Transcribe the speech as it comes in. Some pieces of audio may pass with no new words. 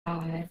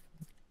God.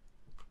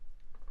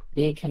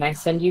 B, can I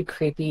send you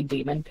creepy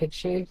demon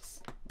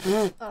pictures?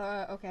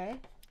 Okay.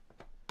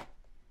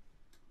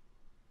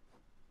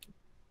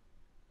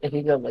 If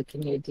you go look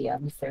in your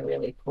DMs, they're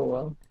really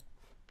cool.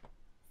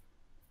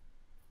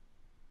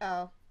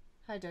 Oh.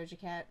 Hi, Doja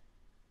Cat.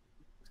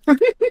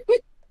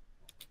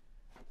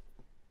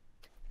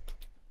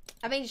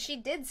 I mean, she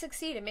did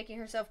succeed in making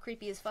herself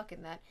creepy as fuck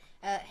in that.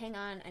 Hang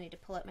on, I need to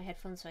pull out my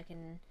headphones so I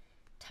can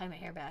tie my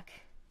hair back.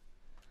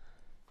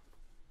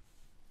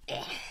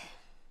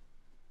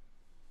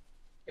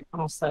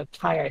 Also,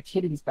 tie our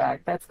titties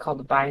back. That's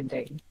called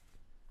binding.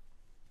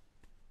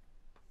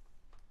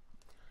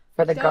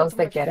 For the Get out girls of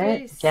my that get it,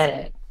 face. get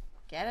it.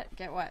 Get it?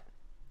 Get what?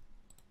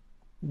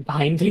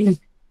 Binding.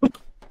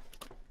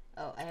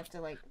 Oh, I have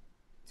to, like,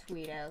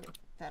 tweet out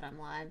that I'm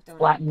live, don't I?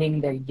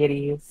 Flattening their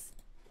giddies.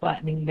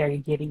 Flattening their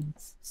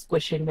giddies.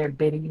 Squishing their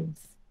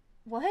biddies.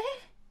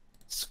 What?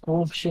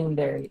 Squooshing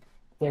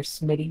their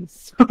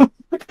smitties.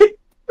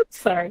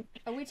 Sorry.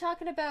 Are we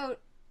talking about...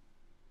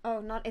 Oh,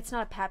 not. It's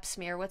not a pap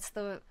smear. What's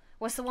the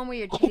one where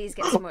your titties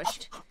get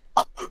smushed?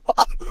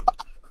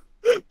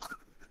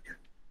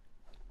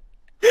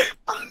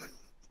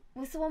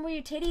 What's the one where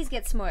your titties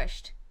get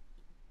smushed?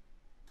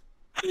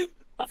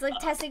 It's like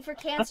testing for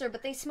cancer,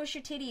 but they smush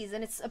your titties,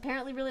 and it's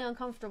apparently really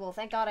uncomfortable.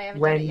 Thank God I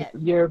haven't done it When yet.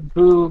 your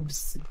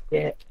boobs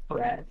get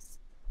pressed.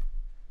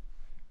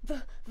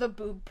 The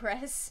boob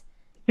press.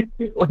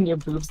 When your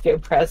boobs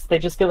get pressed, they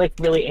just get like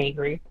really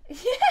angry.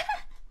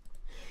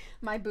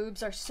 My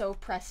boobs are so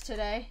pressed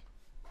today.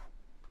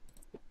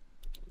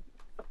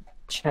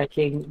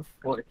 Checking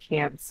for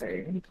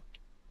cancer.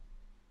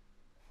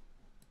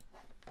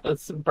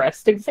 It's a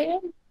breast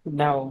exam?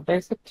 No,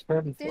 there's a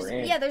term for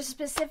it. Yeah, there's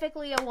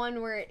specifically a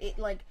one where it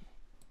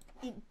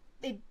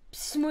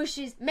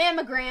smooshes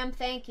mammogram.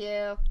 Thank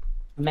you.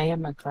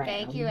 Mammogram.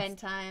 Thank you, end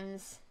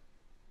times.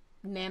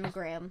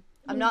 Mammogram.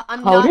 I'm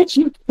How not. did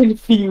you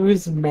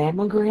confuse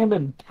mammogram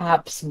and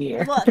pap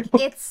smear? Look,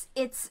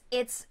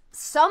 it's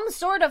some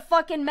sort of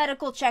fucking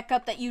medical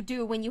checkup that you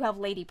do when you have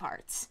lady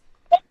parts.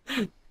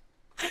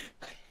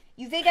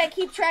 You think I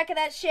keep track of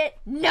that shit?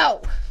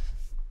 No!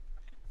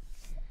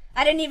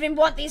 I didn't even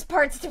want these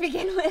parts to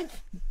begin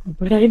with.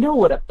 But I know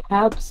what a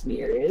pap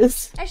smear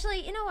is.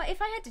 Actually, you know what?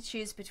 If I had to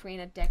choose between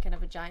a dick and a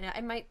vagina,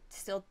 I might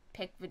still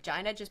pick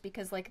vagina just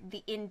because, like,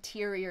 the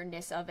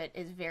interiorness of it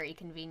is very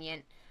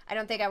convenient. I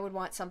don't think I would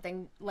want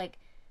something, like,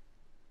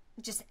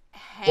 just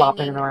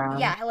Flopping hanging around.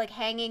 Yeah, like,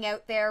 hanging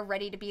out there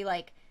ready to be,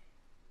 like,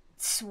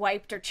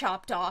 swiped or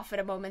chopped off at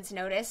a moment's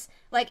notice.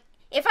 Like,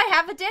 if I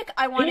have a dick,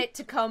 I want it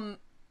to come...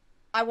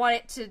 I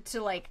want it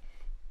to like,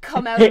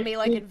 come out of me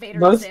like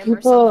Invader Zim or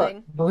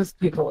something. Most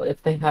people,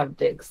 if they have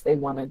dicks, they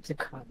want it to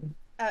come.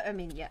 I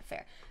mean, yeah,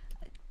 fair.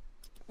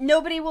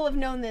 Nobody will have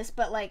known this,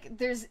 but, like,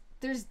 there's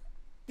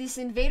this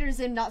Invader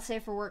Zim Not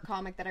Safe for Work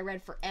comic that I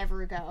read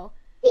forever ago.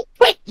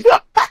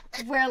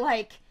 Where,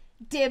 like,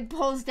 Dib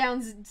pulls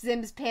down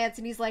Zim's pants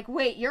and he's like,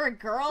 wait, you're a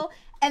girl?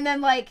 And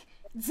then, like,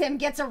 Zim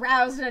gets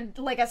aroused and,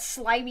 like, a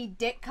slimy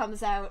dick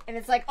comes out. And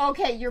it's like,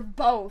 okay, you're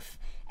both.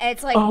 And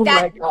it's like, Oh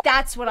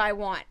that's what I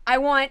want. I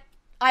want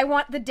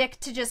the dick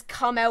to just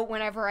come out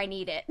whenever I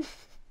need it.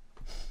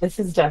 This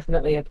is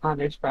definitely a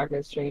Ponder's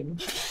Progress dream.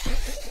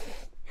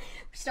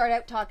 Start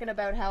out talking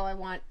about how I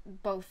want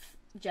both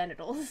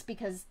genitals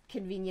because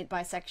convenient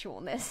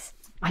bisexualness.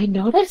 I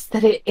noticed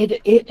that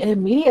it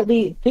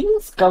immediately,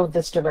 things go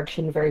this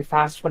direction very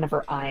fast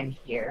whenever I'm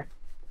here.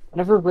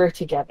 Whenever we're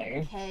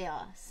together.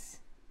 Chaos.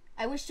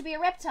 I wish to be a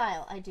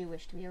reptile. I do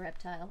wish to be a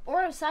reptile.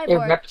 Or a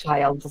cyborg.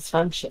 Erectile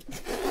dysfunction.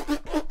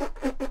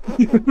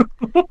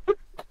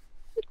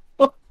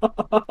 A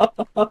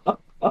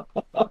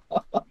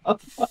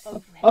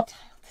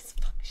reptile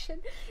dysfunction.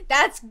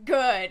 That's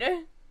good.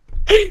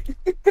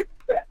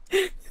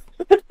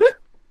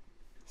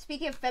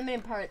 Speaking of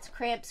feminine parts,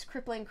 cramps,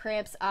 crippling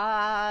cramps,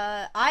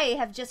 I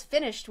have just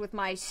finished with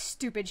my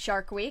stupid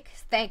Shark Week.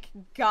 Thank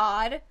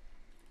God.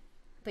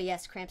 But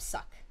yes, cramps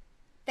suck.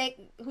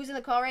 Who's in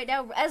the call right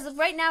now? As of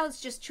right now, it's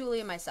just Julie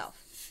and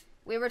myself.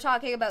 We were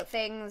talking about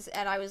things,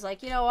 and I was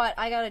like, you know what?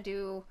 I gotta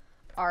do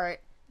art.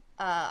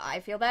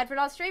 I feel bad for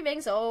not streaming,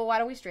 so why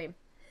don't we stream?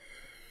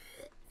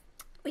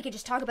 We could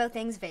just talk about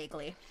things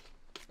vaguely.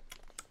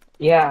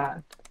 Yeah.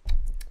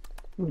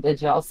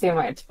 Did y'all see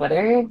my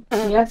Twitter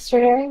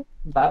yesterday?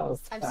 That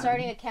was fun. I'm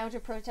starting a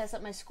counter-protest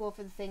at my school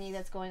for the thingy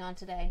that's going on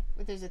today.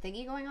 There's a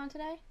thingy going on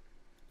today?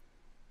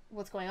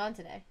 What's going on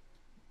today?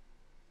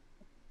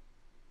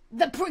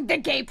 The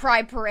gay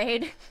pride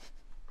parade.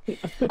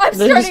 I'm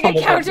starting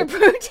a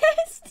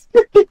counter-protest.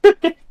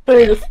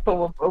 They're just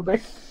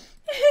homophobic.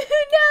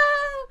 No!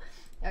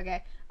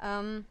 Okay,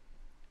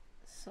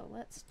 so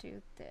let's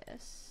do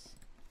this.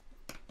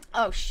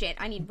 Oh shit,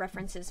 I need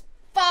references.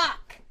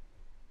 Fuck!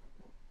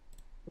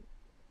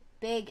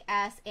 Big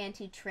ass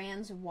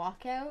anti-trans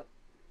walkout.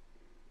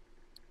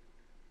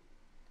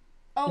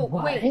 Oh,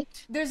 What?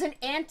 wait. There's an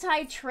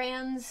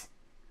anti-trans...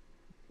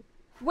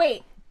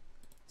 Wait.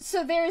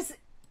 So there's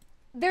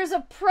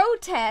a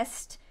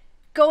protest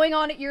going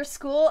on at your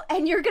school,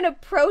 and you're gonna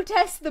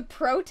protest the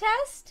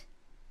protest?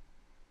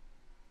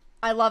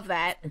 I love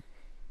that.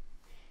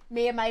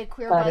 Me and my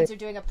queer buds are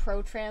doing a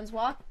pro-trans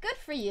walk. Good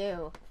for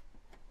you.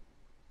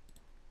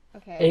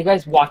 Okay. Are you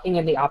guys walking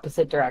in the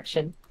opposite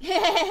direction?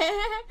 Aaron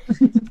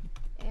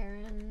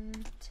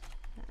Tempest.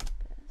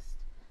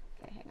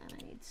 Okay, hang on. I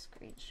need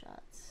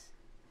screenshots.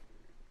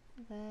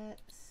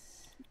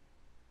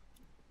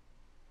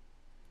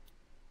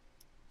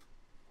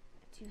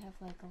 Do you have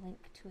like a link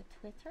to a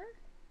Twitter?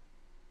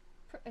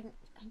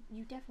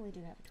 You definitely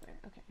do have a Twitter.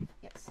 Okay.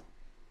 Yes.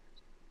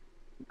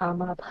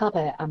 I'm a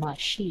puppet. I'm a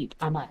sheep.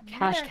 I'm a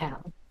cash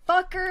cow.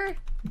 Fucker.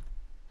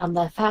 I'm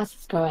the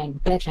fastest growing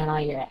bitch on all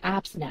your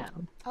apps now.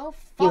 Oh,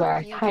 fuck you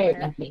are tired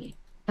Twitter. of me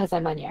because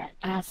I'm on your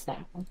ass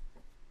now.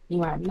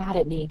 You are mad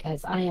at me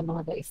because I am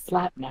always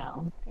slapped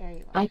now. There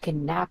you are. I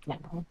can nap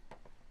now.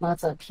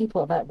 Lots of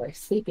people that were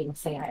sleeping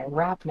say I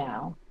rap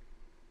now.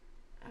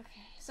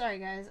 Okay, sorry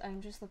guys,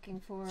 I'm just looking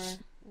for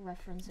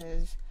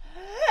references.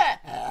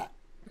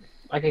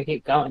 I could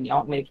keep going. You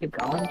want me to keep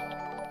going?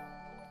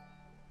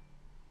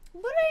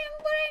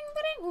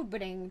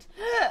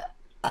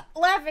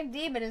 Laughing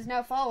Demon is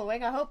now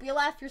following. I hope you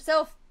laugh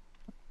yourself.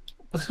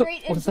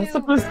 Straight What's into that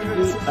supposed to be?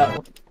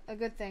 Oh. a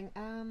good thing.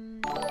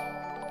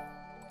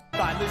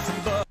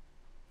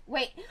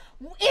 Wait,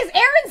 is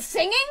Aaron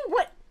singing?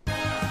 What? What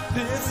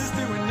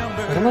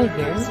am I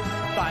hearing?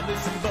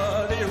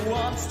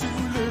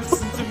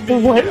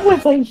 What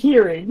was I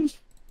hearing?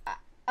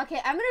 Okay,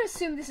 I'm gonna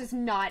assume this is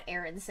not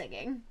Aaron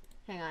singing.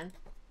 Hang on.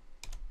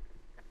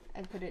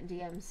 I put it in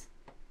DMs.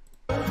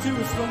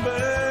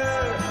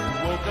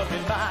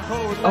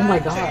 Oh my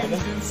god.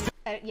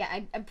 Yeah,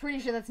 I'm pretty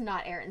sure that's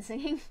not Aaron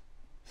singing.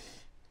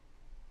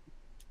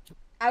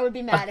 I would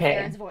be mad if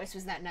Aaron's voice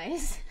was that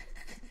nice.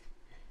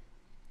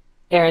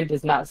 Aaron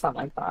does not sound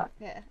like that.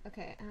 Yeah,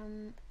 okay,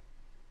 come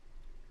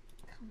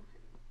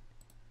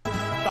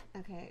on.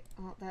 Okay,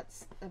 well,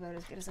 that's about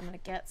as good as I'm gonna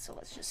get, so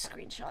let's just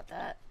screenshot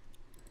that.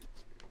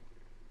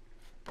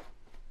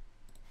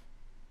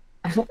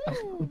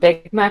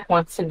 Big Mac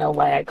wants to know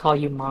why I call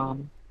you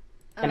mom.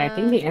 And I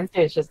think the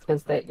answer is just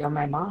because that you're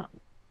my mom.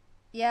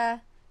 Yeah.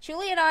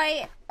 Julie and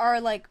I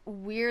are, like,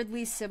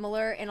 weirdly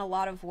similar in a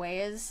lot of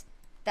ways.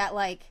 That,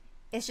 like,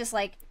 it's just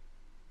like,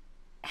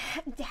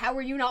 how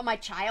are you not my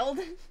child?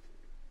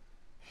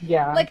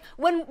 Yeah. Like,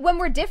 when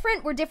we're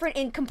different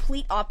in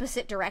complete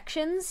opposite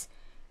directions.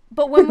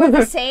 But when we're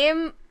the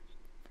same,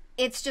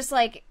 it's just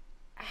like,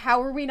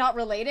 how are we not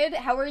related?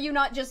 How are you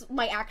not just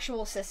my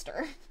actual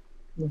sister?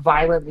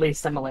 Violently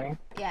similar.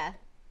 Yeah.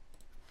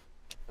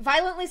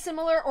 Violently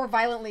similar or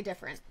violently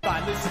different?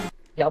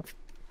 Yep.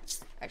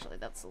 Actually,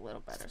 that's a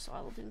little better, so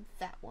I will do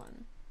that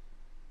one.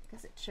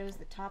 Because it shows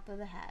the top of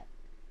the hat.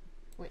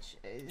 Which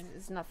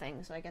is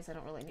nothing, so I guess I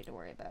don't really need to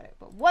worry about it.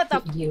 But what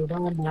the You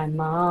are my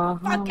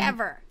mom. fuck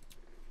ever?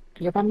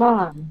 You're my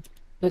mom.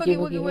 Boogie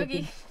woogie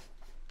woogie.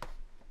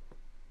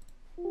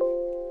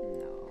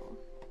 No.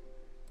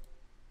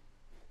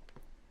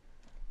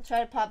 I'll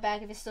try to pop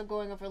back if it's still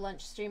going over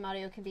lunch. Stream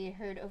audio can be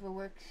heard over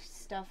work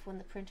stuff when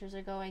the printers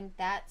are going.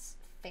 That's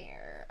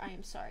fair. I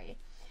am sorry.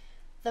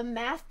 The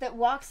math that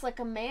walks like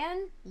a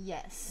man?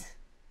 Yes.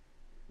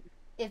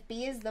 If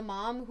B is the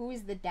mom, who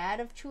is the dad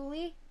of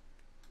Chuli?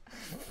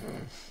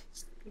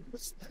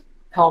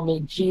 Call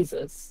me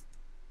Jesus.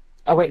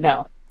 Oh wait,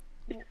 no.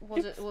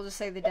 We'll just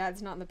say the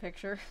dad's not in the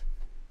picture.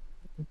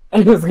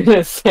 I was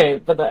gonna say,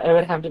 but it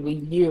would have to be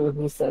you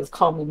who says,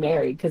 call me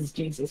Mary, because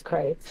Jesus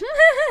Christ.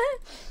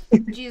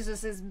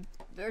 Jesus is,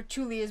 or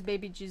Chuli is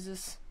baby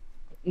Jesus.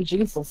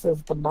 Jesus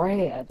is the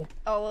bread.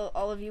 All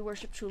of you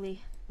worship Chuli.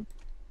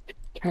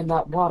 Turn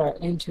that water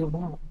into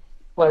wine.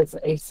 Was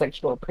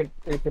asexual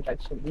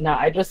reproduction. No,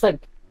 I just I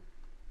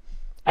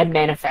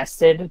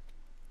manifested.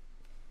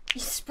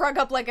 You sprung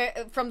up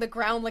from the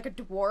ground like a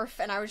dwarf,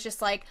 and I was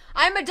just like,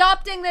 I'm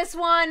adopting this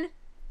one!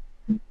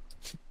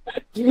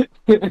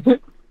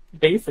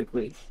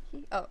 Basically.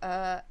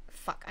 Oh,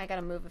 fuck, I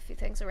gotta move a few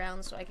things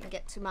around so I can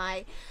get to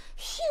my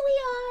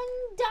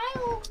Huion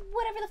dial,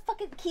 whatever the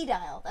fuck key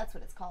dial, that's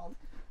what it's called.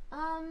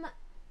 I'm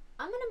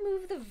gonna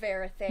move the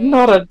Verathane.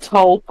 Not a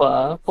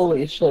tulpa.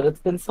 Holy shit,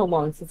 it's been so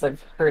long since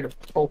I've heard of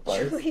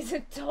tulpas. Julie's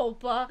a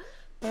tulpa.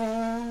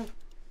 I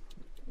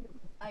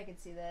can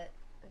see that.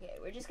 Okay,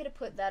 we're just gonna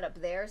put that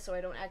up there so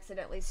I don't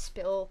accidentally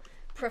spill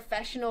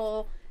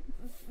professional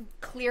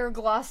clear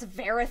gloss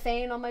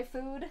Verathane on my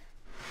food.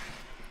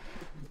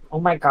 Oh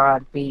my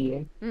god,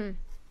 B.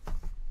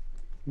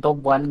 The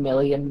 1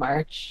 million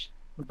march.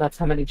 That's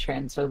how many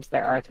transphobes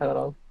there are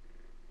total.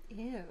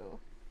 Ew.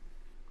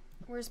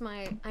 Where's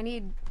my...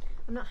 I'm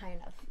not high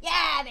enough.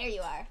 Yeah, there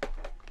you are.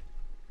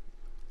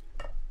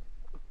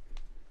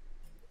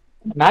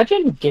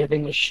 Imagine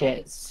giving a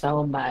shit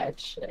so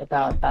much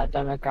about that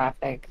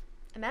demographic.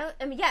 Yeah,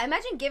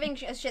 imagine giving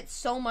a shit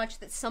so much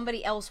that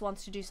somebody else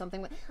wants to do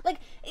something with. Like,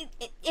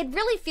 it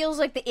really feels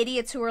like the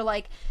idiots who are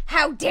like,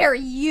 how dare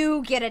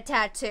you get a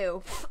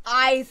tattoo?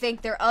 I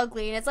think they're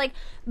ugly. And it's like,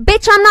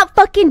 bitch, I'm not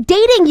fucking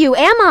dating you,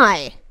 am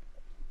I?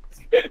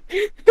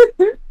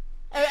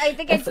 I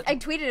think I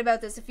tweeted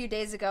about this a few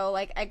days ago,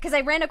 like, because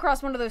I ran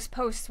across one of those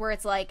posts where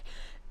it's like,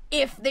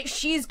 if that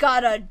she's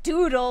got a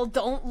doodle,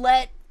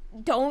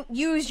 don't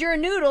use your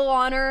noodle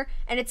on her.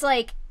 And it's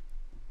like,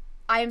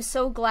 I am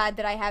so glad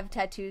that I have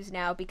tattoos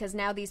now, because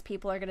now these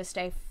people are gonna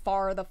stay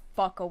far the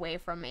fuck away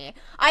from me.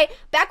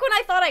 Back when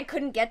I thought I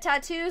couldn't get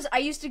tattoos, I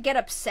used to get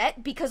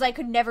upset because I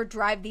could never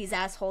drive these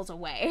assholes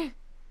away.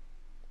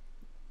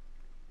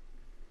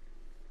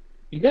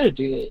 You gotta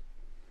do it.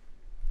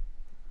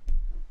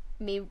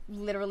 Me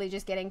literally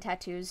just getting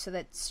tattoos so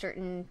that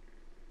certain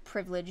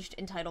privileged,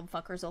 entitled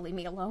fuckers will leave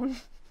me alone.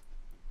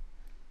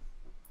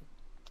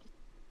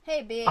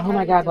 Hey, B. Oh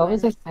my god, what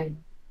was I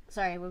saying?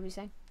 Sorry, what were you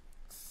saying?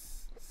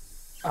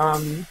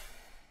 Okay,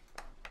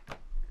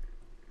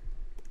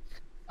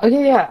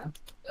 yeah.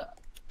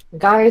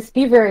 Guys,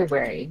 be very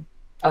wary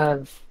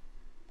of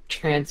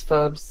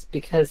transphobes,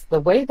 because the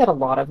way that a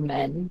lot of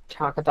men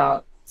talk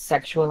about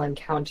sexual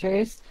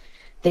encounters,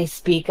 they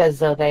speak as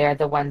though they are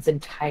the ones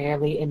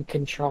entirely in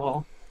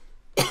control.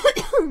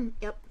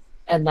 Yep.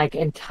 And, like,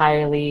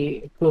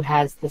 entirely who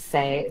has the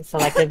say. So,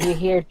 like, if you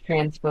hear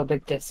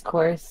transphobic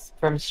discourse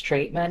from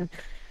straight men,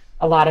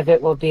 a lot of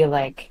it will be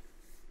like,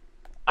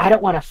 I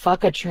don't want to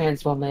fuck a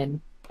trans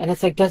woman. And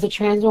it's like, does a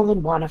trans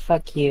woman want to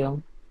fuck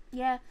you?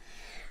 Yeah.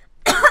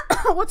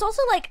 What's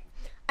also, like,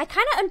 I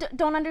kind of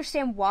don't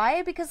understand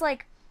why, because,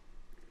 like,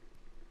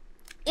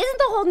 isn't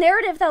the whole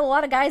narrative that a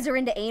lot of guys are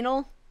into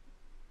anal?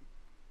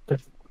 Is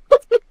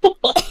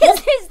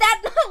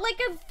that not, like,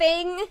 a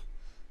thing?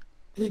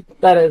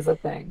 That is a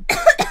thing.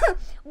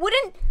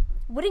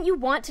 Wouldn't you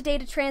want to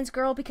date a trans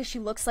girl because she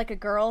looks like a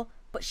girl,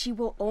 but she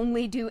will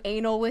only do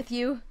anal with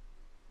you?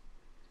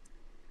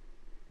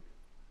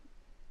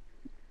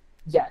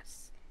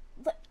 Yes.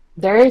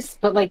 There is,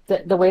 but like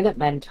the way that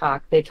men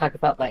talk, they talk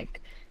about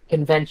like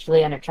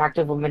conventionally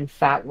unattractive women,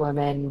 fat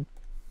women,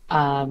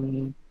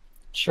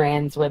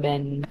 trans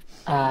women,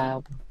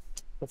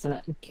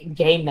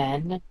 gay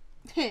men.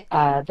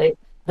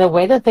 The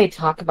way that they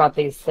talk about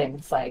these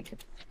things, like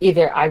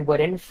either I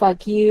wouldn't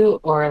fuck you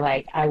or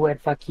like I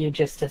would fuck you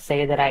just to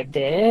say that I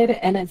did,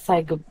 and it's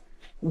like,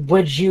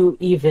 would you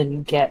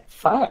even get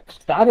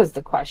fucked? That is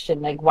the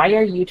question. Like, why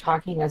are you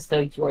talking as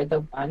though you're the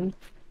one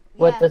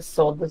with the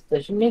sole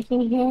decision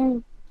making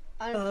here?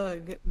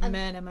 Ugh,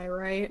 men, am I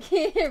right?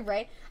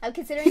 Right. I'm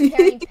considering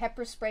carrying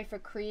pepper spray for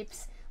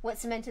creeps. What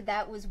cemented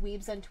that was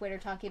Weebs on Twitter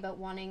talking about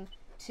wanting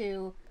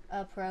to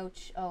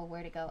approach. Oh,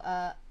 where'd it go?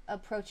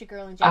 Approach a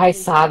girl and I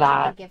saw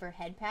that. and give her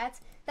head pats.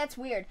 That's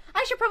weird.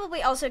 I should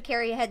probably also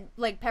carry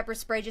pepper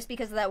spray just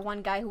because of that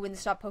one guy who wouldn't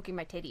stop poking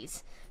my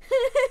titties.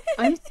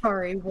 I'm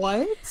sorry,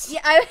 what?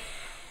 Yeah,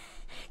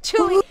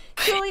 Julie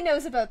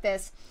knows about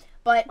this.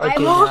 But I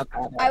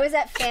was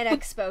at Fan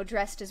Expo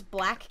dressed as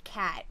Black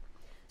Cat.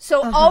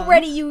 So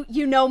already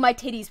you know my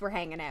titties were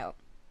hanging out.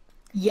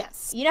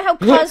 Yes. You know how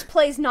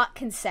cosplay's not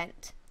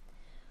consent.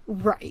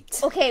 Right.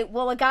 Okay,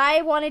 well, a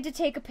guy wanted to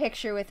take a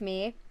picture with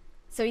me.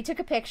 So he took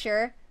a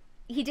picture.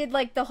 He did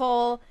like the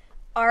whole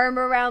arm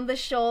around the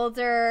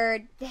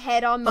shoulder,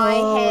 head on my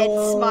head,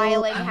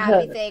 smiling,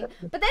 happy thing.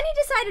 But then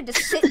he decided to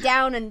sit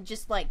down and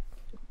just like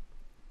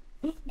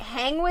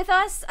hang with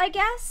us, I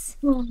guess.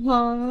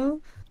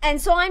 And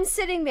so I'm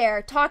sitting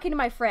there talking to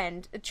my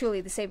friend,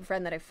 truly the same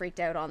friend that I freaked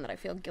out on, that I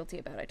feel guilty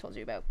about, I told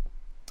you about.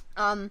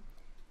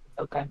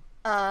 Okay.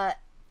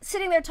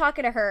 Sitting there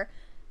talking to her,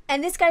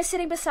 and this guy's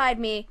sitting beside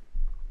me.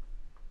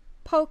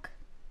 Poke.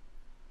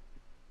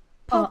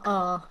 Poke.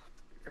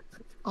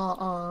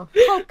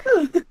 Poke.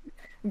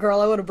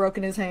 Girl, I would have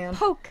broken his hand.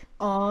 Poke.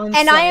 On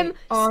and site. I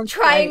am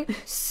trying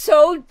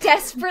so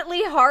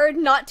desperately hard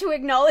not to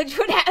acknowledge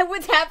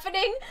what's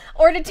happening,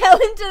 or to tell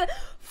him to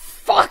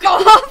fuck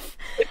off.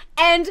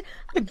 And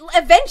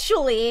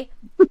eventually,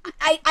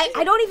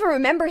 I don't even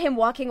remember him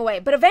walking away,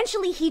 but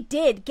eventually he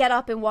did get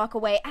up and walk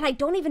away, and I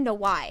don't even know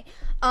why.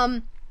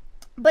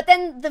 But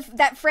then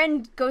that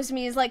friend goes to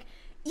me and is like,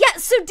 yeah,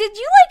 so did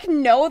you, like,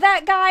 know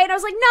that guy? And I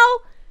was like,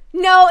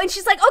 no. And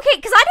she's like, okay,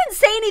 because I didn't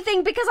say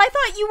anything because I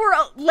thought you were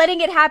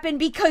letting it happen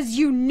because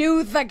you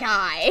knew the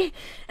guy.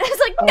 And I was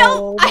like,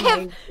 no, I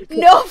have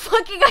no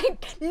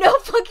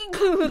fucking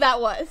clue who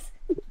that was.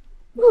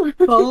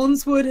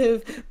 Bones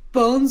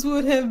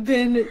would have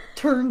been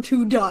turned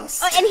to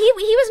dust. And he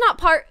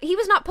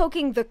was not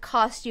poking the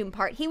costume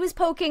part. He was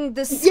poking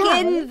the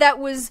skin that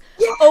was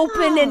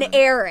open and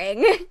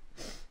airing.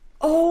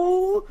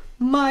 Oh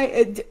my!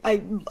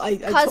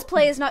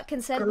 Cosplay is not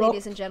consent,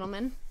 ladies and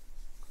gentlemen.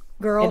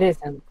 Girl, it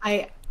isn't.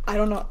 I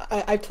don't know.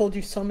 I've told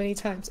you so many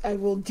times. I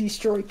will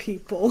destroy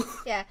people.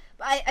 Yeah,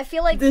 I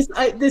feel like this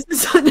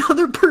is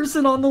another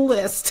person on the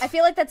list. I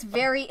feel like that's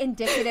very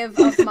indicative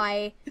of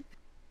my.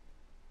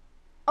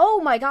 Oh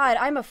my god,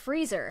 I'm a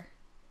freezer.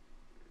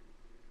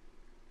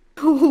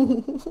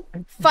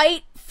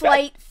 Fight,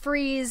 flight,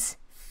 freeze,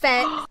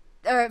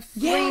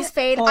 freeze,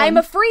 fade. I'm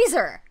a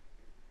freezer.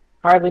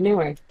 Hardly knew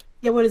her.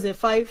 Yeah, what is it?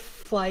 Fight,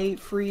 flight,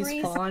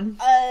 freeze, fawn?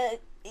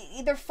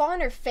 Either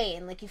fawn or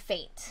feign, like you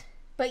faint.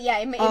 But yeah,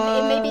 it may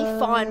be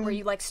fawn where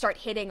you like start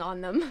hitting on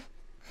them.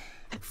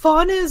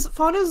 Fawn is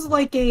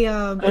like a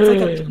it's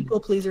like a people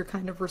pleaser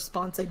kind of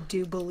response, I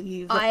do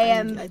believe. I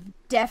am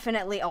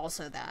definitely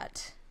also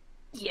that.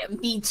 Yeah,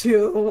 me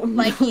too.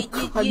 Like, you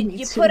God, me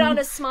you too. put on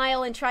a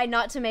smile and try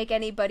not to make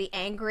anybody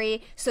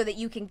angry so that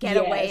you can get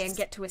away Yes. and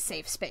get to a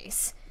safe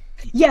space.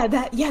 Yeah,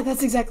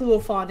 that's exactly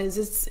what fawn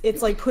is.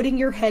 It's like putting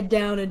your head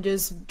down and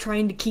just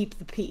trying to keep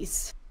the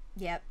peace.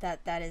 Yep,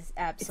 that is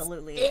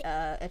absolutely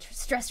a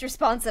stress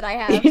response that I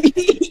have.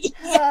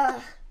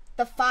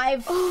 The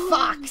 5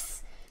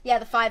 fox. Yeah,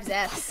 the 5's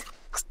F's.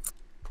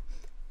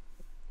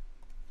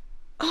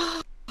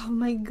 Oh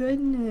my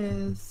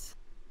goodness.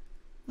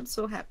 I'm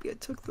so happy I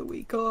took the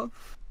week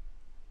off.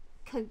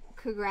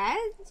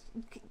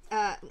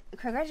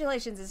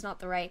 Congratulations is not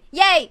the right.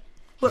 Yay!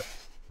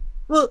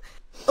 Well,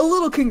 a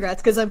little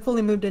congrats, because I'm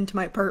fully moved into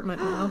my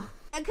apartment now.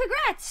 And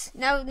congrats!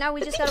 Now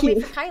we just Thank gotta wait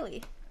you. for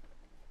Kylie.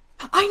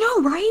 I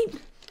know, right?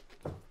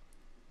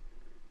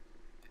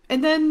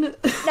 And then...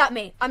 Not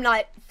me. I'm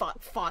not.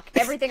 Fuck.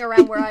 Everything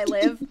around where I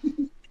live.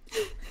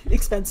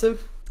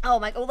 expensive. Oh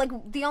my god, like,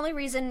 the only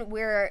reason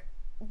we're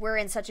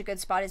in such a good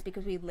spot is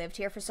because we lived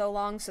here for so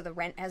long, so the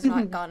rent has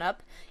not gone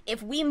up.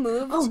 If we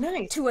moved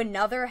nice. to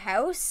another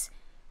house,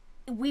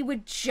 we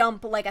would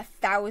jump like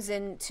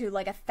 $1,000 to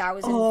like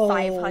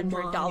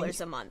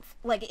 $1,500 a month.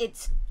 Like,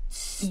 it's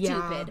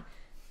stupid.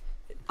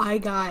 I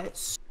got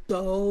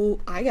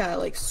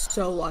like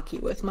so lucky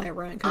with my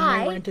rent, because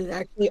my rent is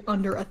actually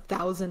under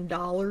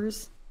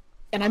 $1,000,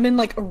 and I'm in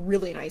like a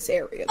really nice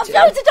area too.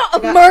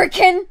 $1,000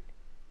 American.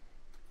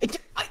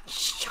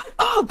 Shut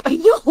up! I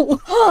know.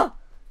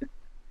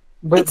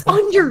 It's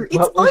under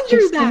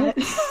that.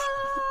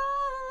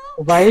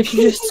 Why did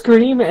you just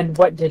scream, and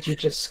what did you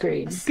just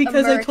scream?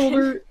 Because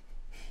American.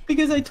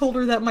 I told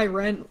her that my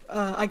rent,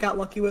 I got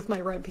lucky with my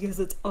rent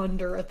because it's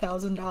under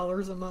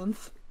 $1,000 a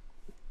month.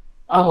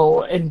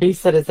 Oh, and B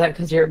said, is that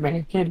because you're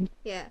American?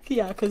 Yeah.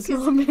 Yeah, because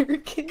I'm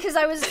American. Because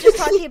I was just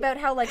talking about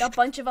how, like, a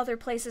bunch of other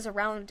places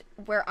around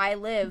where I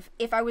live,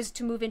 if I was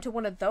to move into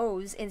one of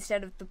those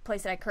instead of the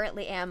place that I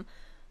currently am,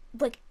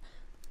 like,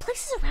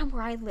 places around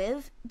where I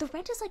live, the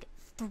rent is like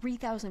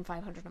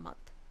 $3,500 a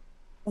month.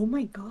 Oh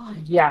my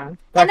god. Yeah,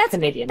 And that's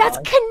Canadian That's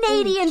dollars.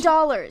 Canadian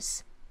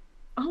dollars.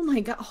 Oh my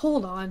god.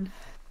 Hold on.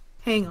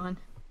 Hang on.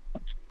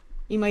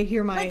 You might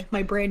hear my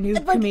brand new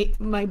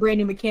my brand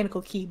new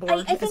mechanical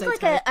keyboard. I think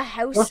like a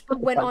house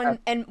went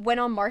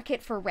on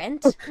market for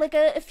rent like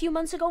a few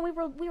months ago. And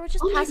we were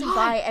just passing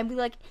by and we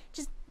like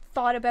just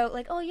thought about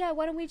like, oh yeah,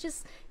 why don't we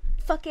just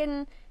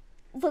fucking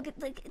look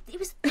at, like, it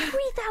was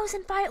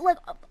 3,500, like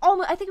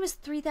almost, I think it was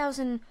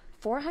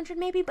 3,400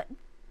 maybe, but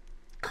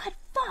god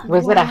fuck.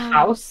 Was it a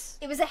house?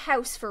 It was a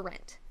house for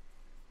rent.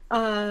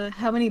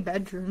 How many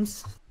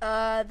bedrooms?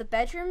 The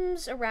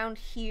bedrooms around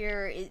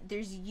here,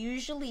 there's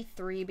usually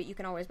 3, but you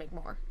can always make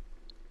more.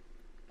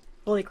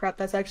 Holy crap,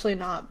 that's actually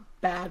not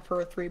bad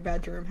for a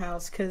 3-bedroom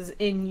house, because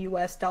in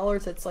US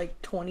dollars it's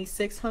like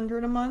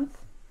 $2,600 a month.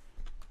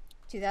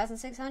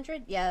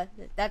 2,600? Yeah,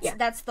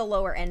 that's the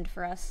lower end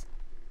for us.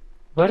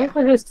 What if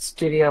a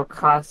studio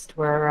cost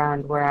were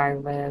around where I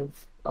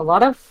live? A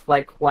lot of,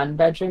 like,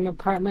 1-bedroom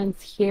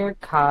apartments here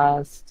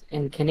cost,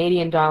 in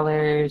Canadian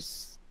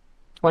dollars,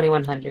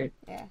 $2,100.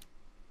 Yeah.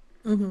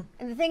 Mm-hmm.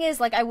 And the thing is,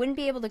 like, I wouldn't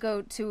be able to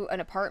go to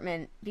an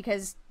apartment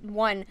because,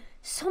 one,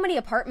 so many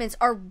apartments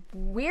are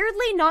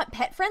weirdly not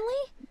pet friendly.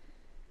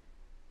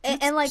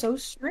 And like, so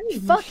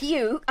strange. fuck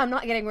you, I'm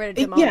not getting rid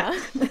of Demona. Yeah.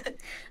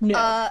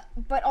 No.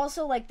 But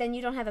also, like, then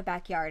you don't have a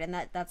backyard, and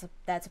that's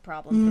a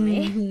problem for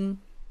me. Mm-hmm.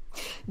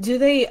 Do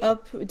they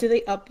up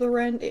the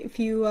rent if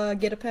you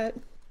get a pet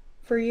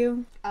for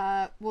you?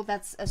 Well,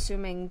 that's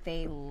assuming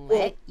they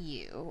let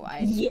you.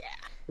 Yeah.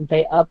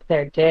 They up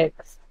their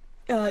dicks.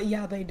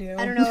 Yeah, they do.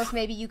 I don't know if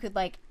maybe you could,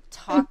 like,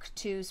 talk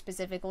to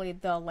specifically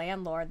the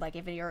landlord, like,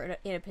 if you're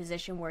in a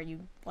position where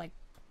you, like,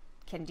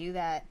 can do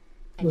that.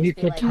 And You just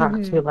be could like, talk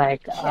to,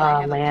 like, "Can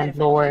I have a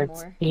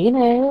landlord's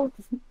pedophile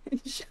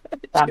penis.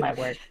 That might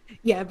work.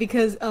 Yeah,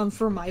 because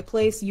for my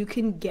place, you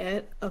can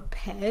get a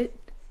pet.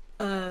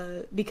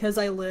 Because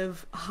I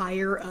live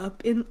higher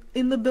up in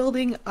the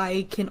building,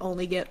 I can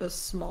only get a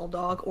small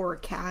dog or a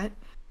cat,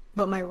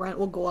 but my rent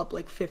will go up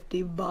like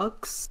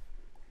 $50.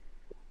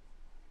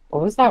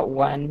 What was that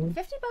one?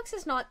 $50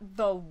 is not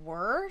the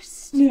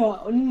worst. No.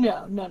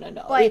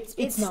 But it's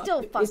it not, still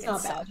it's fucking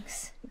not bad.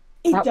 sucks.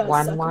 It That does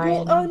one suck.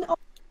 line. Well, on top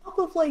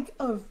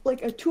of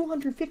like a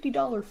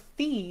 $250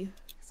 fee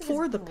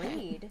for the pet.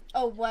 breed.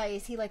 Oh, why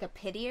is he like a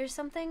pitty or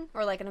something,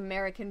 or like an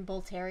American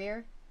Bull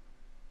Terrier?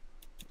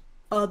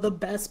 The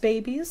best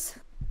babies.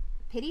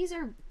 Pitties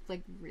are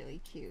like really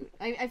cute.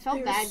 I felt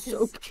They're bad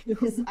so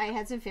because cute. I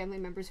had some family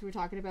members who were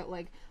talking about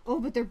like,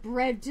 oh, but they're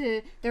bred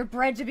to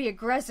be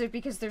aggressive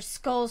because their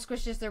skull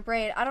squishes their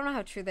brain. I don't know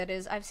how true that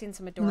is. I've seen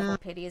some adorable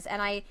pitties,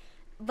 and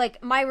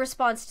my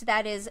response to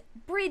that is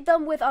breed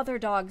them with other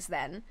dogs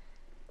then.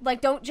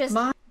 Like, don't just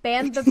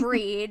ban the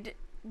breed.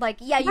 Like,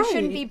 yeah, you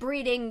shouldn't be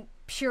breeding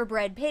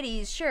purebred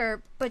pitties,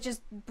 sure, but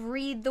just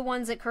breed the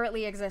ones that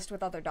currently exist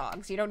with other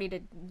dogs. You don't need to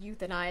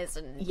euthanize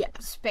and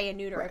spay and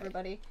neuter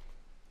everybody.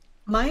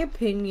 My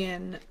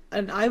opinion,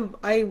 and I've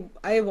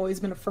always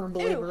been a firm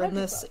believer in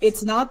this. $100.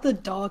 It's not the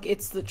dog;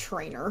 it's the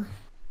trainer.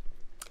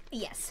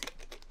 Yes.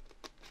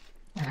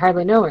 I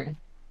hardly know her.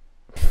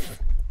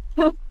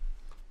 My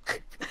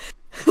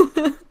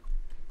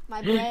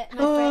bread,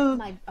 my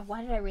friend,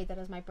 why did I read that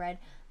as my bread?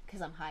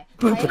 Because I'm high.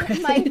 My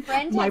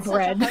friend had such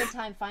a hard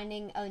time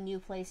finding a new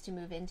place to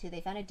move into.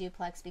 They found a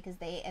duplex because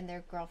they and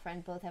their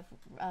girlfriend both have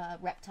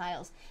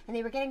reptiles, and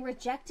they were getting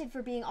rejected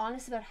for being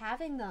honest about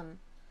having them.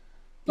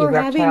 For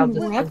having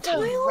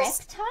reptiles?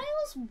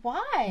 Reptiles?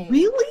 Why?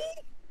 Really?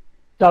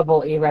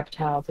 Double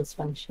erectile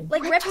dysfunction.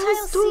 Like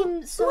reptiles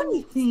seem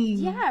so.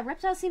 Yeah,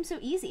 reptiles seem so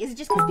easy. Is it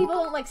just because people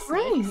don't like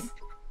snakes?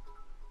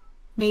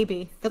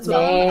 Maybe. That's what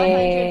on my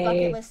 100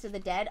 bucket list of the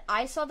dead.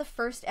 I saw the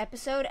first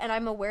episode, and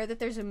I'm aware that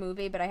there's a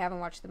movie, but I haven't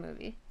watched the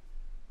movie.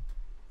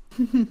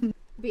 But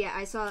yeah,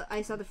 I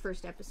saw the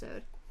first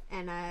episode,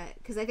 and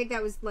because I think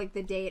that was like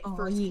the day it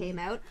first came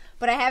out.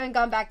 But I haven't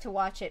gone back to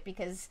watch it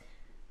because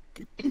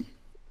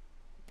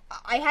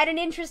I had an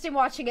interest in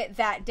watching it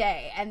that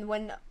day, and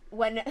when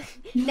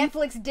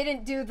Netflix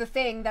didn't do the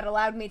thing that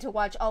allowed me to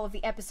watch all of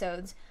the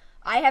episodes,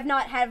 I've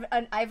not had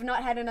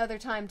another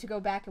time to go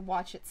back and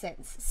watch it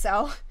since.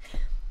 So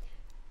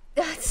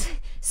that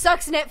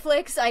sucks,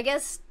 Netflix. I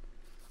guess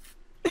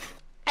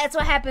that's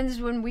what happens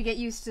when we get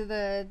used to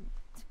the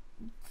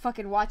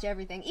fucking watch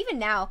everything. Even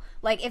now,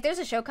 like if there's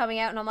a show coming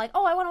out and I'm like,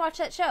 oh, I want to watch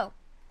that show,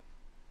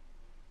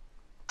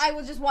 I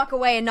will just walk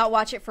away and not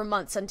watch it for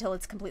months until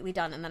it's completely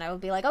done, and then I will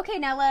be like, okay,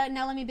 now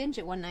let me binge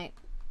it one night.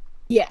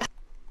 Yeah.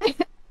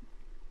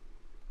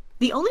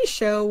 The only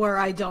show where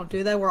I don't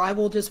do that, where I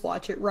will just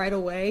watch it right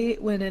away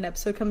when an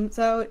episode comes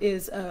out,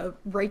 is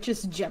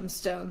Righteous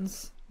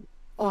Gemstones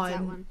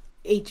on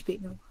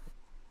HBO.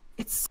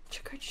 It's such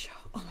a good show.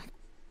 Oh my god.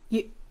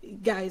 You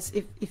guys,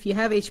 if you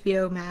have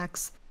HBO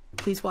Max,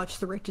 please watch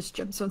The Righteous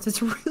Gemstones.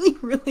 It's really,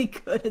 really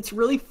good. It's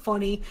really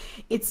funny.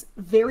 It's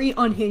very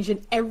unhinged,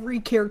 and every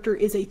character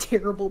is a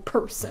terrible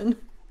person.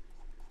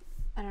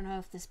 I don't know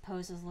if this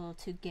pose is a little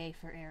too gay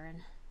for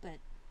Aaron, but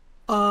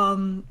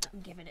I'm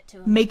giving it to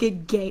him. Make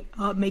it gay.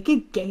 Make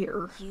it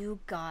gayer. You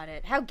got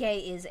it. How gay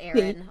is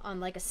Aaron on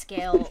like a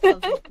scale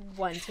of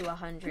 1 to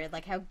 100?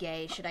 Like, how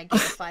gay should I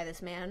gayify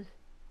this man?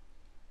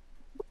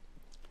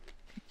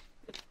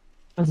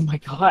 Oh my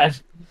god.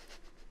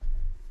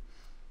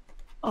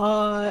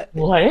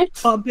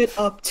 What? Bump it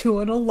up to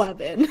an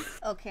 11.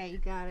 Okay, you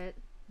got it.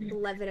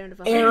 11 out of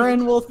 100.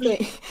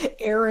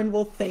 Aaron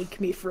will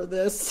thank me for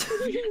this.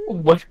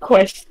 What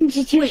question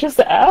did you just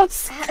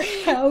ask?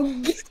 How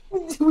gay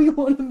do we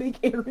want to make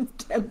Aaron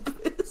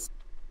Tempest?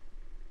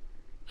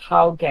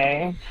 How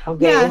gay? How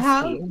gay is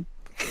he?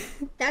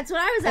 That's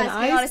what I was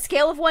asking. On a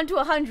scale of 1 to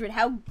 100,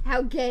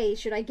 how gay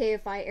should I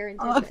gayify Aaron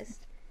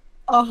Tempest?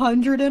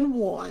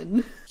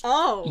 101.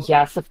 Oh.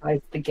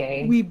 Yassifies the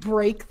gay. We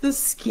break the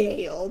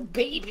scale,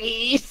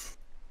 baby.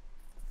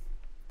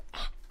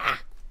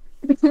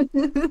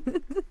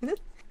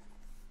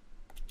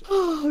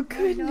 Oh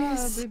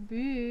goodness. Oh,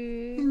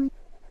 baby.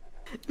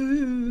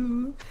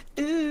 Ooh.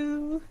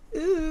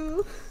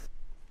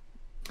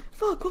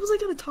 Fuck, what was I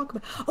gonna talk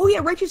about? Oh yeah,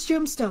 Righteous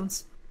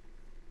Gemstones.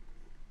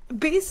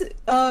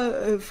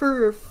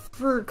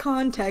 For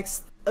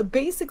context,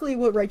 basically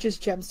what Righteous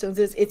Gemstones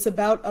is, it's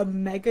about a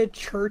mega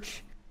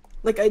church,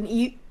 like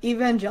an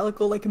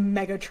evangelical, like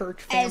mega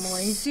church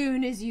family. As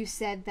soon as you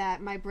said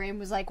that, my brain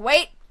was like,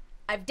 wait,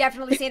 I've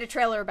definitely seen a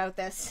trailer about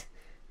this.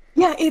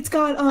 Yeah, it's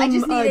got I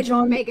just needed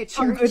mega church.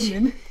 John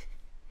Goodman.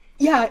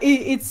 Yeah,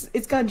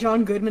 it's got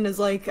John Goodman as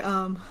like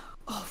oh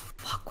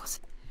fuck, was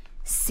it?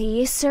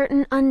 See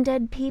certain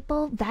undead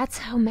people? That's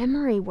how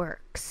memory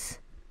works.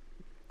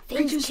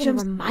 Things can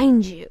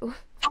remind you.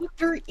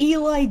 Dr.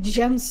 Eli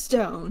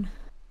Gemstone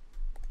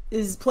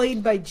is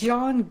played by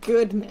John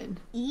Goodman.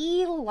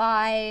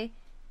 Eli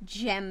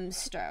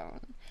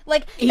Gemstone.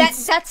 Like, that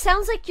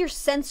sounds like you're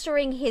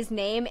censoring his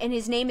name, and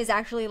his name is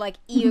actually like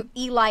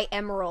Eli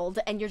Emerald,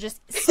 and you're just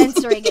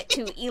censoring it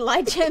to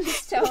Eli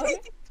Gemstone.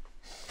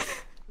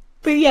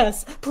 But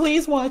yes,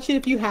 please watch it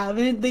if you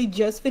haven't. They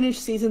just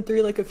finished season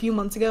 3 like a few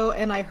months ago,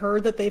 and I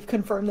heard that they've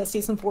confirmed that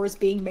season 4 is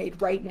being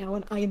made right now,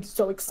 and I am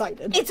so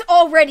excited. It's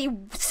already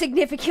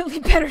significantly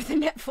better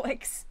than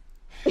Netflix.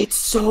 It's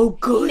so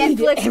good.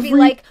 Netflix would be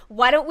like,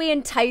 why don't we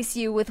entice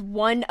you with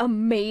one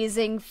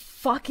amazing,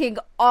 fucking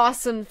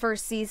awesome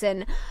first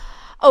season?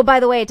 Oh,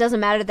 by the way, it doesn't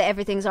matter that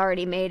everything's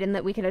already made and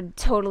that we can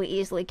totally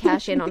easily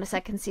cash in on a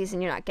second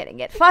season. You're not getting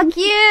it. Fuck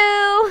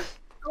you!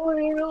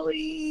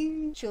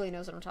 Really? Julie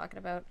knows what I'm talking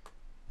about.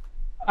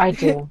 I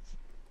do.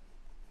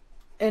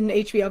 And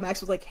HBO Max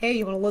was like, hey,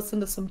 you want to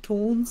listen to some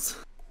tunes?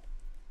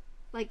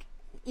 Like,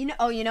 you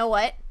know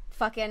what?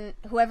 Fucking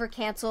whoever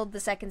canceled the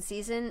second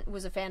season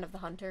was a fan of The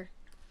Hunter.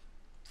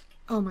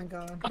 Oh my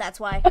god. That's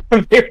why.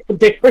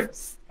 they were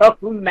so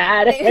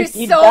mad. They were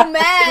so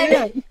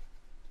mad.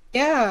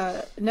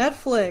 Yeah,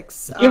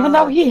 Netflix. Even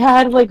though he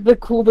had like the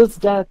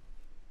coolest death.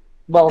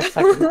 Well,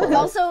 second coolest.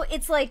 Also,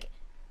 it's like,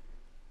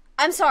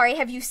 I'm sorry,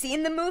 have you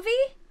seen the movie?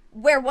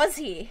 Where was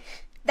he?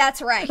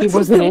 That's right. He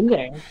wasn't in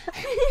there.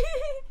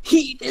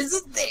 He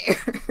isn't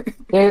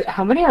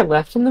How many are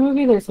left in the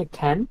movie? There's like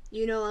 10?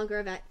 You no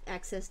longer have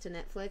access to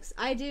Netflix.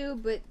 I do,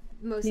 but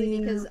Mostly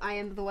Yeah. because I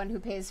am the one who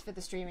pays for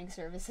the streaming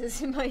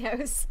services in my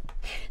house.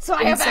 So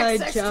I have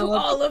Inside access job. to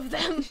all of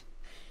them.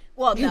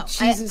 Well, no,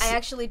 Jesus. I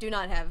actually do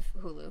not have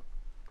Hulu.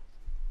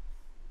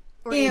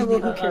 Or Yeah, well,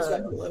 who HBO. cares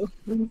about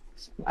Hulu?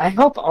 I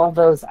hope all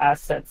those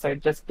assets are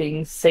just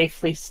being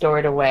safely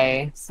stored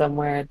away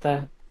somewhere at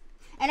the.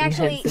 And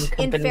actually, Henson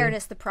in Company.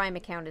 fairness, the Prime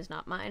account is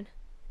not mine.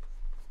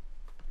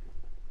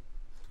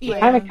 Yeah.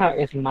 Prime account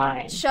is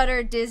mine.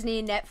 Shudder,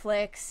 Disney,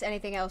 Netflix,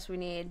 anything else we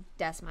need,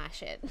 that's my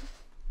shit.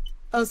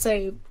 I'll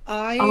say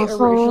I Also,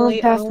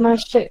 originally that's my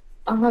owned. shit.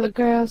 All the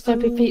girls that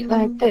be feet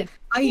like this.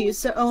 I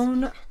used to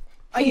own.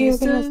 I You're used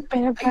gonna to.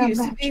 spend I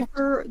used to that pay check.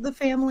 for the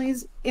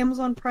family's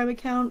Amazon Prime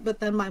account, but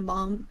then my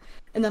mom,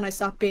 and then I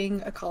stopped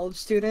being a college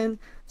student,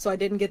 so I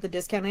didn't get the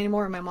discount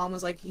anymore. And my mom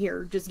was like,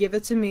 "Here, just give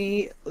it to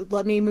me.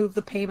 Let me move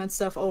the payment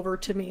stuff over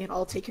to me, and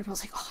I'll take it." And I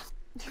was like, "Oh,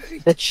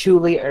 The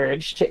truly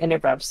urge to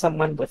interrupt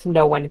someone with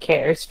no one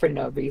cares for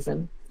no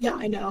reason. yeah,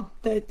 I know.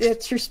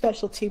 That's your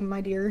specialty,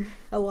 my dear.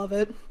 I love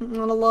it. I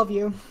wanna love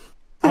you."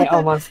 I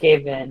almost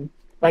gave in.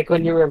 Like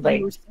when you were You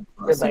like, were so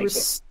close. You were like-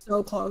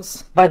 so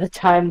close. by the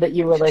time that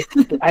you were like,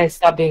 I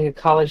stopped being a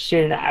college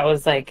student, I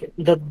was like,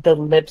 the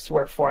lips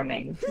were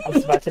forming. I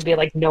was about to be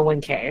like, no one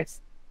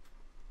cares.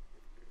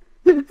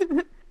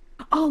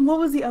 What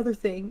was the other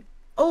thing?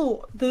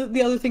 Oh,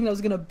 the other thing that I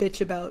was gonna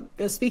bitch about.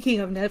 Speaking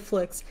of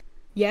Netflix,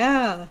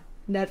 yeah,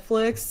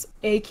 Netflix,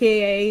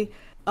 aka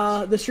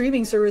the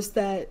streaming service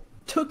that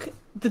took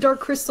the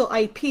Dark Crystal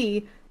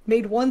IP,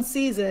 made one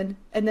season,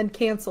 and then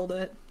canceled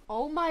it.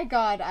 Oh my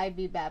god,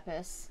 Ivy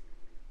Bapis.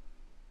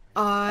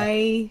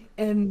 I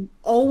am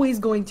always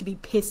going to be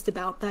pissed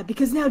about that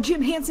because now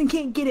Jim Henson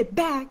can't get it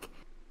back,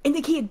 and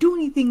they can't do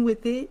anything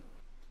with it,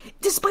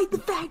 despite the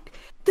fact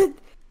that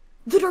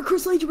the Dark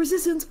Crystal Age of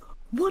Resistance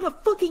won a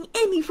fucking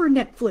Emmy for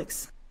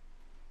Netflix.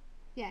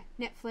 Yeah,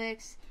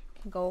 Netflix.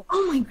 Go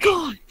Oh my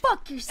god!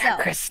 fuck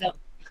yourself. Crystal.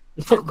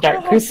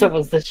 Dark Crystal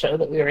was the show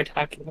that we were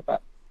talking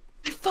about.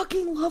 I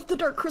fucking love the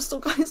Dark Crystal,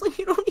 guys. Like,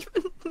 you don't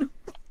even know.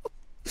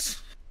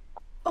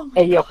 Oh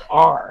my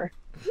AOR.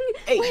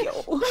 Hey,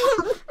 yo. Guard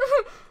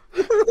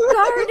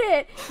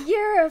it!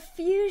 You're a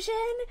fusion?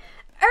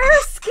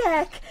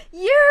 Urskek!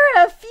 You're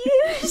a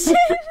fusion!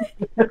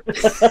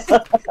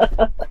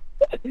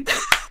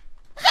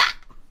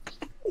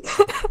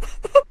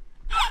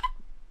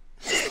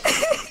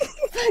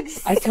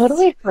 I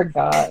totally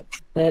forgot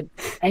that.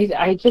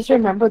 I just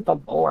remembered the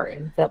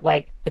lore that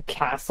like the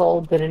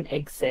castle didn't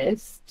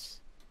exist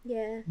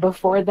Yeah.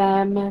 before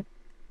them,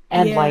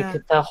 and Yeah.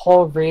 like the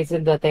whole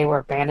reason that they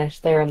were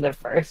banished there in the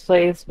first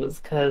place was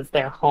because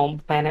their home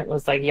planet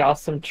was like, y'all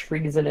some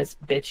treasonous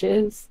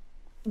bitches.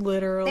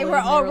 Literally. They were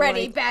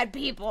already like, bad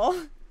people.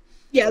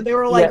 yeah, they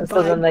were like. Yeah,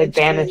 so then they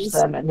banished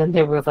them, and then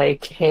they were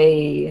like,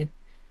 hey,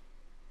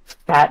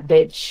 fat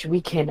bitch,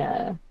 we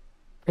can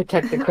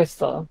protect the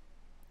crystal.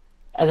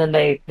 And then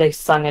they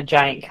sung a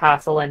giant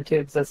castle into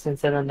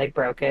existence, and then they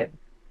broke it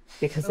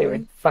because they were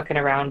fucking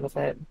around with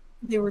it.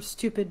 They were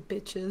stupid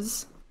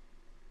bitches.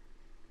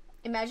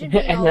 Imagine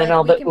being And all then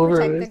like, all we the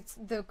can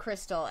protect the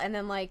crystal, and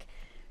then like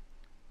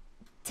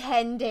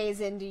 10 days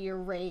into your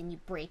reign, you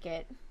break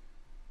it.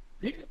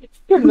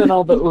 And then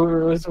all the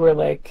Urus were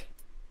like,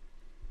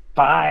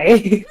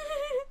 bye.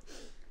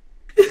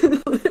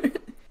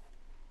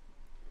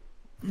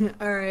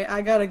 Alright,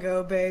 I gotta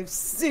go, babe.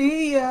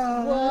 See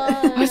ya!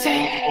 What?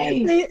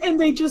 And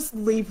they just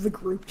leave the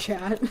group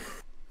chat.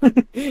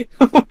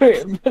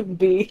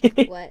 B.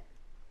 What?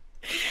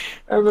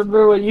 I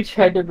remember when you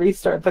tried to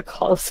restart the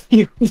call, so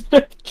you ended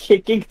up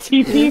kicking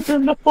TV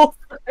from the whole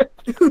server.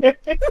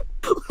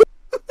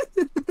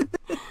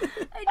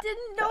 I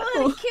didn't know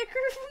how to kick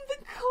her from the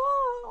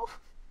call.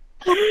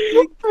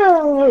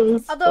 Oh, it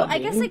was Although I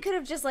funny. guess I could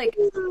have just like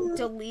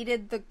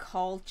deleted the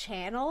call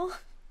channel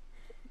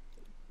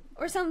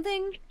or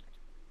something.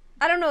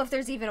 I don't know if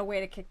there's even a way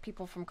to kick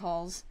people from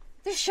calls.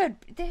 There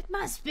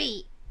must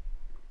be.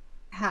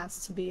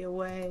 Has to be a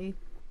way.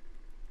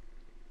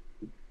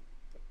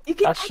 You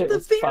could, That shit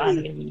was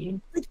funny.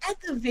 like, at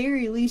the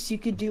very least, you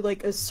could do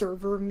like a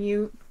server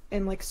mute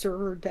and like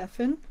server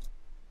deafen.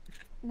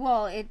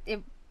 Well, it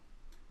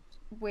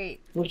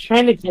wait. We're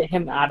trying to get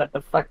him out of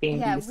the fucking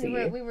Yeah,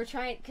 DC. we were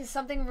trying because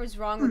something was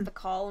wrong with the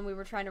call and we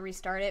were trying to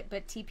restart it,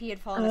 but TP had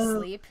fallen Oh.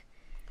 asleep.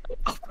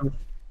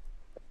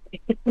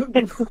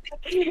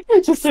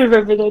 I just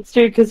remember that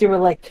too because you were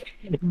like,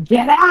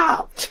 "Get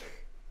out!"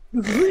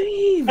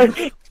 Leave!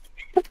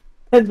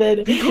 and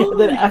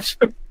then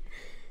after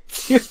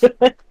you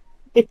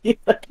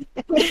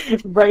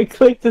right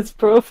clicked his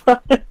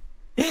profile,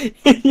 and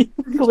you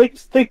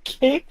clicked the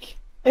kick.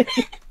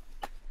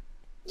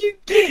 You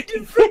can't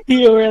do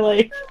You were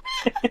like,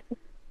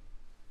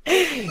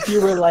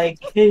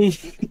 "Hey,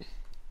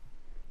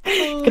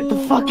 get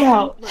the fuck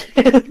out!"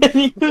 And then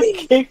you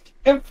kicked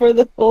him for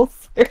the whole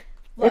server.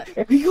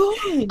 Look, Be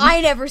gone!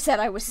 I never said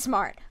I was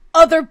smart.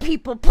 Other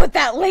people put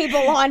that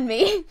label on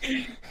me.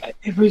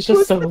 It was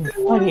just so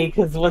funny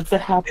because once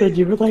it happened,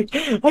 you were like,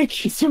 "I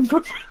kissed him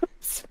for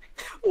friends."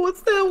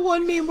 What's that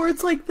one meme where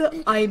it's like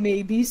the I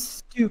may be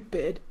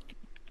stupid?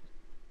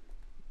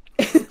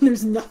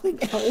 There's nothing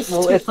else.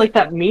 Well, to it's like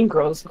that Mean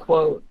Girls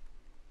quote.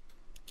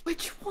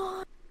 Which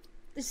one?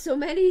 There's so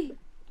many.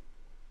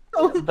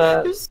 Oh,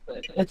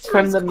 It's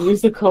from the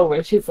musical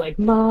where she's like,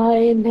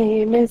 "My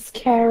name is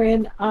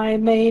Karen. I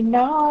may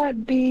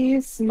not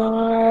be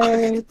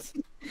smart."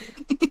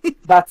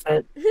 That's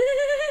it.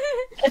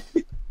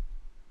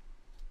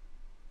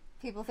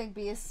 People think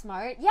B is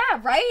smart.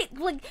 Yeah, right?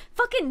 Like,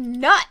 fucking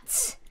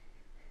nuts.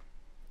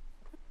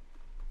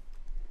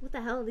 What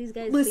the hell are these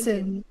guys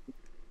thinking?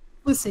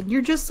 Listen,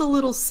 you're just a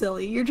little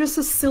silly. You're just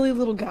a silly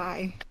little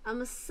guy.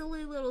 I'm a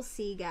silly little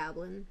sea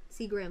gremlin.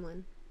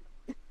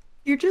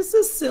 You're just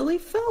a silly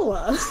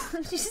fella.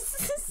 I'm just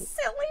a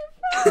silly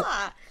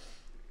fella.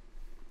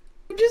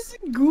 You're just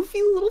a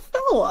goofy little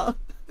fella.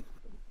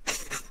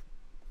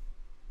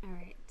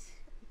 Alright.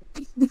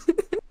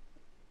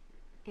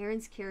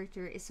 Aaron's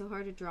character is so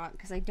hard to draw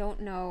because I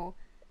don't know.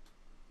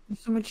 There's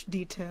so much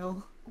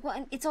detail. Well,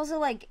 and it's also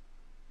like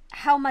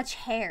how much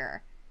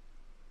hair.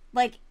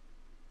 Like,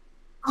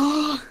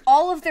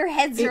 all of their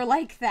heads are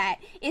like that.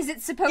 Is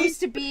it supposed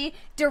to be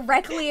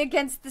directly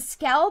against the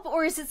scalp,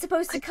 or is it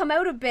supposed to come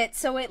out a bit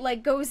so it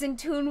like goes in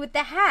tune with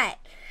the hat?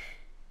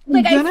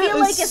 Like, I feel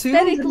like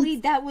aesthetically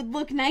that would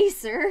look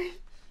nicer.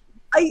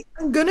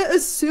 I'm gonna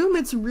assume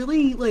it's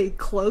really like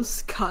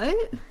close cut.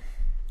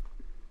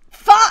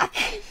 Fuck!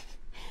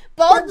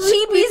 Bald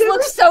chibis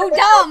look so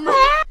dumb!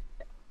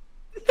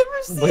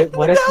 Wait,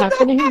 what is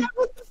happening?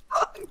 What the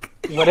fuck?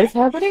 What is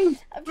happening?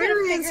 I'm trying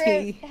Where to is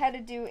figure he? out how to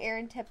do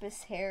Aaron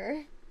Tepes'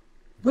 hair.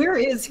 Where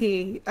is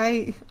he?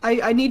 I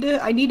need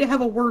to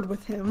have a word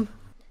with him.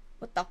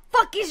 What the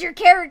fuck is your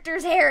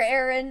character's hair,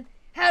 Aaron?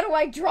 How do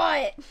I draw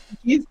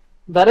it?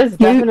 That is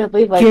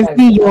definitely like Give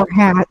me your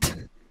hat.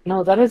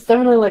 No, that is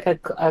definitely like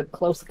a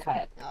close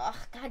cut. Oh,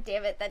 god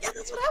damn it. That's what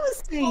I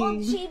was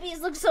Bald saying.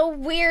 chibis look so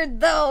weird,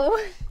 though.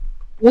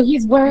 Well,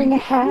 he's wearing a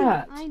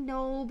hat. I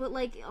know, but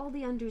like all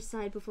the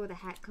underside before the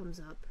hat comes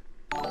up.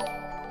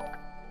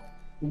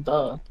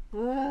 Duh.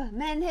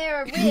 Men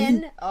hair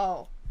win.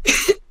 Oh.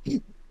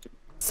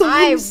 Someone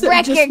I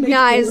said, "Just make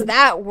recognize Aaron-"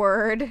 that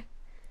word.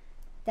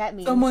 That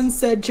means Someone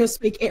said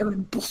just make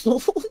Aaron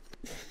bald.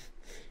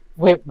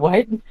 Wait,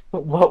 what?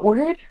 What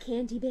word?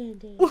 candy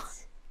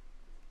band-aids.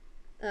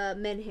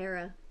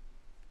 Menhera.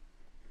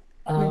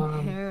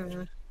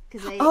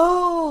 Cause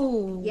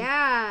I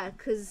yeah,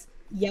 cause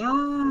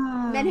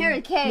Yeah.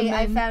 Menhera K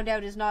I found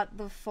out is not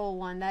the full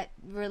one that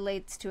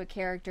relates to a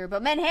character,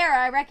 but Menhera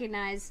I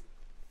recognize.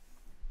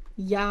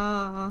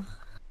 Yeah.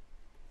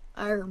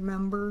 I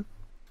remember.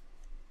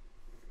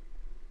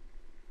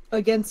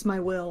 Against my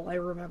will, I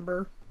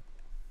remember.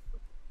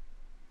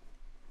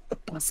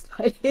 Bus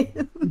cut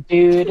him.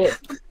 Dude,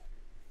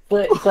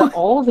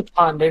 all the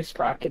Ponder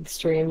Sprocket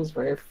streams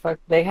were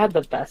they had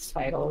the best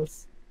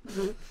titles.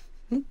 Dude.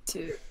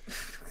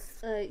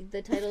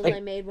 The titles Like- I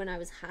made when I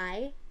was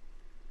high.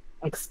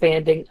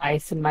 Expanding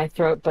ice in my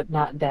throat, but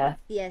not death.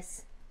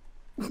 Yes,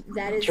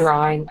 that is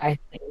Drawing, I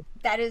think.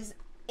 that is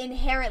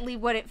inherently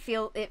what it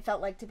felt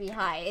like to be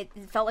high. It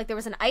felt like there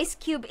was an ice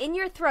cube in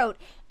your throat,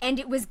 and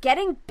it was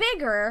getting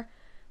bigger,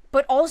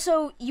 but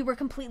also you were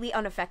completely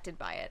unaffected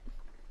by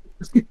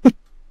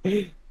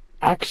it.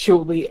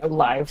 Actually, a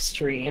live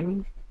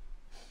stream.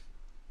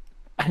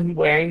 I'm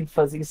wearing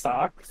fuzzy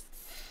socks.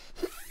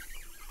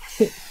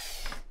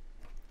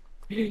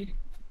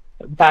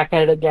 Back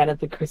at it again at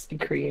the Krispy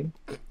Kreme.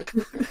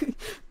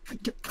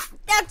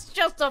 That's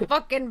just a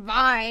fucking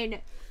vine.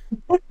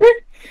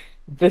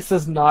 This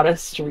is not a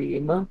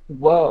stream.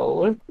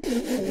 Whoa.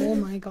 Oh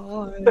my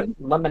god.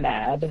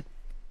 Lemonade.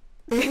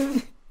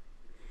 I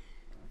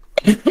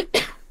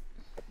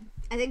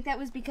think that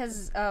was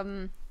because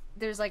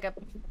there's like a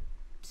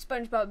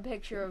SpongeBob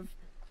picture of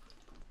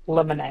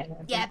Lemonade.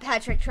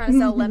 Patrick trying to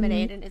sell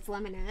lemonade, and it's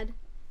lemonade.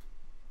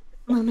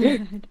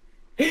 Lemonade.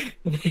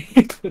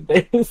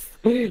 Let's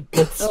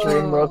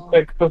stream real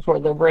quick before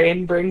the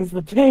rain brings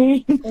the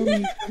pain.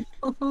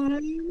 Oh my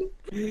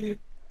god.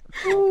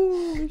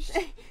 Oh,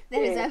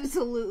 That is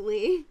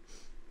absolutely.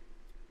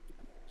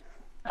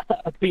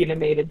 A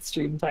animated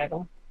stream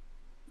title.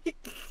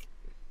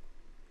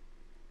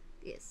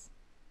 Yes.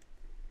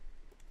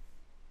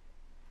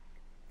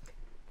 I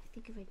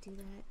think if I do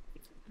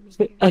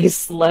that, I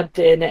slept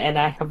in and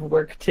I have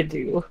work to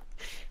do.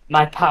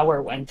 My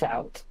power went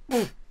out.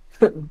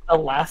 The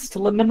last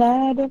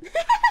lemonade.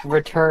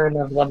 Return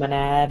of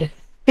lemonade.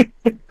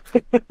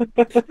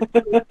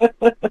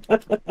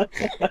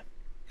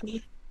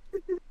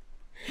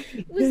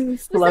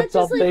 was Slept that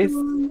all just day.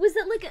 was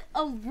that like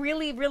a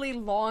really really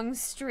long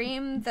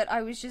stream that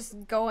I was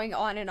just going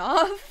on and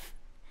off?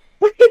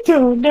 I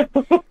don't know.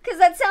 Because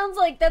that sounds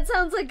like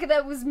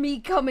that was me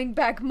coming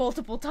back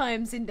multiple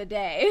times in the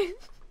day.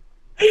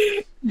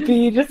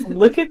 B, just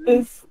look at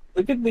this.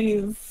 Look at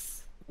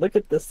these. Look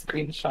at this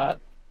screenshot.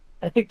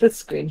 I think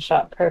this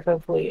screenshot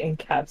perfectly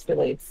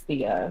encapsulates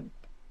the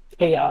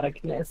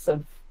chaoticness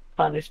of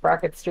Ponder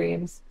Sprocket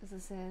streams. Is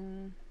this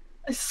in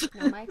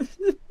no mic?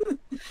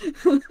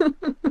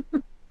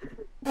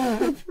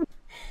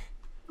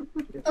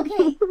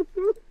 Okay,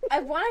 I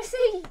want to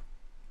say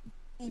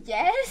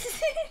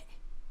yes.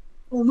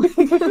 Oh my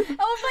god.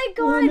 Oh my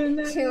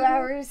god! 2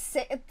 hours,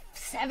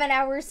 7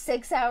 hours,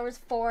 6 hours,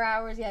 4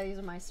 hours. Yeah, these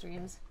are my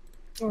streams.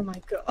 Oh my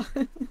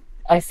god.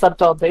 I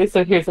slept all day,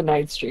 so here's a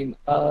night stream.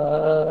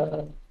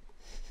 Drawing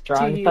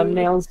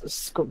thumbnails,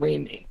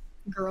 screaming.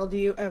 Girl, do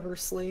you ever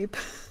sleep?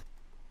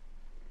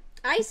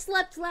 I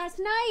slept last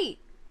night!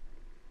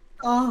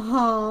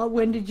 Uh-huh.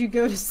 When did you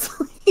go to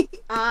sleep?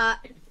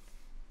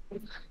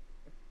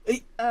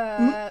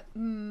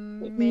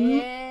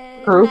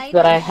 Midnight. Proof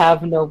that I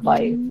have no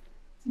life.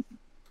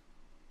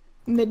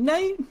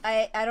 Midnight?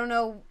 I don't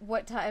know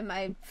what time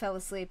I fell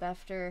asleep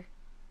after.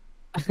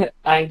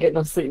 I ain't get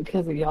no sleep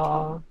because of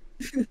y'all.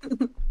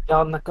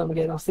 Y'all not gonna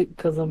get no sleep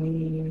because of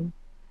me.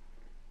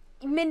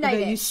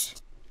 Midnight-ish.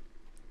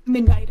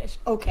 Midnight-ish.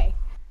 Okay.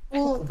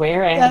 Well,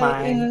 Where am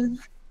I?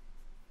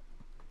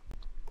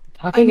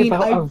 Talking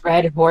about a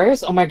red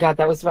horse? Oh my god,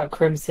 that was about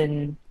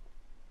Crimson.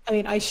 I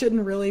mean, I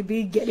shouldn't really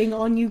be getting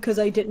on you because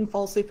I didn't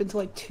fall asleep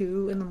until like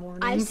 2 in the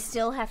morning. I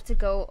still have to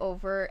go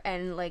over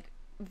and like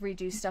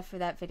redo stuff for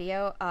that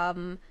video.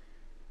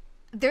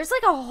 There's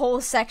like a whole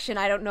section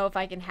I don't know if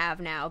I can have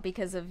now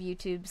because of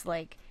YouTube's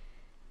like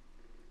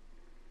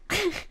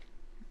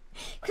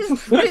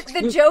because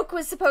the joke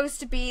was supposed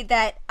to be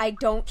that I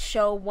don't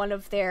show one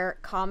of their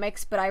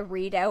comics, but I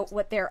read out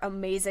what their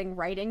amazing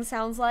writing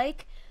sounds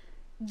like.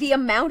 The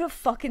amount of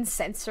fucking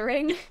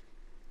censoring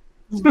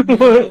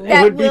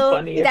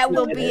that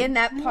will be in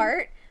that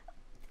part,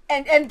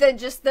 and then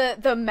just the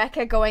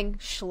mecha going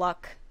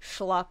schluck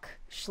schluck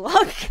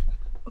schluck.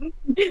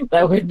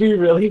 That would be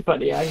really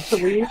funny,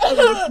 actually.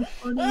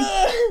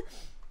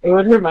 It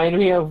would remind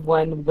me of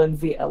when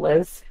Lindsay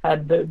Ellis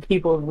had the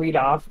people read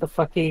off the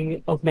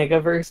fucking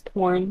Omegaverse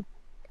porn.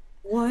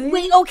 What?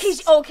 Wait,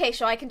 okay,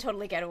 so I can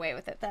totally get away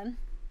with it then.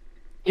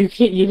 You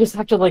can't. You just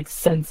have to like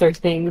censor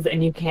things,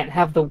 and you can't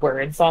have the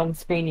words on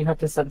screen. You have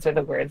to censor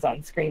the words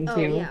on screen too. Oh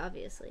yeah,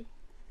 obviously.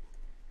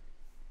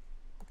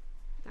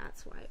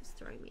 That's why it was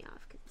throwing me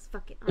off. Cause it's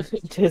fucking.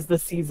 Tis the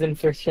season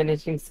for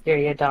finishing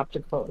scary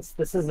adopticals.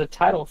 This is a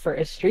title for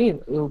a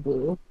stream.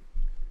 Ubu.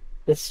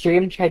 The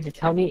stream tried to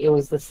tell me it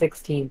was the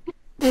 16th.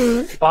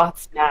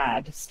 Bots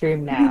mad.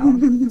 Stream now.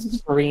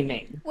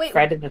 Screaming. Wait,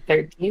 Friday the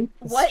 13th.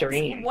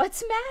 Stream.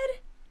 What's mad?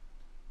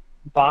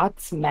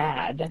 Bots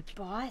mad.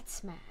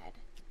 Bots mad.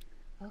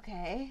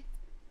 Okay.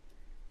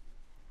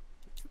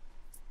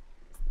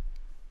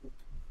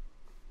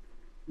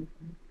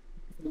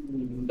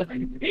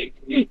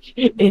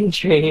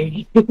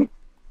 Intrigue. Oh my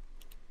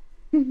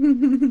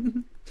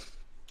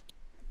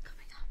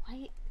god,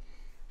 why?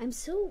 I'm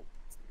so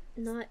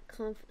not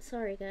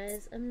sorry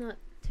guys, I'm not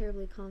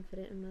terribly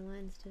confident in my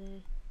lines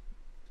today.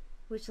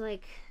 Which,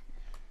 like,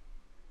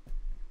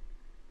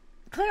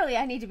 clearly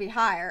I need to be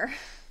higher.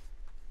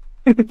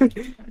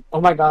 Oh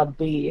my god,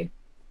 B.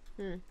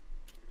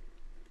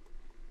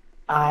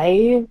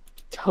 I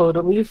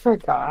totally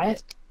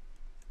forgot.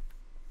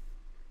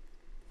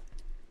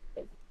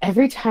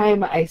 Every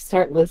time I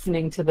start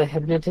listening to the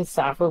Hypnotist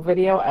Sappho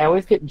video, I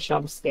always get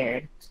jump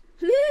scared.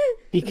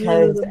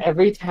 Because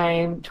every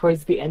time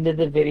towards the end of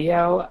the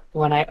video,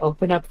 when I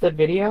open up the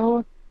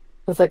video,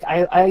 it's like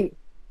I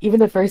even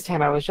the first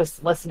time I was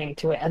just listening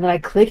to it, and then I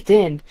clicked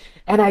in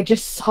and I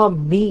just saw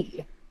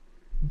me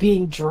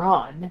being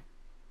drawn.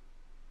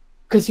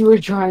 Because you were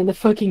drawing the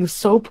fucking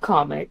soap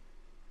comic.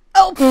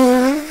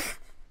 Oh!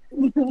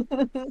 And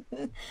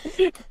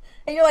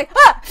you're like,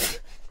 ah!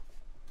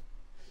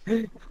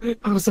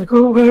 I was like,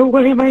 oh,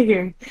 why am I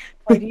here?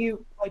 Why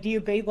do you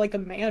bathe like a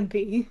man,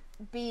 B?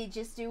 B,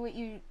 just do what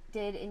you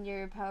did in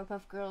your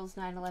Powerpuff Girls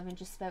 9/11,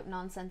 just spout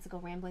nonsensical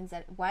ramblings.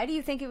 Why do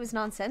you think it was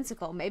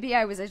nonsensical? Maybe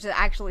I was just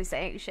actually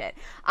saying shit.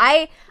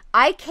 I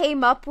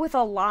came up with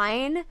a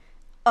line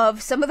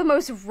of some of the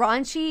most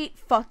raunchy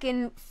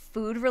fucking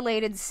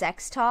food-related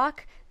sex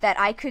talk that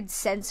I could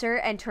censor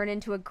and turn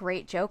into a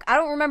great joke. I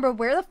don't remember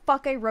where the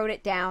fuck I wrote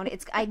it down.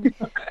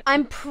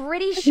 I'm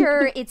pretty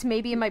sure it's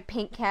maybe in my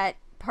Pink Cat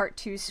Part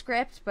 2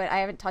 script, but I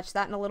haven't touched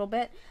that in a little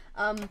bit.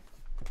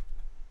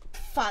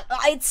 Fuck,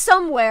 it's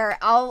somewhere.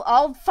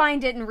 I'll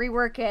find it and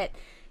rework it.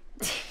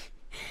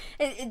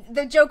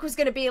 The joke was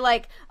gonna be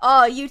like,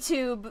 oh,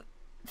 YouTube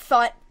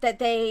thought that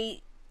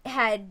they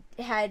had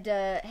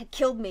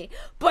killed me,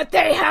 but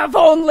they have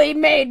only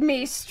made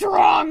me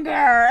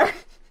stronger.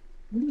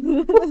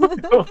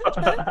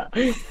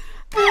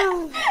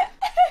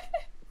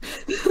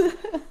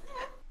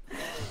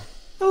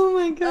 Oh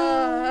my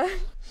god.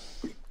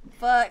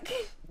 Fuck.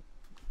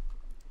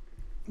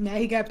 Now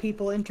you got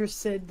people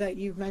interested that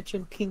you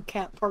mentioned Pink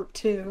Cat Part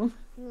 2.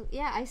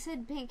 Yeah, I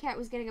said Pink Cat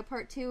was getting a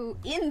Part 2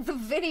 in the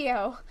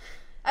video.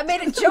 I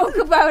made a joke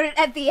about it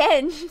at the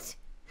end.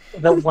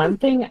 The one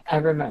thing I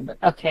remember...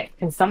 Okay,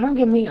 can someone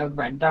give me a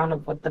rundown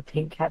of what the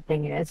Pink Cat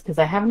thing is? Because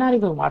I have not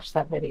even watched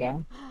that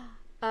video.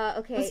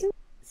 Okay.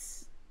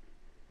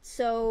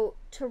 So,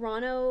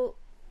 Toronto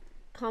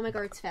Comic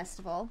Arts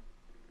Festival,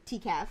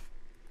 TCAF,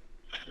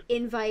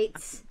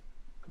 invites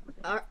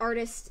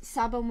artist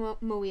Sabo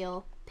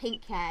Moil,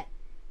 Pink Cat,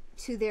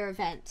 to their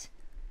event.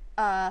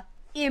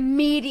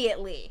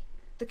 Immediately,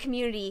 the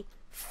community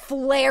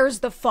flares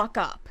the fuck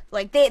up.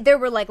 Like, there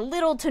were, like,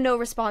 little to no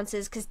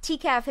responses, because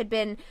TCAF had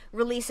been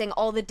releasing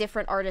all the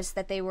different artists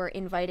that they were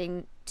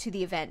inviting to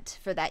the event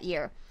for that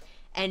year,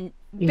 and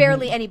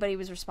barely anybody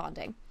was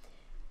responding.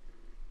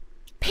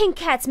 Pink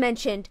Cats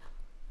mentioned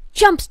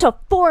jumps to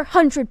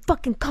 400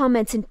 fucking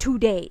comments in 2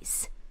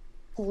 days.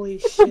 Holy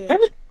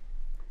shit.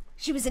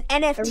 She was an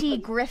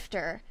NFT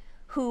grifter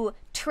who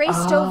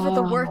traced over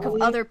the work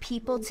of other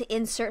people to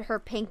insert her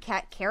Pink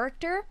Cat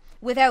character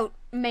without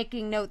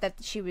making note that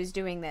she was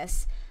doing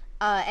this.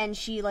 And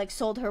she, like,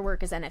 sold her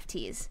work as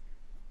NFTs.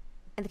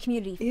 And the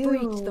community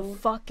freaked the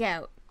fuck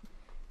out.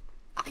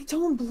 I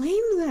don't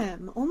blame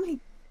them. Oh my...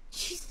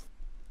 Jeez.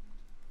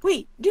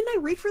 Wait, didn't I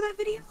read for that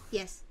video?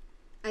 Yes.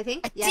 I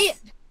think? I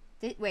yes.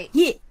 Did. Wait.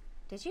 Yeah.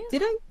 Did you?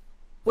 Did I?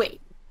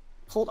 Wait.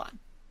 Hold on.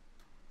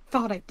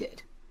 Thought I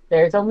did.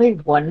 There's only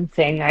one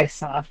thing I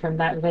saw from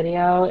that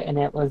video, and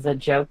it was a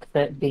joke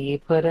that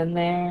B put in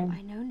there.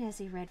 I know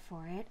Nezzy read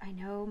for it. I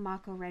know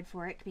Mako read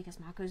for it, because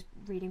Mako's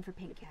reading for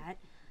Pink Cat.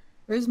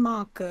 Where's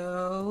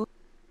Mako?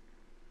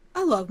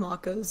 I love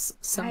Mako's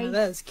song.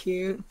 That is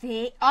cute.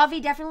 Avi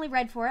definitely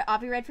read for it.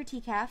 Avi read for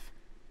TCAF.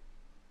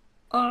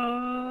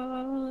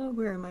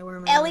 Where am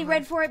I? Ellie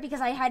read for it because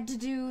I had to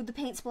do the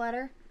paint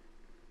splatter.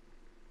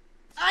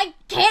 I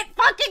can't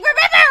fucking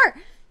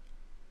remember!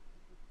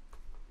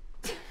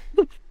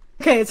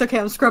 Okay, it's okay.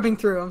 I'm scrubbing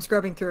through.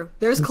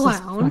 There's Jesus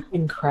Clown.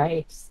 fucking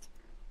Christ.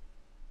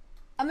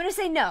 I'm gonna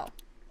say no.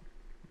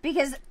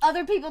 Because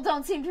other people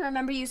don't seem to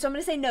remember you, so I'm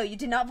gonna say no, you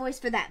did not voice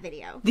for that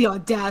video. The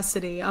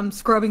audacity. I'm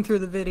scrubbing through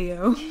the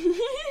video.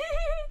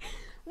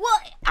 Well,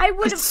 I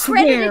would have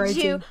credited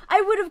you.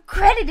 I would have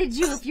credited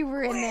you if you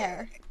were in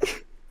there.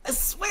 I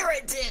swear I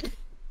did.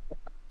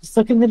 Just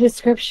look in the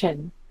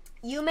description.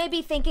 You may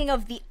be thinking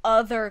of the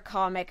other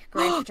comic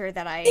grifter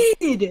that I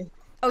did.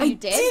 Oh, you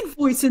did? I did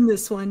voice in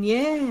this one,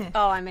 yeah.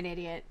 Oh, I'm an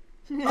idiot.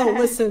 Oh,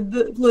 listen,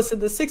 the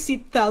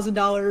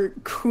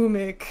 $60,000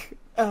 Kumik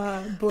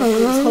book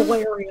was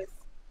hilarious.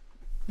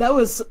 That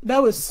was so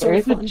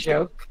There's funny. a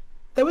joke.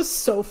 That was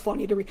so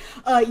funny to read.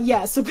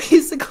 Yeah, so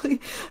basically,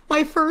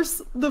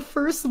 the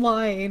first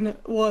line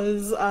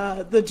was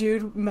the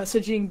dude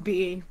messaging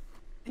B.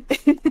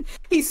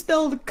 He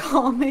spelled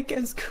comic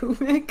as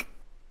Kumik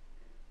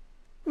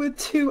with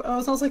 2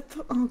 O's. I was like,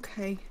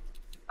 okay.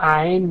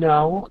 I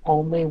know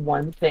only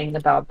one thing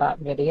about that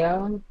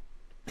video,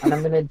 and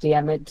I'm gonna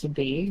DM it to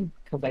B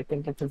because I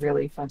think it's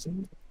really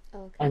funny.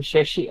 Okay. I'm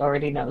sure she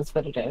already knows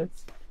what it is.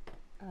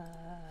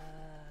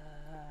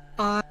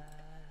 And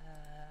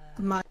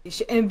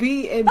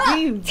B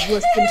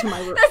listened to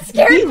my that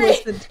scared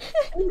me.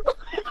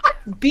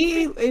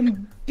 B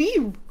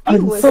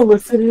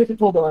Unsolicited.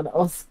 Hold on.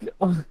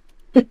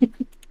 There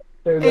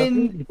we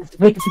And- go. I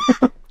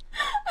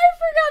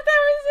forgot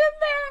that was in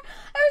there.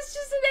 It was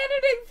just an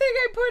editing thing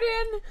I put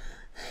in.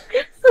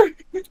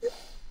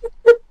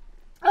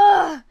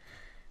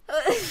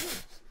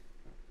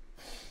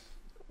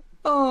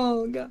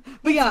 Oh god.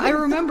 But yeah, I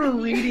remember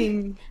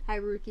reading. Hi,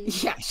 Rookie.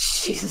 Yeah,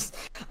 Jesus.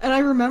 And I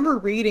remember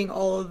reading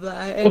all of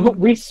that. And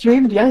We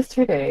streamed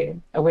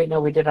yesterday. Oh wait, no,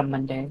 we did on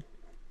Monday.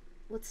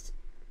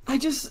 I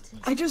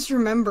just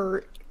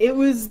remember it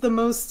was the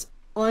most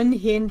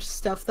unhinged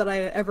stuff that I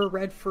ever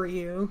read for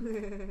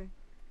you.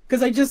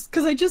 Cause I just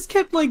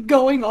kept like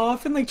going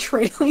off and like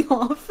trailing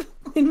off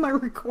in my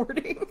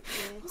recording.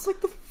 I was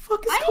like, the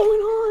fuck is going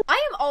on?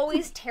 I am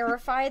always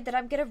terrified that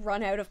I'm gonna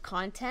run out of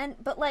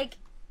content, but like,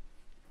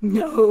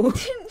 No.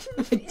 I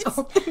don't think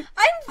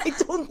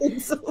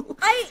so.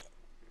 I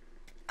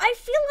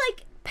feel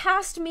like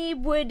past me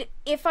would,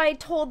 if I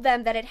told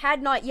them that it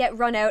had not yet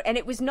run out and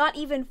it was not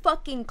even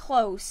fucking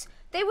close,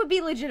 they would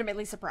be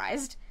legitimately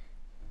surprised.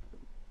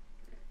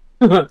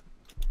 But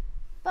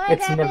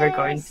It's never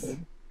going to.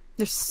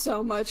 There's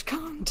so much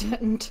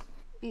content.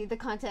 The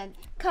content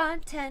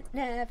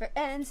never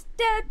ends.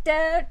 Da,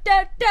 da,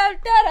 da, da,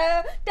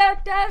 da, da,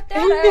 da,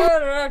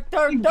 da, da,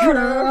 da.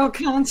 Girl,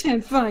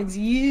 content finds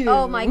you.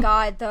 Oh my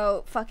god,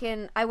 though,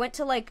 fucking, I went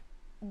to like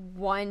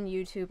one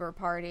YouTuber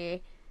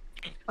party.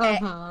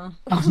 Uh-huh.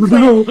 Oh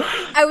no.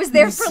 I was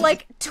there for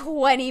like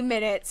 20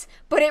 minutes,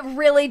 but it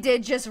really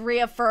did just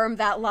reaffirm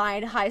that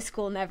line, high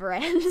school never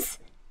ends.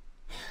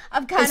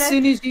 I'm kind As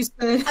soon as you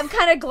said,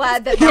 of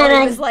glad that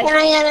Melly was like,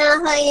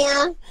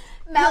 Oh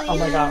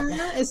my god.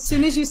 as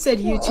soon as you said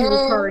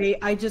YouTuber party,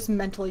 I just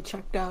mentally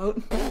checked out.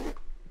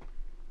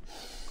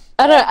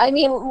 I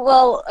mean,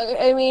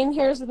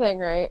 here's the thing,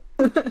 right?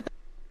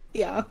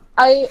 Yeah.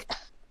 I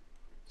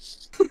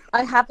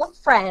have a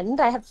friend,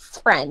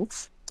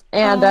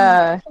 and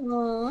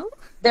Aww.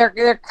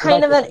 they're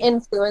kind of an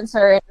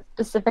influencer in a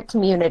specific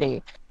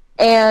community.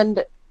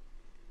 And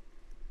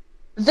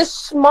the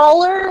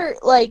smaller,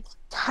 like,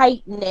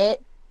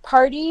 tight-knit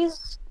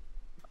parties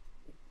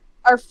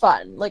are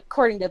fun, like,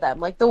 according to them.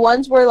 Like, the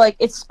ones where, like,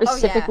 it's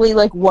specifically,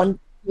 like, one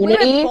we went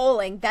community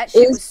bowling. That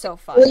shit was so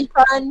fun. really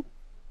fun.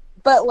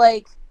 But,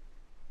 like,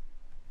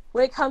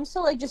 when it comes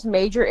to, like, just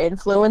major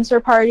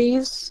influencer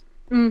parties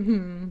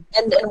Mm-hmm.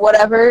 and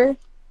whatever,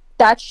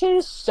 that shit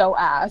is so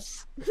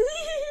ass.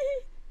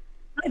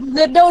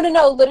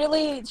 No.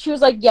 Literally, she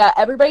was like, yeah,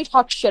 everybody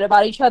talks shit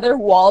about each other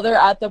while they're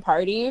at the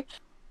party.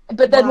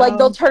 But then, like,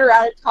 they'll turn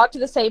around and talk to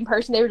the same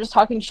person they were just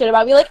talking shit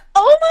about. Be like,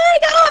 oh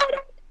my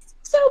god,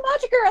 so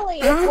much girly.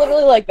 It's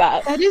literally like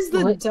that. That is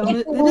the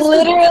dumbest.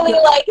 Literally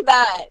like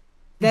that.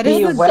 That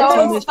is the So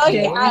dumbest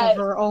shit bad.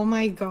 ever. Oh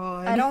my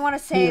god. I don't want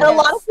to say And a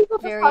lot that's of people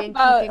just very talk in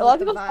about keeping a lot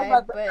with of the people talk vibe,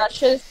 about that. but That's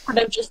just kind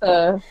of just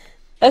a.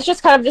 That's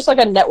just kind of just like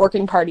a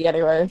networking party,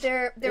 anyway.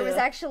 there was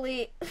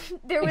actually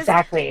there was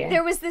Exactly.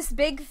 there was this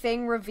big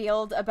thing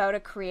revealed about a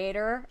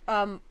creator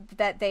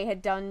that they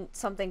had done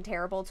something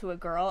terrible to a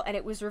girl, and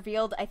it was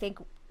revealed, I think,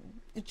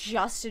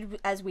 just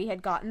as we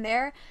had gotten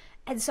there,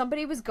 and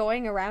somebody was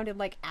going around and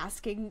like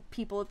asking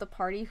people at the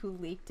party who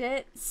leaked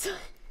it. So,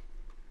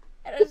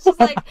 and I was just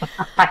like,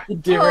 I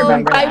do Oh,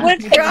 remember I that.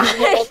 would have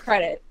taken full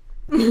credit.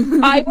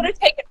 I would have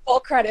taken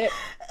full credit.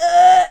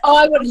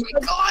 I would.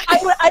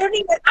 I don't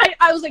even.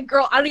 I was like,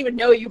 girl, I don't even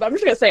know you, but I'm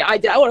just gonna say I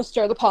did. I want to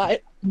stir the pot.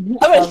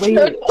 I want to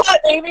stir the pot,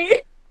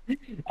 baby.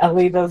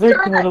 Ellie, those are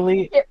Stir that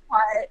totally, shit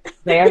pot.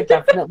 they are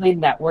definitely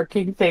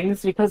networking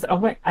things because, oh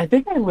my, I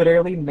think I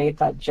literally made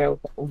that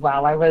joke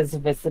while I was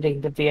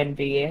visiting the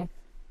B&B,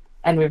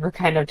 and we were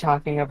kind of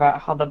talking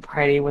about how the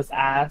party was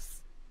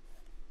ass.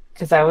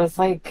 Because I was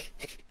like,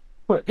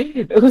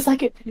 it was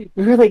like,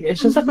 we were like,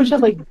 it's just a bunch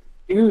of like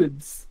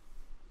dudes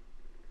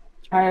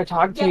trying to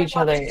talk to each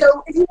other.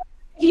 So if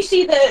you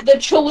see the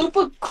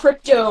Chalupa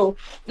crypto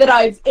that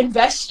I've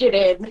invested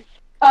in,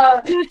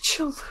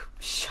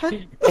 Shut.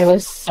 It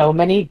was so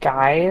many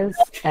guys,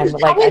 and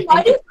like, I mean,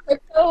 I think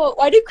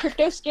why do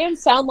crypto scams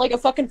sound like a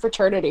fucking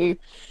fraternity?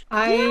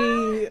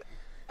 I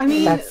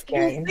mean, That's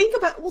scary.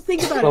 We'll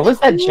think about it. what was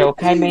that Who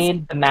joke I is-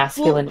 made? The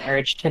masculine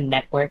urge to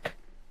network.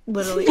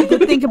 Literally,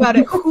 but think about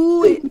it.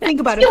 Think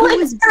about it. Who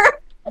is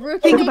Rookie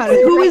think makes about a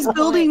it. Who great is point.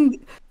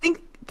 building?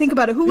 Think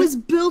about it. Who is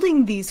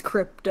building these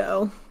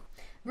crypto?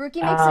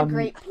 Rookie makes a Um,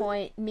 great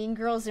point. Mean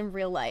Girls in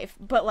real life,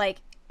 but like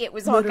it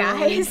was all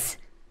Literally. guys,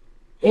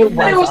 It It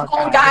was was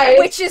all guys.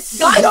 which is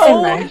Guys so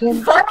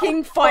imagine?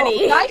 fucking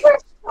funny. Guys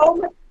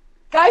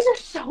are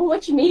so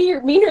much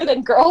meaner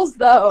than girls,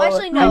 though.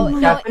 Actually, no. I'm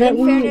In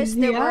definitely- fairness,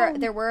 yeah.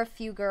 there were a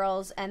few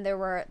girls, and there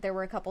were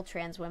a couple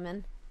trans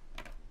women.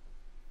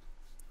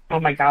 Oh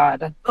my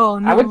god. Oh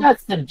no! I would not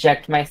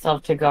subject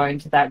myself to going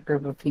to that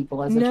group of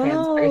people as a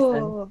trans person.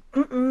 No.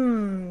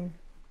 Mm-mm.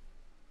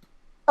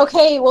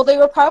 Okay, well, they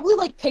were probably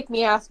like pick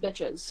me ass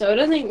bitches, so it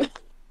doesn't even.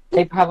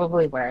 They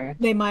probably were.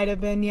 They might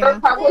have been. They're Yeah.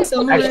 probably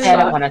Somewhere- Actually, I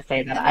don't want to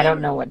say that. I don't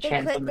know what They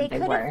trans women they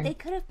were. They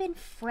could have been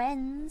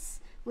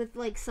friends with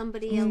like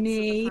somebody else at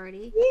Maybe. the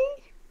party,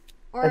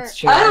 or That's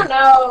true. I don't know.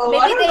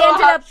 I maybe don't they know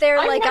ended how- up there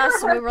I've like never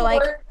us, and we heard were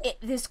like, word-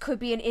 this could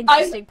be an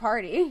interesting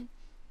party.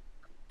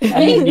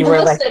 And you were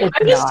like, Listen, it's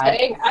I'm just not.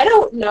 saying, I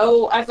don't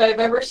know if I've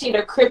ever seen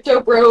a crypto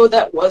bro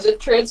that wasn't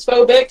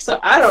transphobic, so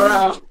I don't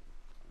know.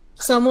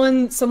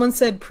 Someone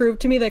said, "Prove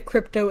to me that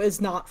crypto is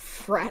not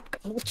frat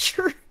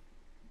culture."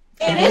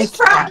 It is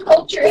frat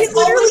culture. It It's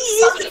literally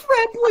always is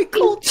frat boy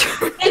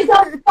culture. It's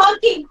a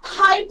fucking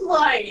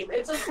pipeline.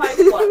 It's a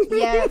pipeline.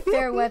 Yeah,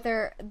 fair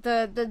weather.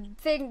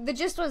 The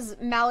gist was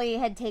Mally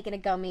had taken a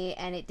gummy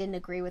and it didn't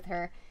agree with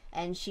her,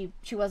 and she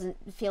wasn't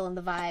feeling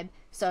the vibe,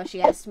 so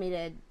she asked me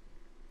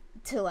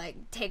to like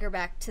take her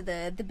back to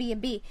the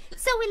B&B.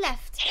 So we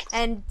left,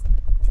 and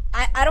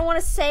I don't want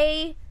to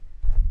say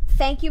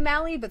thank you,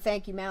 Mally, but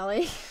thank you,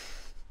 Mally.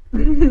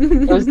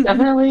 It was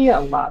definitely a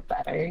lot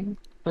better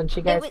when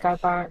you guys wa-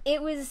 got back.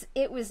 It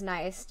was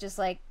nice. Just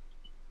like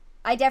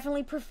I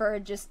definitely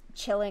preferred just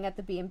chilling at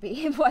the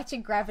B&B and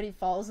watching Gravity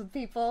Falls with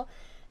people.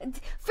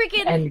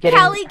 Freaking And getting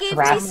Callie gave me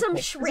harassed. some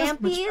This is much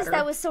shrimpies. better.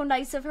 That was so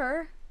nice of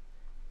her.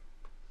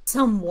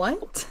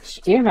 Somewhat.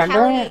 Do you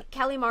remember?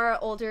 Callie Mara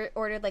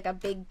ordered like a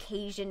big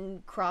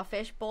Cajun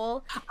crawfish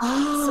bowl.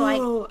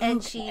 Oh,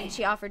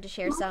 She offered to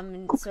share some,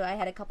 and so I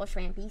had a couple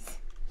shrimpies.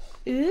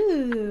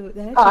 Ooh,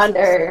 that's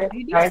Honor.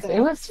 Guys, it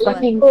was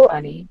fucking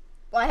funny.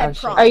 Well, I had Oh,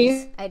 shit. prawns. Are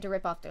you I had to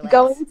rip off their legs.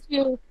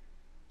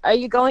 Are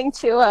you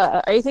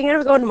thinking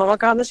of going to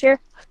MomoCon this year?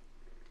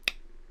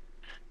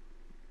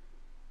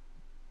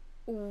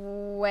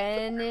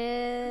 When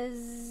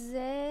is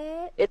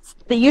it? It's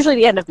usually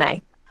the end of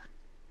May.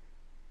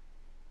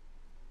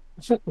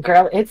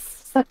 Girl, it's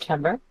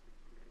September.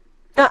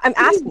 No, I'm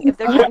asking if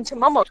they're going to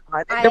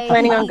MomoCon. If they're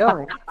planning on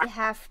going. I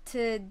have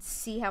to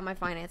see how my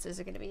finances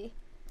are going to be.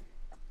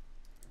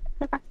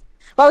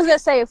 Well, I was gonna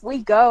say if we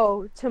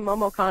go to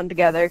MomoCon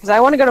together, because I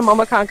want to go to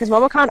MomoCon, because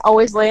MomoCon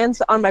always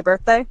lands on my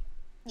birthday,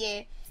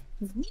 Yeah.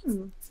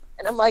 Mm.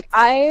 and I'm like,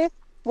 I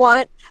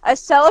want a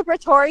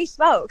celebratory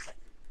smoke.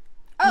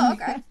 Oh,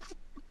 okay.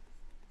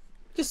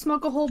 Just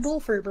smoke a whole bowl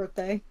for your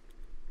birthday.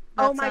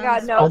 Oh That my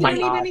sounds- God, no. Oh You my don't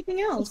God. need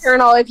anything else.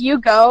 Eternal, if you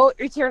go,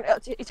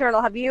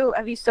 Eternal, have you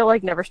still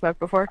like never smoked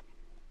before?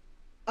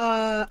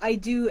 I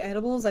do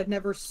edibles. I've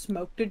never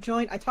smoked a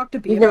joint. I talked to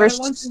B You've about never, it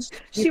once.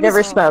 She you've never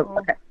was smoked. awful.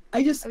 Okay.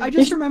 I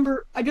just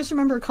remember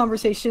a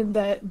conversation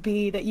that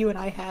you and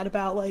I had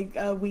about like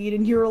weed,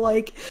 and you were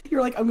like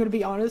I'm gonna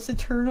be honest,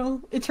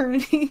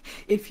 eternity.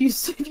 If you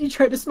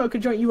try to smoke a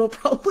joint, you will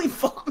probably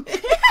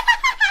vomit.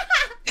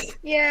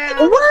 Yeah.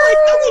 What?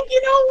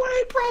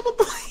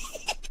 probably.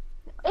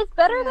 It's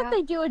better Yeah. that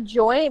they do a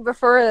joint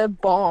before a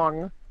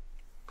bong.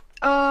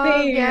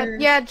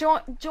 Fair.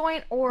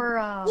 Joint or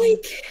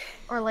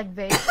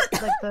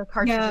vape, like the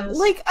cartridges. Yeah,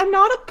 like I'm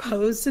not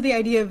opposed to the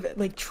idea of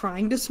like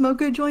trying to smoke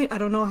a joint. I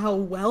don't know how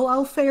well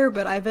I'll fare,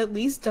 but I've at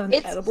least done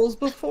It's- edibles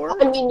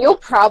before. I mean, you'll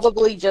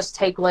probably just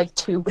take like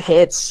 2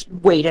 hits,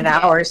 wait an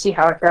hour, see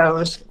how it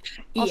goes.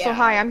 Also, Yeah.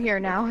 hi, I'm here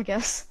now, I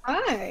guess.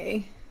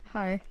 Hi.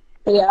 Hi.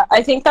 Yeah,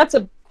 I think that's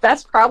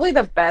probably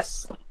the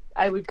best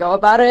I would go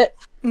about it.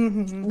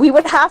 Mm-hmm. We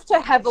would have to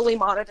heavily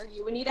monitor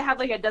you. We need to have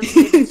like a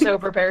designated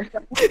sober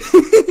person.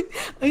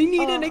 I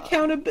need an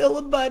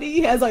accountability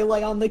buddy as I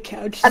lay on the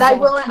couch. And I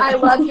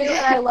love you,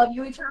 and I love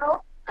you,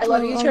 Eternal. I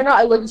love you, Eternal.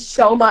 I love you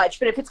so much.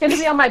 But if it's going to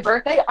be on my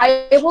birthday,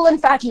 I will in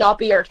fact not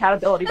be your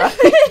accountability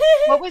buddy.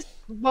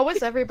 What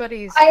was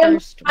everybody's I'm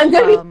first? going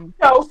to be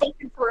so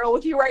fucking for real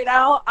with you right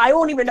now. I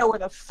won't even know where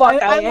the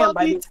fuck I am.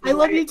 I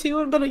love you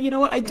too, but you know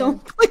what? I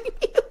don't blame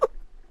you.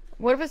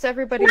 What was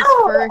everybody's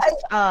No, first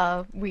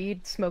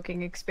weed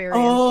smoking experience?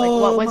 Like,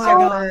 what was my your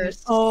God.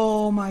 first?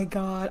 Oh my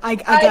god. I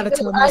gotta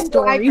tell my I'm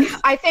story.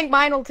 I think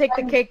mine will take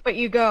the cake, but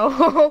you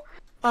go.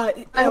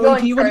 I'm Ellie,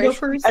 going do you want to go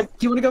first. first?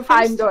 Do you want to go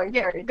first? I'm going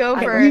Yeah, first. go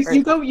I'm first.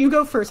 going You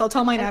go first. I'll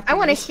tell mine after. I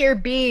want to hear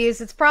bees.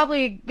 It's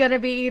probably gonna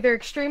be either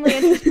extremely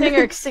interesting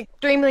or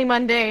extremely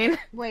mundane.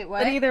 Wait,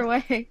 But either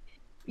way,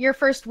 your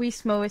first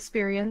Weesmo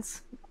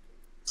experience.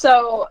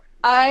 So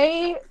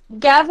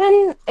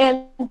Gavin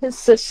and his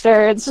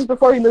sister. This is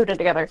before we moved in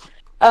together.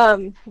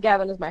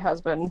 Gavin is my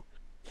husband.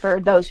 For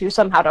those who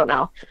somehow don't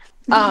know,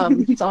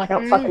 so I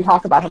don't fucking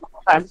talk about him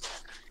all the time.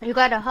 You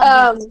got a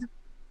hug.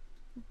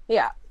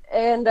 Yeah,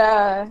 and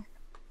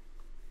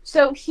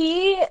so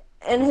he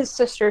and his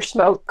sister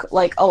smoke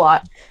like a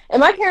lot,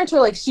 and my parents were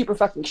like super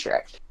fucking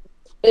strict,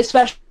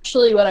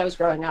 especially when I was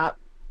growing up.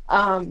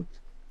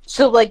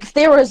 So like if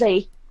there was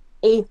a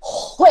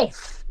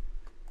whiff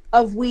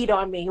of weed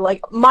on me,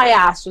 like my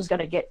ass was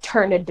gonna get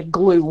turned into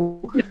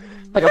glue,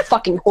 like a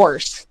fucking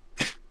horse.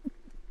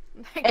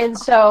 And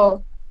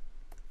so,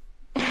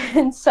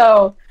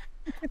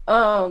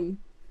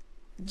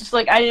 just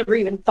like I never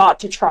even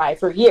thought to try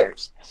for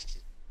years.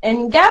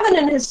 And Gavin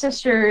and his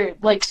sister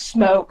like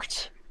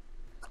smoked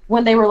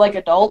when they were like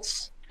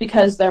adults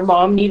because their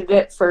mom needed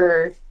it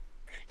for.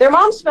 Their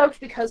mom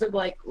smoked because of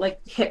like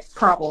hip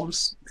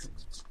problems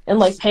and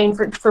like pain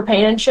for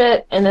pain and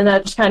shit. And then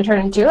that just kind of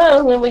turned into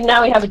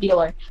now we have a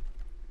dealer.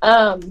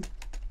 And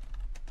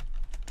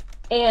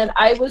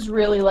I was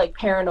really like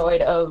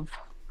paranoid of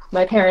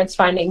my parents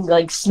finding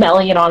like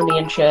smelling it on me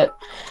and shit.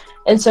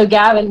 And so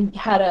Gavin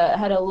had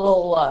a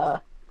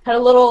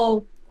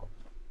little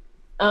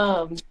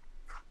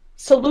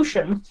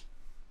solution,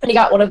 and he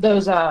got one of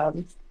those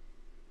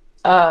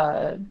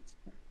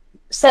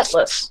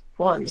scentless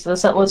ones, the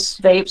scentless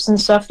vapes and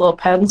stuff, little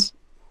pens.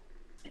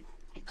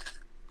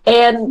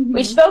 And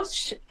we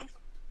smoked.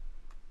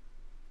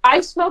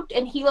 I smoked,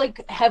 and he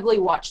like heavily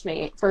watched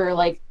me for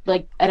like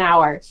an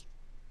hour.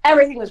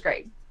 Everything was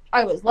great.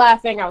 I was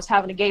laughing. I was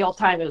having a gay old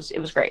time. It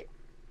was great.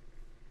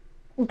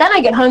 Then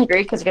I get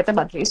hungry because I get the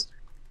munchies,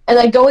 and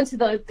I go into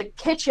the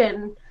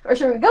kitchen, or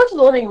sorry, we go to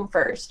the living room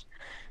first,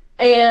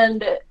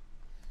 and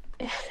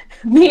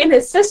me and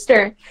his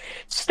sister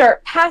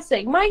start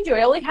passing. Mind you,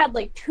 I only had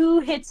like 2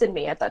 hits in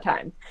me at that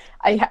time.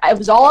 I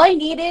was all I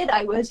needed.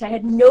 I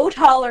had no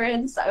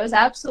tolerance. I was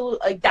absolutely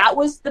like that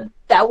was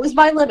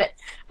my limit.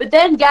 But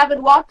then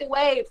Gavin walked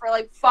away for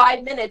like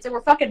 5 minutes, and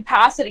we're fucking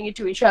passing it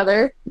to each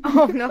other.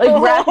 Oh no!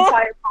 Like rapid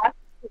fire passing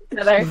each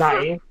other.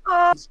 Nice.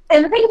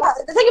 And the thing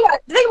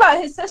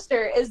about his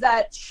sister is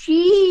that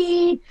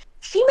she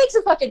makes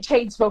a fucking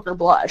chain smoker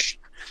blush.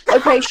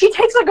 Okay, she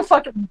takes like a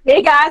fucking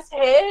big ass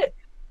hit,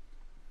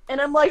 and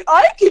I'm like,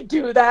 I could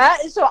do that,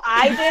 and so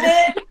I did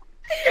it.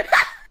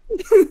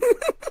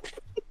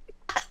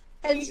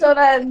 And so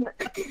then,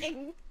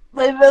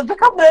 like, a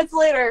couple minutes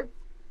later,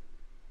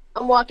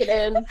 I'm walking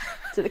in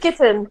to the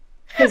kitchen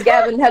because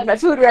Gavin had my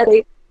food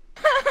ready.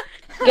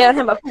 Gavin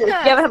had my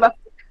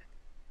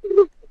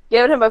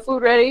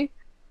food ready,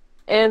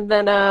 and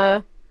then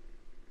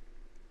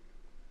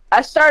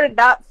I started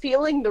not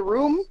feeling the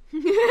room.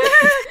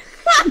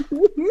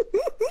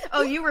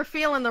 Oh, you were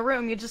feeling the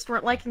room. You just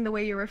weren't liking the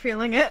way you were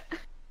feeling it.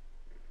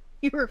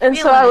 You were. And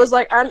so I was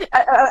like,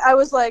 I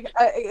was like,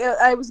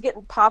 I was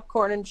getting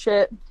popcorn and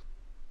shit.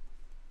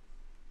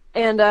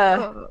 And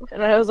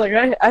and I was like,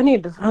 I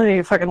need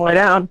to fucking lay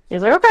down.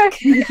 He's like,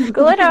 okay,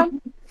 go lay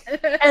down.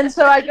 And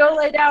so I go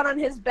lay down on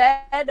his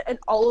bed, and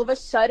all of a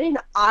sudden,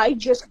 I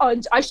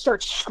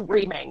start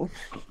screaming.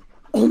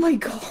 Oh my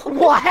god.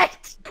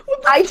 What?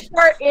 I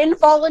start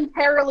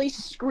involuntarily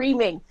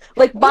screaming.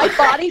 Like, my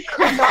body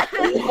could not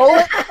control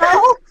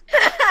itself.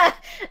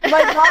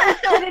 My body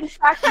could, in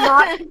fact,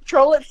 not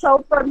control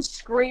itself from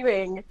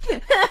screaming.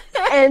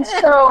 And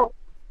so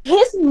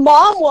his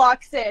mom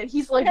walks in.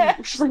 She's like,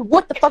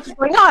 what the fuck is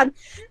going on?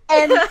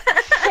 And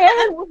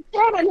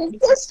Shannon,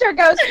 his sister,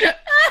 goes,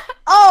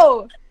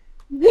 oh,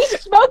 we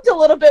smoked a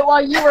little bit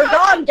while you were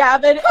gone,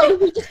 Gavin.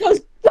 And he just goes,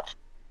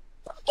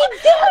 fucking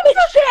damn it,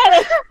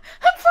 Shannon!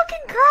 I'm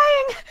fucking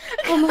crying.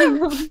 Oh my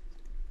god.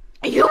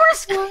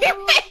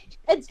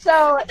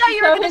 So, I thought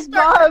you were so gonna his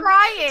start mom,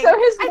 crying. so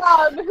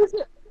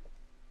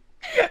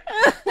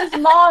his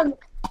mom,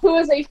 who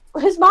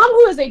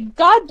is a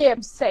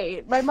goddamn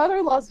saint. My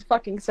mother-in-law's a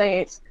fucking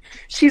saint.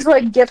 She's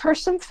like, give her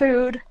some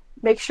food,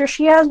 make sure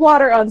she has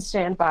water on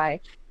standby,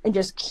 and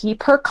just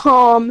keep her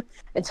calm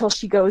until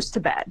she goes to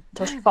bed,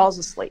 until she falls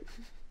asleep.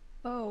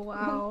 Oh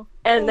wow.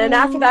 And then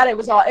after that, it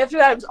was all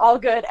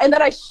good. And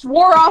then I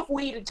swore off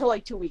weed until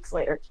like 2 weeks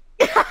later.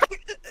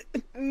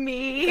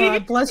 Me.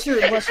 Bless your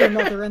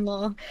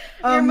mother-in-law.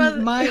 Your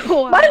mother.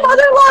 Wow. My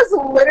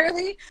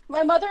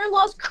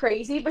mother-in-law's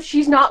crazy, but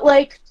she's not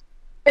like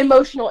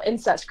emotional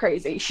incest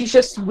crazy. She's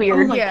just Oh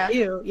weird. my Yeah. God,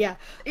 ew, yeah.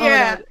 Oh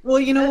Yeah. my God. Well,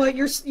 you know what?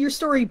 Your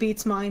story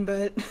beats mine,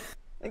 but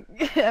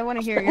I want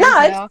to hear yours No,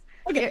 it's- now.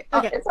 okay, Yeah,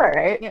 okay. It's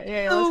alright.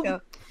 Yeah, let's go.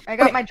 I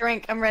got my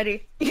drink. I'm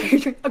ready.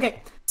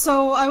 Okay,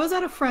 so I was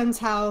at a friend's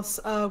house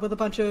with a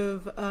bunch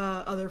of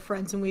other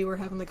friends, and we were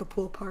having like a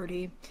pool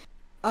party.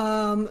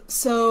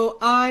 So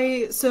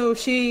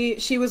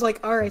she was like,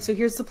 all right, so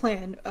here's the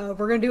plan.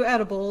 We're gonna do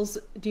edibles.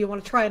 Do you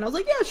want to try? And I was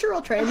like, yeah, sure,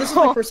 I'll try. And this is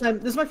my first time.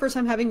 This is my first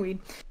time having weed.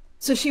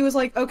 So she was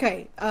like,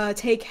 okay,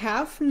 take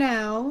half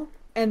now,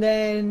 and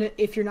then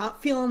if you're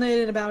not feeling it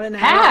in about an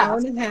hour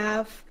and a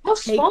half, How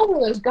take- small are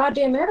those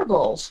goddamn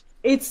edibles?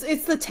 It's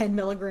the 10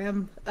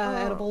 milligram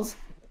edibles.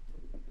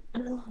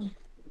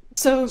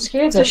 So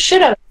Scared the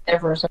shit out of me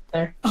for a second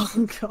there.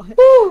 oh god.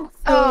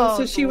 Oh,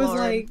 So she was Lord.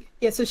 like,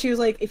 so she was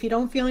like, if you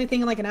don't feel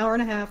anything in like an hour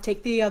and a half,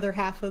 take the other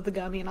half of the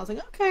gummy. And I was like,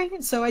 okay.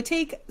 So I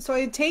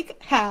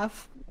take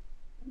half,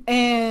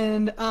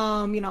 and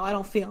I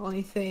don't feel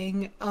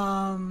anything.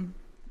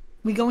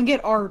 We go and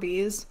get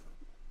Arby's.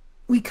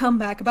 We come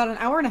back, about an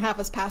hour and a half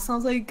has passed, and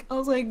I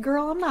was like,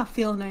 girl, I'm not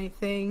feeling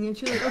anything. And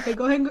she's like, okay,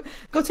 go ahead and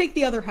go take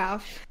the other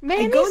half. Man,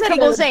 I go these and take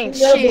edibles the- ain't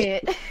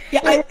shit.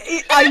 Yeah,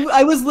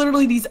 I was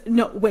literally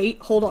no, wait,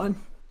 hold on.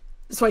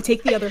 So I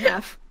take the other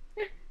half.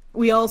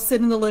 We all sit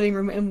in the living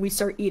room and we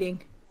start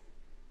eating.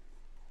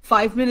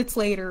 5 minutes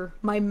later,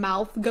 my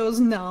mouth goes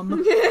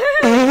numb. Yeah,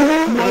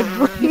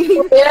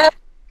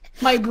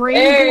 My brain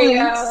there you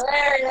blinks. go.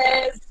 There it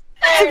is.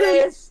 There it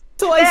is.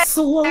 So I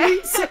slowly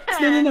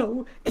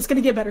no, it's gonna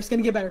get better, it's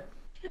gonna get better.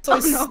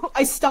 So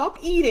I stop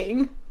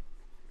eating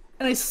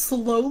and I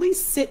slowly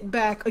sit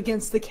back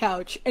against the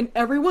couch, and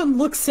everyone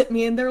looks at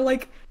me and they're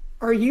like,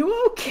 are you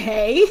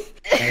okay?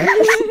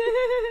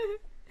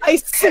 I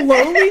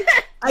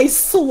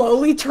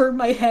slowly turn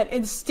my head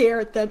and stare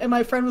at them, and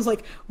my friend was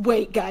like,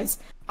 wait guys,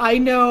 I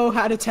know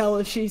how to tell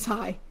if she's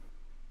high.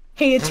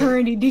 Hey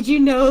attorney, did you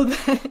know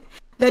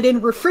that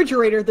in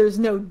refrigerator there's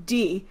no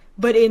D,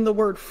 but in the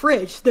word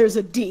fridge there's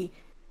a D?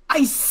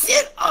 I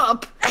sit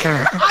up,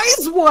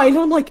 eyes wide, and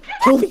I'm like,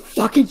 holy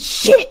fucking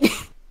shit! Why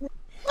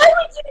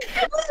would you do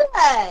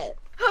that?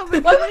 Why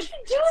would you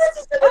do this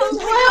instead of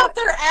just high off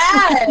their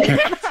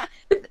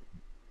ass?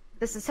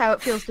 This is how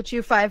it feels to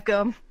chew 5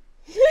 gum.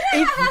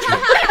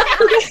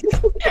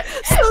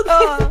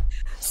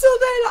 So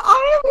then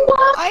I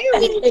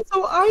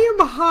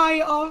am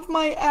high off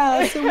my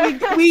ass, and I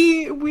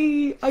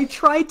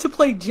tried to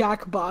play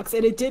Jackbox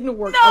and it didn't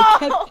work.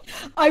 No!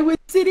 I was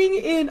sitting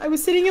in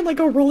like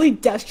a rolly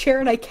desk chair,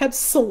 and I kept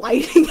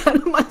sliding out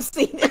of my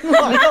seat and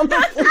lying on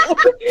the floor.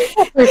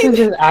 Person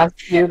just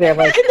asked you, they're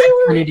like,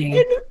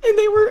 Trinity,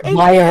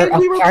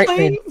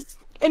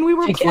 and we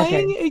were together.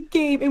 playing a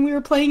game, and we were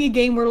playing a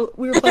game where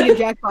we were playing a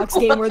Jackbox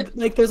game where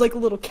like there's like a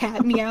little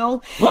cat meow,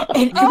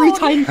 and every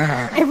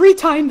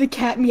time the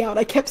cat meowed,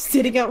 I kept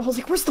sitting out. I was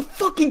like, "Where's the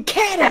fucking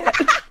cat at?"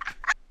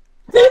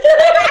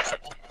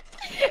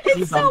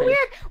 It's so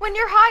weird. When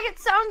you're high, it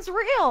sounds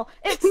real.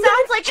 It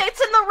sounds like it's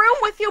in the room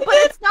with you, but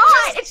it's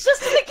not. It's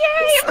just in the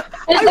game.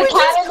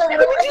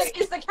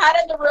 Is the cat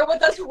in the room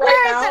with us right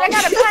Where is now? it? I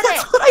gotta pet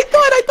That's it. what I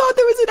thought. I thought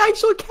there was an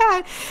actual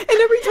cat, and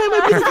every time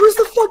I'd be like, "Where's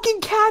the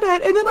fucking cat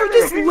at?" And then I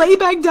just lay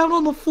back down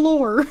on the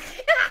floor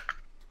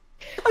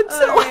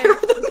until I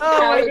heard the Oh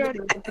my god.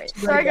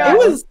 So I got,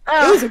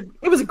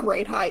 It was a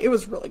great high. It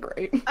was really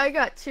great. I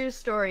got 2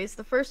 stories.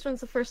 The first one's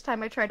the first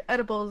time I tried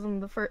edibles,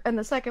 and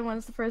the second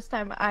one's the first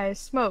time I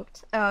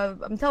smoked.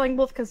 I'm telling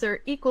both because they're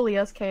equally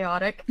as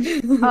chaotic.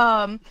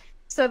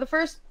 So the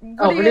first,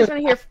 what do you guys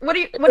want to hear? What do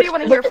you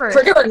want to hear first?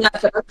 If we're doing that,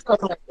 then I'm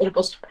telling my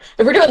edible story.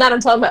 If we're doing that, I'm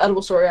telling my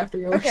edible story after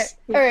yours. Okay.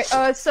 All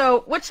right.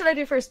 So what should I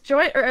do first,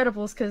 joint or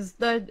edibles? Because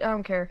I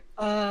don't care.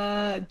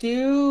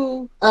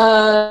 Do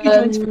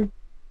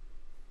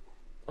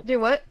Do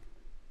what?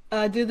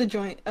 do the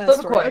joint Flip a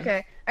story. coin.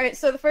 Okay. All right.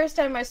 So the first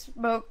time I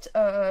smoked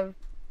a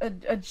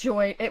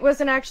joint, it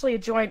wasn't actually a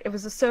joint. It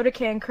was a soda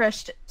can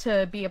crushed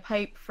to be a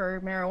pipe for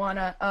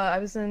marijuana. I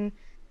was in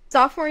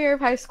sophomore year of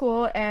high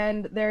school,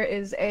 and there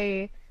is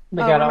where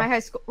my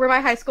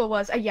high school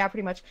was. Yeah,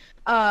 pretty much.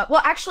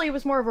 Well, actually, it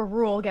was more of a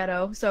rural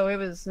ghetto, so it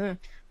was. the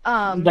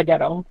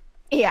ghetto.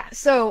 Yeah.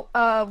 So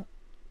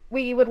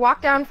we would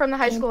walk down from the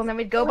high school, and then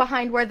we'd go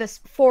behind where this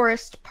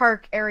forest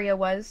park area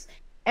was.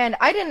 And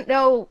I didn't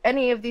know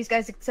any of these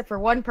guys except for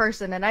one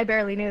person, and I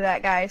barely knew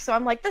that guy. So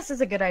I'm like, this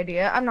is a good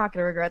idea. I'm not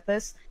gonna regret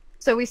this.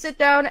 So we sit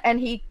down,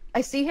 and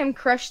I see him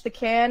crush the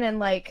can and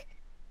like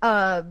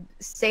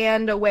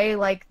sand away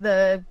like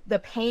the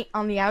paint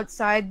on the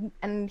outside,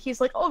 and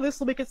he's like, "Oh, this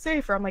will make it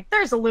safer." I'm like,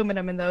 "There's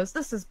aluminum in those.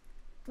 This is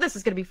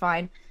gonna be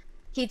fine."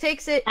 He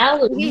takes it,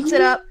 heats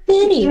it up.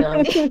 he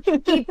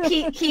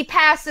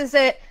passes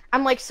it.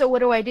 I'm like, "So what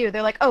do I do?"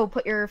 They're like, "Oh,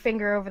 put your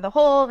finger over the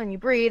hole, and you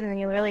breathe, and then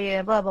you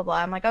really blah blah blah."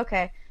 I'm like,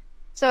 "Okay."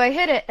 So I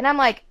hit it, and I'm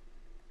like,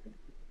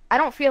 "I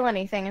don't feel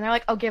anything," and they're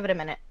like, "Oh, give it a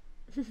minute."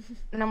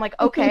 And I'm like,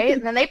 "Okay."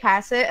 And then they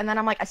pass it, and then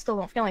I'm like, "I still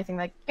don't feel anything."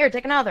 Like, "Here,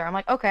 take another." I'm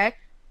like, "Okay."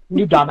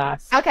 You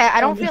dumbass. Okay,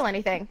 I don't feel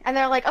anything. And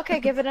they're like, "Okay,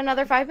 give it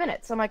another 5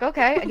 minutes." I'm like,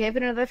 "Okay." I gave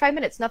it another 5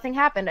 minutes. Nothing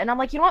happened. And I'm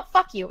like, "You know what?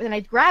 Fuck you." And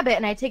I grab it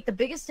and I take the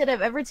biggest hit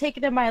I've ever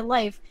taken in my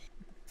life.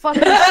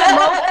 Fucking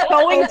smoke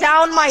going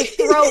down my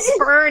throat,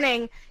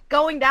 burning,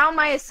 going down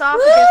my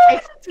esophagus.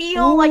 I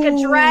feel like a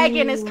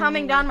dragon is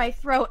coming down my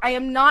throat. I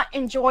am not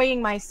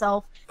enjoying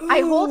myself.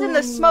 I hold in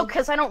the smoke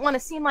because I don't want to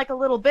seem like a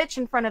little bitch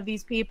in front of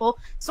these people.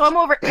 So I'm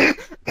over.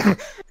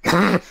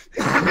 I'm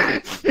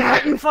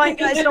fine,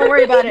 guys. Don't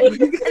worry about it.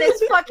 And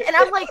it's fucking. And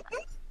I'm like,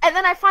 and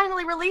then I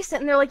finally release it,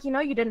 and they're like, "You know,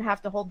 you didn't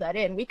have to hold that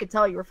in. We could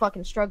tell you were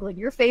fucking struggling.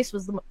 Your face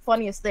was the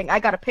funniest thing. I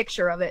got a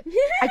picture of it.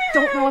 I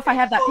don't know if I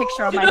have that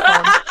picture on my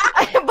phone."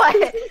 But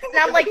and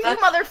I'm like, "You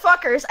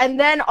motherfuckers!" And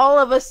then all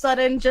of a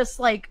sudden, just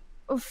like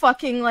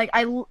fucking like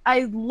I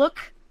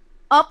look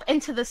up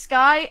into the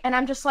sky, and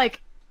I'm just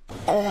like.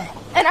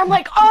 And I'm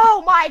like,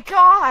 "Oh my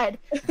god!"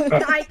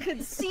 I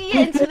could see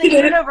into the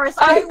universe.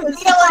 I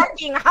was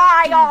fucking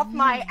high off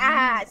my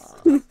ass.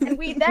 And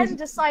we then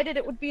decided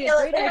it would be a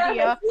great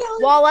idea,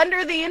 while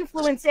under the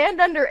influence and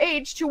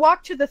underage, to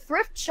walk to the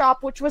thrift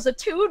shop, which was a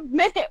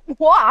 2-minute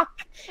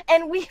walk.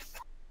 And we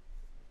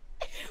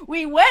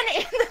went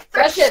in the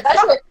thrift shop.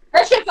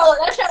 That shit felt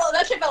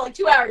like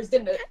 2 hours,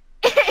 didn't it?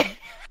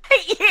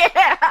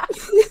 Yeah.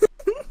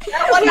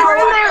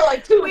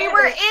 We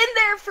were in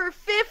there for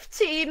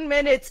 15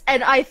 minutes,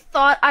 and I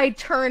thought I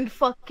turned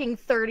fucking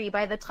 30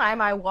 by the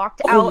time I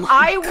walked out.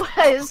 I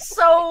was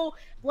so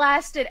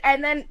blasted.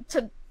 And then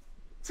to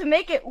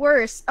make it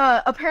worse,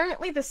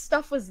 apparently this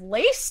stuff was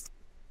laced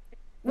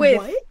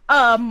with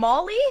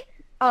Molly.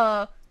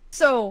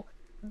 So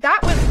that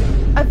was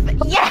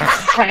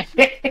yeah.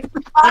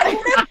 I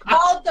would have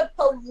called the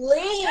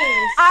police.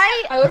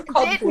 I would have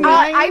called the police.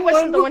 I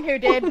wasn't the one who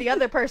did. The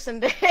other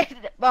person did.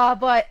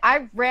 But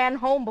I ran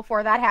home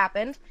before that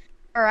happened.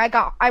 Or I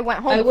went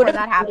home before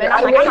that happened.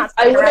 I'm like, I'm not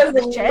sticking around for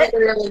this shit.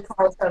 Literally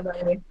called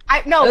somebody.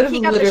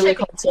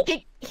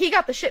 He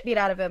got the shit beat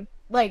out of him.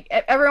 Like,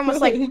 everyone was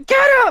like,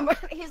 "Get him!"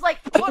 He's like,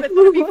 "What? It's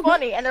gonna be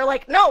funny." And they're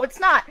like, "No, it's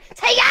not.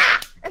 Take-ya!"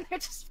 And they're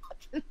just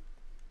fucking.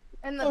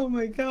 And oh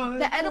my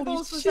god. The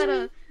edibles was at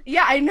a.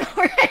 Yeah, I know,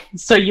 right?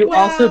 So you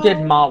also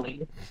did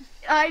Molly.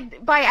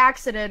 By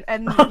accident,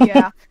 and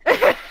yeah.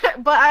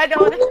 But I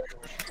don't.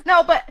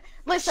 No, but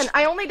listen,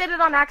 I only did it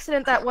on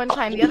accident that one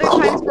time. The other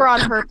times were on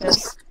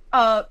purpose.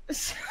 No,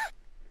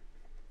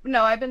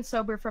 I've been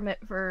sober from it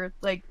for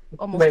like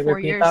almost 4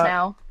 years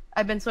now.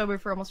 I've been sober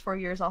for almost 4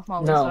 years off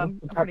Molly, so I'm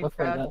pretty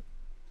proud.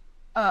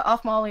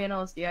 Off Molly and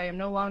LSD, I am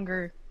no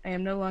longer a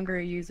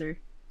user,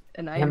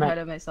 and I am proud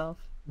of myself.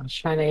 I was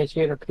trying to get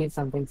you to repeat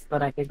something so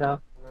that I could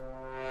go.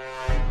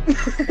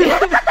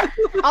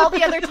 All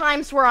the other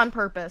times were on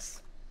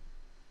purpose.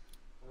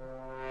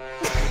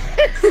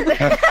 But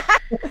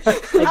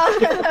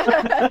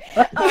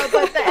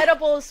the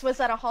edibles was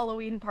at a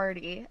Halloween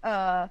party.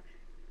 One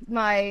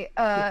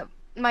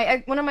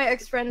of my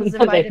ex-friends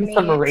invited me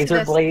some to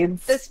razor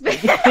blades.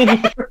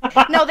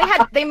 No,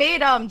 they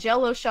made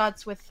Jello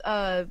shots with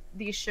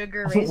these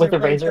sugar razor with the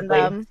blades razor in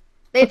them.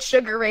 They had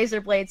sugar razor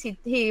blades.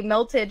 He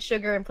melted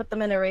sugar and put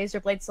them in a razor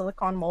blade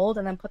silicone mold,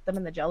 and then put them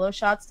in the Jello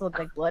shots to look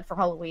like blood for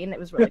Halloween. It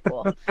was really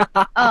cool.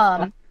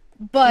 But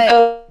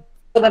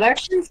that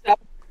actually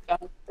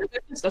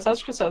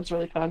sounds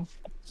really fun.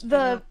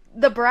 The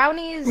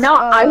brownies. No,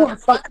 I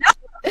won't fuck.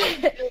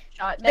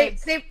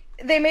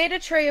 They made a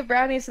tray of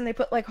brownies and they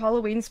put like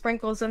Halloween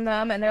sprinkles in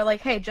them, and they're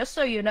like, "Hey, just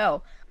so you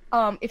know,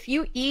 if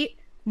you eat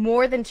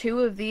more than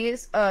 2 of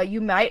these,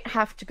 you might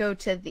have to go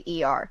to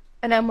the ER."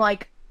 And I'm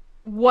like,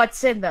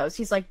 "What's in those?"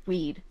 He's like,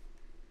 "Weed."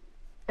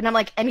 And I'm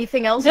like,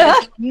 "Anything else?" He's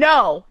like,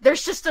 "No,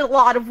 there's just a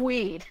lot of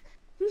weed."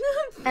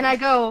 And I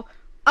go,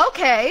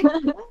 "Okay."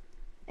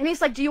 And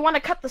he's like, "Do you want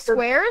to cut the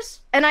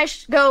squares?" And I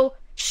go,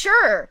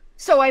 "Sure."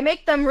 So I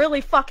make them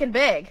really fucking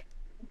big.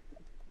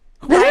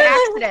 By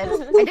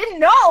accident. I didn't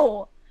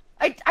know.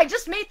 I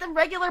just made them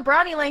regular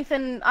brownie length,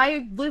 and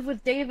I live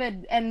with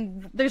David,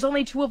 and there's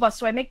only 2 of us,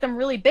 so I make them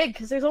really big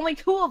because there's only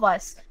 2 of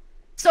us.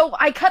 So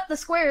I cut the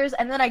squares,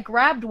 and then I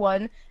grabbed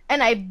one,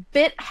 and I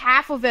bit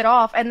half of it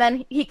off, and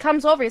then he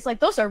comes over, he's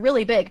like, "Those are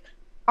really big.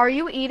 Are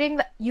you eating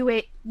that? You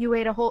ate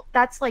a whole,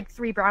 that's like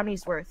 3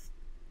 brownies worth."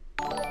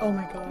 Oh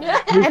my god.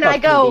 And I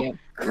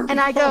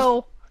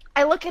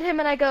look at him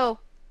and I go,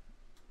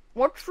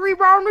 "What's 3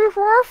 brownies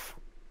worth?"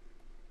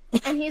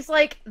 And he's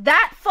like,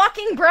 "That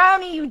fucking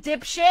brownie, you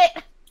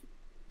dipshit."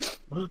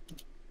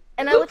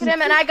 And I look at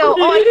him and I go,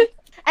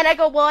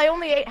 "Well, I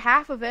only ate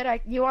half of it.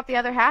 You want the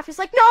other half?" He's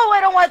like, "No, I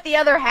don't want the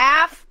other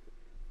half.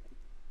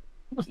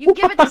 You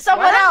give it to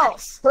someone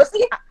else."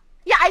 Pussy?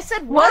 Yeah, I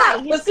said, why?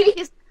 Was he?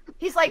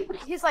 He's like,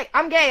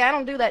 I'm gay. I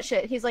don't do that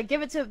shit. He's like,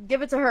 give it to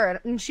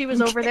her. And she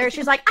was over there.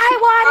 She's like, I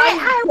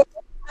want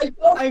it.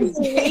 I'm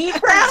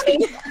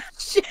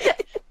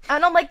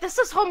And I'm like, this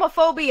is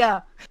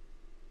homophobia.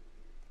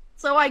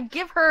 So I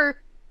give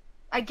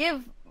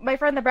my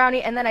friend the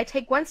brownie, and then I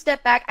take one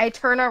step back. I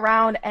turn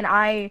around, and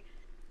I'm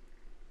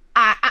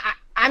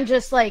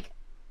just like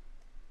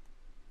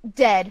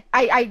dead.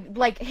 I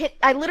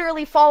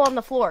literally fall on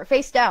the floor,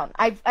 face down.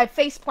 I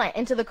face plant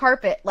into the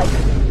carpet, like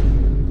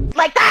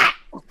that.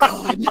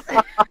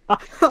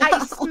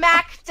 I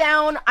smack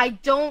down. I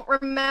don't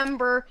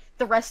remember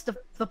the rest of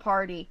the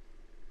party.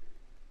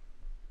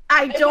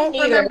 I don't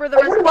remember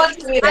the rest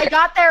of the I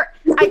got there.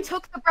 I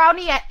took the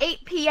brownie at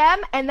 8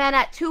 p.m. and then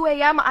at 2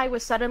 a.m. I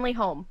was suddenly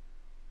home.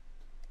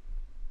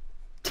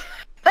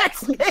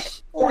 That's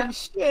it. Holy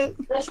shit.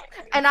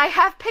 And I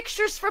have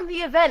pictures from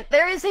the event.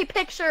 There is a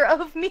picture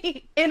of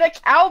me in a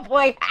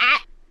cowboy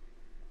hat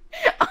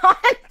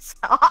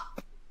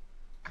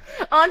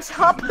on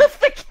top of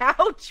the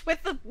couch with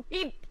a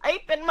weed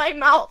pipe in my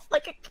mouth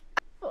like a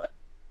cowboy.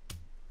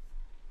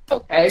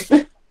 Okay.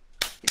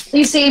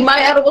 You see, my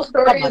edible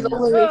story is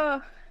only...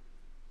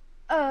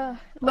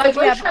 my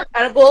first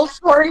edible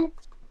story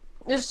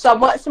is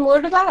somewhat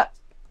similar to that.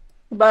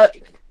 But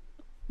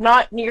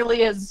not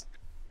nearly as...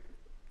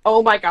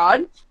 Oh my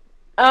god.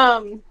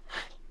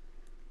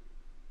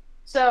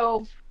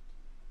 So,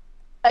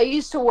 I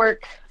used to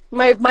work...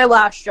 My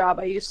last job,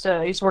 I used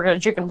to work at a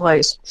chicken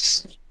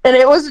place. And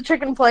it was a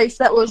chicken place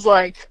that was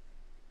like...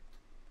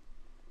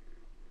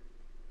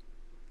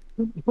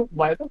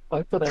 Why the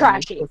fuck would I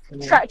trashy.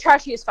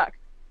 Trashy as fuck.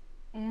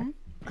 Mm-hmm.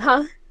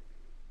 Huh?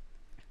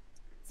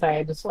 Sorry,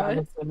 I just found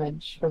this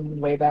image from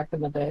way back in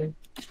the day.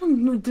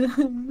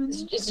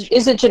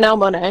 Is it Janelle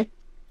Monáe?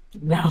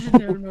 No.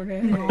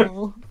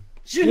 No.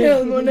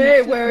 Janelle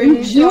Monáe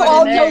wearing You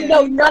all don't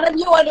know. None of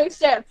you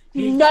understand.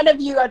 None of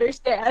you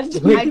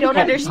understand. I don't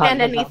understand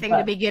anything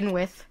to begin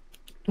with.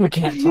 We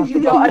can't talk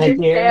You about don't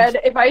that here. understand.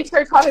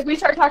 If we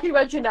start talking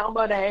about Janelle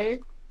Monáe,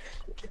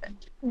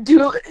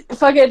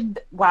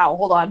 wow,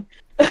 hold on.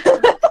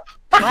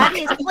 Why do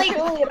you sleep?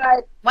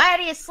 Why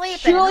do you sleep?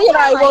 Julie and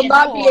I will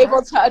not be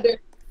able to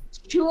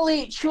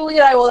Julie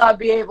and I will not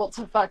be able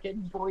to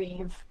fucking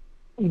breathe.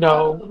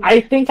 No, I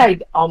think I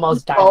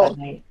almost died that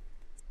night.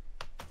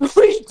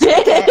 We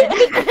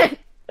did.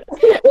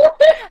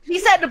 He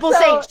said to Bull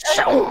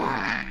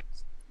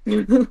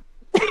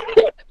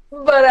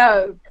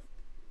But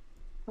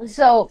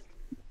so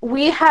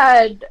we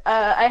had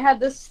I had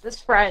this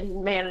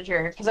friend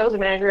manager, because I was a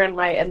manager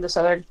and this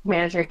other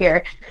manager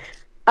here.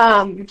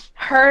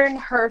 Her and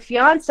her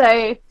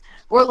fiance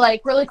were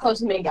like really close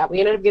to me and Gab. We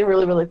ended up getting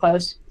really, really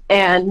close.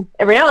 And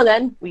every now and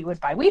then we would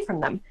buy weed from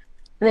them.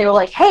 And they were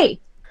like, hey,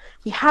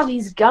 we have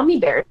these gummy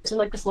bears in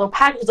like this little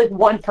package, like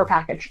one per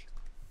package.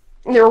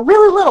 And they were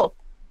really little.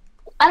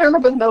 I don't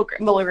remember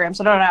the milligrams,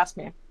 so don't ask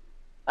me.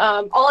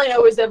 All I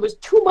know is that it was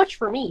too much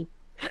for me.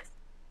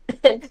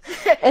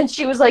 and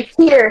she was like,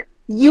 here,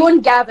 you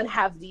and Gavin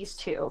have these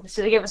two.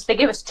 So they gave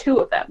us two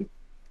of them.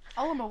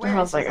 Oh, I'm aware. And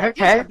I was like, These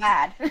okay. are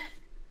bad.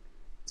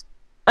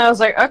 I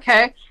was like,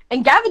 okay.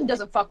 And Gavin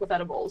doesn't fuck with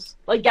edibles.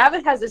 Like,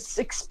 Gavin has this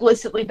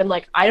explicitly been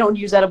like, I don't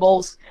use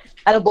edibles.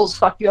 Edibles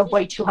fuck you up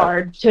way too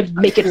hard to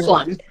make it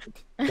fun.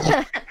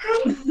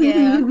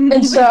 Yeah.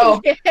 And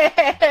so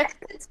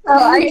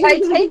I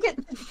take it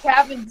to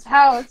Gavin's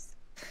house.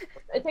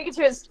 I take it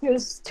to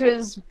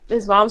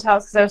his mom's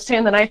house because I was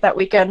staying the night that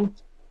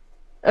weekend.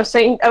 I was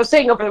staying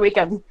over the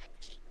weekend.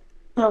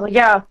 I was like,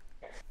 yeah.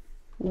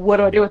 What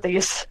do I do with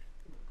these?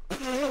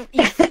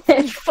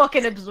 You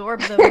fucking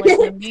absorb them like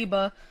an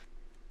amoeba.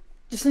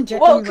 Just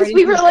inject Well, them because right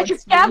we into were your like,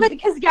 bloodstream.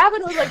 because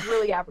Gavin was like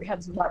really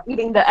apprehensive about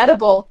eating the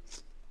edible,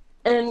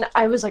 and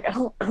I was like, I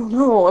don't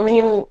know. I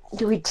mean,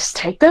 do we just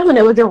take them?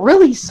 And they're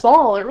really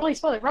small. They're really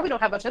small. They probably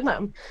don't have much in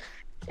them.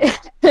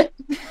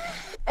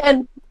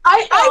 And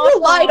I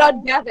relied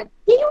on Gavin.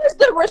 He was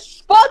the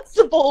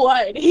responsible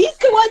one. He's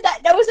the one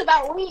that knows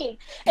about weed,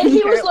 and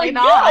he was like, Apparently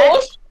not. "No,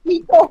 let's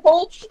eat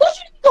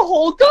the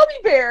whole gummy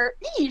bear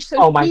each." So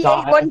Oh my he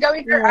God. ate one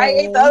gummy bear. I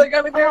ate the other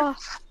gummy bear.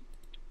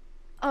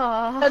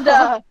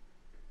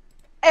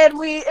 And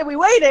we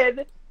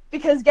waited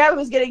because Gavin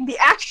was getting the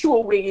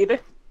actual weed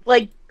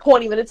like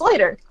 20 minutes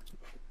later.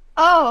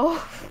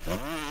 Oh.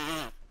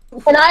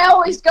 And I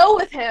always go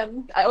with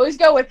him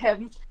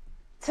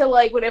to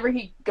like whenever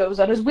he goes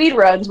on his weed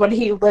runs when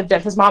he lived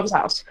at his mom's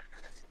house.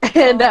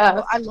 And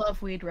I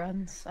love weed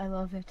runs. I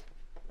love it.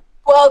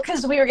 well,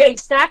 because we were getting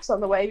snacks on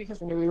the way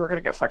because we knew we were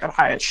gonna get fucking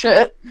high as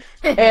shit.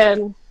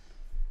 And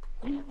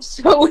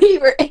so we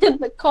were in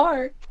the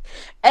car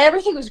and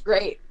everything was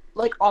great,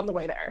 like on the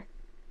way there.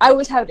 I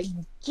was having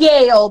a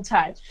gay old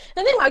time. And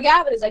the thing about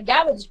Gavin is like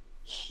Gavin's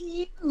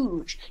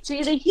huge. So he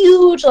has a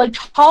huge like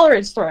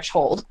tolerance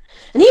threshold.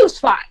 And he was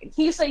fine.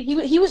 He's like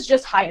he was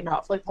just high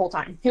enough like the whole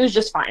time. He was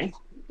just fine.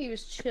 He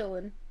was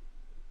chilling.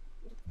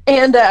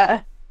 And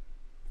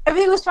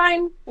everything was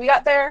fine. We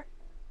got there,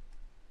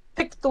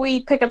 picked up the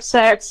weed, picked up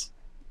sex,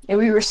 and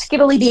we were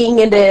skittily being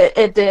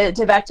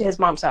into back to his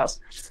mom's house.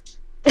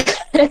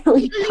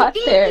 we got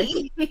there.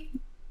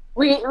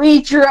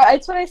 We drove.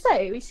 That's what I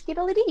say. We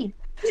skiddly dee.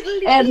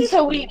 And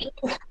so we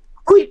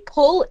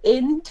pull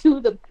into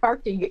the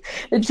parking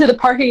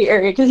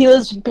area because he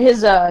lives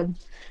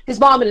his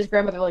mom and his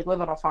grandmother like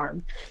live on a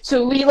farm.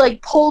 So we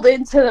like pulled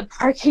into the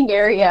parking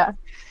area.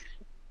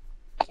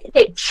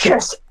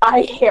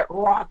 I hit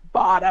rock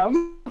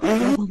bottom.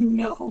 Oh,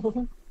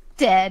 no.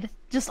 Dead.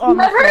 Just on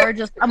the floor,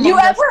 just among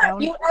us down.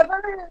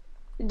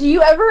 Do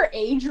you ever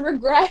age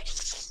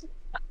regress?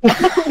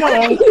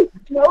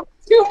 No,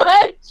 too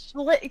much.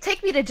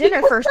 Take me to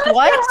dinner first.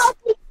 What?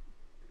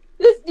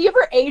 Do you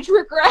ever age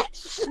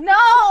regress? No!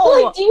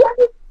 Like, do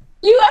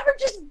you ever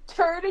just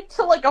turn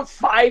into like a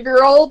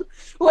 5-year-old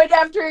when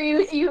after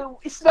you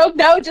smoke?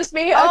 No, just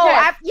me. Oh,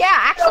 okay. yeah,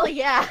 actually,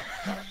 yeah.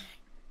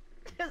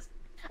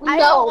 I No.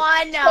 don't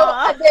want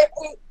no. So,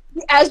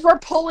 as we're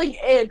pulling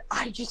in,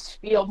 I just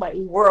feel my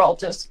world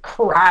just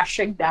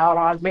crashing down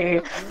on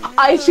me.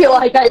 I feel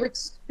like I'm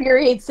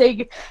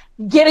experiencing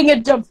getting a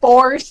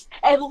divorce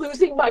and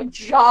losing my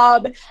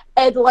job,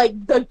 and like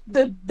the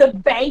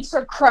banks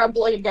are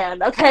crumbling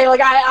again. Okay,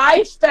 like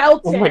I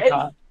felt Oh my it.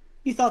 god.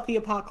 You thought the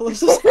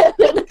apocalypse was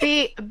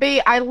B,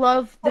 I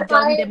love the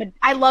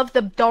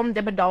dome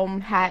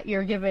dimmadome hat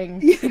you're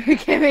giving. You're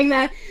giving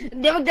that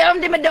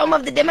dimmadome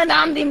of the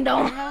dimmadom dim I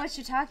dome. don't know what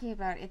you're talking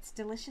about. It's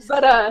delicious.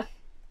 But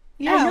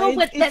Yeah, I know,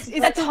 but it's that's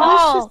delicious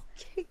tall.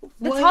 cake.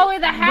 The What? taller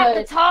the hat,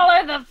 the But-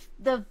 taller the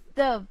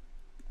the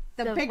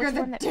bigger what's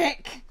the one that-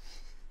 dick.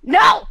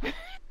 No!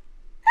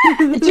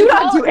 do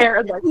not do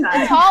Aaron like The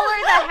that. taller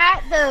the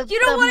hat, the You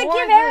don't want to more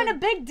give Aaron the- a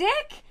big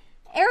dick?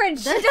 Aaron,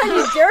 she done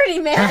you dirty,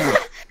 man.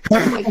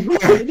 Let's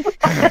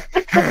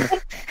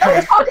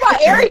talk about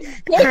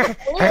Aaron's dick.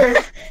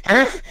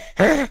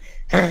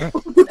 No.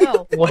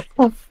 What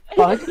the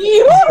fuck?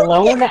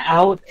 Blown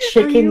out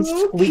chicken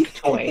squeak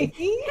toy.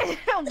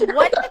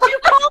 What did you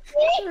call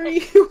me? Are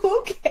you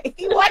okay?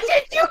 What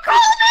did you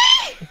call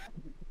me?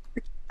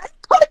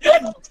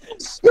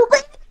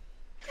 Stupid.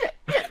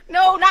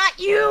 No, not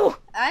you.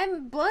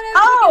 I'm blown out.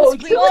 Oh,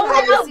 chicken you squeak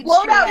have toy. a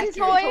blown out Chicken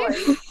toy.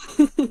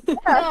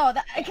 No,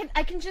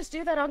 I can just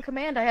do that on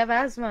command. I have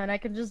asthma, and I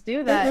can just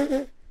do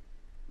that.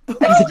 I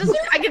can just do.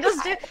 I can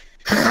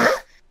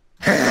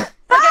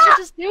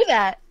just do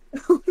that.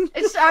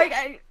 It's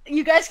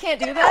you guys can't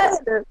do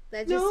that.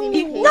 That just No. seems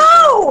painful.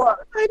 No.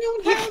 I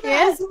don't You have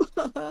can't?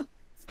 asthma.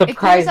 It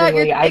clears out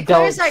your, Surprisingly, I it don't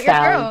clears out your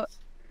sound. throat.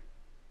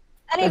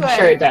 Anyway, I'm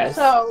sure it does.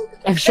 So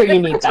I'm sure you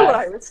need that's what that.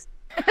 I was.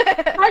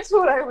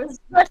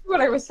 That's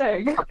what I was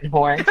saying. Fucking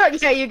whore.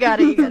 Yeah, you got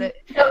it. You got it.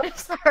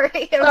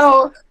 Sorry.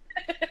 So,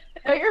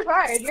 no, you're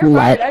fine. You're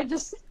Slut. fine. I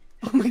just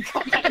Oh my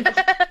god.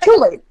 too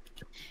late.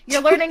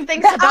 You're learning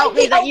things about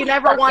me that you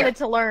never wanted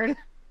to learn.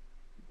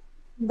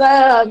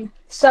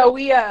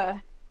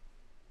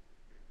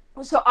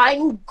 So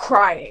I'm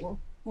crying.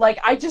 Like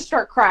I just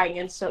start crying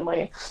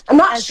instantly. I'm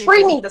not As you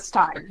screaming this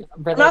time.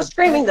 I'm Really? not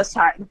screaming this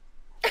time.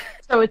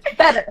 So it's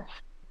better.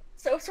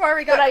 So far,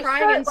 we got But I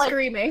crying start, and like-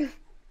 screaming.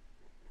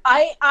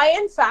 I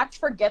in fact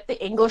forget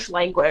the English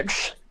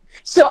language.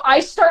 So I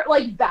start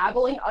like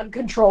babbling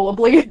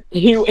uncontrollably.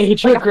 You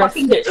age Like a regressed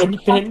fucking- to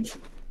infant.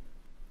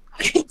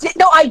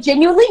 No, I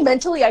genuinely,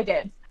 mentally, I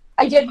did.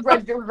 I did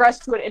regress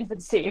to an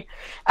infancy.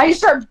 I just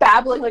start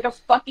babbling like a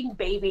fucking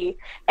baby,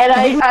 and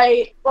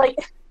I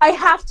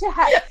have to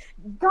have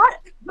God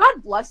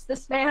bless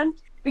this man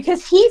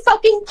because he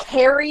fucking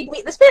carried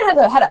me. This man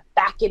had a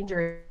back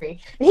injury.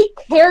 He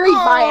carried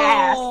my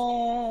ass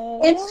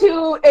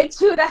into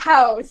the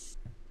house.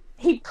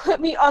 He put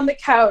me on the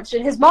couch,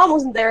 and his mom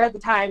wasn't there at the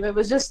time. It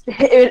was just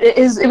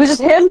it was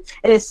just him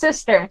and his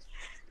sister.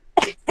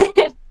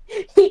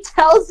 He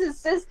tells his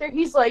sister,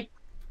 he's like,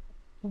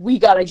 "We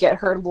gotta get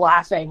her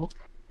laughing.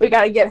 We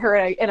gotta get her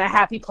in a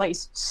happy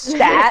place."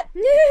 Stat.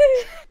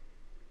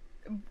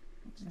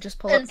 Just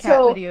pull up And cat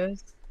so-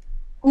 videos.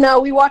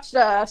 No, we watched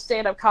a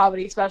stand-up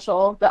comedy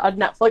special on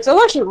Netflix. It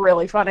was actually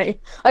really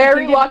funny. Like I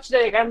rewatched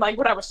it again, like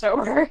when I was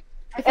sober,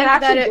 I think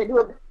and that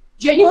actually,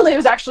 genuinely, it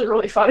was actually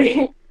really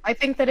funny. I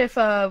think that if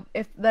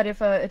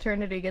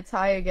Eternity gets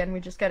high again, we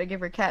just gotta give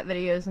her cat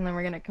videos, and then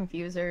we're gonna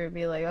confuse her and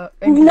be like, oh,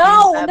 and confuse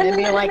No, them no, and no,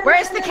 be no, like, no,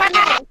 where's no, the no, cat?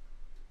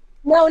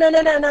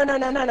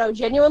 No.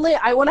 Genuinely,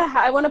 I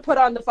wanna put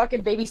on the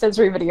fucking baby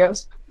sensory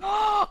videos.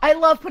 I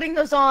love putting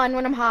those on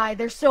when I'm high.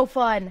 They're so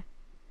fun.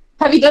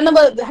 Have you done them?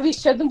 Have you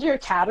showed them to your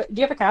cat?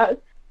 Do you have a cat?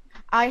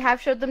 I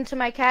have showed them to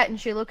my cat, and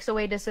she looks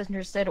away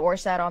disinterested or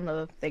sat on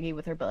the thingy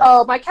with her butt.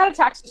 Oh, my cat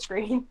attacks the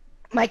screen.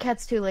 My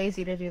cat's too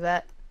lazy to do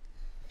that.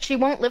 She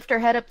won't lift her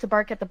head up to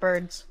bark at the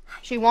birds.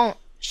 She won't.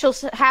 She'll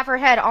have her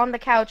head on the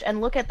couch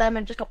and look at them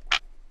and just go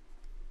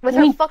with You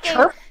her mean fucking.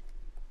 chirp?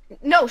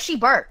 No, she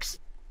barks.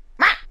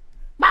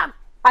 Mom.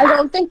 I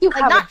don't think you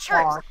Like, have not a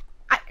chirps.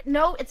 dog.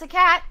 No, it's a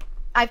cat.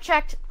 I've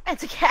checked.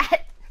 It's a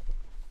cat.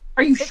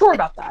 Are you sure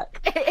about that?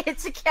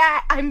 It's a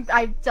cat.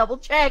 I double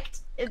checked.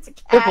 It's a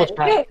Triple cat.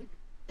 check. Okay.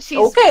 She's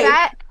Okay.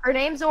 fat. Her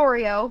name's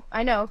Oreo.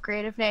 I know,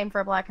 creative name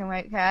for a black and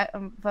white cat.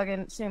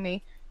 Fucking sue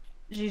me.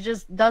 She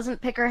just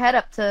doesn't pick her head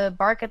up to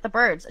bark at the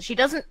birds. She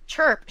doesn't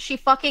chirp. She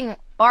fucking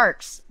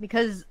barks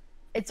because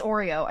it's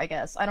Oreo, I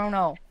guess. I don't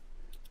know.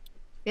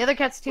 The other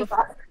cat's too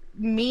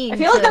mean. I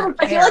feel like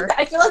to care.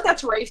 I feel like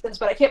that's racist,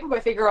 but I can't put my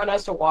finger on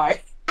as to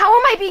why. How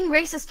am I being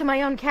racist to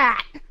my own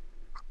cat?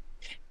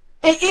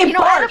 It You know,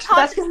 barks. out of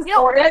That's because you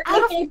know, it's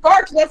out of- it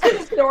barks. That's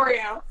because it's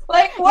Oreo.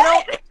 Like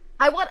what?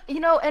 I want,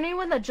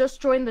 anyone that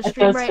just joined the That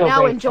stream does right feel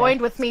now and racist.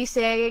 joined with me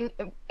saying,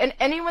 and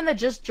anyone that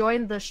just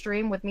joined the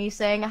stream with me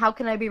saying, how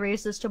can I be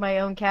racist to my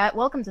own cat?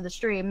 Welcome to the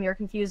stream. You're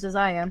confused as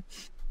I am.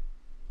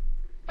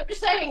 I'm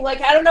just saying.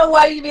 Like I don't know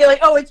why you'd be like,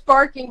 oh, it's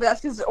barking, but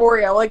that's because it's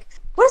Oreo. Like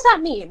what does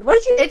that mean?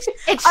 What did you?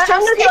 It's I'm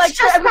gonna be like,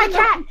 just I'm my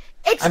gonna- cat.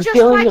 It's I'm just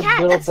feeling my a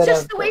cat. little That's bit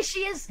just of the way she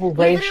is. You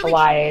literally-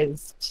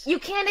 racialized. You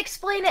can't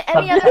explain it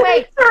any other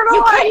way.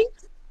 You can't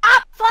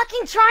stop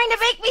fucking trying to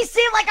make me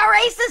seem like a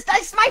racist.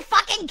 It's my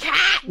fucking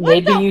cat.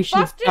 Maybe you should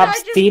fuck did I stop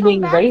just come seeming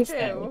back racist.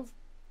 to?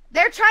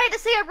 They're trying to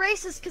say I'm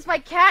racist because my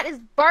cat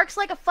barks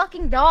like a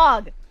fucking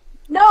dog.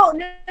 No.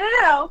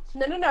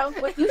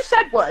 What you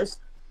said was,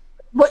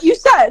 what you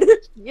said.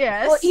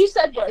 Yes. What you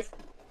said was,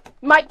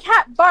 my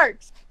cat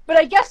barks, but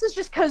I guess it's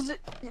just because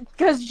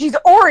she's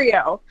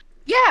Oreo.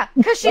 Yeah,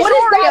 because she's What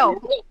does that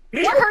Oreo.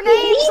 mean? Her name's What do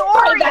you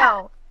mean by that?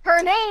 Oreo.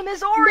 Her name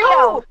is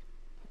Oreo.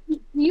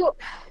 No.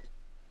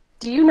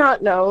 Do you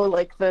not know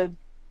like the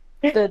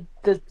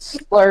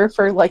slur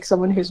for like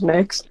someone who's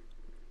mixed?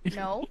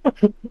 No.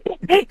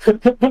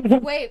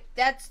 Wait,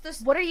 that's the.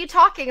 What are you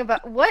talking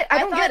about? What? I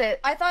don't thought, get it.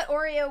 I thought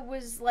Oreo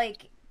was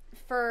like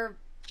for.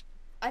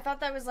 I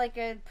thought that was like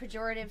a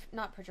pejorative,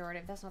 not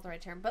pejorative. That's not the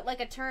right term, but like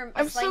a term, a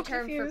I'm slang so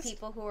term for confused.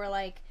 people who are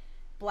like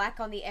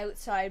black on the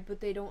outside, but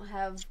they don't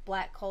have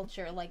black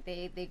culture. Like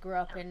they grew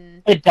up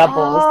in. It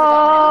doubles.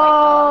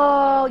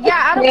 Oh, yeah,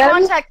 out of Yeah.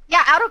 context.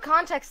 Yeah, out of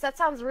context, that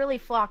sounds really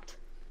fucked.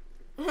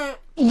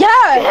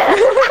 Yeah.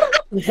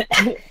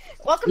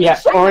 Welcome Yeah,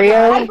 to the show.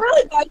 Oreo-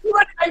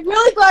 I'm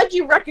really glad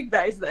you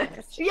recognize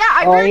this. Yeah,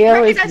 I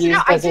Oreo is recognize it now.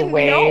 used I as a didn't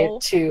way know.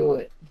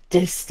 to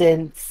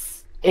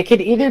distance. It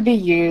could either be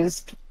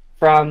used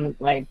from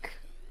like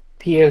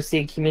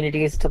POC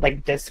communities to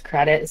like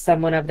discredit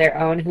someone of their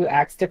own who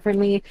acts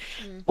differently,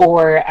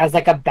 or as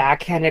like a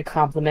backhanded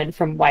compliment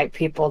from white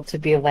people to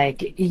be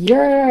like,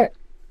 you're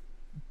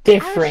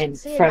different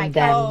say from my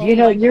them. cat- You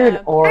know, Oh my you're an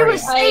God. Oreo. I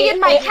was saying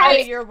my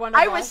cat's. You're one of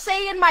I was us.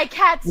 saying my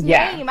cat's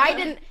Yeah. name. I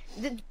didn't.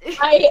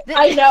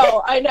 I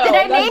know. Did I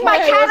That's name my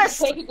why I cat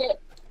wasn't a- taking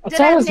it. That's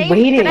why I was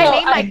waiting. Did I No,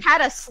 name my I-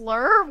 cat a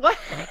slur? What?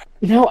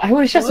 No, I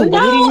was just No,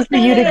 waiting for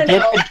you to no.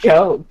 get the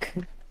joke,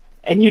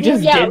 and you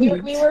just Yeah,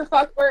 didn't.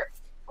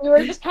 we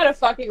were just kind of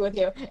fucking with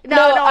you.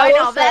 No, I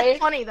will know. say- That's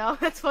funny though.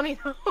 That's funny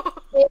though.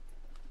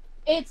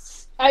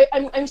 It's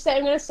I'm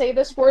gonna say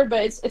this word,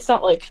 but it's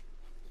not like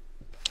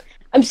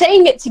I'm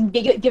saying it to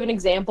give an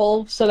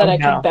example so that Oh, I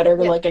can no. better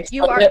Yeah, like You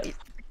explain are. it.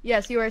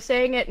 Yes, you are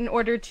saying it in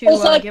order to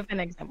It's like- give an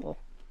example.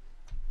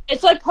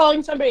 It's like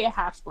calling somebody a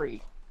half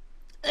breed.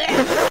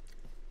 I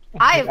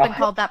have been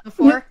called that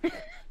before.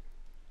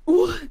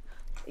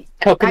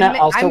 Coconut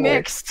also I'm works.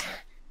 mixed.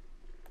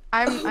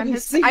 I'm I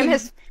see.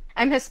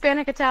 I'm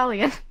Hispanic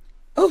Italian.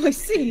 Oh, I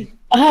see.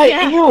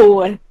 Yeah.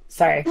 Ew.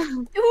 Sorry.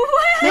 No,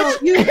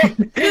 you.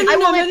 I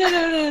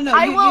will No.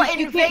 I you- will you can't-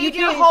 invade you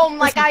your can't- home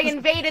like listen, I listen,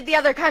 invaded the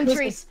other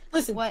countries.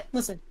 Listen, What?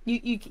 listen.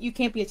 You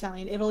can't be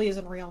Italian. Italy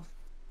isn't real.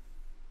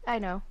 I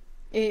know.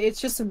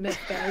 It's just a myth,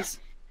 guys.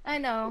 I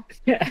know.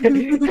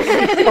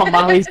 Well,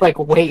 Molly's like,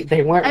 wait,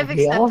 they weren't I've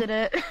real.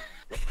 accepted it.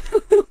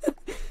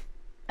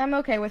 I'm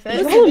okay with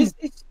it. Listen,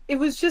 it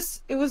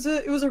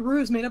was a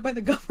ruse made up by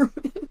the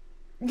government.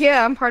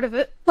 Yeah, I'm part of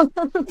it. I'm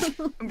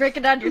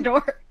breaking down your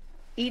door,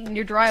 eating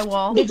your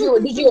drywall. Did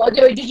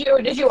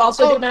you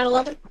also do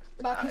 9/11?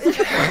 Bucky's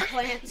a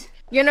plant.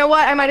 You know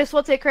what? I might as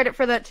well take credit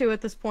for that too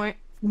at this point.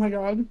 Oh my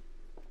god.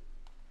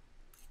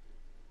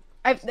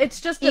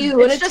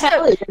 You an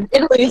Italian.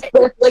 Italy's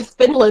like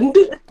Finland.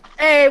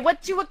 Hey, what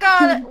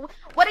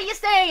are you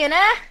saying,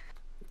 eh?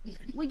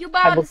 What you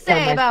about will to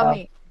say kill about myself.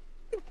 me?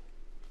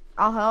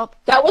 I'll help.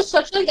 That was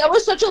such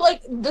a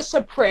like the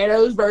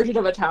Sopranos version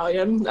of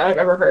Italian I've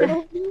ever heard.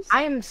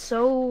 I'm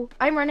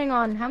running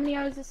on how many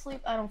hours of sleep?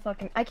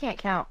 I can't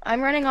count.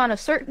 I'm running on a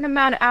certain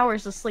amount of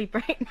hours of sleep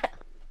right now.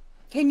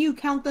 Can you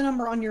count the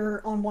number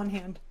on one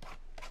hand?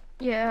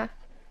 Yeah.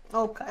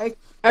 Okay.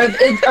 Are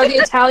the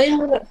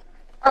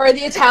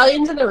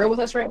Italians in the room with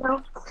us right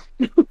now?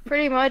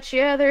 Pretty much,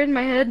 yeah, they're in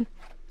my head.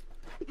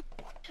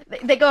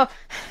 They go,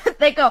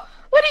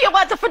 what do you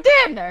want for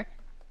dinner?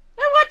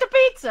 I want the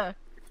pizza.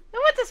 I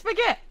want the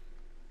spaghetti.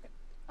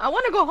 I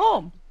want to go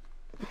home.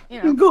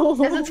 You know, Go.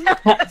 as home.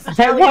 Italian,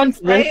 I want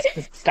right?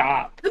 this to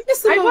stop. I'm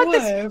missing I my want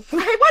wife.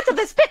 I wanted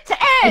this bit to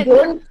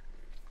end.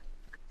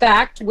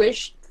 Fact,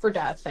 wish for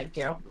death. Thank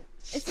you.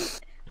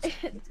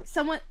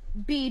 Someone,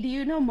 B, do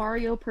you know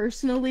Mario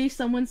personally?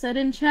 Someone said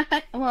in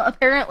chat. Well,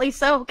 apparently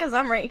so, because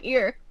I'm right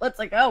here. Let's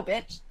go,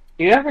 bitch.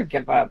 Do you ever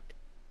give up?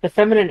 The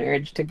feminine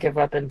urge to give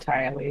up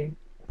entirely.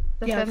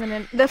 The Yeah.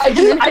 feminine. I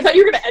thought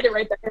you were gonna end it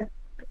right there.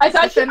 I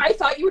thought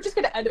The you were just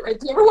gonna end it right there.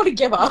 Do you ever want to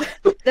give up?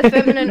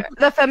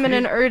 the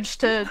feminine urge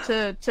to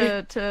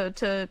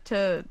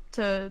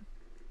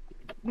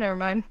never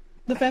mind.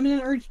 The feminine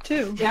urge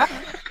too. Yeah.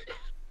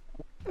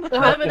 The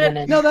Oh,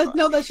 feminine. No,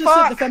 that's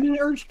just it. The feminine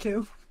urge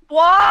to.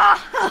 Wah!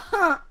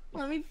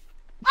 Let me.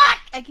 Fuck!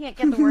 I can't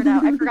get the word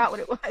out. I forgot what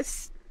it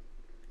was.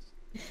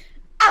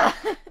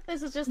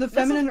 This is just The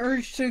feminine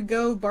urge to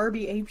go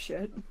Barbie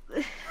apeshit.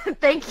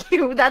 Thank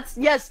you.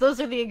 Yes. Those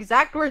are the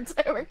exact words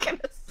I were gonna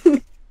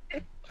say.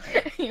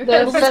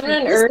 The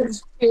feminine urge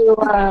to,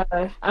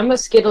 I'm a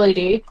skiddly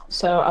D,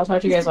 so I'll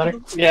talk to you guys later.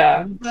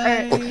 Yeah.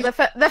 Bye.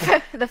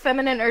 The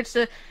feminine urge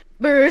to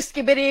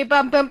skibbity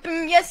bum bum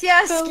bum, yes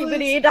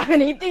skibbity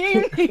dumbity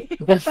ding.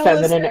 The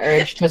feminine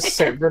urge to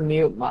server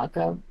mute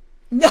Mako.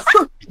 No,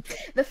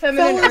 The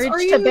feminine Fellas, are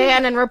urge to you-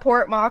 ban and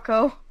report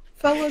Mako.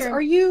 fellas, Sure.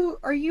 are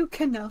you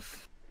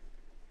Knuff?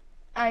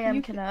 I am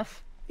You-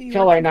 Knuff.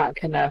 Y'all are not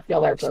Knuff.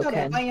 Y'all are Shut up,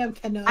 broken. I am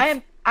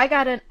Knuff. I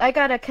got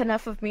a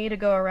Knuff of me to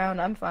go around.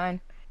 I'm fine.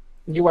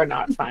 You are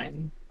not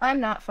fine. I'm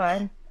not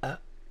fine.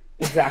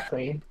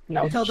 Exactly.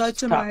 No. Tell that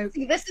to stop. my.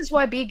 See, this is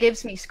why B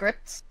gives me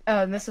scripts.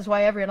 And this is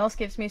why everyone else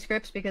gives me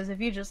scripts, because if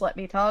you just let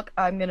me talk,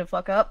 I'm gonna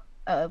fuck up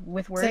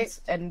with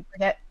words and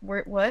forget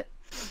what.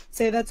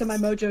 Say that to my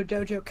Mojo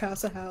Dojo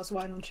Casa House.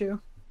 Why don't you?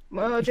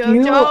 Mojo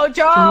You- Jojo.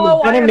 You're I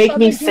gonna have make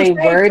me something to say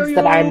to words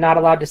that you. I'm not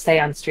allowed to say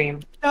on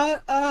stream.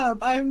 Shut up!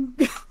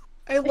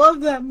 I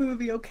love that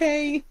movie.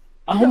 Okay.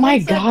 Oh my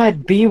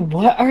god, B,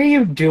 what are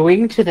you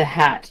doing to the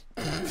hat?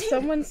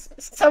 Someone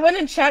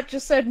in chat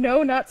just said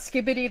no, not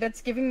Skibbity.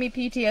 That's giving me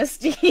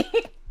PTSD.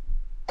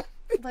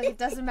 Like, it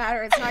doesn't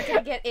matter. It's not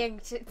gonna get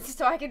inked,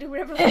 so I can do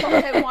whatever the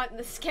fuck I want in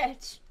the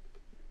sketch.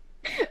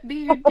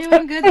 B, you're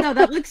doing good though.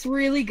 That looks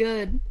really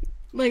good.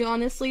 Like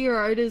honestly, your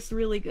art is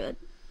really good.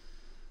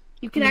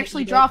 You can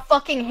actually draw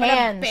fucking I'm gonna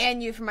hands.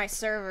 ban you from my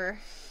server.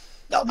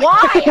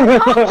 Why? I'm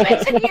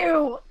complimenting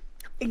you,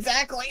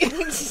 Exactly.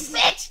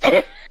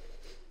 bitch.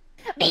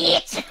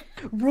 Bitch.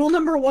 Rule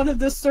number 1 of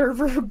this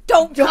server: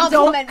 Don't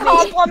compliment me.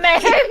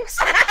 Compliment.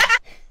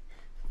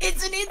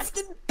 it's an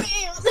instant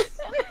ban.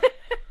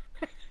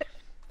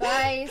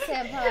 Bye,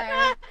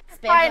 Senpai.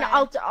 Fine.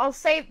 Senpai. I'll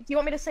say. Do you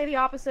want me to say the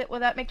opposite? Will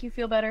that make you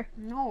feel better?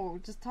 No,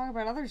 just talk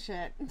about other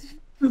shit.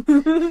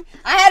 I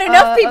had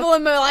enough people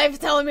in my life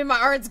telling me my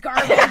art's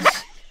garbage.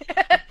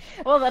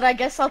 Well, then I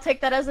guess I'll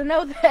take that as a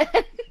no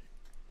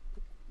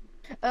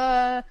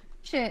then.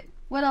 Shit.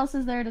 What else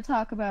is there to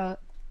talk about?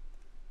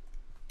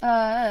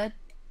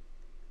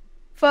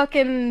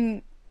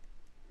 Fucking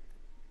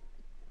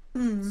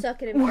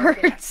Suck it and fuck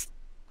it. words.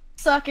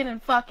 Sucking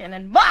and fucking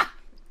and bah!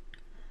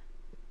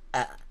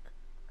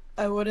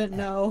 I wouldn't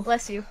know.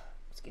 Bless you.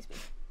 Excuse me.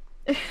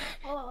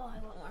 Oh, I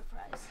want more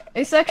fries.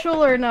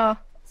 Asexual or nah?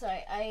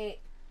 Sorry,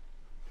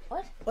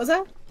 Was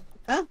that?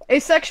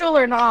 Asexual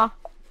or nah?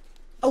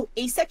 Oh,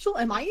 asexual?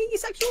 Am I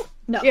asexual?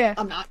 No, Yeah.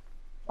 I'm not.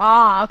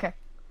 Ah, okay.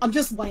 I'm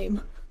just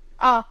lame.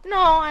 No,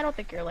 I don't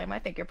think you're lame. I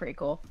think you're pretty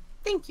cool.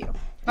 Thank you.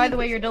 By the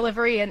way, your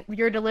delivery in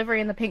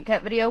the Pink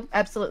Cat video,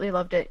 absolutely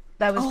loved it.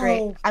 That was great.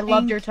 Oh, I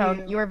loved your thank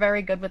tone. you. You were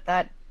very good with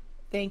that.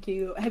 Thank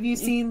you. Have you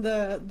seen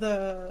the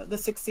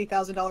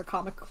 $60,000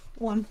 comic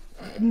one?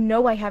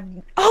 No, I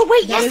haven't. Oh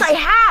wait, That yes, is- I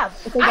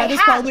have. Okay, I that is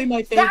have. probably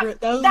my favorite.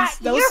 That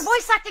Your was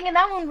voice acting in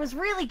that one was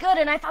really good,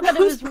 and I thought that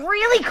That it was- was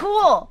really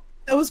cool.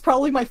 that was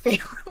probably my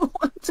favorite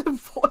one to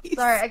voice.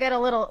 Sorry, I get a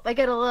little. What's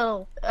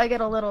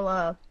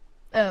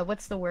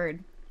the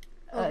word?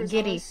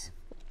 Giddy. overzealous.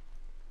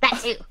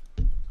 That too.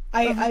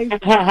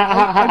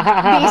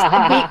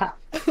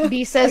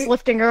 B says,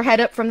 lifting her head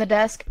up from the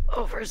desk.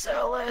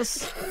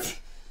 Overzealous.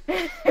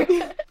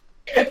 I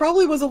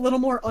probably was a little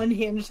more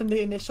unhinged in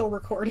the initial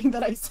recording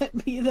that I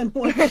sent B than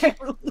what I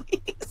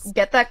released.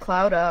 Get that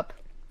cloud up.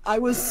 I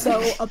was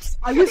so upset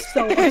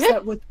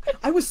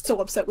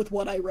with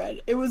what I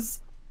read. It was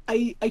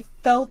I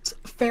felt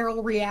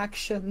feral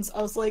reactions.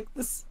 I was like,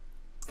 this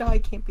guy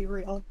can't be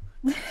real.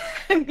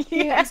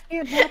 Yeah. This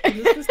can't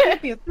happen. This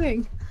can't be a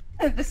thing.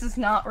 This is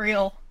not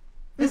real.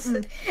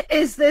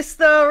 Is this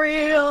the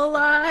real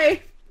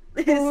life?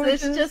 Or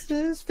Is this just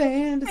this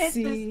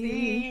fantasy?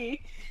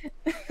 fantasy?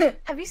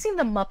 Have you seen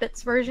the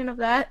Muppets version of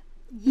that?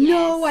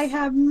 No, I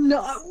have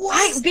not.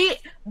 What?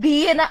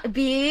 You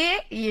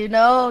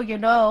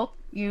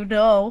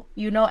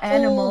know,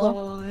 animal.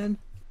 Hold on.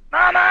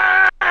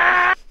 Mama!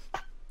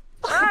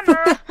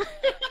 Mama!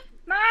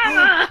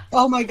 Mama!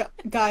 Oh my god,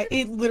 guy!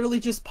 It literally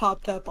just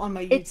popped up on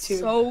my YouTube. It's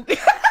so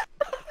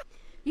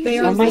They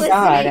Oh are my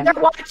god.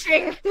 They're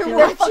watching.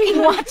 They're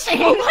fucking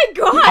watching. Oh my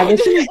god! I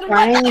was just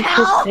trying to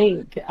hell?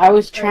 think. I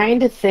was trying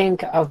to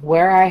think of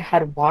where I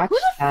had watched Who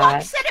the fuck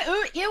that. said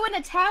you in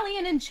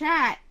Italian in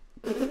chat?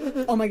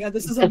 Oh my god,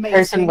 this is The amazing.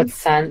 person with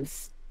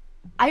sense.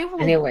 I will.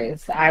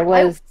 Anyways, I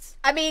was.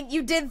 I mean,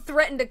 you did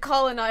threaten to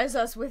colonize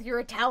us with your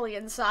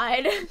Italian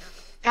side.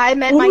 I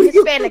meant my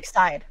Hispanic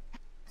side.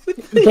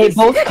 They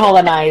both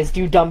colonized,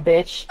 you dumb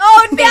bitch.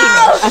 Oh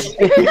no!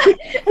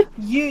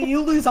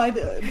 You lose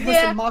either. Listen,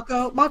 Yeah.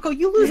 Mako,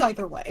 you lose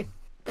either way.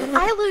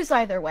 I lose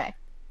either way.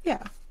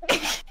 Yeah.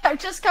 I've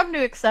just come to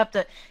accept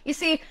it. You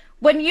see,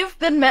 when you've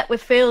been met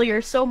with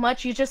failure so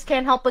much, you just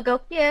can't help but go,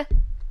 yeah,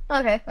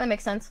 okay, that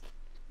makes sense.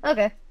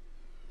 Okay.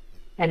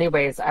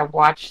 Anyways, I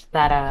watched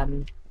that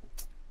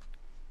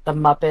the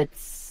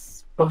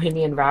Muppets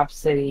Bohemian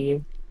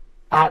Rhapsody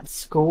at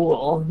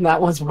school.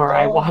 That was where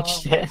I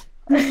watched it.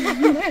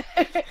 Oh.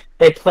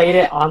 They played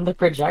it on the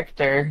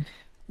projector.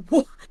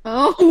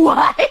 Oh.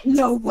 What?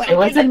 No way. It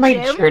was In in the my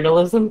gym?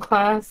 journalism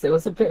class. It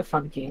was a bit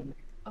funky.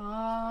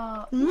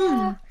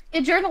 Mm. Yeah,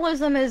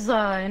 journalism is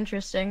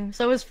interesting.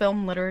 So is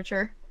film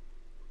literature.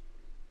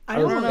 I I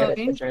was don't good know. at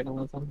the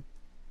journalism.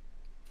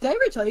 Did I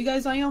ever tell you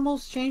guys I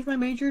almost changed my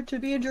major to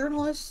be a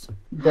journalist?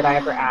 Did I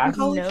ever ask?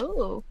 College?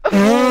 No.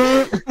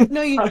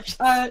 No, you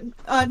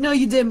no,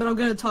 you didn't. But I'm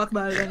gonna talk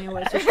about it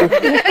anyway. So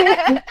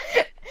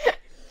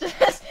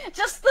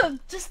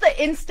just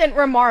the instant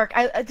remark.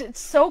 It's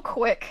so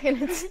quick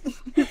and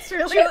it's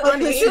really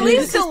funny.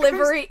 Julie's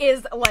delivery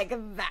is like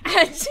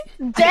that.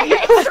 Dang,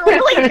 it's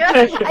really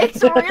good.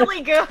 It's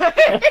really good.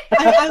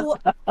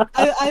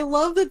 I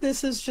love that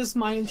this is just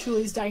mine and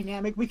Julie's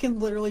dynamic. We can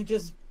literally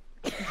just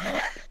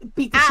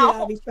beat the shit out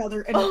of each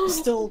other and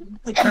still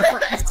like be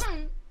friends.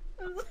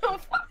 So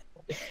funny.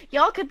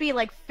 Y'all could be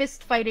like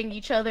fist fighting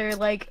each other,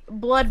 like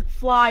blood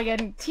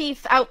flying,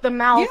 teeth out the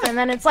mouth, Yeah. and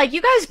then it's like,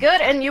 "You guys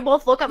good?" And you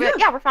both look up, and Yeah. like,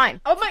 "Yeah, we're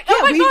fine." Oh my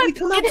Yeah, we god!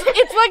 come out-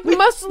 It's like we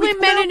muscly come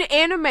men out- in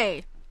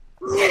anime.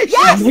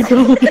 Yes.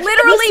 Literally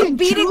Listen,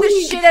 beating Julie-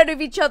 the shit out of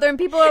each other, and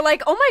people are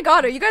like, "Oh my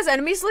god, are you guys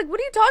enemies?" Like, what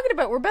are you talking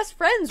about? We're best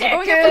friends. We're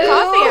going out for Deku.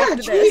 coffee Yeah,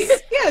 after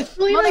this.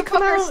 Julie and I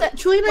come Motherfucker out. said-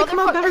 Julie and I come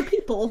out motherfucker- better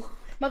people.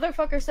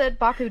 Motherfucker said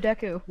Baku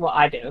Deku. Well,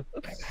 I do.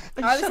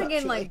 I was Shut up,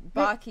 thinking Julie. like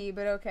Baki,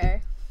 but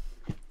okay.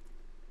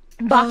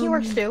 Baki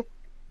works too.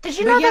 Did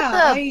you know But yeah,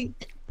 that the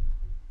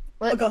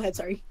Oh, go ahead.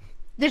 Sorry.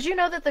 Did you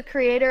know that the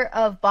creator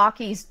of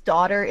Baki's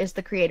daughter is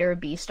the creator of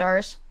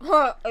Beastars?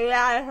 Yeah,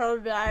 I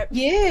heard that.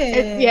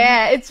 Yeah.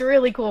 Yeah, it's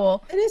really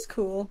cool. It is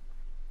cool.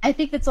 I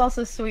think that's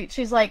also sweet.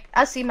 She's like,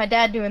 I see my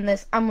dad doing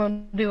this, I'm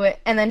gonna do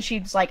it. And then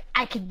she's like,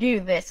 I can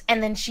do this.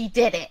 And then she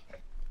did it.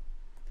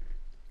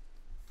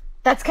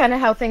 That's kind of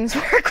how things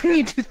work when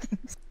you do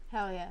things.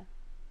 Hell yeah.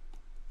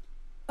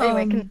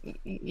 Anyway,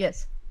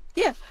 yes.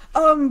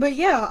 But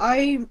yeah,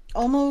 I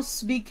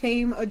almost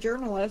became a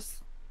journalist.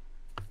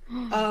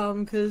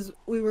 Because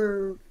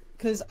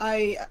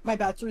my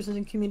bachelor's is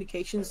in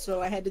communications,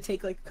 so I had to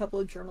take like a couple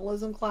of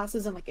journalism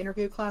classes and like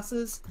interview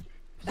classes.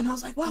 And I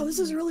was like, wow, this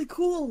is really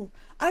cool.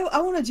 I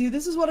want to do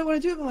this. Is what I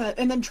want to do.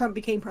 And then Trump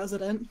became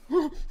president,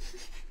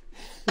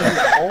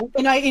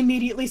 and I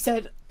immediately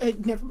said,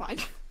 never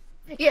mind.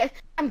 Yeah,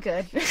 I'm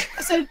good.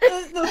 I said,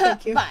 no,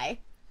 thank you. Bye.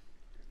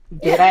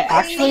 Dude, I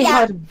actually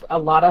had a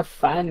lot of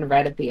fun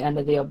right at the end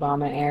of the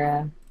Obama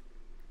era.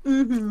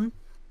 Mm-hmm.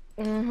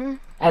 Mm-hmm.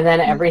 And then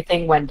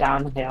everything went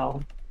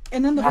downhill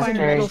And then the fire after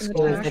medal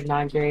school was smash.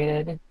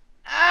 inaugurated.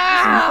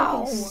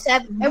 Ow!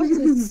 I was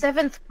in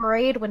 7th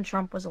grade when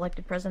Trump was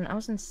elected president. I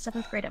was in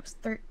 7th grade. I was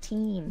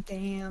 13.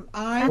 Damn,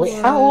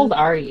 Wait, how old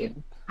are you?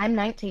 I'm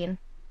 19.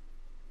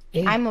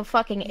 Ew. I'm a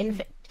fucking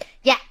infant.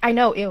 Yeah, I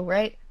know, ew,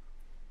 right?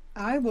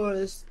 I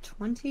was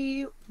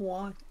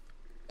 21.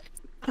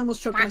 I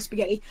almost choked on my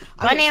spaghetti.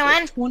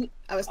 21?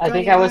 I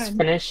think I was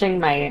finishing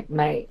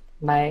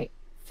my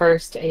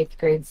first 8th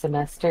grade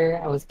semester.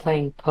 I was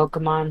playing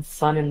Pokemon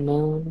Sun and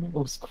Moon. It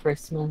was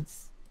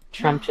Christmas.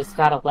 Trump just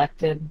got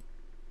elected.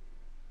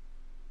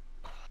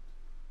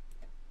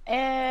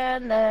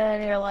 And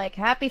then you're like,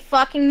 Happy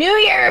fucking New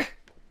Year!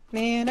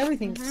 Man,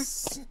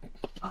 everything's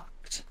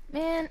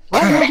Man,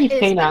 What that movie is-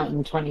 came out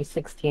in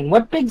 2016?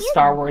 What big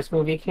Star Wars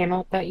movie came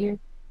out that year?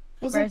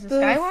 Was Rise it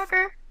of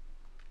Skywalker?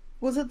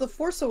 Was it The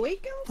Force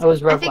Awakens? It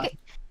was Rogue think One.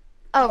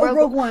 Oh, Oh,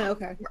 Rogue One.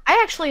 Okay.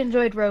 I actually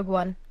enjoyed Rogue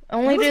One.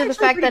 Only That was due to the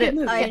actually a fact that pretty it. good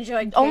movie. I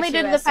enjoyed Only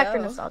due to the fact for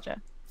K2SO.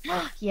 nostalgia.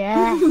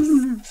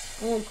 Yes.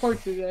 Well, of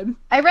course you did.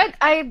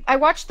 I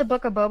watched the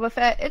Book of Boba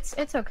Fett.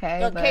 It's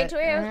okay. Look, but,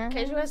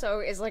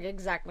 K2SO is like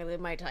exactly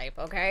my type,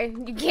 okay?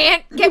 You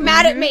can't get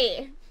mad at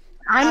me!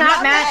 I'm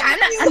not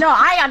mad. No,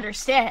 I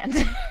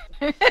understand.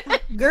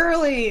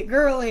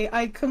 Girly,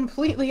 I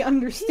completely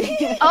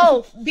understand.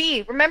 Oh,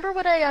 B, remember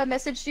what I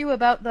messaged you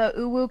about the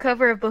Uwu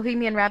cover of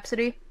Bohemian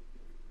Rhapsody?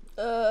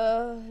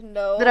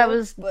 No. That I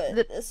was- But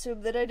that-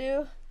 assume that I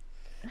do.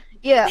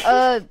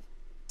 Yeah,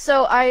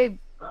 so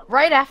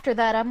right after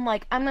that, I'm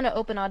like, I'm gonna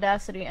open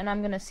Audacity and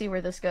I'm gonna see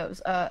where this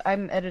goes.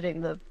 I'm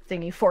editing the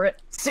thingy for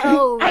it soon.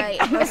 Oh, right,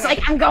 I was okay.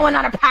 like, I'm going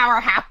on a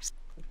powerhouse.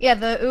 Yeah,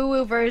 the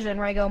Uwu version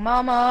where I go,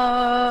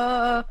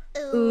 Mama,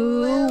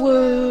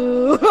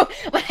 Uwu.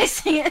 When I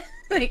sing it,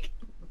 like,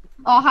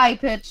 all high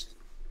pitched.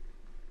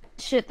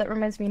 Shit, that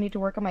reminds me, I need to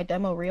work on my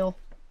demo reel.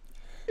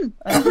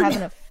 I don't have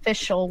an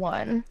official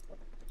one.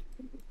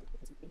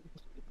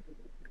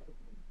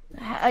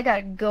 I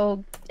gotta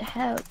go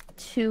how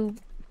to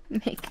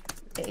make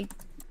a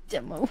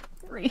demo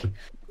reel.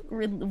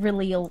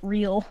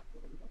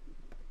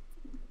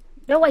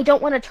 No, I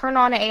don't want to turn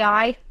on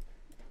AI.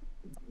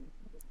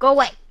 Go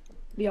away.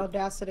 The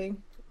audacity.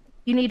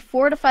 You need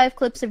 4 to 5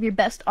 clips of your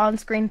best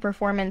on-screen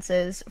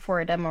performances for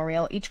a demo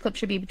reel. Each clip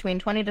should be between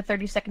 20 to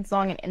 30 seconds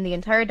long, and the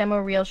entire demo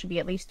reel should be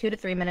at least 2 to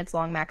 3 minutes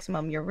long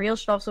maximum. Your reel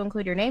should also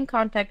include your name,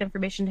 contact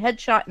information,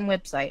 headshot, and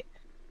website.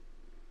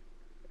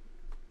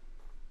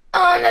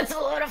 Oh, that's a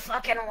lot of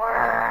fucking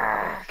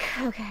work.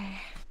 Okay.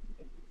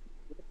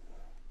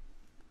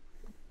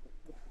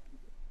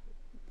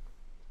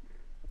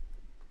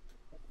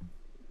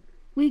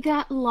 We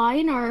got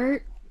line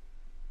art.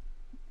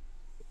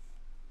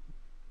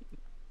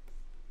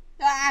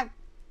 Ah!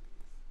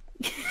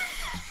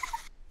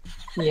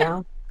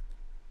 Yeah.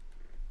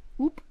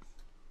 Whoop.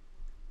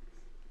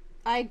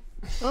 I.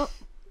 Oh.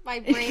 My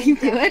You brain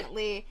good?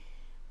 definitely.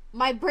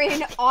 My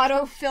brain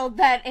auto filled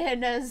that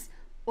in as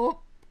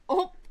op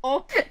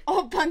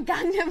on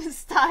Gangnam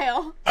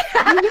Style.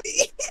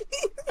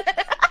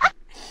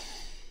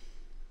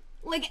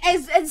 Like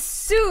as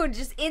soon,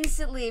 just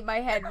instantly,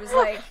 my head was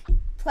like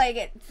playing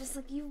it, just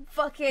like you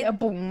fucking Yeah,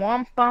 boom,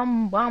 wom,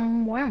 bum,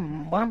 bum,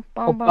 wham, bum,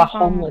 bum, The bum,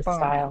 homeless bum.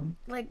 style.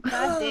 like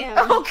goddamn.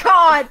 Oh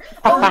god!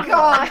 Oh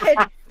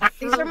god!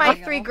 These are my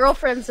 3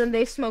 girlfriends and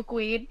they smoke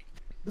weed.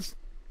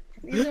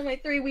 These are my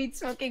 3 weed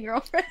smoking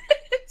girlfriends.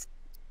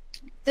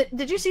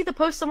 Did you see the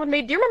post someone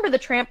made? Do you remember the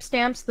tramp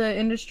stamps, the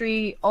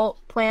industry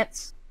alt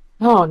plants?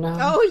 Oh no.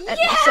 Oh And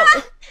yeah.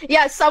 so-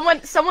 yeah,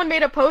 someone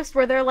made a post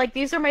where they're like,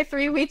 "These are my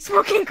 3 weed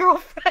smoking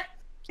girlfriends.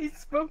 They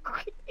smoke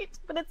weed,"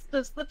 but it's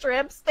just the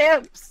tramp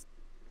stamps.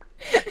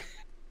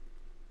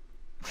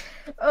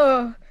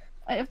 Oh,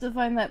 I have to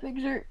find that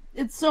picture.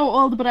 It's so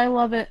old, but I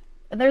love it.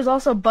 And there's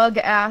also bug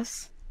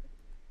ass.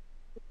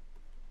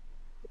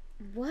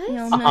 What? You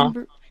know,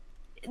 remember?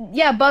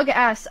 Yeah, bug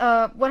ass.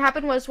 What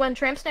happened was when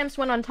tramp stamps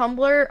went on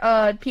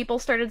Tumblr, people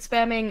started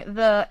spamming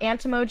the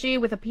ant emoji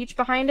with a peach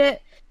behind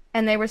it,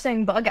 and they were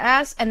saying bug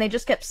ass, and they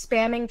just kept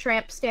spamming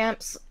tramp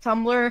stamps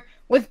Tumblr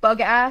with bug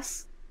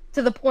ass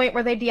to the point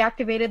where they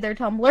deactivated their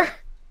Tumblr.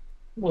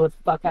 With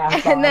fuck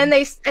ass. And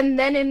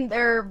then in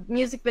their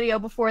music video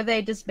before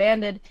they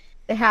disbanded,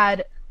 they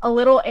had a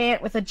little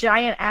ant with a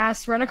giant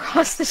ass run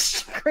across the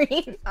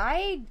screen.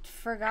 I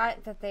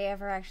forgot that they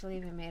ever actually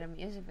even made a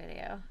music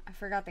video. I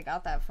forgot they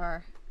got that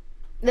far.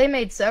 They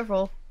made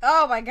several.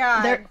 Oh my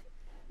god.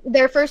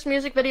 Their first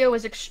music video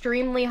was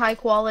extremely high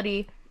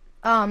quality,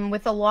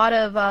 with a lot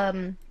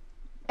of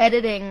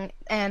editing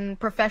and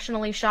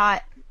professionally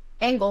shot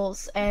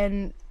angles,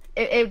 and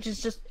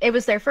it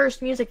was their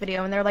first music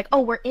video, and they're like, "Oh,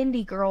 we're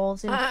indie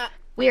girls, and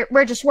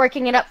we're just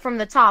working it up from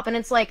the top." And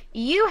it's like,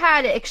 you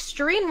had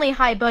extremely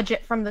high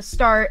budget from the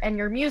start, and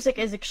your music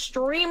is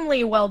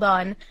extremely well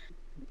done.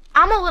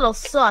 I'm a little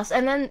sus.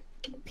 And then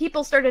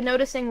people started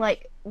noticing,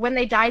 like, when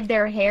they dyed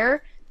their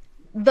hair,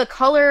 the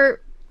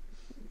color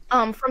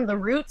from the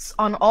roots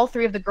on all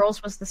 3 of the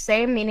girls was the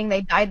same, meaning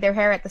they dyed their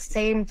hair at the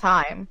same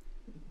time.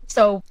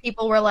 So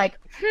people were like,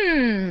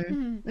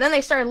 And then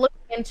they started looking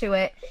into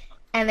it,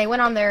 and they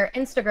went on their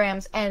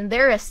Instagrams, and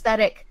their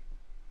aesthetic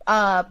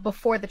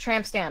before the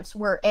tramp stamps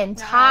were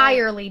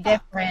entirely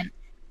different.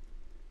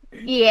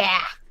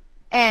 Yeah.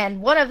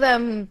 And one of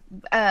them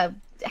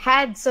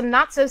had some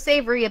not so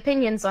savory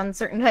opinions on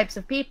certain types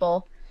of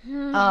people.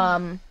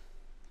 Yeah.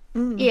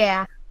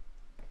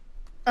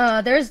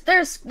 There's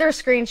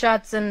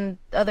screenshots and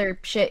other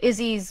shit.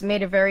 Izzy's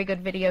made a very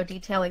good video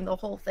detailing the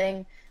whole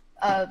thing,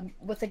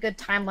 with a good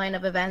timeline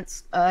of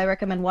events. I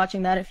recommend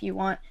watching that if you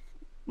want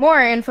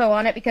more info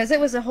on it, because it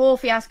was a whole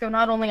fiasco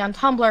not only on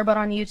Tumblr but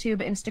on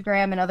YouTube,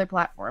 Instagram, and other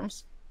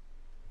platforms.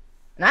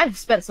 And I've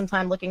spent some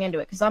time looking into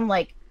it because I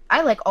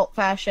like alt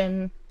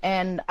fashion,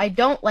 and I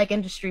don't like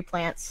industry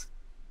plants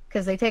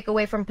because they take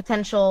away from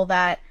potential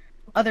that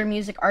other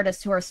music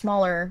artists who are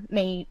smaller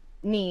may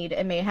need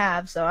and may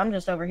have. So I'm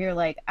just over here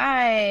like,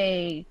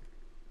 I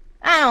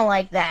don't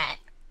like that.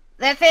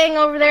 That thing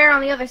over there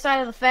on the other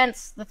side of the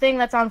fence, the thing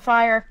that's on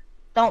fire,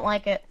 don't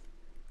like it.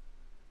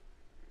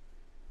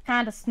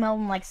 Kind of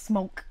smelling like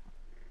smoke.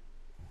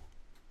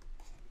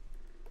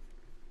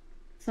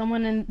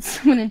 Someone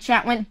in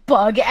chat went,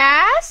 bug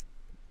ass?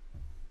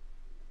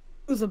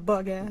 It was a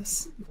bug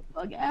ass.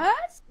 Bug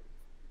ass?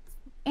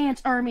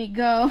 Ant army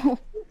go.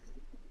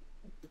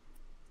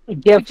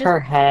 Give her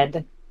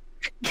head.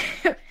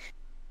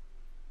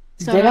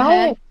 So Did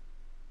ahead.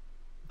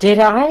 Did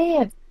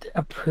I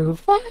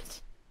approve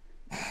that?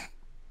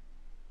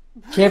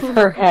 Give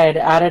her head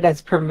added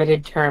as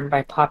permitted term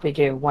by Poppy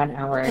Doo 1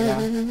 hour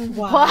ago.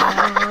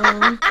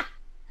 Wow.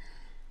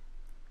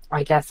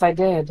 I guess I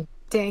did.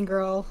 Dang,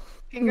 girl.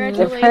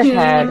 Congratulations. You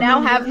head.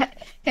 now have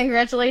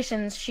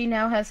congratulations. She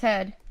now has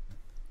head.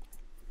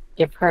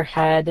 Give her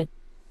head.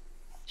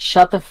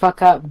 Shut the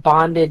fuck up,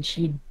 bondage,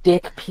 you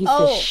dick piece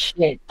of Oh.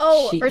 shit.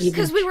 Oh, She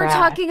because eating we were trash.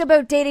 talking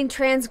about dating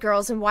trans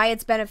girls and why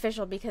it's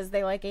beneficial because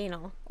they like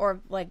anal.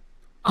 Or, like,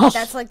 Oh,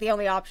 that's like the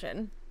only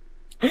option.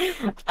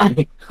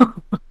 I-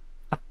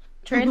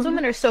 Trans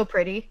women are so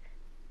pretty.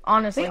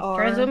 Honestly, They are.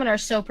 trans women are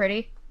so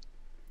pretty.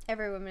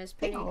 Every woman is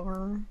pretty.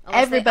 Or...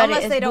 Everybody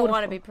unless is they don't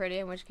want to beautiful. be pretty,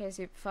 in which case,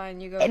 fine,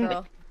 you go And-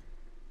 girl.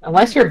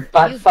 Unless you're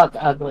butt fuck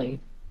ugly.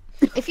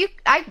 If you,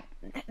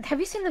 have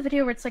you seen the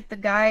video where it's like the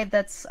guy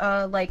that's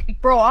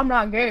like, bro, I'm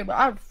not gay, but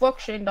I'd fuck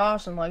Shane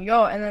Dawson, like,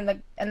 yo, and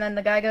then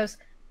the guy goes,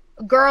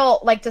 girl,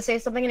 like to say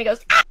something, and he goes,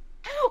 ah,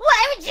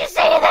 why would you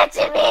say that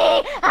to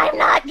me? I'm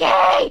not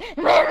gay.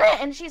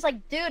 And she's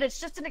like, dude, it's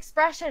just an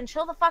expression.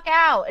 Chill the fuck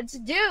out. It's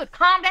dude,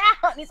 calm down.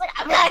 And he's like,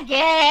 I'm not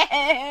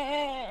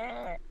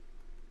gay.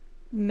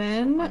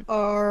 Men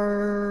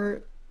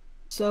are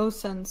so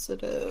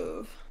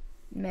sensitive.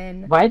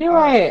 Men. Why do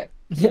I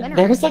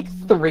There's like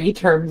 3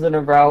 terms in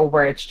a row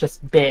where it's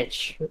just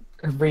bitch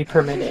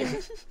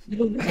re-permitted.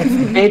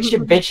 It's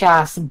bitch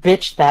ass,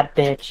 bitch that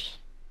bitch.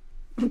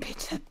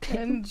 Bitch, that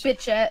And bitch.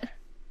 bitchet.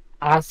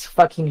 Ass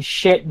fucking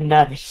shit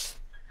nuts.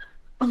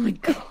 Oh my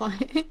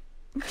god.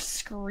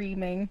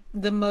 Screaming.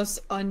 The most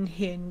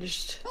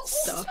unhinged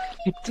stuff.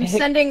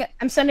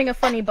 I'm sending a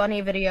funny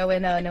bunny video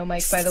in no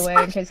mic, by the way,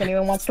 in case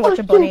anyone wants to watch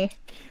a bunny.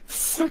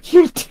 Suck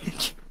your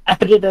dick.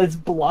 Added as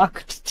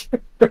blocked.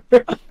 Oh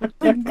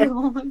my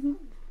god.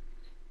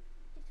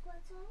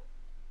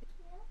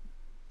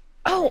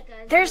 Oh,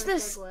 there's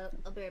this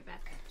I'll be right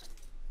back.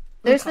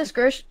 there's this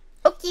grocery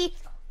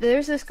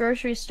there's this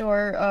grocery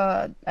store,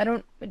 I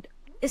don't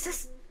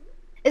is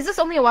this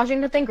only a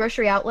Washington thing?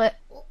 Grocery Outlet?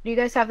 Do you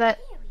guys have that?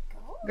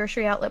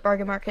 Grocery Outlet,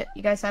 Bargain Market.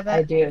 You guys have I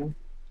that? do.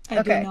 I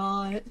Okay. do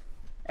not.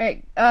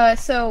 Alright,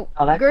 so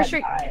Oh, that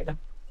grocery died.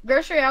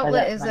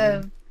 Outlet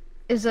that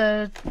is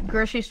a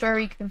grocery store where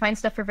you can find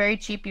stuff for very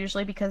cheap,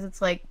 usually because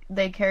it's like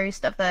they carry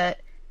stuff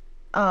that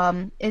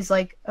is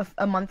like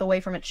a month away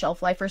from its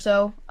shelf life or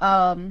so.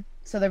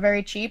 So they're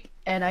very cheap,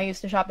 and I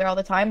used to shop there all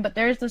the time. But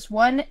there's this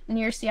one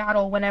near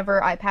Seattle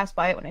whenever I pass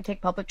by it when I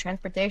take public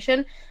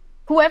transportation.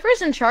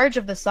 Whoever's in charge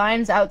of the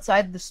signs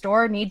outside the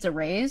store needs a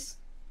raise,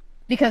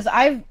 because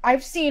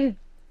I've seen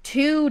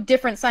 2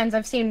 different signs.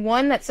 I've seen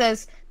one that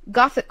says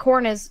Gothic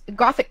corn.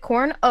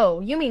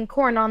 Oh, you mean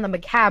corn on the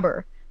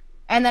macabre?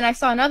 And then I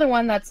saw another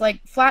one that's like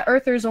flat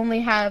earthers only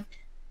have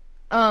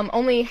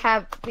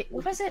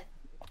what was it?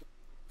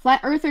 Flat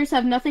earthers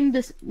have nothing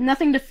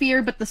to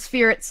fear but the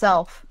sphere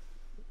itself.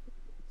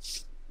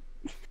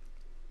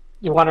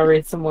 You want to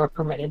read some more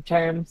permitted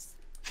terms?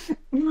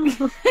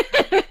 What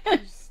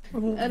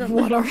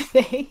are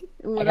they?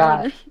 I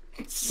got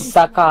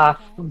suck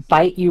off,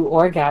 bite you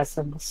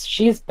orgasms.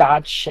 She's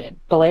bad shit.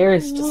 Blair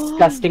is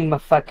disgusting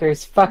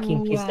motherfuckers.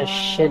 Fucking piece of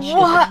shit. She's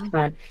a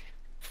cunt.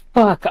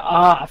 Fuck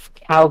off,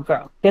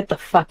 cowgirl. Get the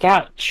fuck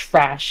out,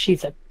 trash.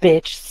 She's a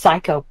bitch.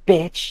 Psycho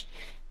bitch.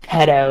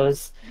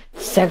 Pedos.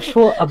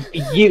 Sexual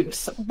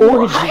abuse.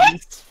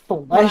 Orgies.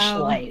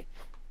 Fleshlight.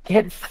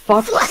 Get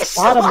fucked.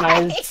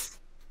 Sodomized.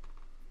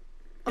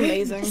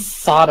 Amazing.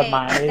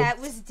 Sodomized. Okay, that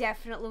was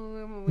definitely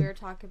when we were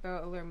talking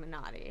about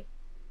Illuminati.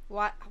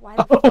 Why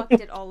the fuck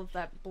did all of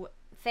that...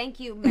 Thank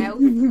you,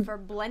 Mouth, for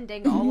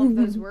blending all of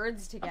those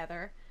words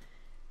together.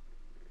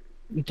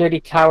 Dirty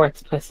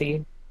cowards,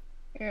 pussy.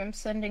 Here, I'm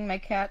sending my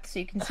cat so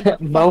you can see how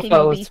fucking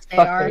obese Mofos, they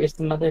are. fuckers,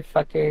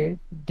 motherfucker.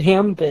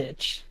 Damn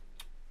bitch.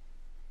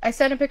 I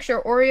sent a picture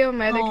of Oreo and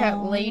my other cat,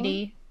 Aw.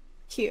 Lady.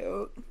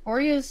 Cute.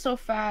 Oreo is so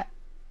fat.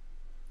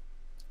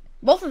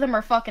 Both of them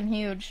are fucking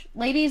huge.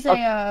 Lady's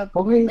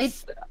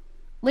Boys.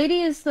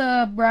 Lady is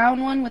the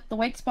brown one with the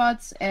white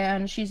spots,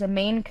 and she's a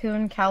Maine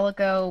Coon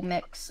Calico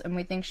mix, and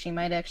we think she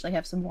might actually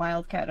have some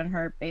Wildcat in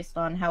her based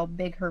on how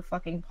big her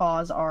fucking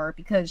paws are,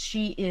 because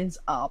she is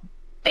a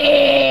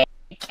big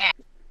cat.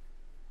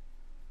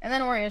 And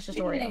then Oreo's just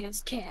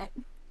Oreo. Cat.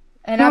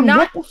 And Mom, I'm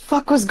not... What the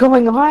fuck was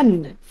going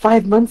on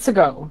 5 months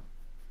ago?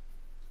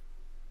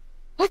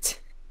 What?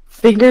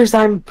 Fingers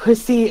I'm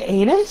pussy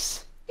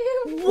anus?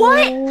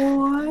 What?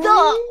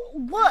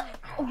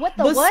 What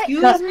the what?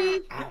 Excuse me?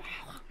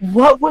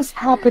 What was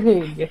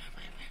happening?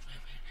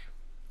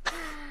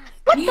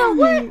 What the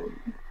what?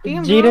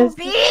 Damn, Genus?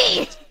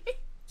 B!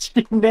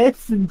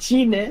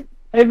 Genus?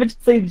 I meant to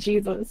say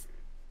Jesus.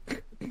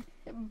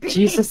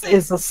 Jesus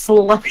is a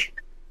slut.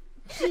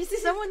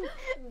 Jesus, someone...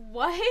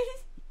 What?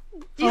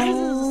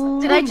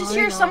 Did I just my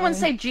hear someone God.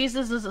 say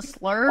Jesus is a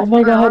slur? Oh my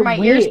Or God, are my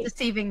ears wait.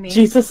 deceiving me?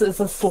 Jesus is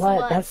a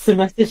slut. Slut. That's the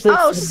message that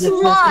Oh, said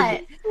this slut!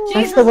 message-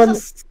 Jesus the one-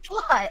 is a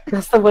slut!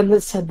 That's the one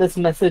that said this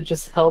message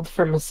is held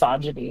for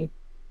misogyny.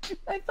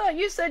 I thought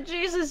you said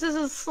Jesus is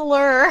a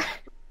slur.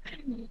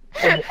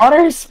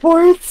 Water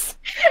sports?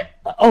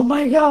 Oh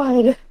my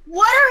god.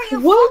 What are you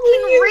What were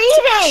you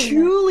fucking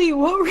reading? Julie,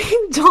 what were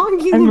you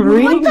talking I'm about?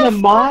 reading the the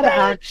mod fuck?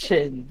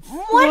 actions.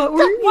 What were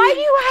the? Why do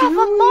you have a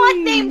mod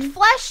doing? named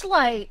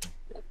Fleshlight?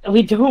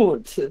 We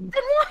don't. Then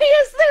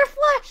why is there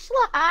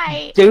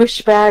Fleshlight?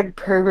 Douchebag,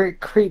 pervert,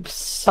 creep,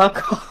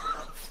 suck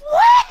off.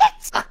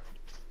 What?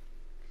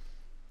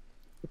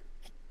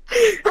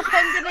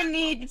 I'm gonna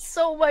need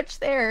so much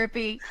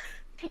therapy.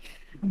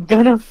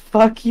 Gonna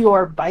fuck you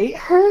or bite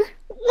her?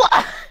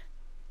 What?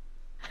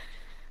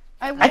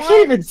 I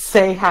can't even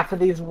say half of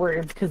these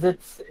words because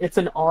it's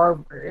an R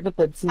word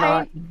that's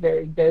not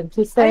very good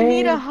to say. I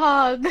need a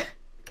hug.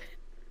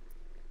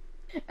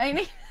 I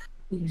need.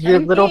 Your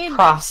I little need-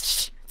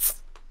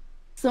 prostitutes.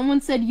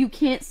 Someone said you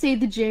can't say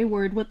the J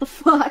word. What the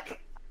fuck?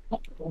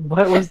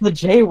 What was the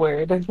J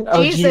word?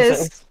 Oh,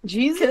 Jesus.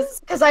 Jesus?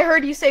 Because I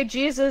heard you say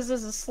Jesus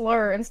is a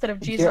slur instead of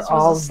Jesus You're was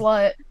all- a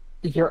slut.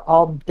 You're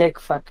all dick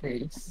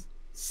fuckers.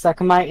 Suck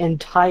my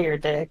entire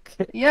dick.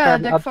 Yeah,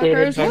 Got dick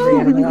updated fuckers. by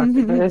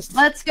Random Octopus.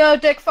 Let's go,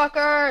 dick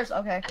fuckers.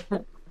 Okay.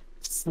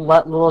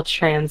 Slut little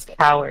trans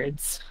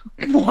cowards.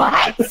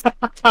 What?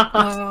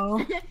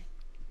 Oh.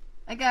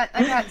 I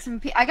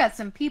got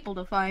some people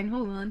to find.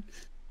 Hold on.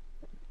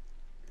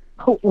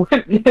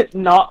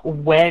 Not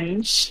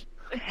wench.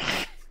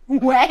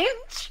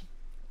 Wench?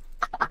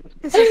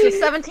 This is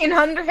the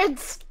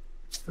 1700s.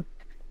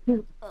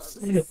 Oh,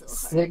 this is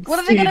so hard. What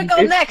are they gonna go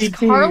next?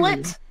 1652.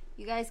 Harlot?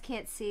 You guys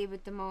can't see,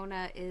 but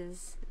Demona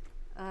is.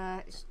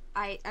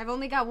 I've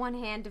only got one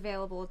hand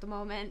available at the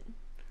moment.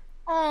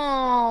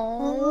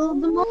 Oh,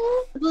 the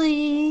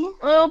lovely.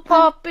 little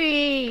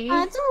puppy.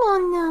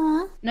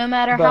 Demona. No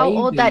matter how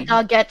old that Baby.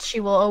 dog gets, she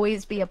will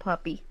always be a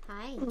puppy.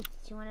 Hi. Do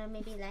you want to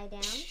maybe lie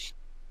down?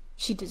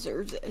 She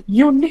deserves it.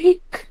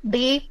 Unique.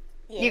 B,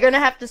 you're gonna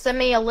have to send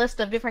me a list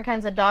of different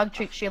kinds of dog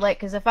treats you like,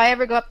 because if I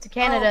ever go up to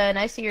Canada and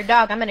I see your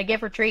dog, I'm gonna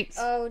give her treats.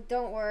 Oh,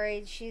 don't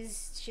worry.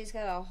 She's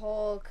got a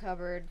whole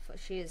cupboard.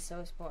 She is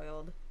so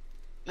spoiled.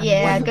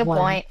 Yeah, I'm good one.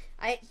 point.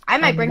 I I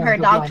might I'm bring her a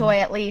number dog one. toy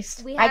at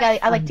least. We I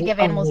have- like to I'm give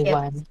the animals only gifts.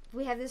 one.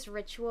 we have this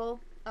ritual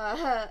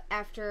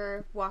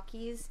after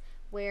walkies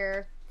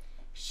where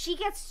she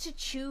gets to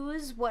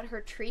choose what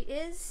her treat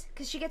is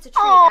because she gets a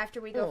treat Aw. after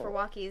we go for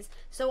walkies.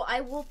 So I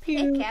will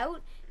pick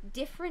out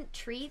different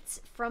treats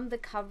from the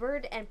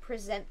cupboard and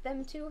present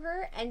them to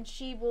her, and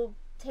she will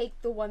take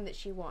the one that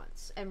she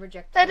wants and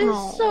reject That the is one.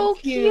 Aw, so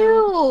cute.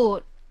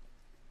 cute.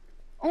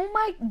 Oh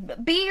my,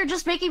 B, you're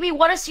just making me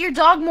want to see your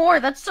dog more.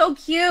 That's so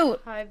cute.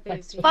 Hi, baby.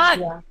 That's Fuck.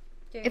 Yeah.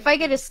 If I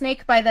get a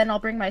snake by then, I'll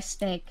bring my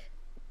snake.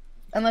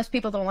 Unless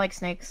people don't like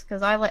snakes,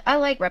 because I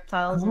like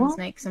reptiles and Huh?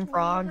 snakes and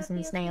frogs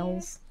and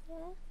snails.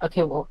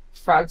 Okay, well,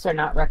 frogs are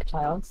not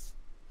reptiles.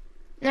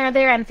 No,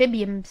 they're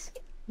amphibians.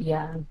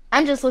 Yeah.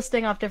 I'm just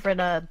listing off different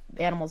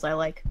animals I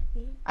like.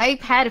 I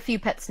had a few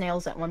pet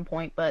snails at one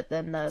point, but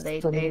then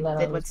they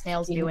did what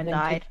snails do and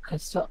died.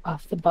 Crystal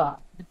off the bar.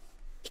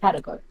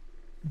 Category.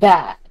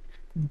 Bad.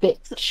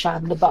 Bitch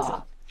on the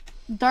bar.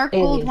 Dark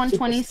Alien Gold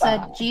 120 said,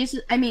 superstar.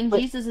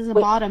 Jesus is a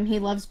wait. bottom. He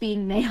loves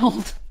being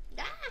nailed.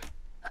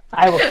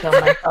 I will kill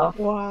myself.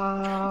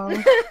 Wow.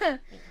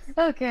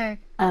 Okay.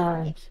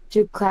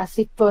 Too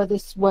classy for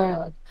this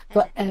world.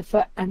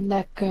 Forever I'm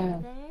that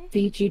girl.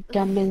 Feed you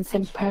diamonds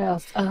and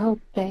pearls. Oh,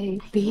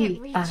 baby.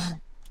 reach.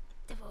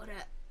 Devota.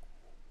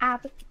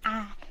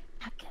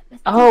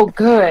 Oh,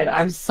 good.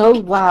 I'm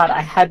so glad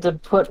I had to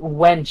put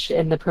wench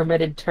in the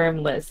permitted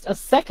term list a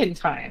second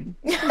time.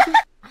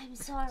 I'm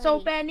sorry.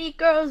 So many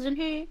girls in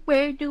here.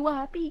 Where do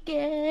I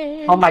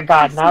begin? Oh my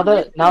god, now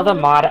the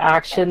mod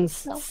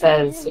actions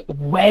says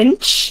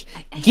wench,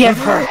 give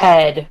her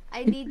head.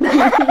 I need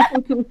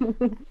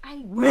that.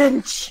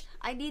 Wrench.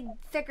 I need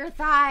thicker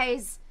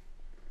thighs.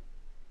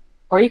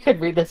 Or you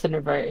could read this in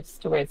reverse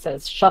to where it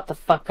says shut the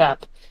fuck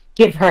up,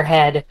 give her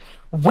head,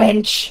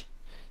 wench.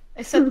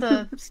 I set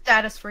the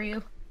status for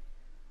you.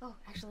 Oh,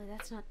 actually,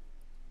 that's not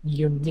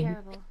Unique.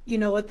 terrible. You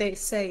know what they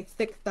say,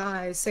 thick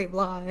thighs save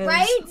lives.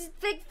 Right?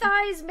 Thick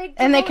thighs make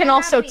And they Devota can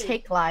also happy.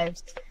 take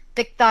lives.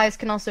 Thick thighs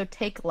can also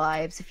take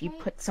lives if you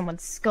put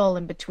someone's skull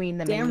in between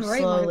them Damn and you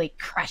right, slowly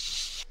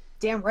crush.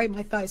 Damn right,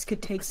 my thighs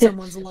could take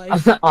someone's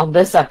life. On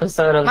this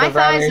episode of My the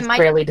thighs Riley's and my-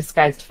 Barely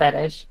Disguised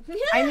Fetish.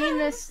 I mean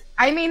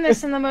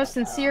this in the most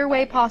sincere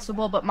way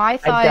possible, but my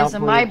thighs don't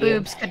and my believe you.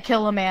 boobs could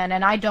kill a man,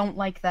 and I don't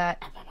like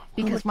that.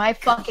 Because my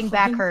fucking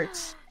back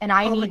hurts, and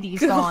I Oh my need these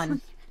God.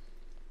 gone.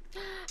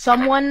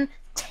 Someone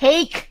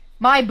take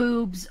my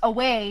boobs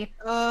away.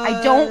 I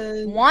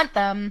don't want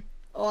them.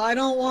 Oh, I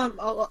don't want.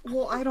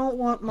 Well, I don't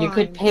want mine. You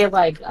could pay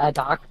like a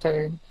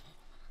doctor.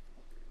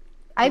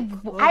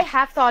 I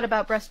have thought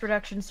about breast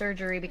reduction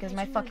surgery because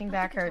my fucking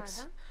back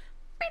hurts.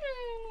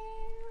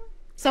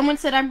 Someone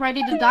said I'm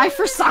ready to die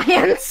for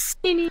science.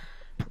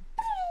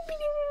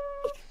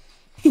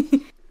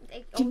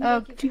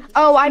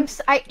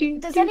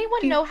 Does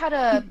anyone know how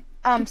to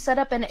set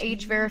up an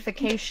age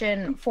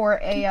verification for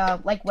a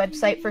like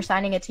website for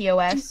signing a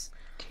TOS?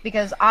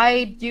 Because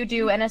I do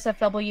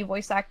NSFW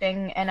voice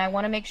acting, and I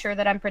want to make sure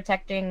that I'm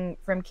protecting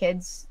from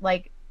kids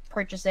like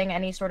purchasing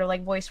any sort of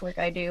like voice work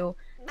I do.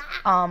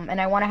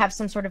 And I want to have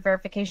some sort of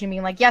verification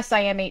being like, yes, I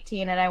am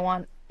 18, and I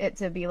want it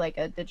to be like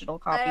a digital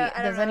copy. I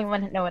don't Does know.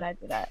 anyone know how to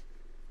do that?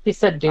 She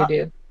said doo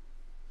doo.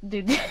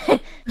 Dude, did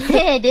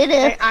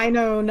it. I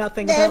know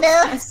nothing about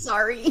that.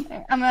 Sorry.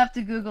 I'm gonna have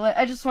to Google it.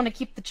 I just want to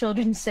keep the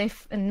children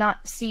safe and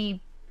not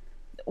see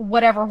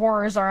whatever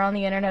horrors are on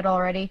the internet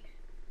already.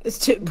 It's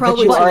too, But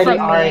probably you too already late.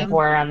 are a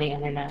whore on the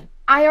internet.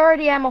 I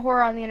already am a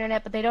horror on the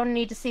internet, but they don't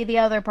need to see the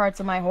other parts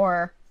of my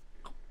horror.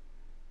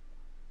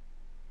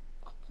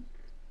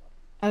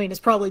 I mean,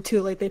 it's probably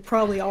too late. They've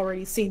probably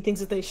already seen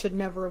things that they should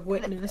never have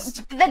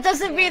witnessed. That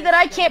doesn't mean that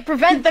I can't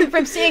prevent them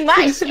from seeing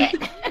my shit.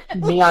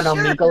 Me on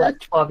Omegle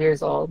at 12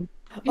 years old.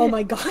 Oh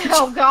my gosh.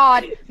 Oh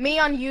god, me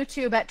on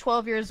YouTube at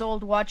 12 years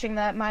old watching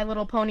that My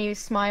Little Pony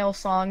Smile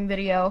song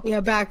video.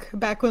 Yeah, back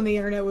when the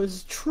internet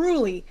was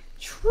truly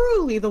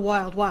the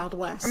wild, wild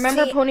west.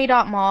 Remember See-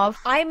 Pony.mov?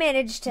 I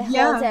managed to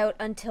Yeah. hold out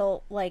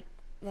until like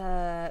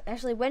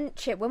actually when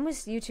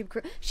was YouTube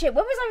when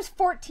was I was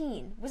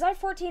 14? Was I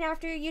 14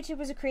 after YouTube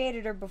was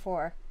created or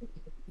before?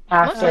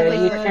 After likely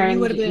you you turned,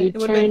 would've been- it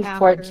would've been after.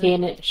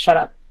 14. Shut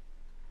up.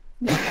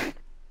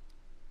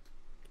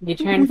 You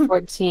turned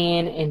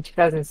 14 in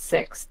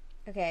 2006.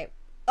 Okay.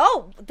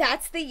 Oh,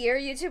 that's the year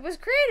YouTube was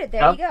created.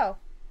 There Yep. you go.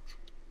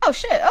 Oh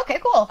shit, okay,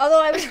 cool.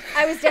 Although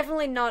I was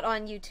definitely not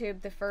on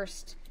YouTube the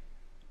first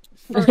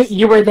first.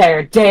 You were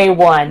there, day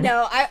one.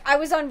 No, I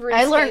was on RuneScape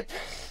I learned-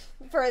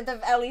 for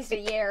at least a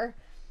year.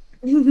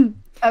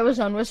 I was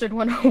on Wizard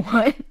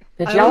 101.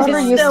 Did I y'all was ever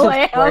on- used Still to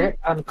am. flirt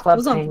on I Club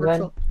was on Penguin?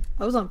 virtual.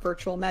 I was on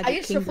virtual Magic I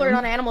used to Kingdom. flirt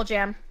on Animal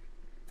Jam.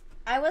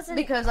 I wasn't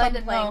Because Club I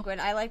didn't know. Penguin.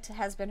 I liked not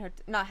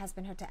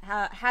Hasbin Hotel.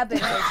 Habit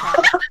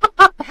Hotel.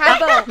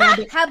 Habbo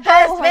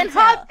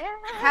Hotel.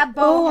 Habbo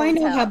Oh, I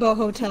know Hotel. Habbo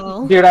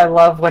Hotel. Dude, I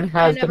love when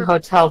Has Been never-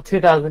 Hotel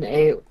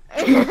 2008.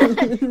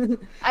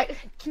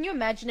 Can you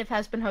imagine if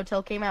Has Been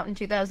Hotel came out in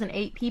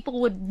 2008?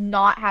 People would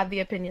not have the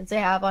opinions they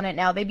have on it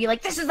now. They'd be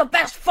like, "This is the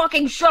best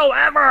fucking show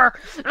ever!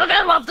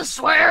 I love the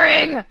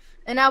swearing!"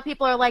 And now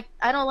people are like,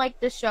 "I don't like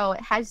this show.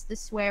 It has the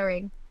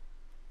swearing."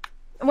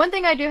 One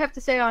thing I do have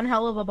to say on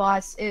Hell of a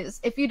Boss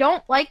is, if you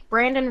don't like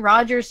Brandon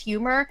Rogers'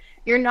 humor,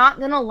 you're not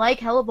gonna like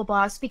Hell of a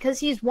Boss because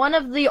he's one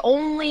of the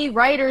only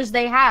writers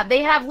they have.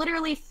 They have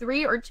literally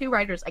 3 or 2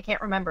 writers. I can't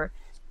remember.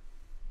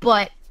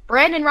 But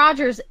Brandon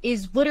Rogers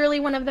is literally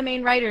one of the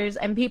main writers,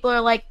 and people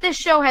are like, this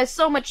show has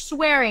so much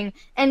swearing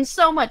and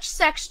so much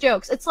sex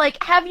jokes. It's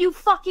like, have you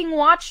fucking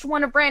watched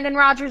one of Brandon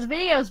Rogers'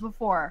 videos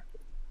before?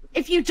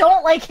 If you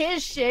don't like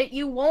his shit,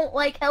 you won't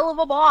like Hell of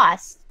a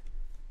Boss.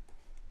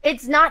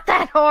 It's not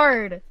that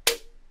hard.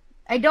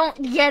 I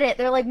don't get it.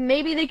 They're like,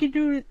 maybe they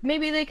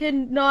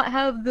can not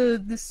have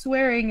the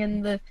swearing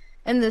and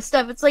the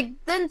stuff. It's like,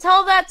 then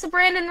tell that to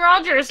Brandon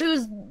Rogers,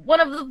 who's one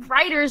of the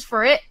writers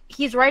for it.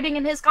 He's writing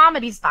in his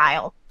comedy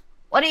style.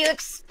 What do you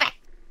expect?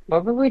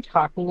 What were we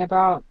talking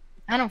about?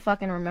 I don't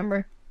fucking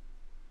remember.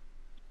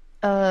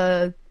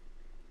 Aspen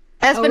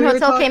we were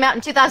Hotel talk- came out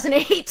in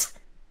 2008.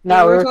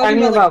 No, we were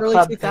talking like about early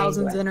Club 2000s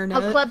Penguin.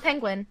 internet. Oh, Club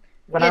Penguin.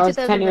 When Yeah, I was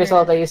 10 years 2009.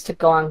 old, I used to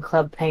go on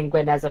Club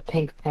Penguin as a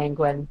pink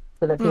penguin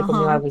so that people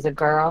knew Uh-huh. I was a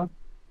girl.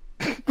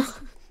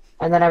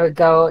 And then I would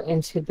go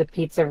into the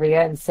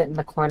pizzeria and sit in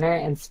the corner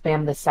and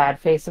spam the sad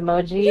face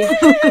emoji.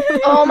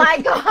 Oh my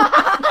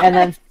god! And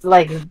then,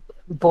 like,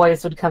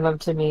 boys would come up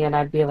to me and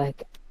I'd be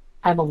like,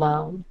 I'm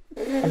alone.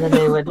 And then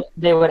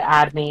they would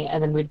add me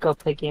and then we'd go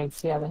play games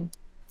together.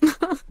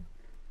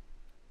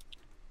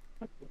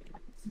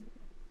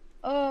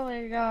 Oh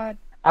my god.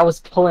 I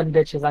was pulling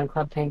bitches on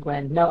Club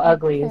Penguin. No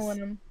uglies.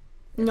 Pulling 'em.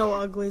 No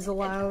uglies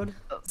allowed.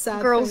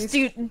 Sad Girls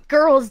face.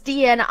 girls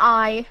D and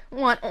I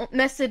want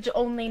message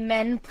only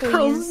men, please.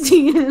 Girls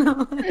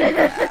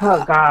DNI.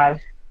 Oh,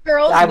 God.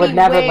 Girls I would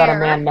never let a beware.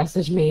 man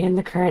message me in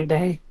the current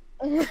day.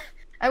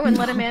 I wouldn't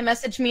let a man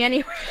message me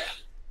anyway.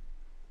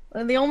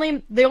 The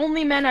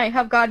only men I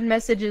have gotten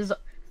messages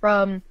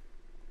from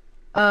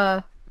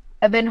have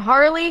been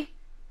Harley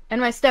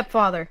and my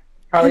stepfather.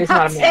 Harley's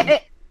not a That's man.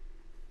 it.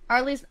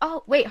 Harley's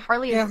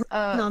Harley Yeah, is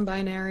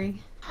non-binary.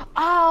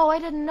 oh, I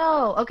didn't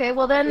know. Okay,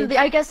 well then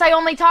I guess I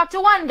only talked to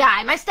one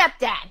guy, my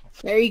stepdad.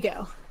 There you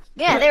go.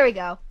 Yeah, there we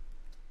go.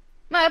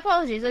 My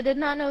apologies, I did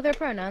not know their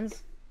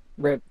pronouns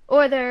Rip.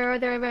 or their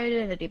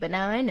identity, but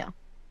now I know.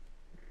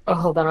 Oh,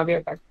 hold on. I'll be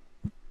right back.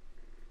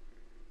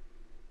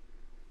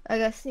 I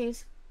gotta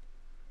sneeze.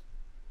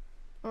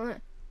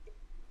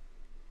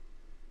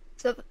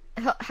 So,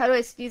 how do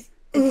I sneeze?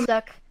 It's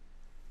stuck.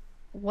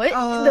 What?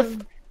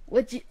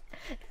 What'd you...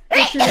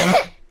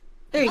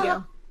 There you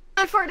go.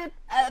 I farted.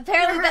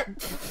 Apparently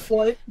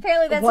What?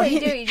 that's What? how you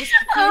do it. You just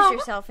confuse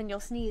yourself and you'll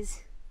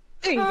sneeze.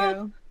 There you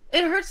go.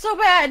 It hurts so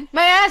bad.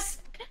 My ass.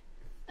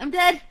 I'm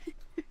dead.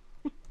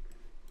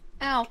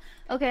 Ow.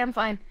 Okay, I'm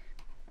fine.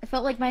 I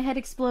felt like my head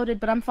exploded,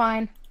 but I'm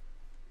fine.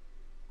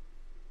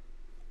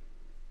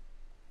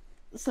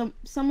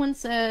 Someone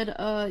said,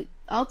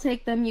 I'll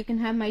take them. You can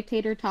have my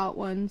tater tot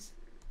ones.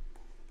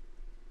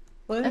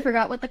 What? I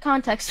forgot what the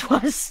context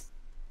was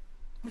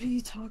What are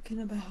you talking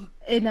about?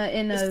 in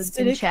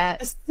Acidic,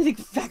 chat. acidic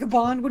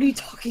vagabond. What are you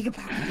talking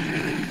about?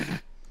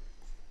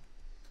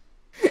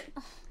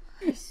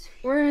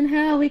 We're in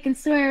hell. We can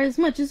swear as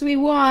much as we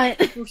want.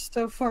 We're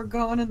so far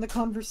gone in the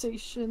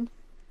conversation.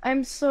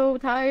 I'm so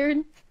tired.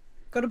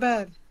 Go to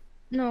bed,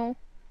 No.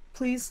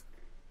 please.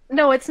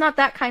 No, it's not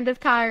that kind of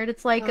tired.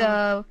 It's like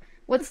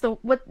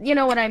what you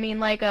know what I mean,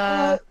 like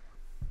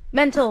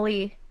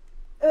mentally.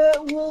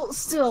 Well,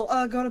 still,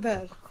 go to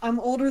bed. I'm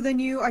older than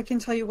you. I can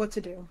tell you what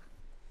to do.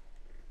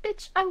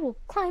 Bitch, I will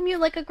climb you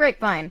like a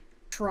grapevine.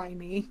 Try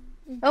me.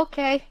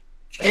 Okay.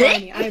 Try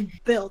me. I am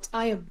built.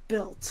 I am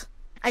built.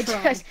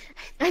 Try.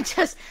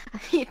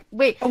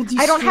 Wait. I'll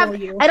I don't have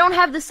destroy you. I don't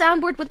have the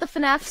soundboard with the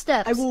FNAF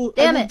steps. I will.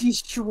 Damn I will it.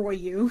 destroy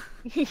you.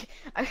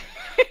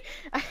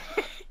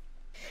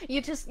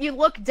 You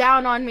look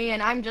down on me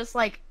and I'm just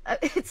like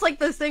it's like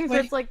those things where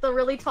Wait. it's like the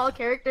really tall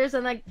characters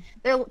and like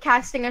they're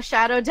casting a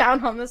shadow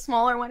down on the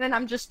smaller one and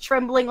I'm just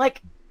trembling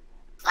like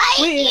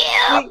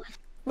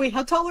Wait.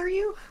 How tall are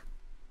you?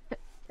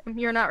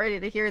 You're not ready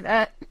to hear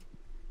that.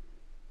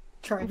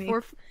 Try I'm me.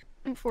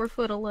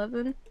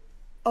 4'11".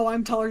 Oh,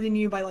 I'm taller than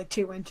you by like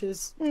 2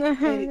 inches.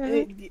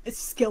 It's a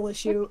skill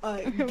issue.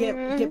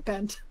 Get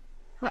bent.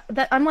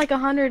 I'm like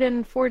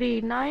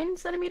 149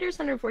 centimeters,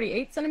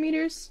 148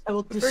 centimeters. I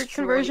will For destroy.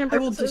 conversion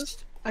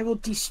purposes. I will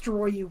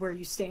destroy you where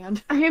you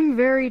stand. I am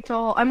very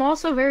tall. I'm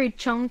also very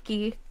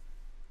chunky.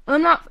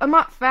 I'm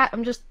not fat.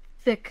 I'm just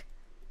thick.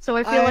 So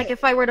I feel like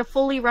if I were to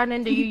fully run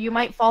into you, you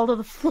might fall to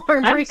the floor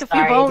and I'm break a few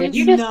sorry, bones. did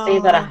you just say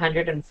that No.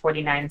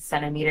 149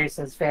 centimeters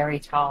is very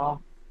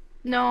tall?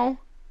 No,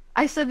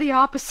 I said the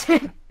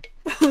opposite.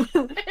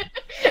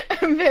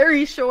 I'm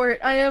very short.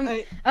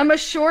 I'm a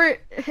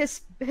short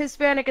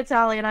Hispanic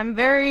Italian. I'm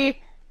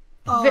very.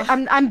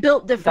 I'm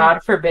built different.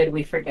 God forbid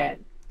we forget.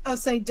 I'll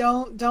say,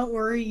 don't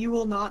worry, you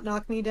will not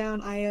knock me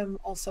down. I am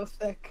also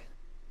thick.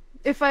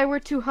 If I were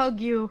to hug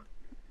you,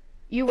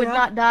 you would Yeah.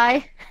 not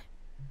die.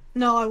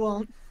 No, I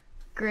won't.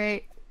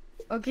 Great.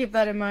 I'll keep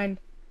that in mind.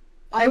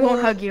 I I won't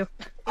will- hug you.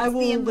 I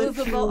will The lift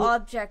immovable you.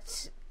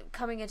 object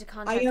coming into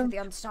contact am- with the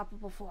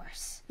unstoppable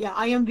force. Yeah,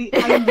 I am the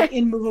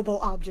immovable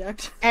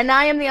object. And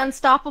I am the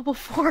unstoppable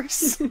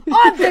force.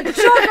 I'm the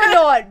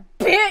juggernaut,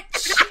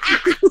 bitch!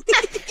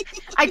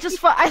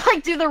 I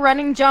like do the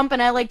running jump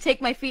and I like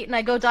take my feet and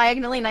I go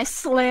diagonally and I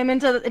slam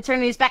into the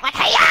Eternity's back like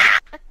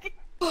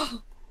hiya!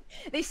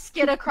 They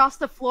skid across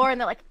the floor and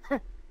they're like, huh,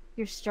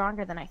 "You're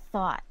stronger than I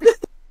thought."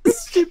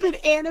 Stupid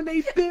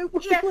anime bit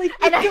where, Yeah, like,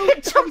 and I you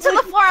jump to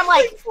the floor. I'm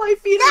like, 5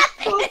 feet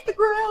off the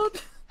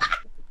ground.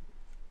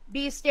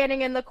 Bee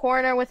standing in the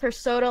corner with her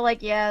soda,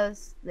 like,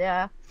 yes,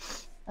 yeah.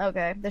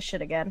 Okay, this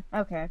shit again.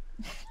 Okay.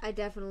 I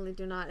definitely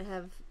do not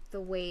have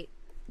the weight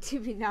to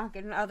be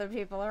knocking other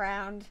people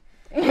around.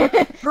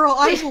 Girl,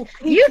 I will.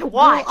 You'd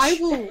watch.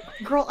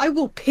 Girl, I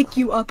will pick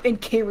you up and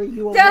carry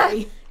you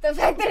away. The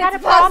fact that that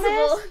it's a promise?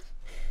 possible.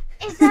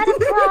 Is that a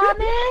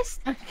promise?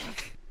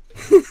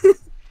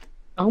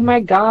 Oh my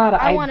god,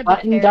 I I wanna be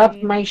buttoned up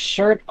carried. my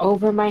shirt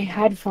over my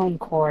headphone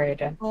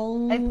cord.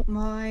 Oh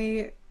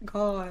my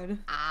god.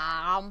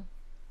 Um,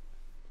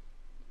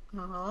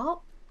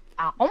 Oh.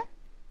 Ow.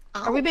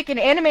 Are we making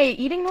anime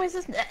eating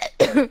noises?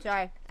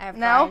 sorry, I have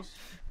No.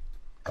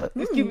 fries.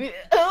 Excuse me.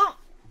 Oh.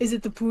 Is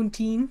it the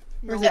poutine?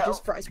 Or is No. it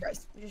just fries?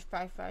 Just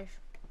fries.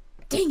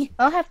 Dang it.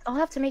 I'll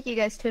have to make you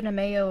guys tuna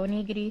mayo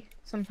onigiri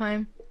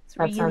sometime. It's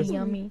That really sounds-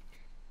 yummy.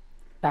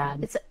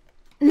 Bad.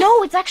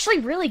 No, it's actually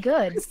really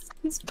good.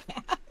 It's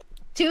bad.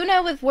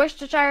 Tuna with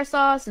Worcestershire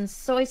sauce and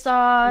soy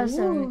sauce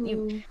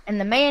Ooh. and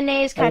the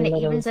mayonnaise kind of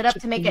little evens it up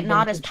to make it chicken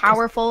not as vintage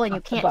powerful and you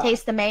just can't about.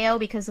 taste the mayo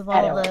because of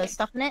all the Anyway.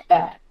 stuff in it.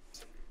 Bad.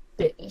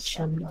 Bitch,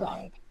 I'm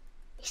good.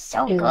 It's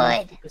so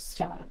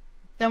Stop.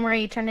 Don't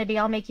worry, Eternity,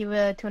 I'll make you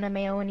a tuna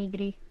mayo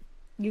onigiri.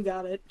 You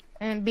got it.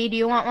 And B, do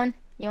you want one?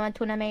 You want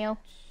tuna mayo?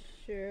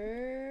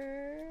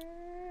 Sure.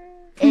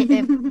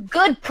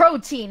 Good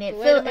protein. It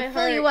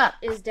fill you up.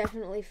 Is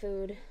definitely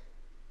food.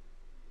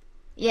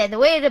 Yeah, the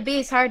way to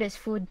B's heart is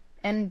food.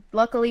 And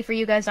luckily for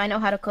you guys, I know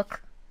how to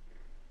cook.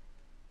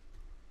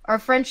 Our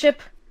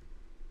friendship,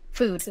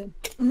 food.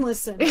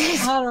 Listen,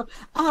 I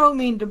don't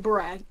mean to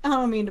brag.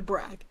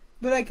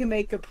 But I can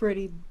make a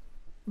pretty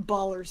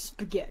baller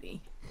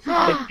spaghetti.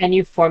 Can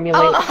you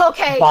formulate? Oh,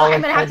 okay. baller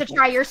I'm gonna have to friendship?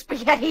 try your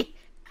spaghetti.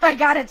 I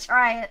gotta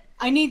try it.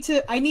 I need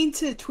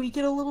to tweak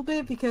it a little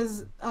bit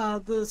because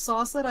the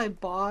sauce that I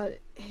bought,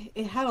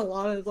 it had a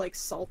lot of like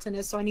salt in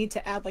it, so I need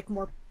to add like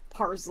more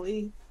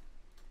parsley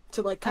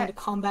to like kind of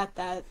combat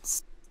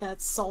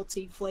that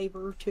salty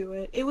flavor to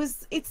it.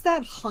 It's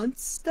that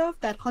Hunt's stuff,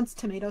 that Hunt's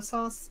tomato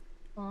sauce.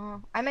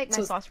 I make my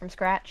So- sauce from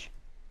scratch.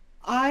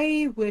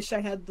 I wish I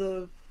had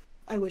the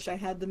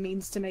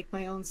means to make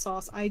my own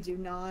sauce. I do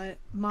not.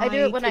 My I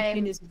do it when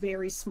kitchen is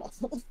very small.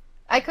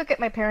 I cook at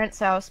my parents'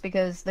 house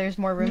because there's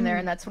more room there,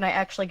 and that's when I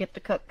actually get to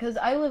cook. Because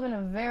I live in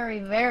a very,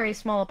 very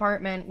small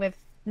apartment with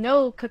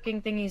no cooking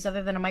thingies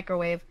other than a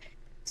microwave.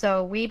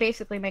 So we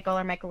basically make all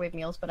our microwave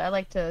meals, but I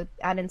like to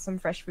add in some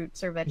fresh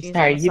fruits or veggies.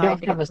 Sorry, on the you side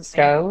don't to have get a something.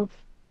 stove?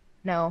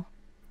 No.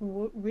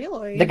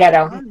 Really? The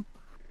ghetto. Fun.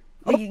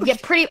 Yeah,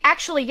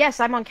 actually,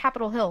 yes, I'm on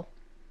Capitol Hill.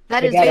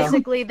 That The is ghetto.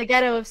 basically the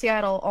ghetto of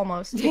Seattle,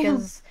 almost.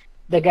 Because,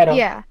 The ghetto.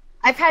 yeah.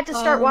 I've had to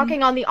start Um,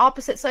 walking on the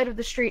opposite side of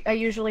the street I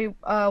usually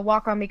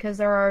walk on because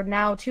there are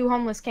now 2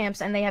 homeless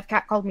camps and they have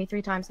catcalled me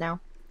 3 times now.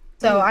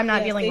 So I'm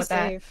not Yeah, dealing stay with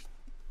that. safe.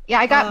 Yeah,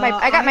 I got my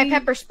I-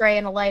 pepper spray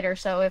and a lighter,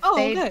 so if Oh,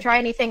 they good. try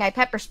anything, I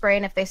pepper spray,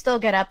 and if they still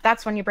get up,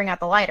 that's when you bring out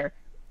the lighter.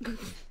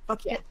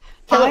 Fuck yeah.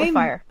 Kill it with I'm-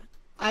 fire.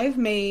 I've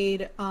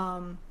made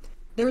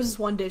there was this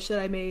one dish that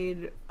I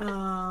made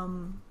I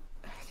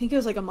think it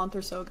was like a month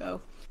or so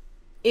ago.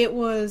 It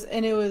was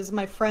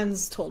my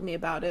friends told me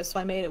about it, so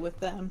I made it with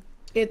them.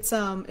 It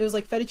was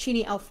like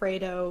fettuccine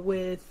alfredo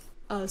with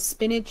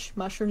spinach,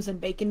 mushrooms, and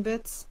bacon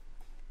bits.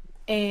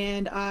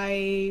 And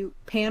I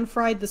pan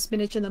fried the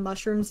spinach and the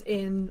mushrooms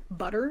in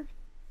butter.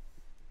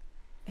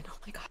 And oh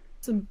my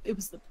god, it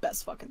was the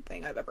best fucking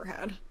thing I've ever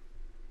had.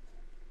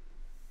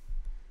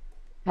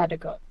 Had to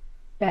go.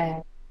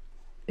 Bad.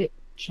 Bitch,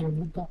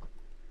 I'm good.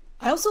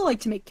 I also like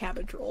to make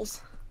cabbage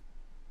rolls.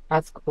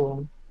 That's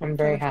cool. I'm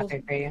very Cabbage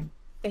happy for you.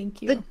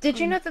 Thank you. Did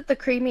you know that the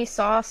creamy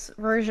sauce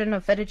version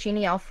of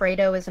fettuccine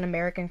alfredo is an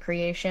American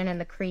creation, and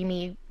the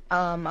creamy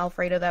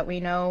alfredo that we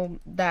know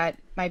that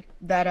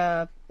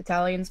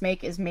Italians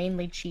make is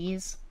mainly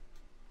cheese?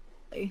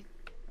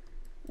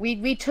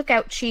 We took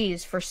out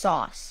cheese for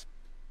sauce.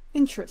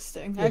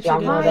 Interesting. Did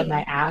y'all know didn't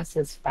that my ass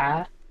is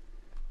fat?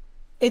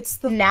 It's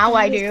the Now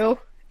I fattest- do.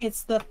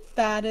 It's the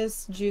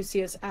fattest,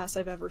 juiciest ass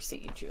I've ever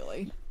seen,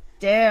 Julie.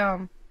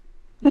 Damn.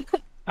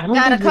 I don't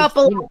Got a think you've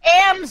couple seen of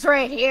M's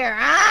right here,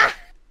 ah!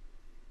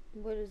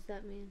 What does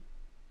that mean?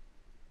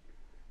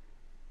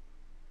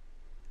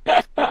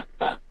 it.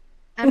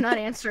 I'm not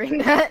answering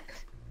that.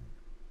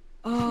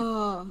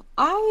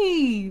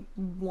 I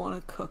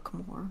want to cook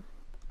more.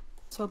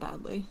 So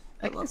badly.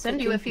 I can love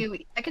send you a cooking.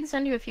 few. I can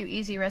send you a few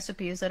easy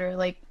recipes that are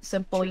like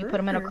simple. You put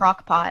them in a Sure.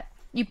 crock pot.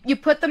 You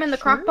put them in the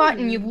crock pot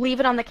and you Sure. leave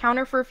it on the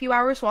counter for a few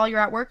hours while you're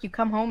at work. You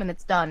come home and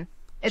it's done.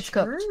 It's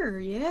cooked. Sure,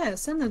 yeah,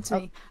 send them to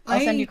me. I'll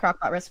send you crock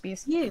pot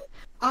recipes. Yeah,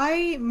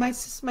 my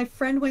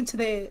friend went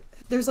to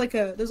there's like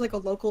a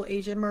local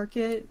Asian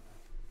market.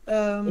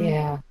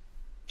 Yeah.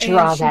 And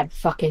Draw she- that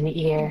fucking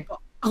ear.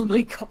 Oh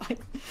my god!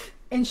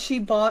 And she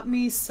bought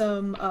me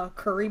some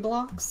curry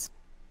blocks,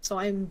 so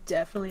I'm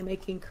definitely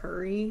making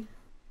curry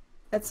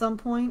at some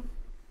point.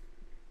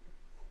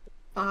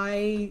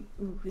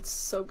 It's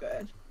so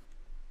good.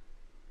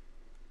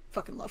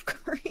 Fucking love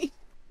curry.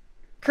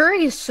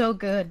 Curry is so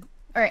good.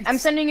 All right, I'm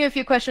sending you a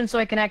few questions so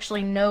I can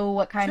actually know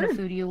what kind of Sure.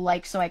 food you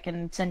like, so I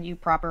can send you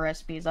proper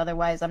recipes.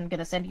 Otherwise, I'm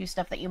gonna send you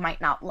stuff that you might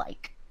not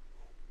like.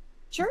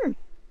 Sure.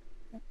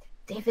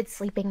 David's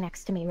sleeping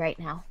next to me right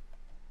now.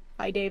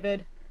 Hi,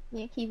 David.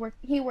 Yeah, he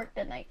worked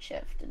a night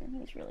shift and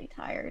he's really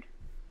tired.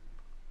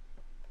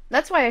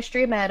 That's why I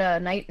stream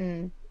at night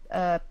and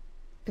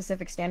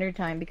Pacific Standard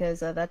Time,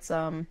 because that's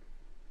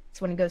it's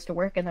when he goes to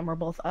work and then we're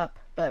both up.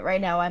 But right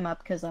now I'm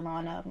up because I'm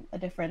on a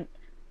different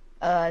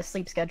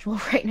sleep schedule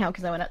right now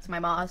because I went out to my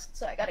mom's,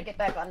 so I gotta get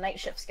back on night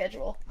shift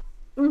schedule.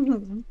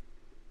 Mm-hmm.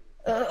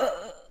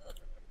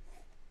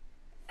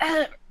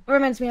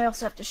 Reminds me I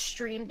also have to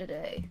stream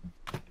today.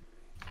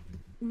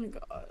 Oh my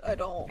god, I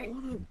don't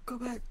want to go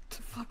back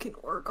to fucking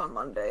work on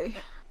Monday.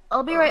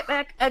 I'll be right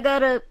back. I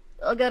gotta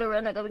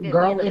run. I gotta get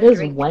Girl, me it another is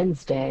drink.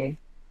 Wednesday.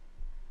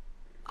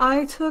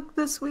 I took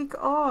this week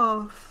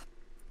off.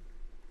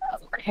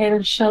 Okay,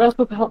 then shut up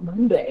about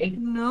Monday.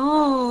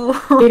 No.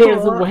 It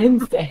is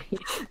Wednesday.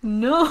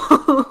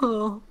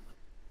 No.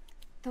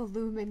 The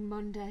looming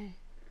Monday.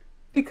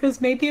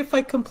 Because maybe if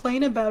I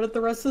complain about it,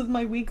 the rest of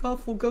my week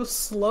off will go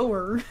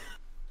slower.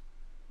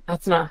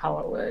 That's not how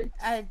it works.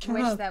 I Shut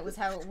wish up. that was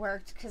how it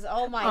worked, because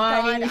oh my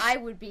I- god, I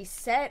would be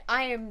set.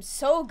 I am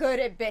so good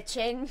at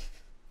bitching.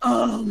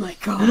 Oh my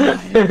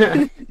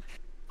god.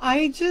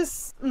 I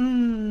just. B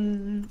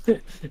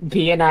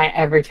and I,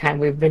 every time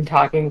we've been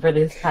talking for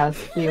these past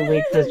few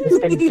weeks, has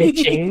just been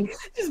bitching.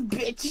 Just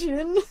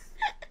bitching.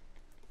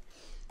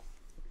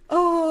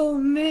 Oh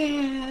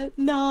man,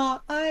 nah.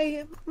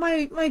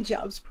 My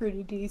job's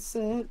pretty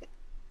decent.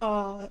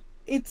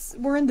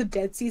 We're in the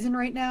dead season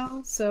right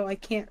now, so I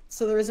can't.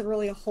 So there isn't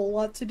really a whole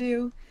lot to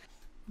do.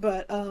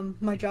 But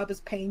my job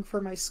is paying for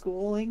my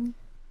schooling.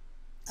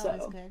 Oh,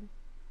 that's So good.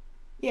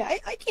 yeah,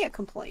 I can't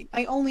complain.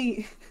 I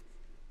only.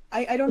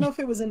 I don't know if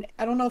it was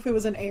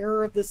an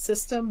error of the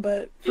system,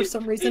 but for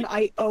some reason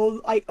I owe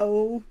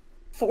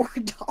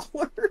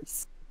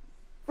 $4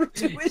 for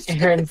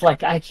tuition. Aaron's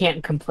like, I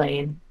can't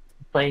complain.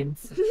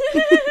 Complains.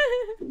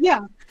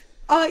 Yeah.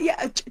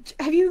 Yeah.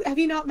 Have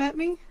you not met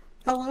me?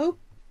 Hello?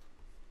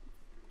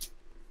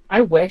 I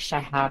wish I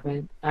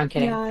haven't. I'm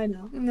kidding. Yeah, I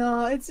know.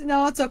 No,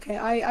 it's okay.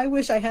 I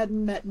wish I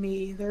hadn't met me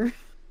either.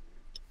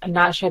 I'm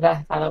not sure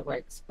that's how it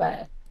works,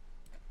 but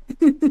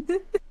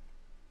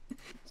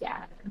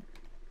yeah.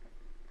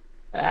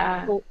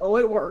 Oh,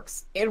 it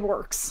works. It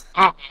works.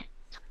 Ah.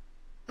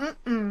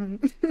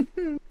 Mm-mm.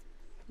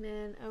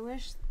 Man, I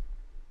wish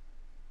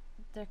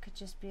there could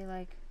just be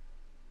like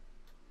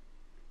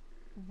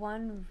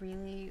one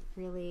really,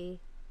 really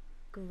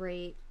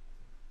great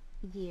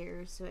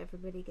year so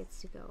everybody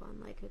gets to go on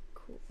like a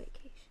cool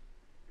vacation.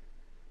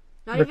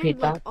 Not Repeat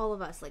even like that. all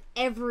of us, like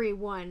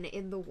everyone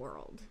in the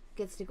world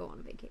gets to go on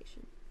a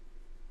vacation.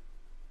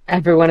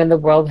 Everyone in the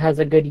world has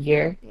a good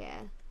year. Yeah.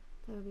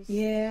 That would be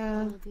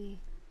Yeah. that would be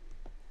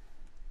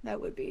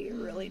That would be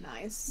really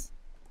nice.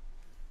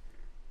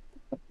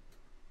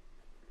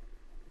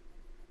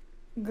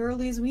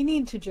 Girlies, we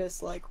need to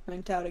just like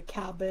rent out a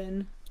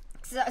cabin.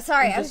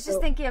 Sorry, And I was just just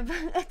go- thinking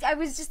about I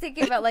was just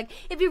thinking about like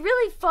it'd be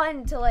really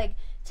fun to like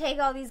take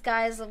all these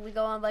guys and we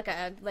go on like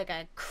a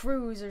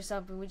cruise or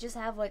something. We just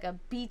have like a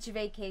beach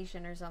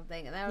vacation or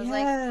something. And I was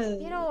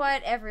like, you know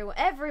what?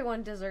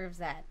 Everyone deserves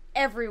that.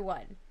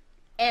 Everyone.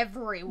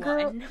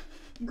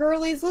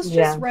 Girlies, let's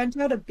Yeah. just rent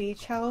out a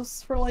beach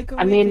house for like a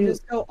I week mean- and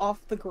just go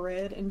off the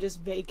grid and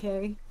just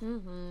vacay.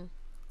 Mm-hmm.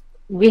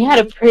 We had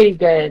a pretty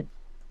good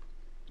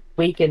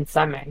week in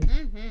summer.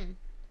 Mm-hmm.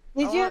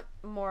 Did you?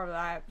 More of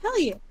that. Hell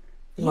yeah.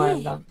 One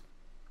of them.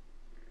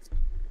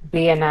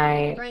 B and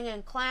I. Bring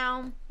in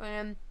Clown, bring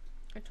in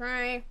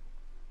Attorney.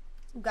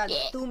 We've got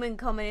Thuman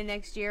coming in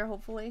next year,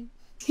 hopefully.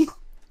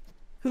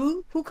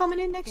 Who coming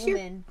in next year?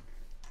 Thuman.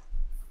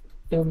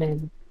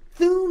 Thuman,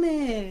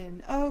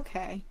 Thuman.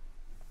 Okay.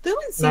 Thuman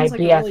my seems like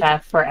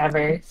BFF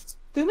forever.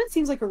 Thuman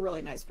seems like a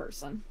really nice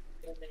person.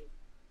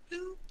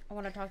 I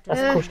want to talk to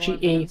That's more cool. of She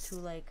those eats. who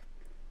like.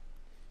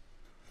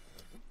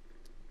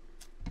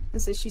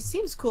 And so she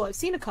seems cool. I've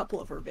seen a couple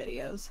of her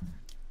videos.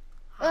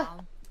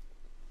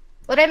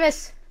 What'd I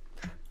miss?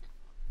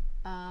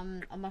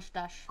 A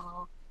mustache.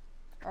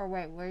 Or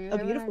wait, were you A there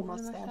when beautiful I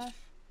did the mustache.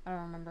 I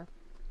don't remember.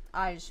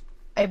 Eyes.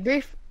 I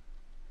brief.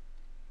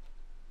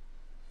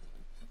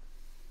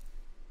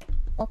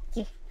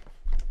 Okay.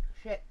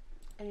 Shit.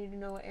 I need to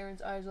know what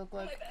Aaron's eyes look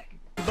like.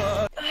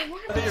 I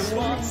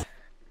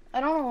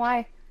don't know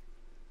why.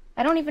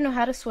 I don't even know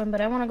how to swim,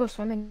 but I want to go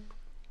swimming.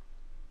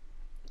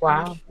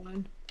 Wow.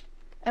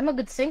 I'm a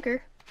good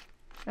sinker.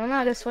 I'm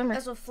not a good swimmer.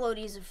 That's what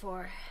floaties are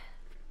for.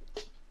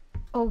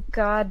 Oh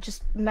god,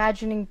 just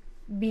imagining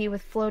me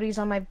with floaties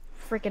on my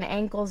freaking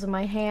ankles and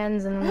my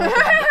hands and like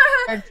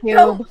a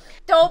tube.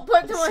 Don't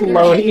put them on your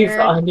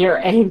Floaties on your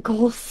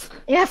ankles.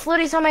 Yeah,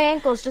 floaties on my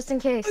ankles just in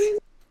case.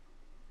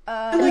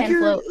 Like hand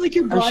float.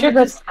 your I'm body. sure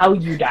that's how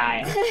you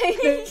die.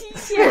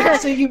 Yeah.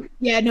 So you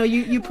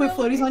put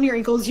floaties on your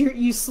ankles.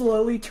 You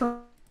slowly turn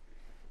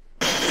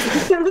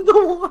into the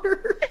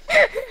water.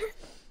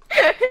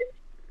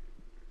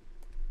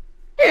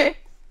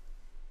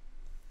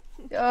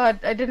 God,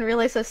 I didn't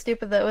realize how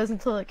stupid that was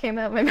until it came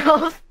out of my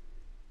mouth.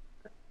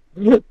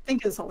 I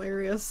think it's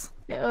hilarious.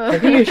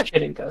 Maybe you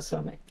shouldn't go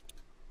swimming.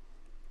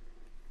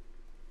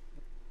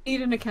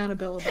 Need an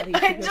accountability I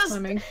to go just-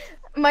 swimming.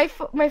 My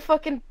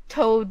fucking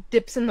toe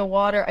dips in the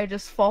water. I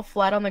just fall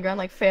flat on the ground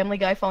like Family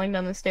Guy falling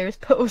down the stairs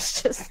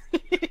pose. Just,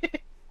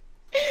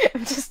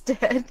 I'm just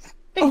dead.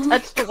 I Oh my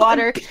touched the God,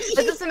 water. Bee.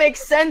 That doesn't make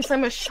sense.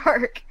 I'm a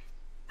shark.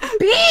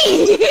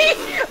 Bee!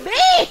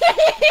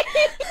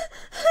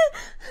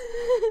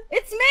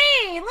 It's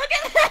me! Look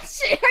at that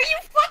shit! Are you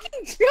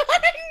fucking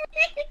drawing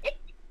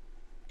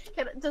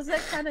me? Does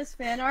that count as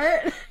fan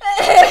art?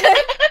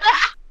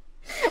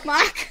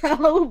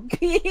 Mako,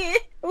 B.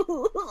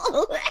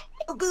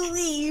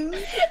 Believe.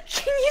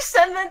 Can you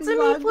send that to me,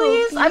 Mako,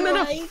 please? I'm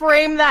gonna like-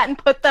 frame that and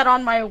put that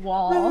on my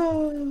wall.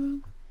 Oh,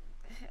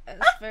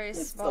 It's very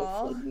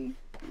small.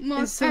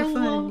 it's so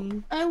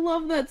funny. I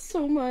love that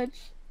so much.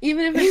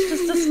 Even if it's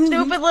just a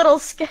stupid little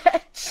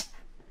sketch.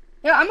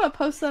 Yeah, I'm gonna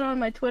post that on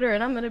my Twitter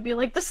and I'm gonna be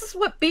like, this is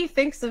what B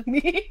thinks of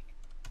me.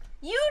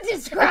 You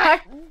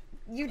describe.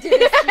 You did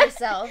this to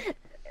yourself.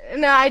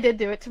 No, I did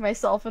do it to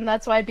myself, and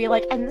that's why I'd be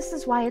like, and this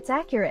is why it's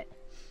accurate.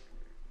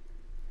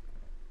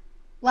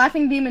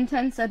 Laughing Demon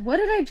 10 said, what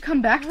did I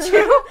come back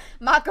to?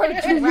 Mako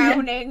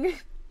drowning.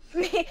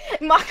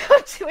 Mako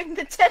doing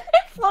the 10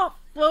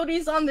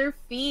 floaties on their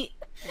feet.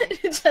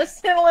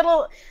 Just in a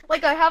little,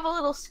 like, I have a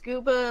little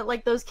scuba,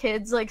 like those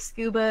kids, like,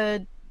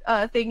 scuba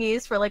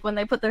thingies for, like, when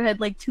they put their head,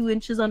 like, 2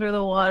 inches under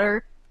the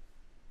water.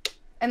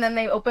 And then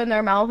they open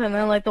their mouth, and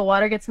then, like, the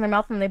water gets in their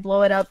mouth, and they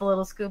blow it out the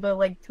little scuba,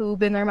 like,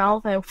 tube in their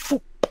mouth, and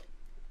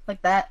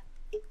like that.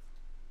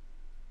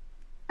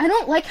 I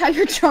don't like how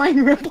you're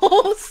drawing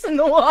ripples in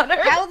the water.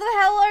 How the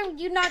hell are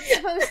you not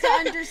supposed to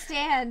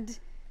understand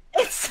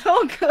It's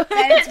so good.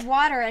 that it's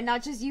water and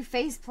not just you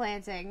face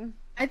planting?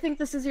 I think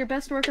this is your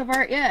best work of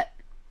art yet.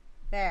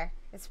 There.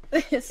 It's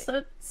It's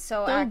so,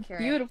 so so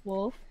accurate.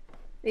 beautiful.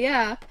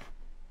 Yeah.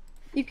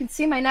 You can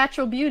see my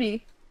natural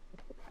beauty.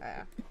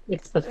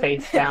 It's the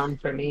face down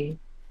for me.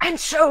 And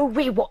so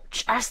we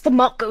watch as the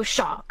Mako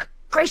shark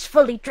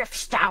gracefully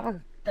drifts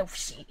down the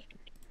sea,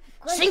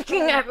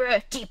 sinking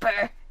ever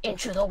deeper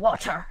into the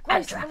water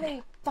and drowning.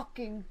 Gracefully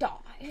fucking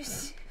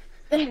dies.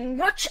 Then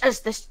watch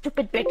as the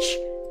stupid bitch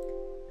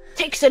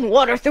takes in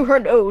water through her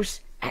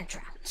nose and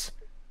drowns.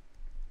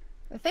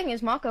 The thing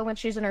is, Mako, when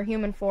she's in her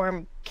human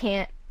form,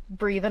 can't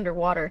breathe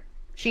underwater.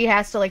 She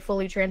has to, like,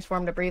 fully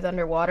transform to breathe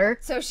underwater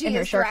So she in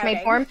her is shark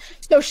maid drowning. form.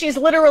 So she's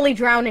literally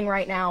drowning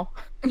right now.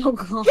 Oh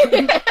god.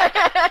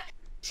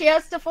 She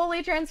has to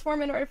fully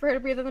transform in order for her to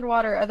breathe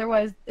underwater,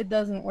 otherwise it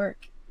doesn't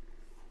work.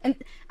 And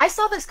I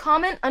saw this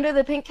comment under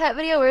the Pink Cat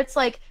video where it's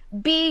like,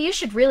 B, you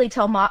should really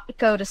tell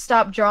Mako to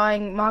stop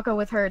drawing Mako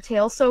with her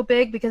tail so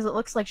big because it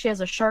looks like she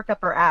has a shark up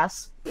her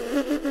ass.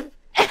 And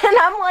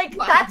I'm like,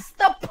 that's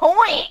the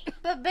point!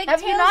 But big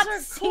Have you tails not are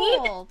seen-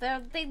 cool.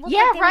 They look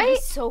Yeah, like they would be right?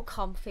 so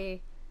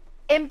comfy.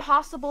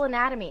 Impossible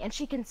anatomy, and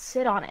she can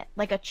sit on it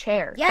like a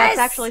chair. Yes! That's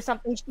actually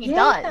something she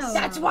Yeah. does.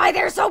 That's why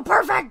they're so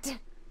perfect.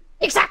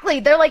 Exactly.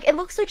 They're like, it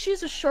looks like she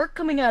has a shark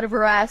coming out of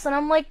her ass, and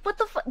I'm like, what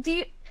the fuck? Do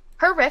you?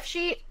 Her ref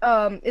sheet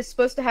is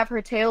supposed to have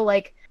her tail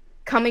like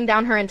coming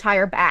down her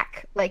entire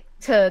back, like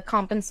to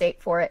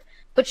compensate for it.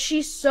 But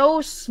she's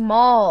so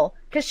small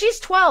because she's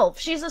 12.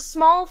 She's a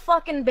small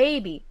fucking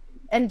baby,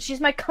 and she's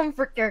my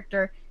comfort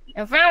character.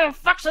 And if anyone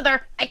fucks with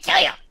her, I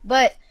kill you.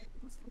 But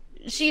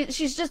she's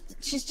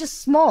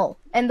just small,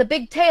 and the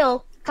big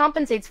tail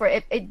compensates for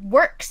it. It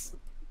works.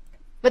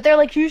 But they're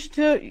like, she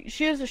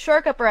has a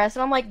shark up her ass.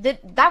 And I'm like,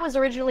 that was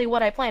originally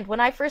what I planned.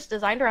 When I first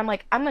designed her, I'm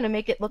like, I'm going to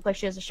make it look like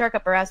she has a shark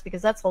up her ass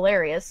because that's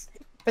hilarious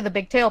for the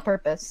big tail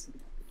purpose.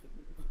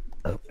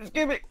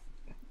 Excuse me.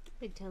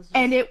 Big tails.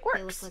 And it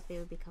They works. look like they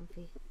would be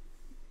comfy.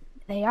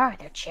 They are.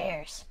 They're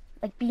chairs.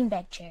 Like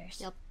beanbag chairs.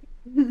 Yep.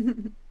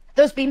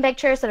 Those beanbag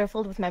chairs that are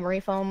filled with memory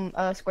foam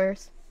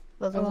squares.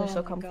 Those ones are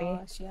so my comfy.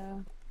 gosh, yeah.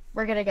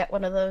 We're going to get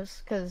one of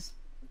those because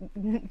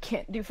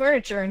can't do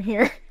furniture in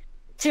here.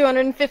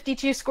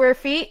 252 square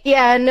feet?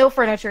 Yeah, no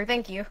furniture,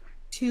 thank you.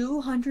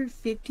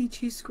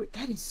 252 square.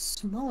 That is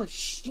small as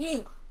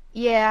shit.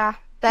 Yeah,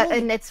 that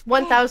Holy and it's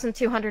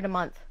 1,200 a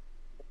month.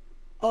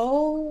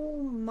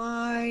 Oh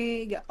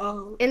my god.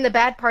 Oh, In the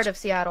bad part of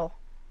Seattle.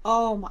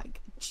 oh my god.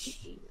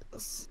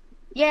 Jesus.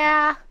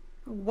 Yeah,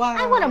 Wow.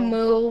 I want to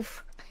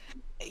move.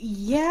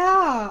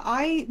 Yeah,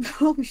 I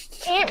oh,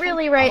 Can't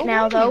really right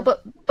now though,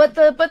 but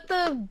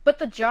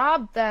the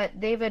job that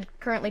David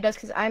currently does,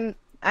 because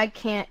I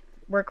can't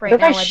work right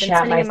What if now. I I've been shat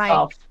sitting in my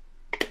myself?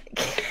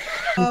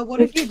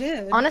 what if you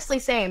did? honestly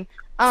same.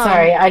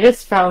 Sorry, I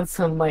just found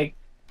some like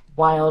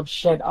wild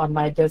shit on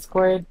my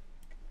Discord.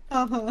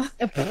 Uh-huh.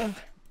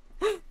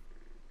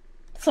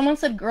 Someone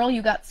said, "Girl,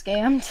 you got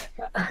scammed."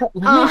 Let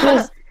me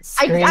just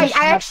I screenshot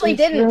actually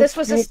this didn't. real This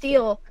was a quick.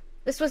 steal.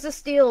 This was a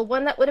steal.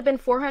 One that would have been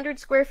 400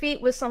 square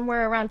feet was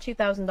somewhere around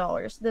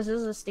 $2,000. This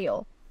is a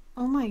steal.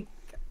 Oh my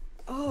god.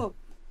 Oh.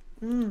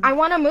 Mm. I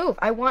want to move.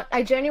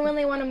 I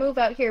genuinely want to move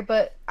out here,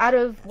 but out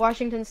of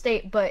Washington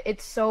State, but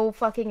it's so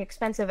fucking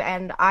expensive,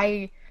 and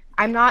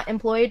I'm not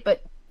employed,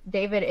 but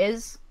David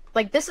is.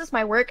 Like, this is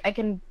my work. I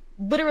can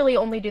literally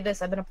only do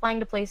this. I've been applying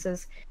to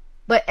places,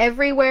 but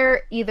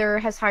everywhere either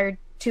has hired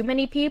too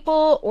many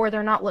people or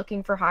they're not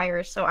looking for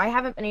hires, so I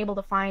haven't been able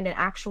to find an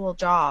actual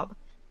job.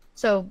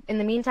 So in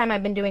the meantime,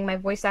 I've been doing my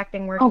voice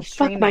acting work. Oh,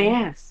 streaming. fuck my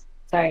ass.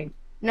 Sorry.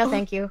 No,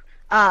 thank you.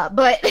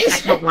 But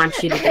I don't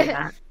want you to do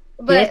that.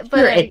 but Get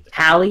your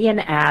Italian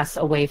ass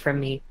away from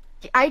me.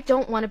 I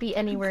don't want to be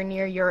anywhere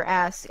near your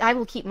ass. I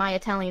will keep my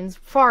Italians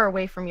far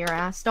away from your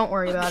ass. Don't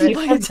worry about You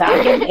it. come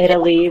back in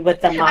Italy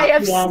with the mafia I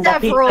have and the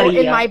several in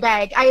pizzeria. my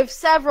bag. I have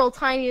several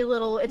tiny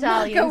little Go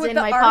Italians with in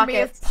the my army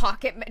pockets. of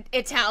pocket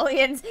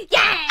Italians.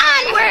 Yeah!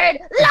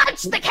 Onward!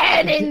 Launch the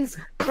cannons!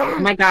 Oh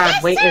my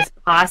god, wait, is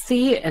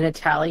posse an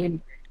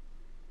Italian?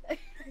 I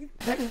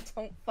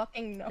don't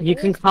fucking know. You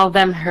can call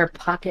them her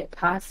pocket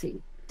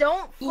posse.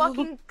 Don't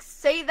fucking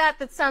say that.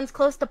 That sounds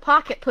close to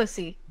pocket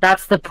pussy.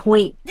 That's the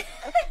point.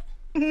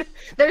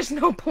 There's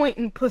no point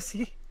in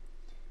pussy.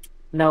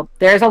 Nope.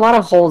 There's a lot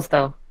of holes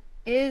though.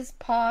 Is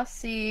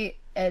posse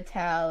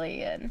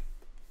Italian?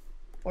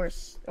 Or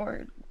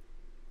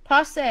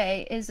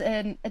posse is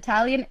an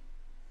Italian.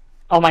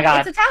 Oh my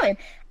god. It's Italian.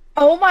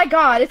 Oh my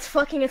god, it's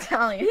fucking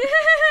Italian.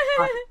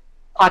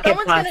 Pocket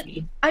someone's gonna-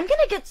 posse. I'm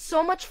gonna get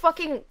so much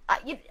fucking.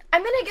 I'm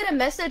gonna get a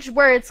message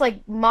where it's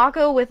like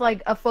Mako with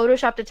like a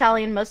photoshopped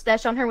Italian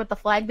mustache on her with the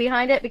flag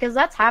behind it, because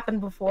that's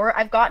happened before.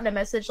 I've gotten a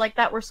message like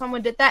that where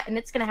someone did that, and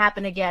it's gonna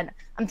happen again.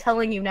 I'm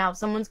telling you now,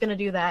 someone's gonna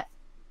do that.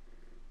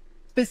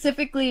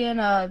 Specifically in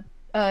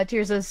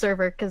Tirza's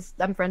server, because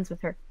I'm friends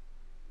with her.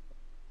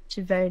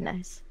 She's very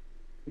nice.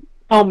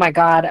 Oh my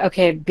god.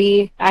 Okay,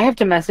 B, I have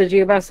to message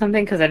you about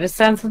something because I just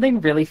found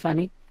something really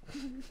funny.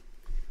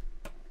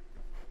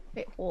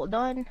 Wait, hold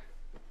on.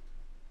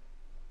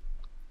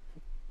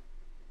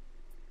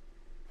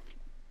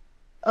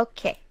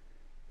 Okay.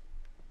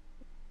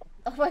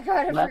 Oh my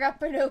god, I What? forgot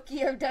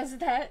Pinocchio does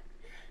that.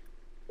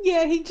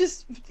 Yeah,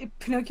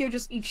 Pinocchio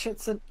just eats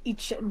shit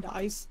and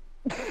dies.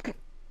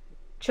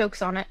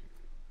 Chokes on it.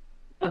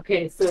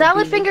 Okay, so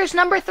Salad B, Fingers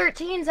number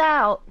 13's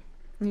out.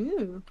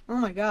 Ooh. Oh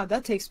my god,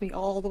 that takes me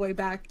all the way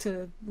back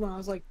to when I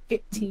was like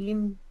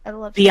 15. I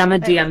love B, I'm gonna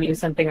DM you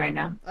something right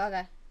now.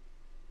 Okay.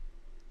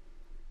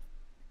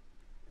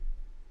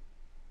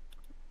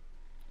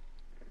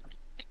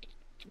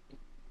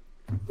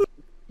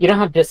 You don't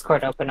have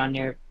Discord open on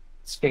your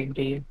stream,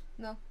 do you?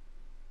 No.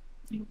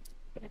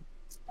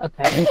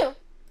 Okay.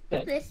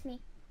 Kiss me.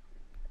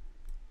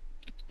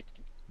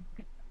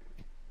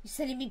 You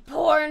sending me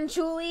porn,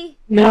 Julie?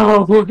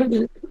 No. What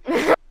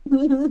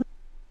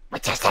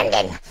you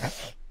sending?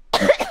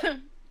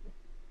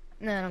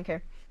 No, I don't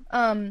care.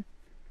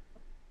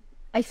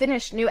 I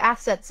finished new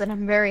assets and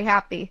I'm very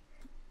happy.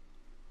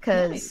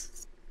 But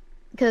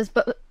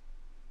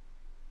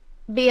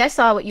B, I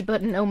saw what you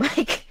put in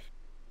mic.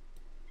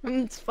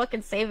 I'm just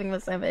fucking saving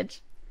this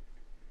image.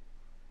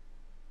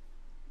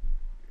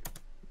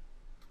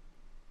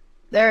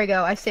 There we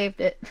go, I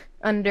saved it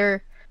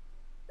under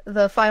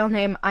the file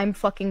name I'm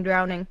fucking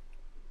drowning.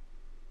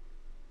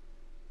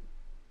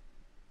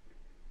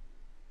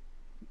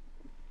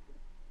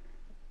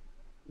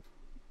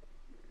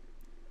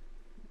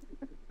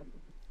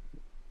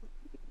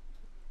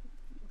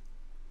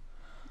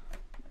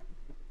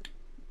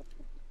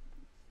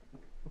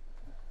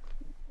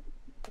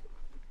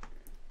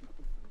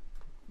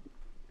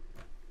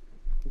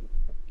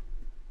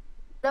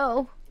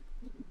 No.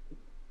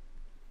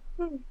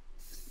 Hold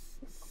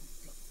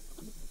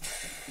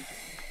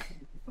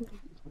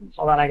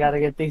on, I gotta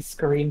get these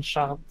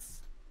screenshots.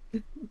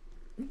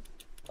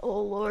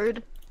 Oh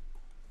lord.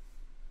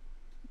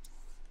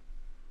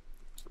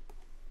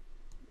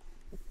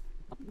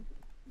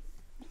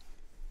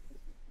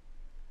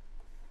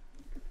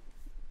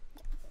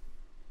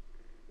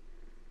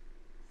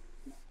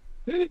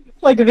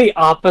 Like the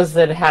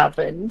opposite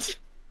happened.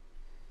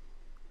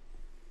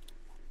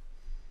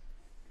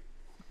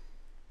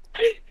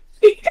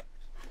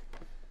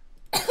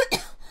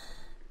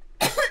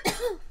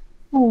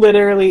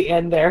 Literally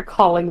in there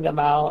calling them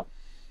out.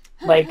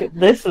 Like,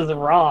 this is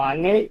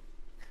wrong.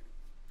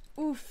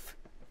 Oof.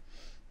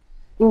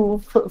 Ooh,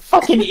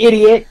 fucking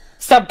idiot.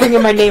 Stop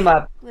bringing my name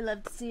up. We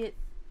love to see it.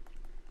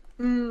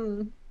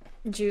 Mm.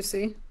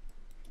 Juicy.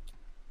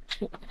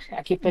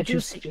 I keep it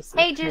juicy.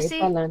 Hey, Ready Juicy.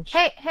 for lunch.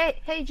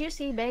 Hey,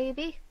 Juicy,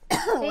 baby.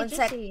 One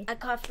sec. Juicy. I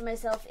coughed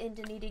myself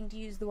into needing to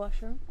use the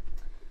washroom.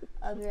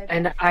 I'll be right back.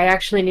 And I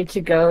actually need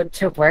to go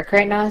to work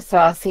right now, so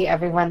I'll see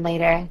everyone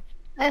later.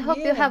 I hope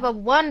you Yeah. have a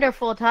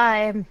wonderful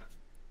time.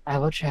 I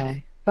will try.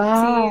 See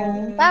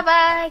Bye. ya.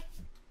 Bye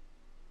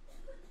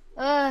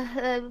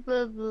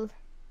bye.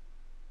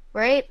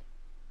 Right?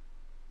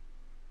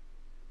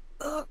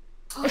 Ugh,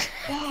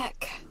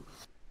 back.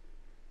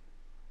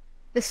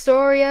 The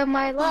story of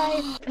my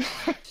life.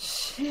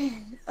 Shit.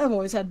 I've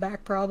always had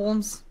back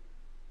problems.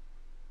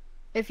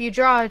 If you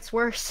draw, it's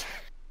worse.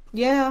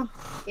 Yeah.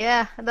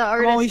 Yeah, the I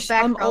artist's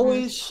back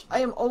problems.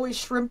 am always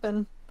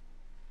shrimping.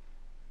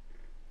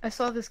 I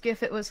saw this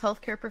gif, it was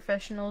healthcare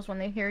professionals when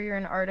they hear you're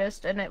an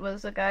artist, and it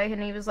was a guy,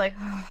 and he was like,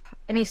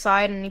 and he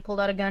sighed, and he pulled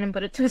out a gun and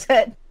put it to his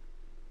head.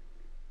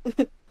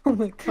 Oh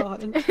my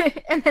god.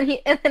 and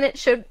then it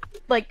showed,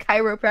 like,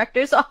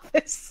 chiropractor's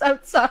office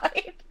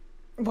outside.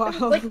 Wow.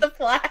 Like the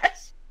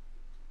Flash.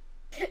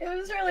 It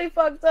was really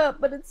fucked up,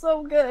 but it's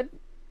so good.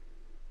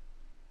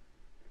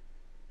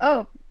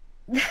 Oh,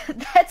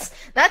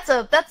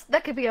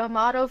 that could be a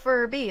motto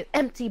for B.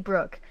 Empty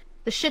Brook.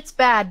 The shit's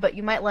bad, but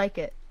you might like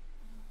it.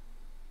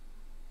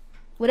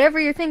 Whatever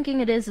you're thinking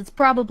it is, it's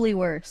probably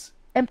worse.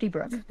 Empty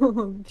Brook.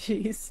 Oh,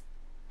 jeez.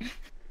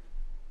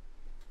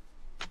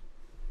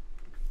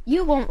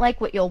 You won't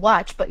like what you'll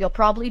watch, but you'll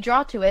probably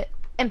draw to it.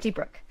 Empty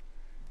Brook.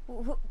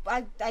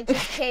 I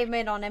just came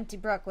in on Empty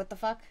Brook. What the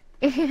fuck?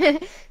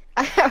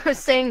 I was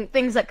saying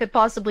things that could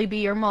possibly be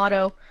your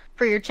motto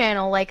for your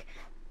channel, like,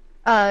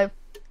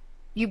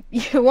 you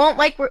won't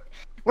like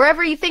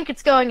wherever you think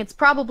it's going, it's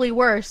probably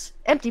worse.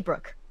 Empty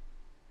Brook.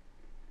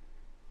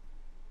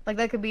 Like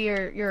that could be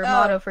your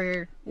motto for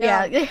your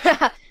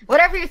yeah.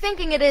 Whatever you're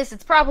thinking it is,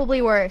 it's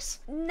probably worse.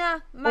 Nah,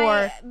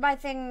 my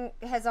thing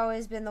has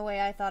always been the way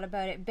I thought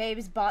about it.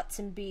 Babes, bots,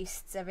 and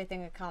beasts.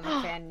 Everything a comic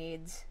fan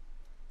needs.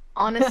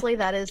 Honestly,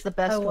 that is the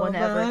best I love one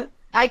ever. that.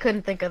 I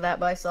couldn't think of that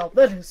myself.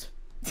 That is.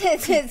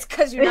 It's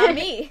because you're not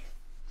me.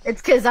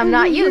 It's because I'm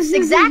not you.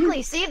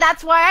 Exactly. See,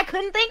 that's why I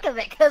couldn't think of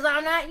it. Because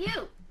I'm not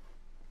you.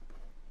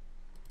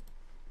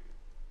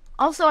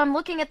 Also, I'm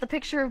looking at the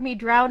picture of me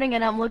drowning,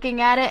 and I'm looking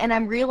at it, and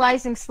I'm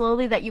realizing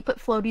slowly that you put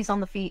floaties on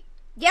the feet.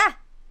 Yeah,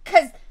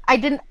 because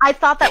I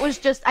thought that was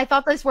just. I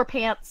thought those were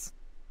pants.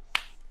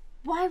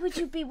 why would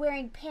you be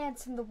wearing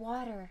pants in the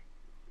water?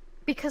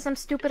 Because I'm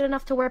stupid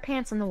enough to wear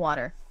pants in the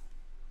water.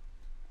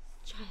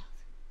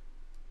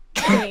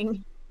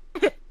 Dang.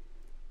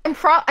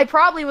 I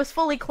probably was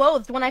fully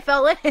clothed when I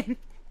fell in.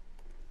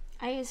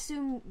 I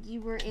assume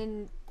you were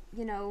in,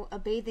 a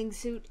bathing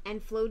suit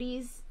and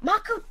floaties.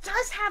 Mako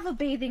does have a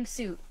bathing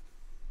suit.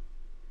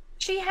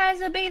 She has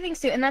a bathing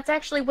suit, and that's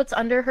actually what's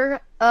under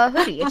her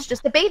hoodie. It's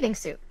just a bathing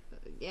suit.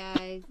 Yeah,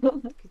 I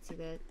could see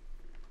that.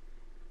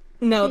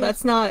 No,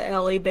 that's not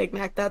Ellie Big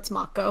Mac, that's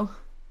Mako.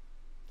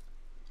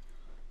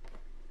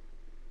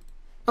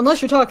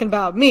 Unless you're talking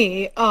about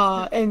me,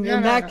 and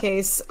in that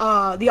case,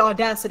 the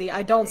audacity,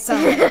 I don't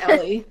sound like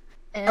Ellie.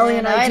 Ellie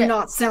and I do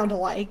not sound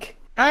alike.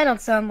 I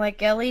don't sound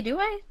like Ellie, do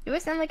I? Do I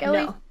sound like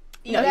Ellie? No.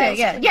 You Okay,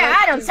 guys can yeah, both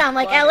I don't do sound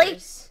like Ellie.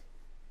 butters.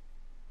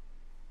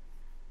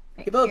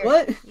 You both Here.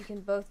 what? You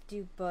can both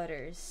do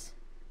butters.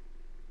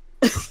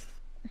 Hey,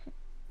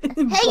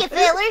 you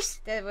fellers!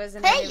 That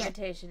wasn't Hey, an ya.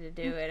 invitation to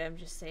do it, I'm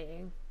just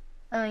saying.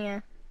 Oh,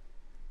 yeah.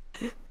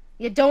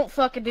 You don't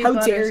fucking do How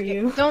butters. dare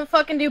you. Don't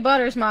fucking do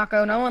butters,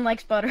 Mako. No one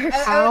likes butters.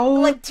 How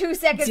Like 2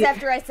 seconds da-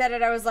 after I said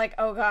it, I was like,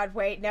 oh god,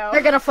 wait, no.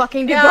 They're gonna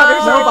fucking do No.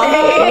 butters all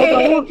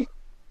day.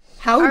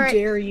 How Alright.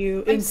 dare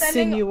you I'm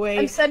sending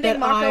that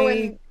Mako I...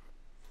 and...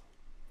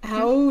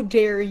 How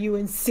dare you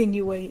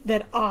insinuate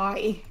that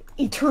I,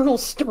 eternal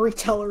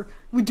storyteller,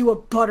 would do a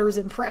Butters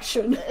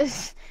impression?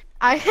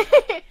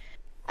 I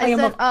I am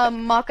said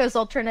Mako's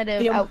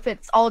alternative I am-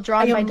 outfits all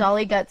drawn I by am-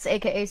 Dolly Guts,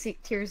 aka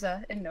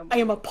Tirza and Noma. I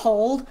am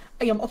appalled.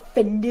 I am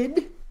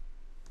offended.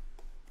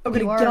 I'm You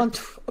gonna are.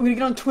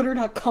 get on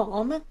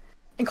Twitter.com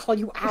and call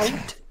you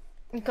out.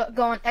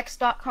 Go on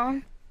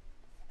X.com.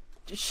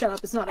 Just shut up.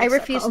 It's not. I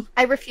X.com.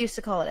 refuse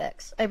to call it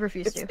X. I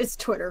refuse to. It's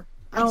Twitter.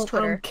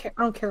 Twitter.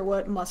 I don't care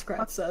what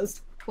Muskrat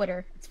says.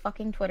 Twitter. It's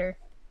fucking Twitter.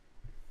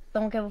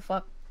 Don't give a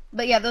fuck.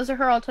 But yeah, those are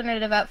her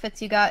alternative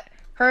outfits. You got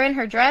her in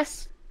her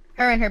dress,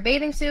 her in her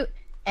bathing suit,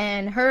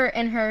 and her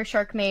in her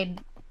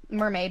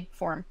mermaid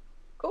form.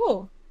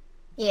 Cool.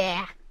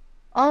 Yeah.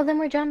 All of them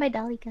were drawn by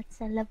Dolly Guts.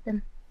 I love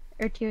them.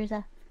 Or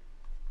Tirza.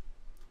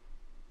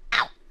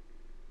 Ow.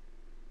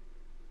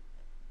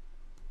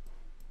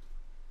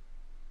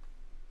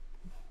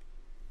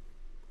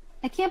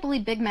 I can't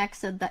believe Big Mac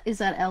said that. Is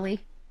that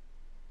Ellie?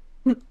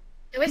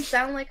 Do I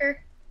sound like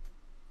her?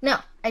 No,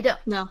 I don't.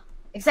 No,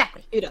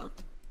 Exactly. you don't.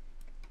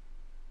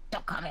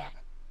 Don't comment.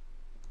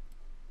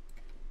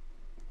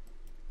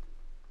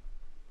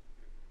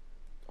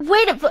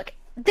 Wait a fuck.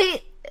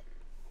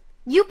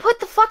 You put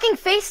the fucking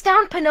face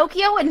down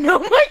Pinocchio and no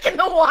mic in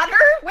the water?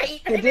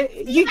 Wait. I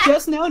didn't see You that.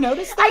 just now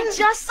noticed that? I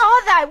just saw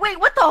that. Wait,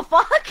 what the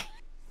fuck?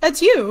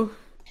 That's you.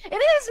 It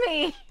is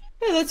me.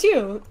 Yeah, that's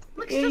you.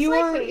 Looks Yeah, just you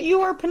like are me.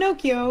 you are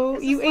Pinocchio.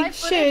 Is You this ate live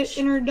shit footage?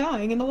 and are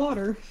dying in the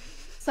water.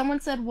 Someone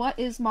said, "What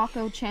is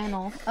Mako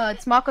channel?"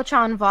 It's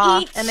Mako-chan Va.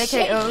 Eat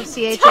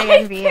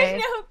MakoChanva.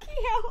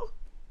 Pinocchio.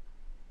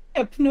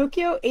 Yeah,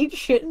 Pinocchio ate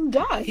shit and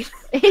died.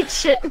 Ate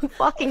shit and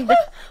fucking he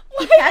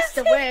Why passed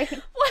is away.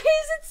 Why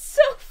is it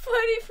so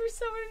funny for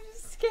someone to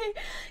just to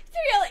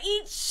yell,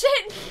 eat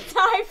shit and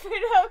die,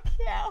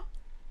 Pinocchio?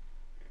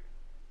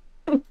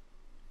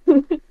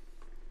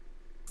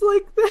 It's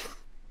like this.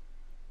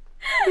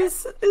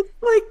 It's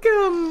like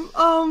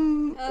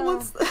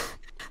what's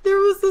there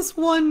was this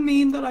one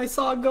meme that I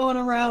saw going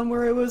around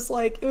where it was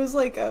like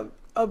a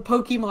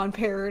Pokemon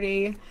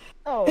parody.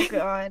 Oh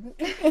god.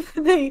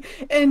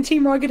 And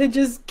Team Rocket had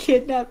just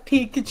kidnapped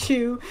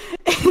Pikachu,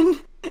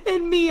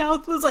 and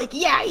Meowth was like,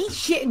 "Yeah, eat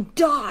shit and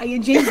die,"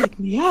 and James like,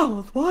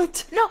 "Meowth,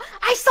 what? No,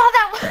 I saw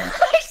that one.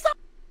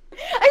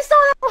 I saw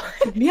that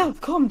one.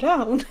 Meowth, calm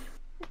down."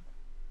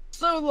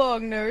 So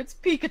long, nerds.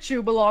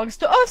 Pikachu belongs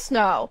to us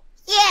now.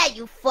 Yeah,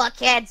 you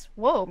fuckheads.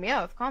 Whoa,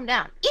 Meowth, calm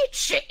down. Eat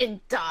shit and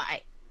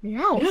die.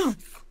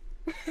 Meowth.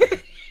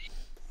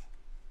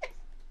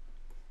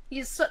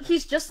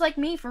 He's just like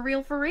me, for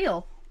real, for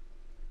real.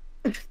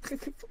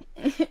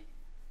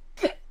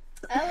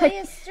 Ellie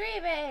is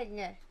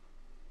streaming.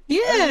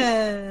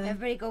 Yeah.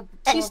 Everybody go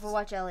She's- over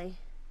watch Ellie.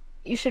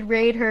 You should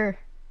raid her.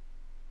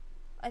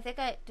 I do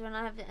I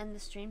not have to end the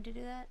stream to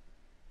do that?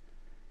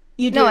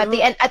 You do. No, at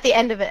the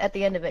end of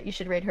it, you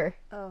should raid her.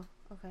 Oh,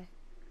 okay.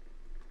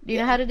 Do you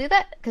know how to do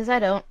that? Because I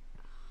don't.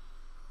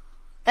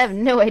 I have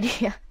no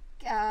idea.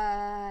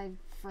 I'm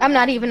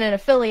not even an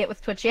affiliate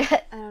with Twitch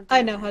yet.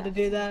 I know how to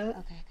do that, Okay,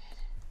 good.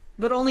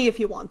 but only if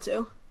you want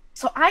to.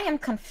 So I am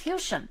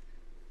Confucian.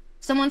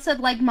 Someone said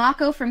like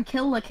Mako from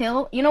Kill la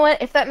Kill. You know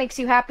what? If that makes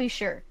you happy,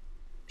 sure.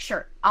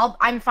 Sure.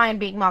 I'm fine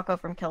being Mako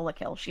from Kill la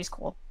Kill. She's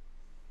cool.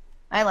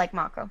 I like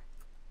Mako.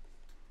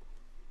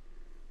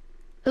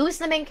 Who is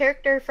the main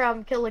character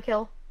from Kill la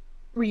Kill?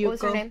 Ryuko. What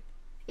was her name?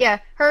 Yeah,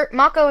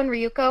 Mako and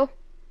Ryuko,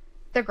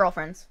 they're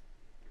girlfriends.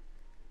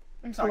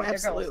 I'm sorry, Oh, they're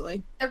girls.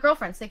 absolutely. They're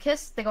girlfriends. They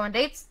kiss, they go on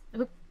dates.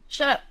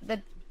 Shut up.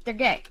 They're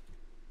gay.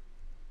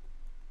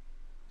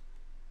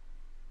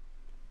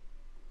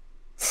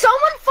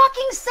 Someone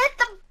fucking sent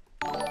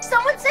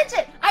Someone sent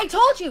it! I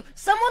told you!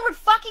 Someone would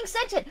fucking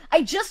sent it!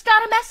 I just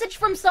got a message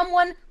from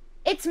someone.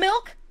 It's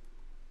Milk.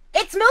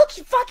 It's Milk,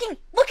 you fucking...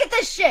 Look at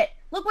this shit!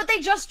 Look what they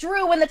just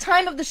drew in the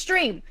time of the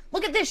stream.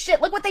 Look at this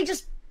shit. Look what they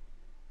just...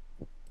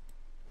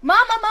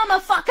 Mama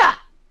fucker!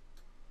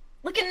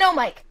 Look at No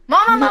Mike.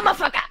 Mama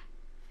fucker!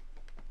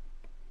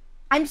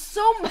 I'm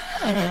so...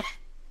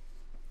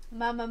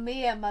 Mamma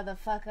mia,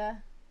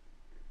 motherfucker.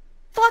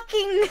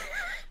 fucking...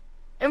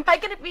 Am I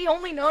gonna be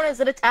only known as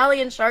an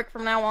Italian shark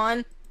from now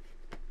on?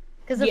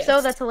 Because if so,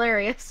 Yes. that's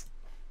hilarious.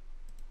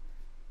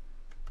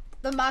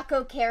 The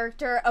Mako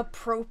character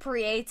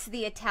appropriates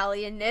the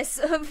Italianness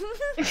of...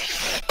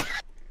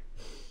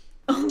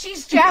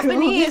 She's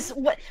Japanese!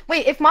 What?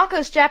 Wait, if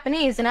Mako's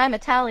Japanese and I'm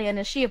Italian,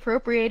 is she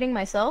appropriating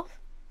myself?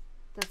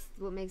 That's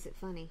what makes it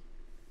funny.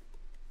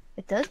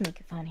 It does make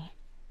it funny.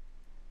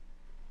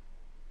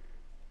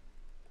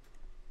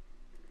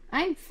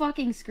 I'm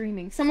fucking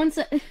screaming. Someone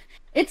said...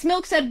 It's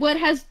Milk said what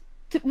has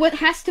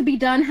to be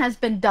done has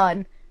been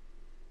done.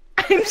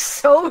 I'm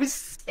so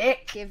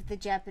sick. Give the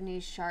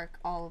Japanese shark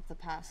all of the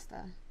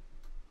pasta.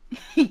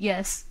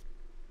 Yes.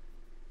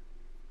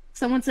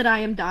 Someone said I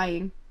am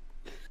dying.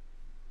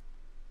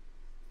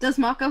 Does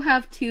Mako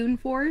have Toon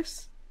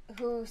Force?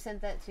 Who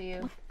sent that to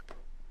you?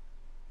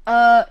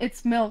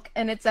 It's Milk,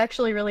 and it's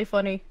actually really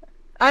funny.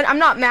 I'm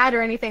not mad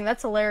or anything.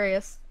 That's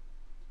hilarious.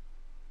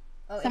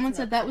 Oh, it's Someone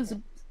said Milk that was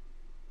sent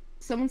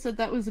Someone said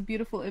that was a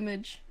beautiful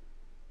image.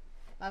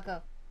 it.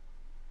 Mako.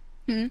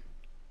 Hmm?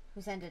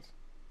 Who sent it?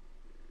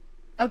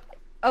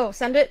 Oh,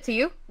 send it to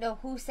you? No,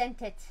 who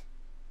sent it?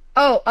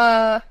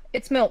 Oh,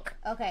 it's Milk.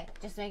 Okay,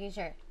 just making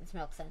sure. It's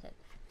Milk sent it.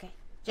 Okay,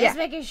 Yeah. just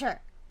making sure.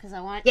 Because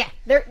I want... Yeah,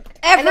 they're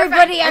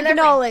Everybody and they're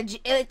acknowledge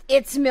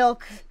it's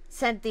Milk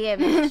sent the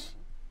image.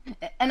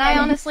 And I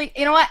honestly,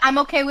 you know what? I'm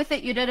okay with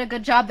it. You did a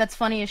good job. That's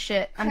funny as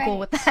shit. I'm cool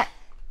with that.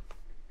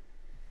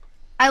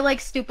 I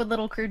like stupid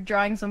little crude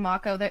drawings of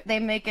Mako. They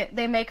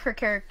make her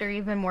character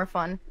even more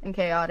fun and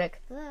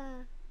chaotic.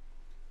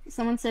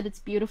 Someone said it's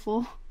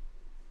beautiful.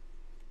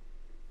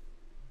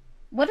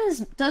 What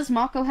does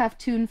Mako have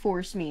Toon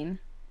Force mean?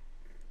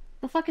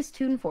 The fuck is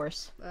Toon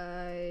Force?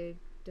 I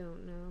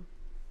don't know.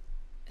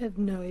 I have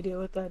no idea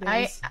what that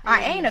is.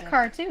 I ain't a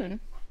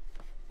cartoon.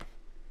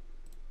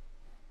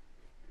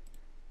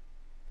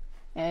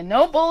 And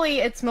no bully,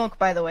 it's Milk,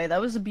 by the way.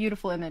 That was a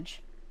beautiful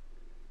image.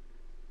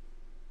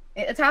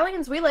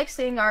 Italians, we like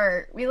seeing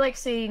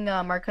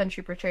our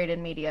country portrayed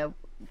in media.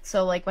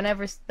 So like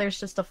whenever there's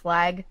just a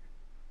flag,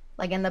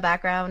 like in the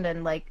background,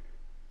 and like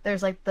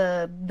there's like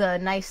the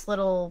nice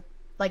little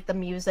like the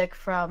music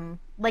from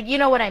like you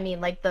know what I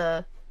mean, like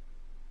the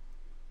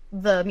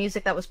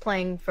music that was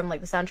playing from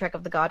like the soundtrack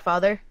of The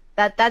Godfather.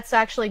 That's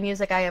actually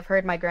music I have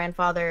heard my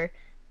grandfather,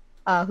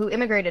 who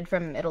immigrated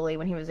from Italy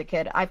when he was a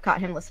kid. I've caught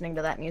him listening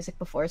to that music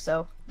before,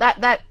 so that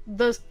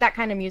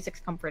kind of music's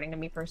comforting to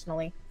me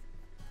personally.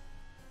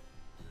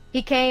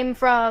 He came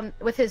from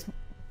with his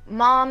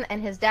mom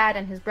and his dad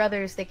and his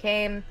brothers. They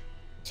came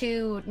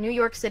to New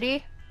York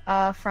City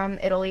from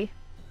Italy,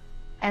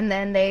 and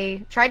then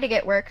they tried to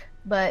get work,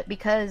 but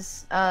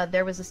because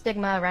there was a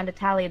stigma around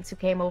Italians who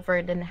came over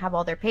and didn't have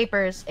all their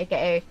papers,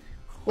 aka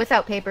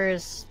without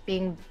papers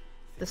being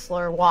the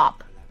slur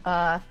WAP,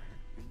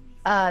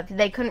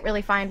 they couldn't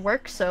really find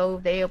work, so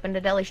they opened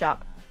a deli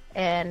shop.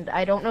 And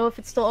I don't know if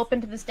it's still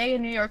open to this day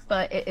in New York,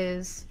 but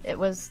it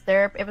was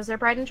their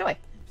pride and joy.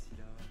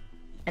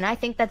 And I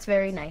think that's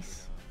very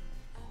nice.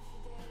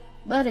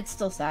 But it's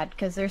still sad,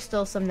 because there's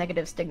still some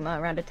negative stigma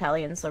around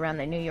Italians around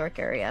the New York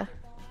area.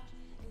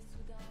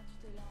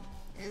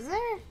 Is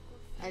there?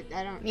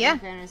 I don't. Yeah. In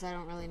fairness, I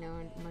don't really know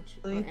much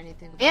or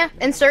anything. About Yeah, New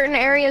in York. certain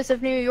areas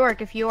of New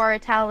York, if you are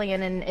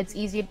Italian and it's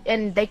easy,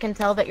 and they can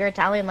tell that you're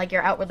Italian, like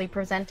you're outwardly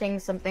presenting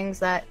some things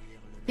that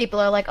people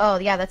are like, oh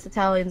yeah, that's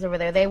Italians over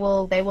there. They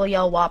will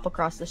yell WAP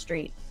across the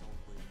street.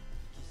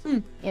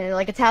 You know,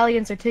 like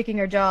Italians are taking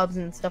our jobs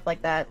and stuff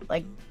like that.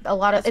 Like a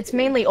lot of, it's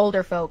mainly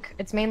older folk.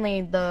 It's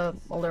mainly the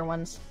older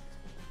ones.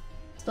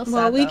 Still sad,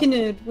 Well, we though.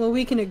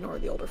 can ignore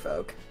the older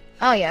folk.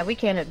 Oh yeah, we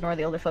can't ignore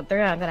the older folk.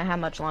 They're not gonna have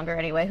much longer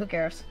anyway. Who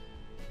cares?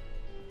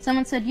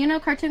 Someone said, you know,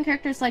 cartoon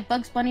characters like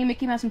Bugs Bunny,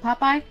 Mickey Mouse, and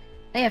Popeye,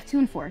 they have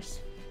Toon Force.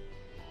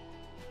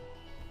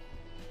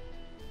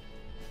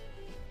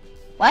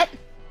 What?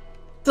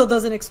 Still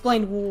doesn't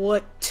explain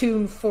what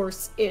Toon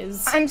Force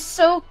is. I'm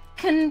so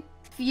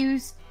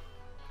confused.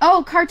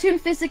 Oh, cartoon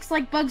physics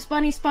like Bugs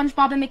Bunny,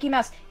 SpongeBob, and Mickey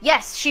Mouse.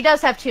 Yes, she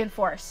does have Toon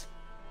Force.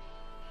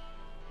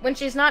 When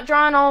she's not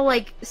drawn all,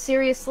 like,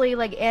 seriously,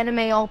 like,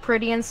 anime all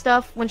pretty and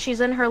stuff, when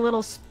she's in her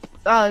little,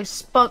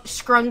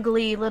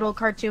 scrungly little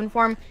cartoon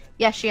form,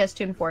 yes, she has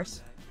Toon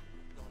Force.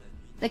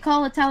 They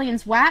call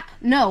Italians WAP?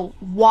 No,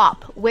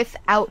 WAP,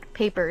 without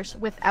papers,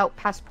 without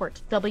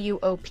passport,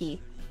 W-O-P.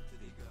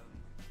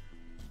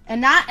 And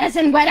not as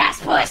in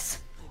wet-ass puss!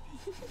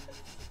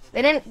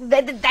 They didn't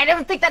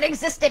think that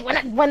existed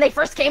when they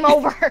first came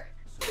over.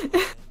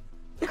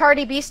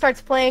 Cardi B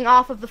starts playing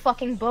off of the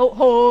fucking boat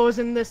hose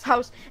in this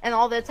house, and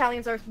all the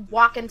Italians are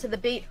walking to the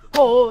beat.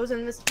 Hose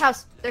in this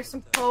house. There's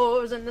some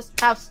hose in this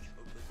house.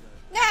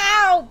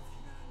 Now!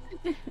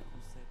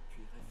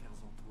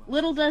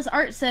 Little does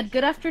Art said,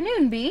 "Good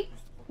afternoon, B,"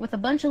 with a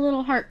bunch of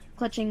little heart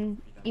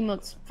clutching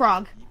emotes.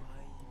 Frog.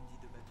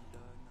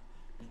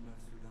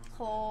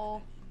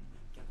 Oh.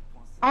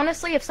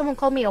 Honestly, if someone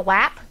called me a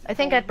WAP, I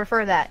think I'd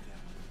prefer that.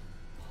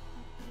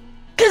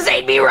 'Cause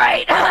they'd be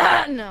right!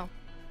 No.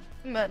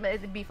 But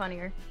it'd be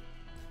funnier.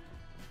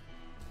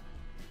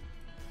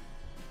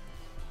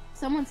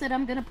 Someone said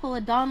I'm gonna pull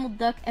a Donald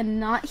Duck and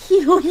not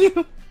heal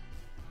you.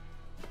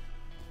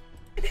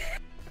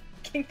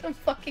 Kingdom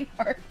fucking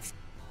Hearts.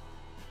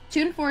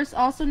 Toon Force,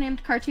 also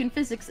named Cartoon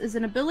Physics, is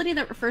an ability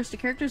that refers to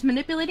characters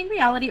manipulating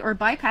reality or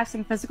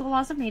bypassing physical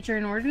laws of nature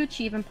in order to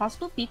achieve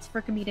impossible feats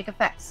for comedic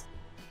effects.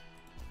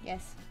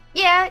 Yes.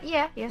 Yeah.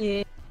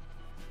 Yeah.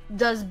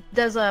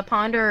 Does a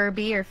Ponder or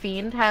Bee or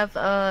Fiend have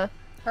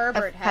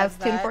Herbert has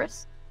Toon that.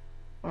 Force?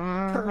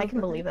 I can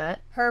believe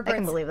that. I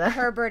can believe that.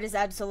 Herbert is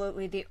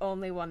absolutely the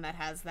only one that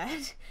has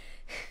that.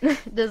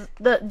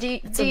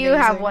 Do you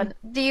have one?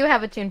 Do you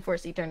have a Toon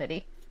Force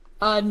Eternity?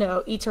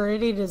 No,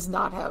 Eternity does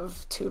not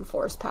have Toon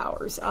Force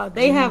powers.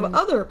 They have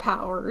other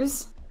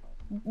powers.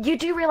 You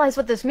do realize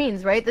what this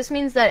means, right? This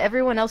means that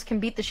everyone else can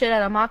beat the shit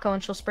out of Mako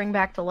and she'll spring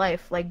back to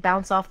life, like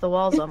bounce off the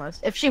walls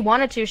almost. If she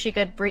wanted to, she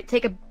could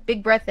take a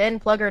big breath in,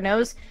 plug her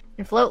nose,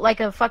 and float like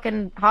a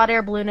fucking hot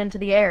air balloon into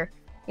the air.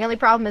 The only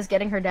problem is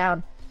getting her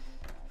down.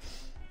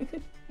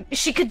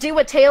 She could do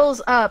what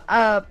Tails,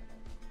 what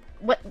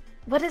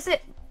is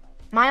it?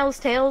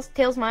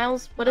 Tails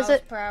Miles? What is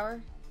it? Per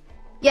hour?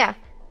 Yeah.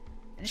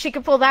 She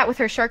could pull that with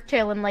her shark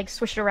tail and, like,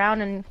 swish it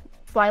around and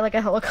fly like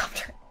a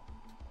helicopter.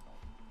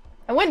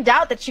 I wouldn't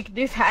doubt that she could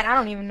do that. I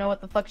don't even know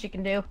what the fuck she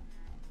can do.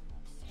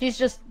 She's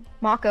just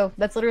Mako.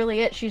 That's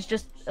literally it. She's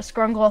just a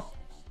scrungle.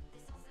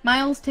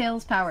 Miles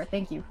Tails power.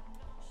 Thank you.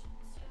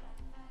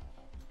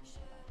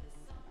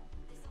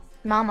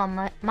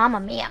 Mama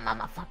mia,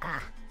 mama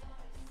fucker.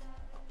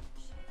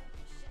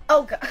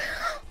 Oh god.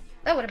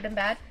 That would have been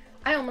bad.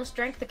 I almost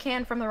drank the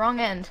can from the wrong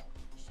end.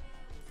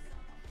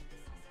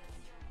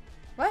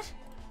 What?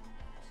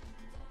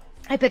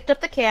 I picked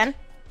up the can,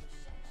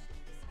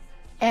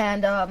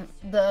 and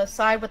the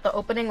side with the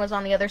opening was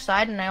on the other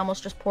side, and I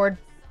almost just poured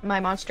my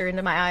monster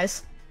into my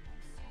eyes.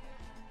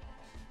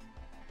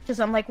 Because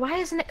I'm like, why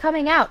isn't it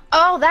coming out?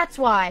 Oh, that's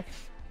why!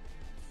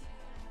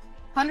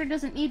 Hunter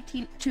doesn't need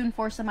Toon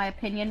Force, in my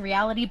opinion.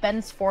 Reality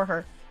bends for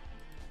her.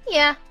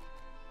 Yeah,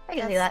 I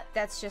can see that.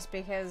 That's just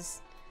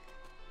because...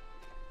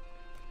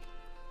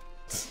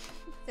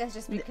 That's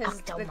just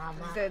because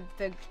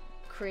the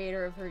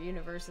creator of her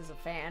universe is a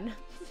fan.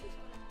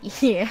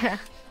 Yeah.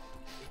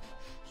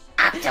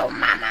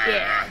 Octomama!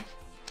 Yeah.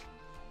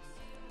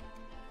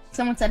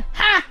 Someone said,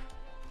 ha!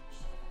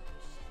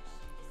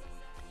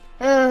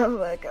 Oh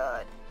my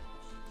god.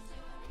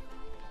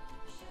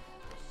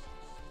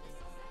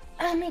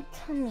 My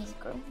tummy's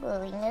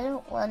grumbling. I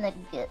don't want to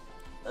get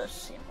the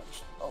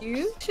sandwich.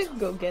 You should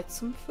go get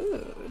some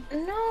food.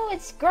 No,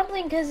 it's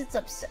grumbling because it's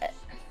upset.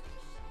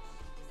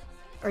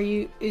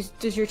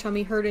 Does your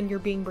tummy hurt and you're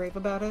being brave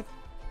about it?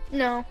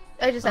 No,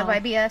 I just have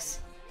IBS.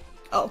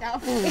 Oh. No.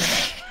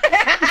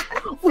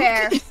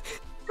 Fair.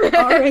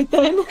 Alright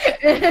then.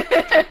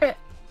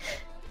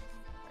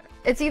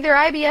 It's either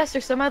IBS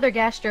or some other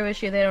gastro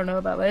issue they don't know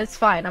about, but it's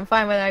fine. I'm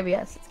fine with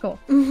IBS. It's cool.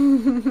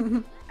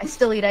 I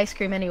still eat ice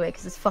cream anyway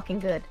because it's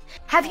fucking good.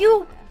 Have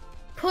you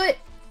put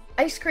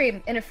ice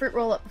cream in a fruit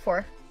roll-up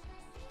before?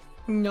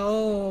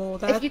 No,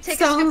 If that you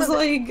take a scoop sounds of it-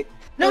 like...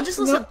 No, just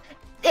listen.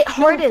 It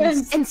hardens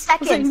offense. in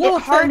seconds. no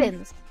It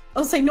hardens.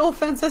 I'll say no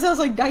offense, that sounds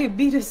like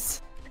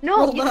diabetes. No,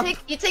 Rolled you up.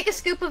 take a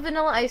scoop of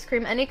vanilla ice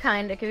cream, any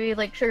kind. It could be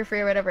like sugar free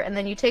or whatever, and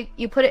then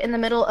you put it in the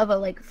middle of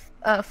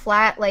a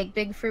flat like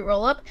big fruit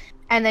roll up,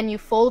 and then you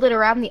fold it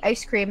around the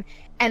ice cream.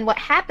 And what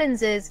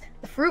happens is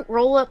the fruit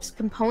roll up's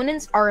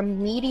components are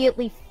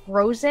immediately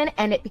frozen,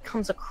 and it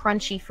becomes a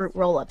crunchy fruit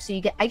roll up. So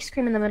you get ice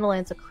cream in the middle,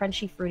 and it's a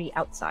crunchy fruity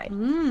outside,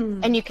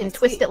 and you can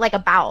twist it like a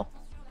bowl,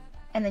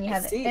 and then you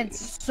have it.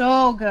 It's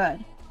so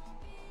good.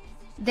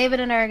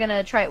 David and I are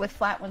gonna try it with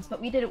flat ones, but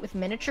we did it with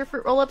miniature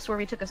fruit roll-ups where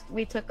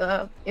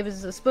it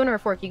was a spoon or a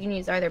fork. You can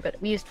use either, but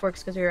we used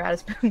forks because we were out of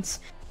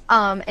spoons.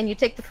 And you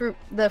take the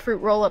fruit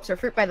roll-ups or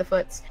fruit by the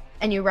foots,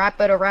 and you wrap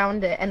it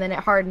around it, and then it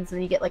hardens,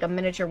 and you get like a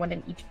miniature one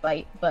in each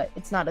bite. But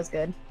it's not as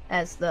good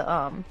as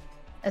the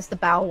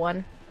bow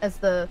one, as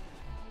the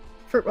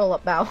fruit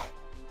roll-up bow.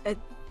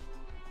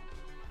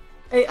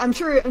 I'm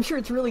sure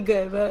it's really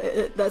good,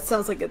 but that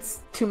sounds like it's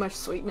too much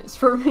sweetness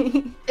for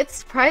me. It's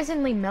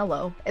surprisingly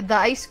mellow.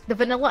 The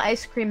vanilla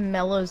ice cream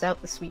mellows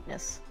out the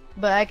sweetness,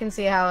 but I can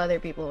see how other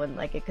people wouldn't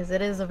like it because it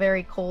is a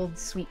very cold,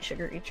 sweet,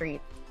 sugary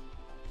treat.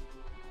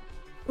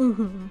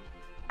 Mm-hmm.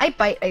 I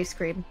bite ice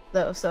cream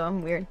though, so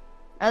I'm weird.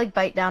 I like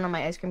bite down on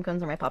my ice cream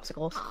cones or my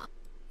popsicles.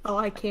 Oh,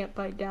 I can't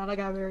bite down. I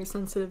got very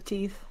sensitive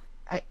teeth.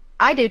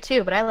 I do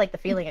too, but I like the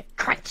feeling of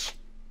crunch.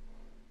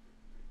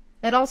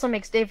 It also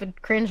makes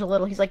David cringe a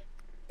little. He's like,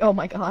 "Oh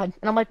my god,"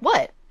 and I'm like,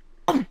 "What?"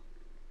 And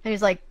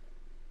he's like,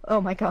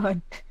 "Oh my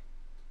god."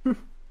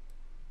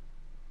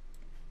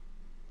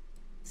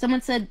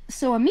 Someone said,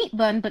 "So a meat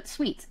bun, but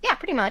sweets." Yeah,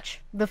 pretty much.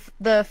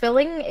 The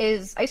filling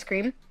is ice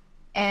cream,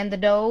 and the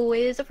dough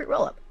is a fruit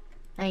roll-up,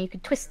 and you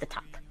can twist the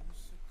top.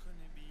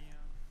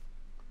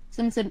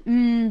 Someone said,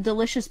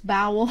 delicious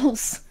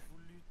bowels."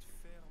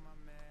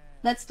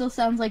 That still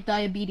sounds like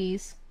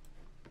diabetes.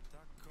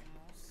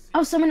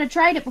 Oh, someone had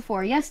tried it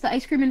before. Yes, the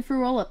ice cream and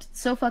fruit roll-ups.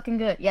 It's so fucking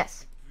good.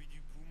 Yes.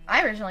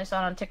 I originally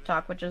saw it on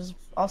TikTok, which is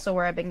also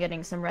where I've been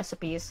getting some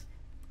recipes.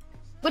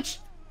 Which,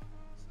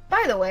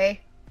 by the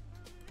way,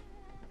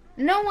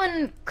 no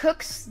one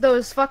cooks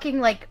those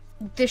fucking, like,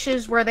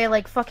 dishes where they,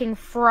 like, fucking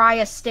fry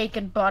a steak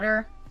in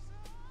butter.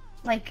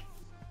 Like,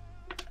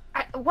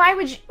 why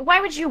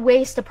would you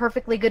waste a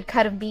perfectly good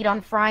cut of meat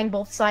on frying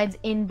both sides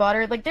in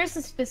butter? Like, there's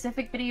a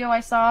specific video I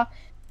saw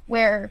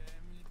where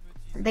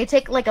they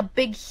take, like, a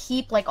big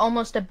heap, like,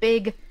 almost a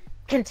big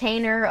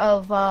container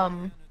of,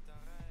 I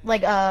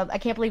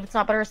can't believe it's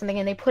not butter or something,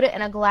 and they put it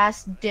in a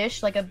glass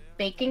dish, like a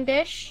baking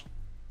dish,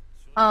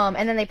 and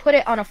then they put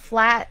it on a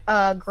flat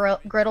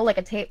griddle,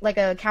 like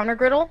a counter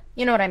griddle.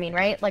 You know what I mean,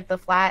 right? Like the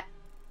flat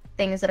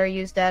things that are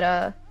used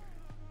at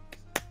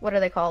what are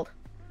they called?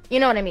 You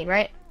know what I mean,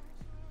 right?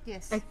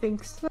 Yes. I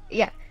think so.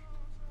 Yeah.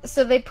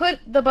 So they put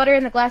the butter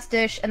in the glass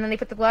dish, and then they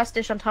put the glass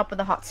dish on top of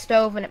the hot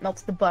stove, and it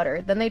melts the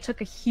butter. Then they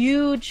took a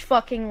huge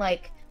fucking,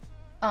 like,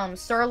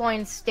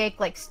 sirloin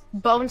steak, like,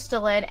 bone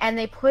still in, and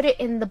they put it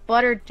in the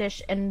butter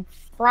dish and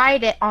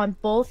fried it on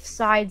both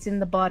sides in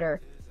the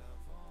butter.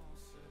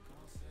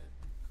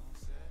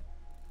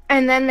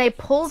 And then they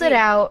pulled it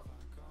out.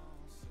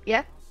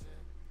 Yeah?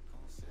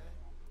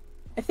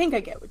 I think I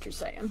get what you're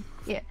saying.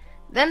 Yeah.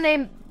 Then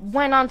they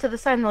went on to the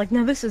side and they're like,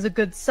 no, this is a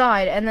good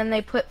side. And then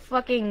they put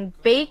fucking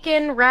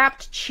bacon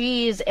wrapped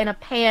cheese in a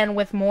pan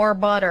with more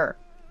butter.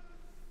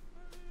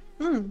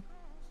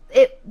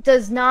 It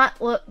does not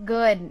look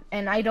good,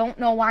 and I don't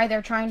know why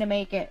they're trying to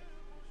make it.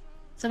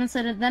 Someone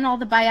said, then all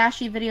the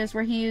Bayashi videos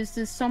where he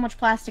uses so much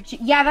plastic cheese.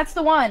 Yeah, that's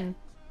the one!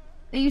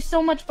 They use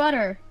so much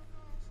butter.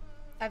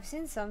 I've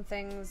seen some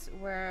things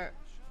where,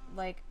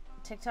 like,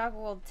 TikTok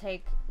will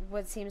take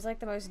what seems like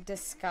the most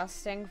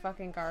disgusting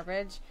fucking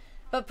garbage,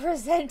 but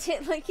present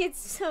it like it's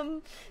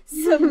some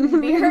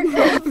miracle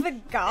of the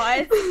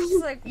gods. It's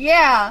just like,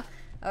 Yeah!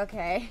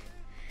 okay.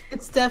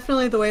 It's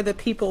definitely the way that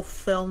people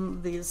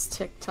film these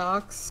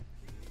TikToks.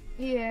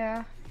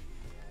 Yeah.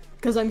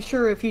 Because I'm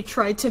sure if you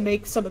tried to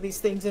make some of these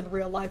things in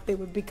real life, they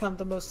would become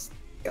the most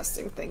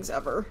disgusting things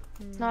ever.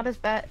 It's not as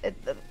bad.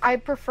 I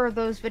prefer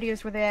those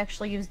videos where they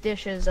actually use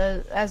dishes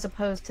as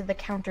opposed to the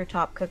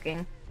countertop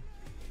cooking.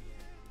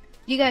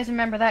 You guys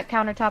remember that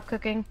countertop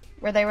cooking?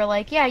 Where they were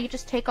like, yeah, you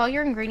just take all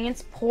your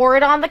ingredients, pour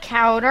it on the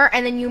counter,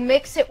 and then you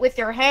mix it with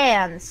your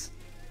hands.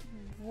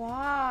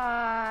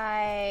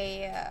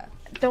 Why?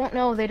 Don't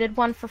know. They did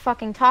one for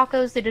fucking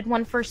tacos. They did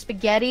one for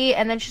spaghetti,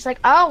 and then she's like,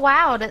 "Oh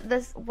wow,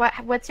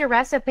 what's your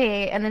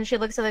recipe?" And then she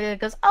looks at it and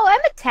goes, "Oh,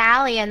 I'm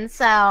Italian,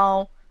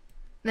 so."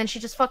 And then she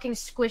just fucking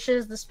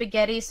squishes the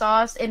spaghetti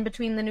sauce in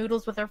between the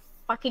noodles with her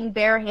fucking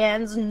bare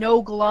hands,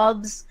 no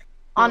gloves,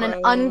 on an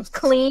Gross.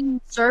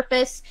 unclean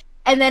surface.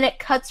 And then it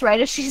cuts right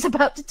as she's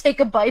about to take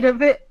a bite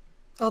of it.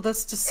 Oh,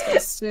 that's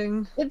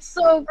disgusting. It's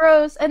so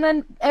gross. And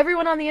then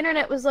everyone on the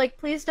internet was like,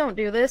 please don't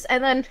do this.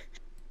 And then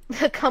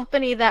the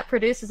company that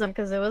produces them,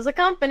 because it was a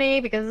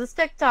company, because it's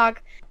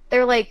TikTok,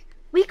 they're like,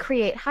 we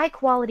create high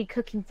quality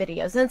cooking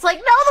videos. And it's like,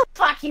 no the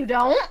fuck you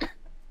don't!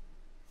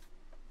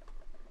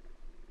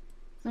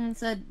 Someone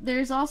said,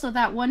 there's also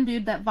that one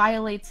dude that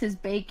violates his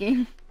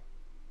baking.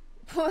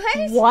 What?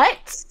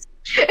 What?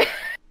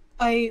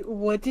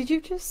 What did you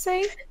just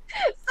say?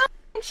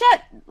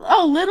 Chat.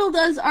 Oh, Little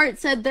Does Art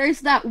said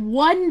there's that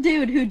one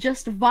dude who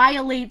just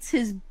violates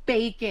his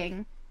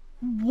baking.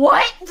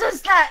 What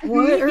does that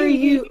What mean? are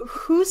you?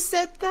 Who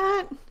said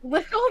that?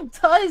 Little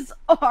Does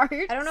Art.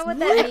 I don't know what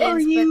What that are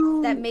means,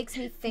 you- but that makes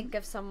me think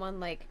of someone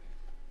like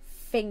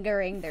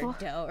fingering their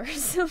dough or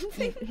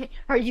something.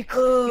 Are you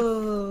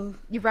Ugh.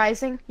 you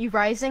rising? You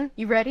rising?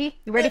 You ready?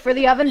 You ready for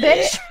the oven,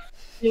 bitch?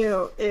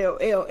 Ew, ew,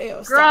 ew,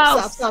 ew.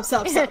 Gross.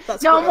 Stop.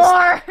 That's No gross.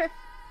 more.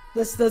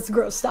 That's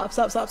gross. Stop.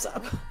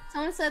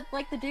 Someone said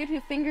like the dude who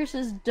fingers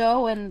his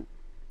dough and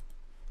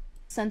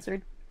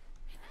censored.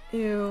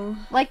 Ew.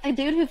 Like the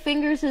dude who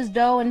fingers his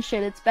dough and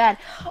shit, it's bad.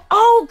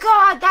 Oh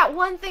god, that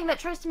one thing that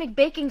tries to make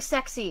baking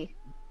sexy.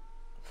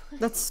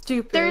 That's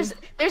stupid.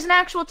 There's an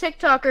actual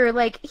TikToker,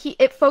 like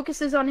it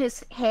focuses on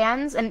his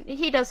hands, and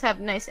he does have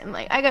nice, and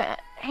like I got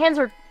hands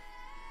or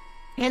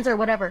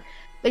whatever.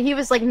 But he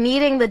was like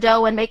kneading the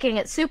dough and making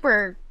it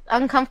super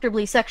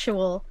uncomfortably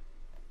sexual.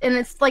 And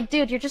it's like,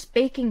 dude, you're just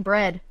baking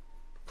bread.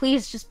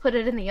 Please just put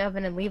it in the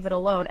oven and leave it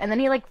alone. And then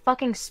he like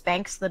fucking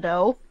spanks the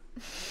dough.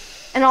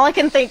 And all I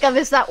can think of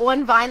is that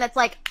one vine that's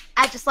like,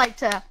 I just like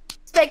to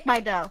spank my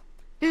dough.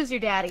 Who's your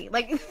daddy?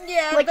 Like,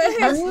 Yeah, like but- he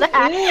does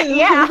that. Ew.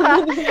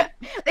 Yeah.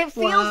 It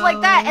feels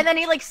like that. Wow. And then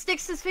he like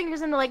sticks his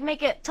fingers in to like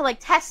make it to like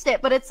test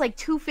it, but it's like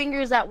 2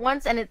 fingers at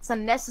once and it's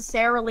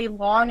unnecessarily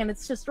long and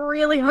it's just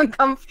really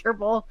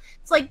uncomfortable.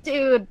 It's like,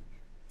 dude,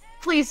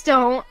 please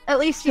don't. At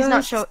least he's not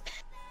Just- showing.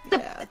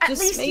 Yeah, At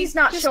just least make- he's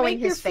not just showing make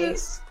your his food-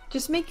 face.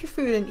 Just make your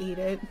food and eat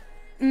it.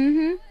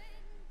 Mm-hmm.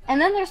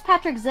 And then there's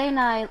Patrick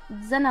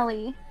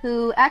Zenelli,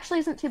 who actually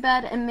isn't too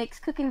bad and makes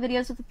cooking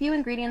videos with a few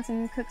ingredients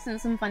and cooks in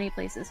some funny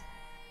places.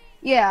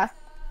 Yeah.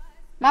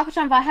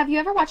 Mako-chan, have you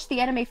ever watched the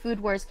anime Food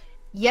Wars?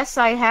 Yes,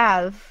 I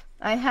have.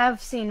 I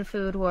have seen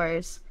Food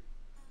Wars.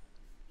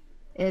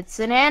 It's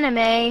an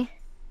anime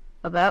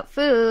about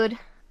food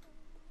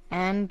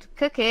and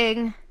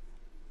cooking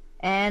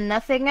and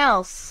nothing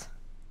else.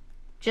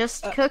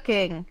 Just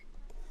cooking.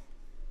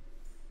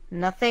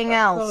 Nothing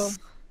else.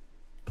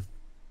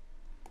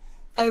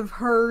 I've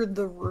heard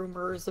the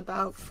rumors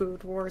about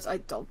Food Wars. I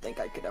don't think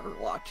I could ever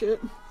watch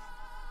it.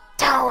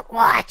 Don't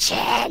watch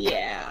it!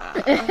 Yeah,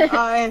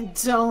 I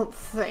don't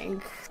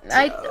think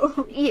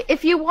so.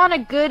 If you want a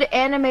good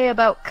anime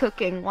about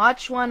cooking,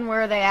 watch one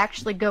where they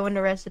actually go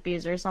into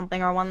recipes or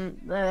something, or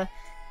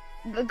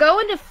go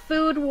into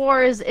Food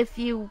Wars if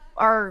you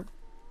are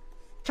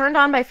turned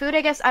on by food.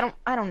 I guess I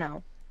don't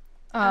know.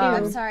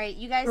 I'm sorry,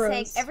 you guys say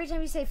Gross. every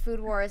time you say Food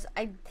Wars,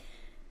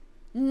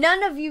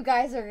 none of you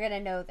guys are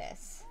gonna know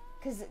this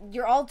because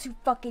you're all too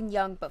fucking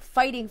young. But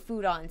fighting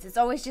food-ons, it's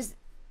always just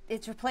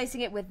it's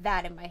replacing it with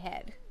that in my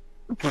head.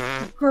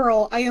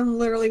 Girl, I am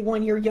literally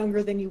 1 year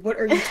younger than you. What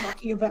are you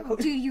talking about?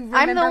 Do you remember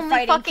I'm the only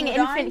fighting fucking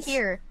food-ons? infant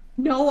here.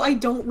 No, I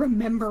don't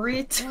remember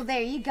it. Well,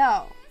 there you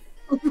go.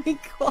 Oh my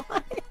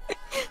god.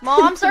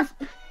 Moms are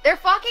they're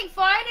fucking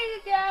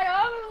fighting again.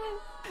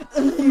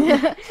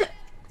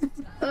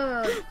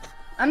 Oh.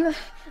 I'm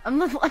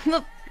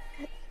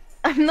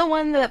the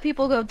one that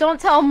people go, don't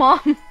tell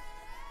mom.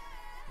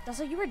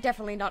 Also, you were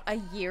definitely not a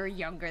year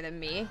younger than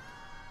me.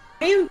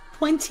 I am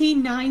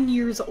 29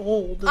 years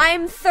old.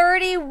 I'm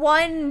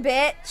 31,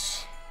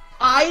 bitch.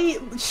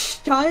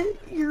 Shut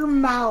your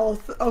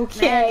mouth,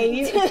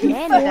 okay?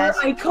 Man, Before guys.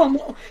 I come.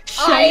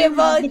 I am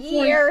a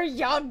before- year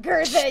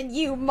younger than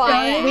you,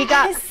 my We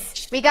got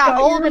Shut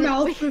old your and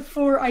mouth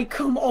before I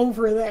come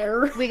over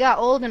there. we got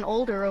old and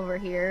older over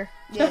here.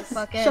 Yes.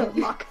 Fucking Shut up,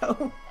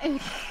 Mako.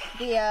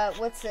 The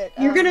what's it?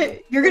 You're gonna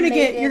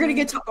maiden-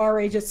 get to our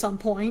age at some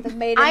point. The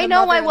maiden, I the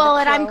know mother, I and will, the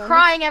and I'm crone.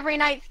 crying every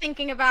night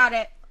thinking about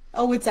it.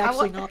 Oh, it's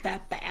actually wa- not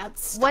that bad.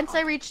 Stop. Once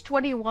I reach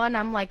 21,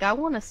 I'm like, I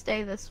want to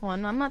stay this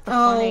one. I'm at the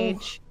Oh. fun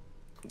age.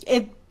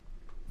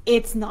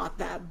 It's not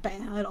that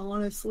bad,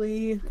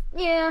 honestly.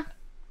 Yeah.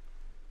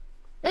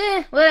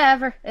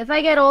 Whatever. If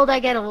I get old, I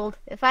get old.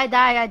 If I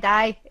die, I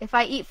die. If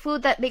I eat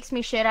food that makes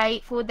me shit, I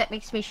eat food that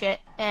makes me shit.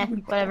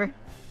 Whatever.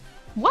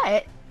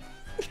 What?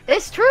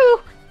 It's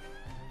true.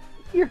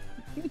 You're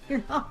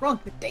not wrong,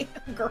 but damn,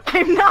 girl.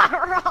 I'm not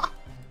wrong.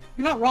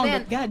 You're not wrong,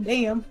 Man. but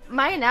goddamn.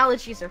 My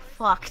analogies are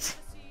fucked.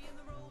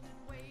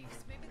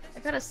 I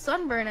got a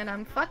sunburn and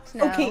I'm fucked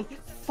now. Okay,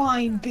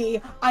 fine, B.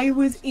 I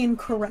was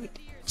incorrect.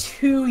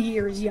 2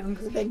 years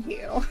younger than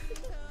you.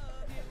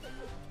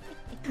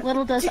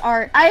 Little does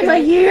art. I'm a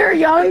year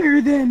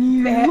younger than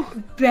you.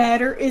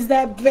 Better? Is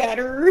that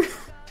better?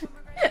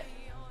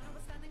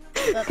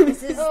 Look,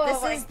 this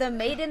is the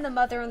maiden, the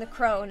mother, and the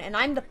crone, and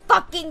I'm the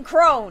fucking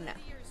crone.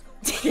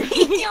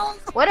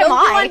 What Don't am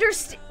you I?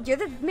 understand? You're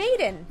the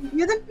maiden.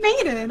 You're the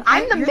maiden.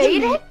 I'm the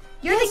maiden?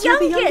 You're Yes, the you're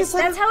the youngest. youngest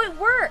out That's of- how it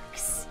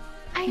works.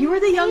 You were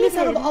the youngest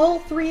out of all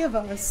three of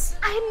us.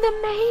 I'm the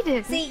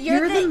maiden. See,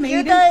 You're the you're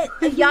maiden.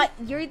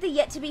 you're the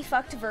yet to be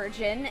fucked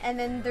virgin, and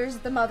then there's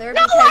the mother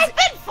No, because I've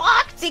been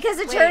fucked! because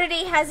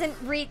eternity hasn't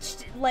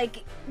reached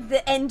like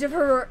the end of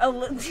her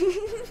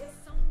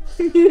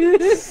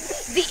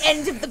the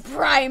end of the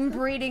prime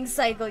breeding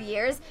cycle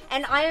years,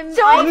 and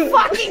Don't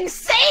fucking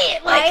say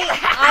it like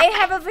that! I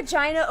have a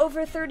vagina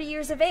over 30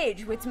 years of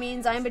age, which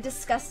means I'm a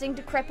disgusting,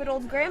 decrepit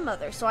old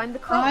grandmother. So I'm the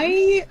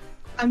crone.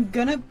 I'm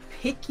gonna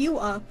pick you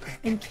up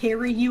and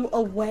carry you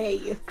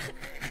away.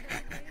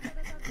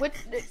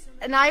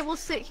 And I will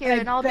sit here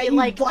and I'll bet be you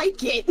like,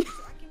 it.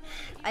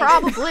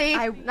 probably.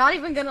 I'm not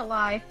even gonna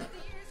lie.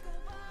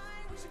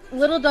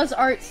 Little does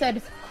Art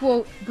said,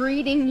 quote,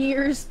 breeding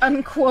years,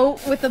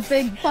 unquote, with a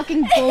big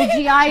fucking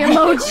bulgy eye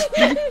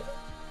emoji.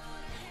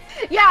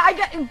 Yeah, I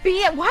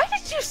got, why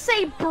did you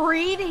say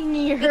breeding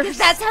years? Because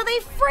that's how they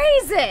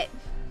phrase it.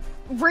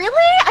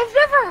 Really? I've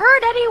never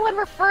heard anyone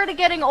refer to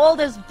getting old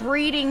as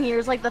breeding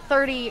years, like the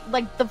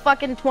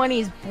fucking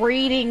 20s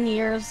breeding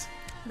years.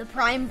 The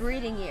prime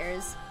breeding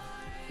years.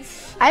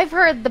 I've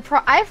heard the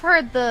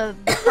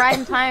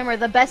prime time or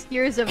the best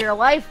years of your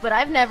life, but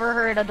I've never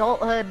heard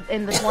adulthood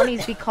in the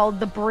 20s be called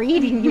the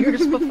breeding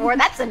years before.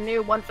 That's a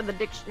new one for the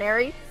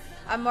dictionary.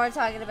 I'm more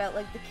talking about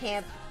like the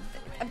camp.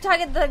 I'm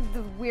talking the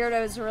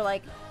weirdos who are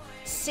like,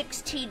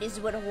 16 is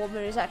when a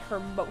woman is at her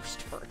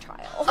most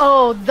fertile.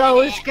 Oh,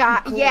 those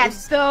guys.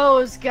 Yes,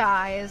 those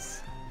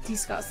guys.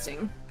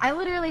 Disgusting. I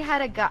literally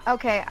had a guy.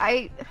 Okay,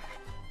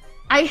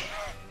 I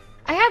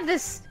have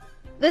this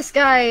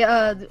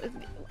guy.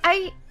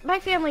 My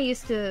family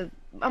used to,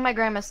 on my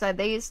grandma's side,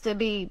 they used to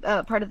be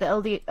part of the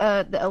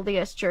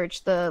LDS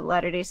Church, the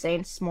Latter-day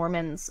Saints,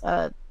 Mormons.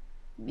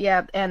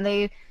 Yeah, and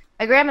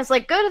my grandma's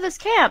like, go to this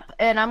camp,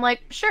 and I'm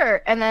like,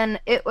 sure. And then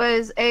it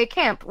was a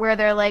camp where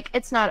they're like,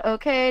 it's not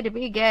okay to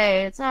be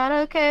gay, it's not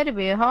okay to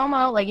be a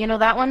homo, like, you know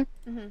that one?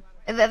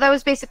 Mm-hmm. That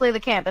was basically the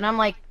camp, and I'm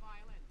like,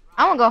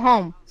 I want to go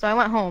home. So I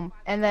went home,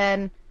 and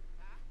then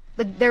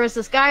there was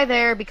this guy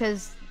there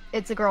because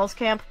it's a girls'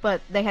 camp,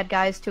 but they had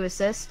guys to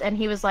assist, and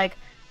he was like,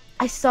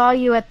 I saw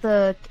you at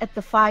the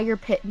fire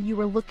pit and you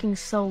were looking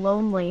so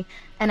lonely,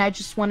 and I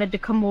just wanted to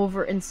come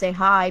over and say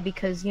hi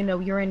because, you know,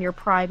 you're in your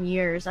prime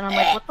years. And I'm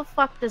like, what the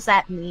fuck does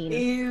that mean?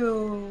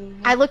 Ew.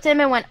 I looked at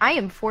him and went, I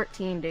am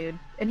 14, dude.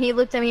 And he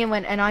looked at me and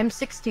went, and I'm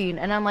 16.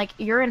 And I'm like,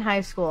 you're in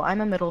high school. I'm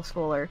a middle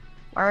schooler.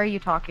 Why are you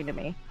talking to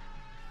me?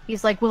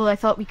 He's like, well, I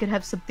thought we could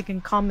have something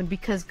in common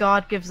because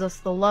God gives us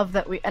the love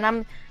that we... And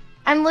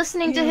I'm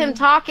listening to him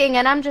talking,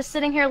 and I'm just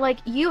sitting here like,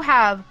 you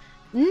have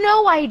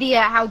no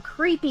idea how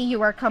creepy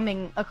you are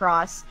coming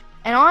across.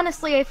 And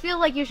honestly, I feel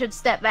like you should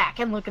step back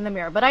and look in the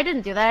mirror. But I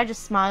didn't do that. I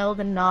just smiled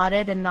and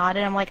nodded and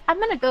nodded. I'm like, I'm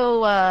gonna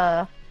go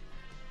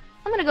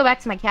back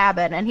to my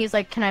cabin. And he's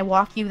like, can I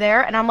walk you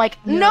there? And I'm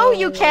like, no,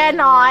 you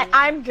cannot.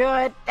 I'm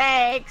good.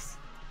 Thanks.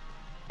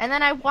 And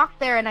then I walked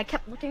there, and I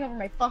kept looking over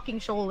my fucking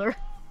shoulder.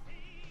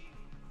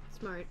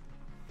 Smart.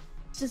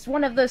 It's just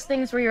one of those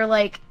things where you're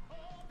like,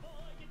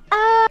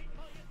 yeah,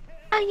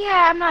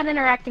 I'm not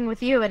interacting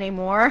with you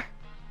anymore.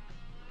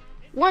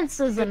 Once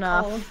is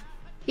enough. Call.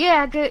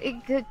 Yeah,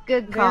 good call.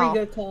 Very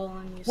good call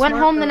on you. Went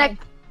Smart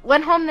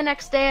home the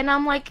next day, and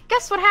I'm like,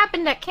 guess what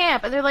happened at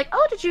camp? And they're like,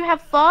 oh, did you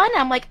have fun?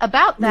 I'm like,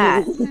 about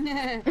that.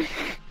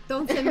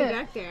 Don't send me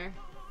back there.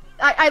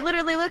 I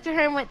literally looked at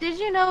her and went, did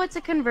you know it's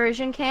a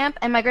conversion camp?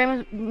 And my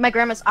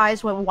grandma's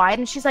eyes went wide,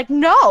 and she's like,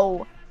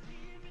 no.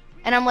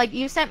 And I'm like,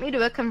 you sent me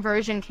to a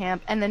conversion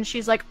camp. And then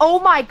she's like, oh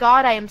my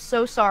god, I am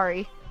so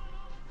sorry.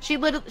 She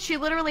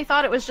literally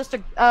thought it was just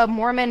a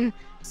Mormon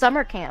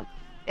summer camp.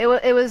 It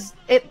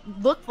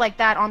looked like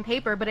that on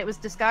paper, but it was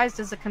disguised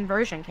as a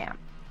conversion camp.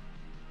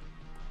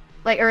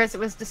 Or it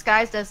was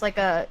disguised as like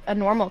a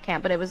normal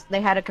camp, but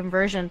they had a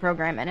conversion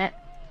program in it.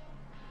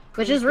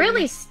 Which is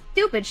really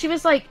stupid. She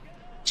was like,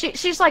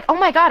 she's like, oh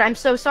my god, I'm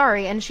so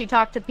sorry. And she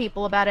talked to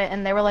people about it,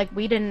 and they were like,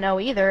 we didn't know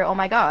either, oh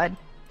my god.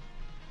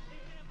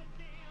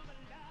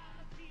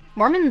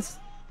 Mormons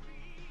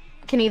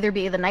can either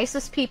be the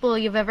nicest people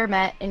you've ever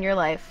met in your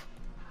life,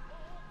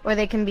 or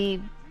they can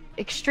be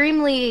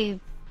extremely...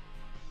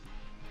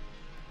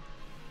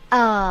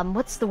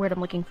 what's the word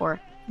I'm looking for?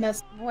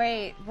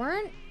 Wait,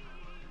 weren't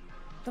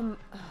the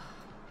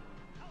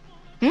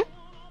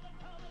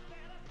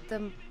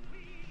the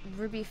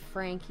Ruby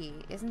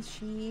Frankie, isn't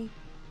she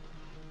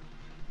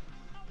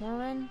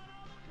Mormon?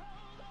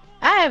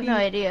 I have no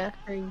idea.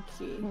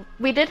 Frankie.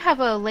 We did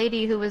have a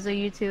lady who was a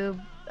YouTube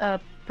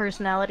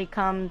personality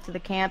come to the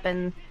camp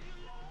and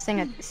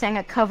sang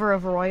a cover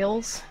of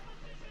Royals,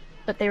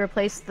 but they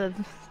replaced the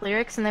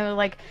lyrics, and they were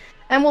like,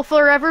 and we'll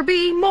forever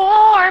be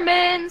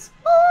Mormons!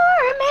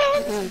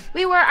 Mormons!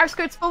 We wear our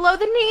skirts below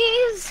the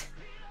knees!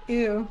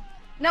 Ew.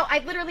 No, I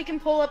literally can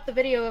pull up the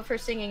video of her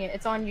singing it.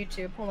 It's on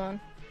YouTube. Hold on.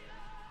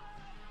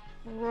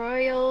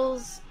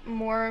 Royals,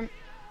 Mormon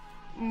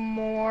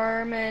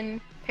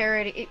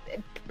parody,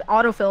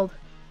 autofilled.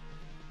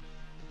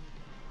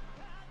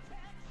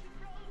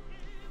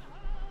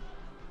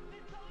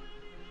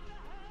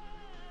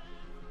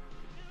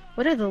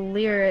 What are the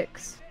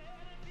lyrics?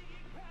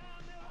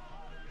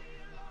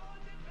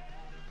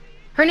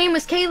 Her name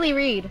was Kaylee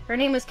Reed. Her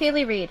name was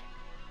Kaylee Reed.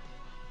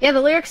 Yeah,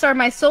 the lyrics are,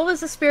 my soul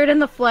is a spirit in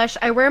the flesh.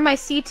 I wear my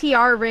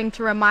CTR ring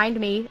to remind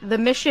me. The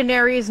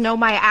missionaries know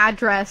my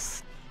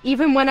address.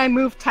 Even when I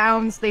move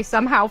towns, they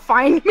somehow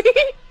find me.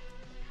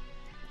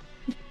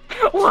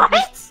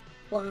 What?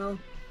 Wow.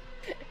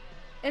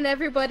 And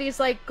everybody's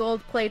like,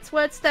 gold plates,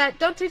 what's that?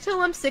 Don't do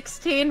till I'm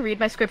 16. Read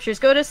my scriptures,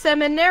 go to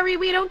seminary,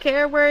 we don't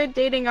care. We're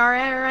dating our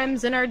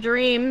RMs in our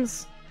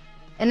dreams.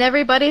 And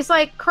everybody's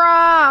like,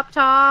 crop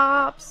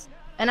tops.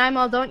 And I'm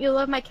all, don't you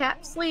love my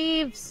cap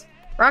sleeves?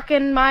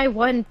 Rockin' my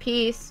one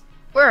piece.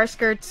 Wear our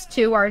skirts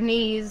to our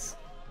knees.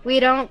 We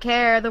don't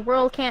care, the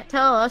world can't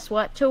tell us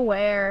what to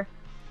wear.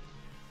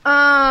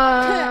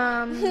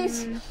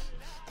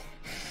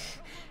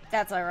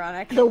 That's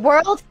ironic. The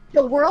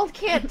world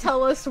can't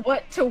tell us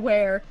what to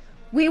wear.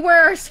 We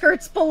wear our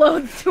skirts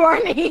below to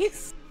our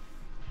knees.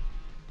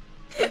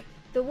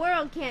 The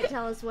world can't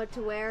tell us what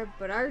to wear,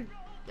 but our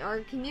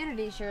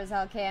community sure as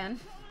hell can.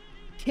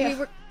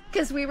 Yeah.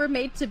 Because we were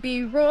made to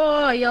be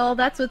royal.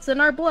 That's what's in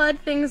our blood.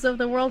 Things of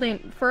the world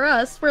ain't for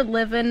us. We're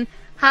living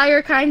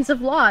higher kinds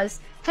of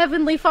laws.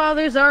 Heavenly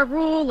Father's our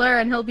ruler,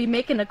 and he'll be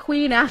making a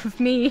queen out of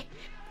me.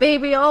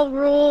 Baby, I'll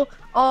rule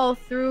all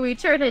through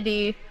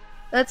eternity.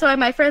 That's why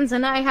my friends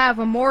and I have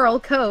a moral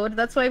code.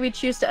 That's why we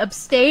choose to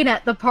abstain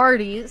at the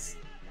parties.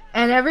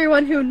 And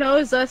everyone who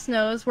knows us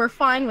knows we're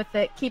fine with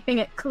it, keeping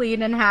it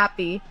clean and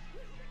happy.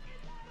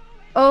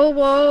 Oh,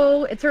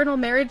 whoa, eternal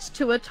marriage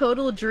to a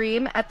total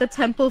dream, at the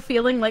temple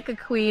feeling like a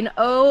queen.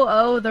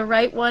 Oh, the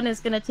right one is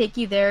gonna take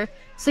you there,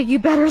 so you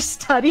better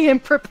study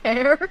and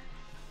prepare.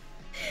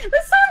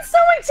 This sounds so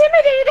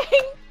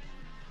intimidating!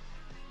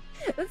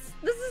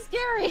 This is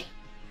scary.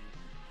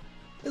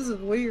 This is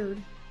weird.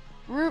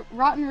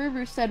 Rotten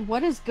Ruru said,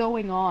 what is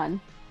going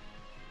on?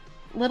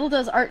 Little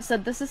Does Art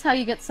said, this is how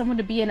you get someone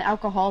to be an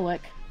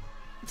alcoholic.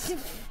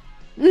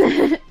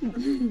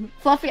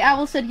 Fluffy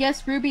Owl said,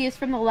 yes, Ruby is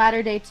from the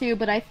latter day too,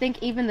 but I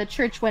think even the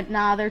church went,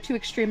 nah, they're too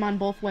extreme on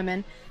both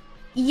women.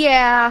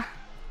 Yeah.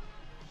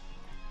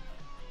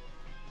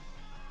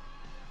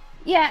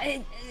 Yeah,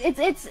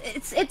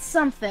 it's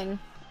something.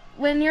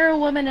 When you're a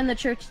woman in the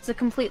church, it's a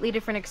completely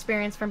different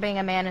experience from being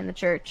a man in the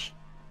church.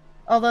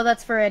 Although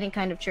that's for any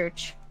kind of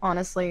church,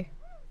 honestly.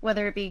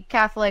 Whether it be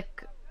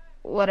Catholic,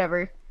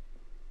 whatever.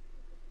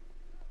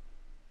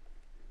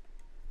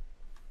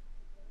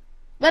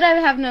 But I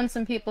have known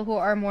some people who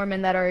are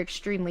Mormon that are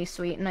extremely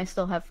sweet, and I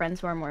still have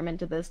friends who are Mormon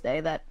to this day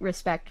that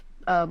respect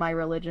my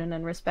religion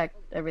and respect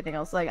everything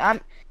else. Like,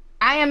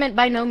 I am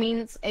by no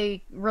means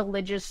a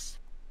religious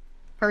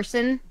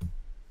person,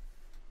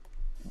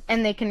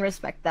 and they can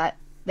respect that.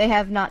 They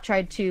have not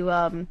tried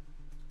to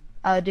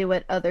do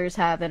what others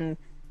have and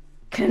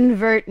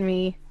convert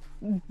me,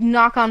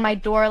 knock on my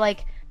door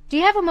like, do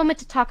you have a moment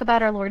to talk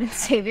about our Lord and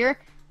Savior?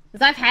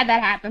 Because I've had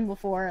that happen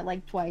before,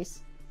 like,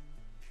 twice.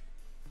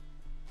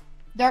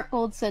 Dark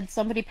Gold said,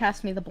 somebody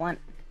passed me the blunt.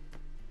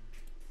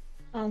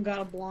 I don't got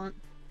a blunt.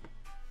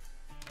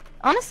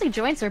 Honestly,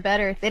 joints are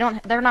better.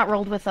 They're not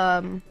rolled with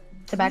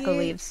tobacco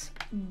leaves.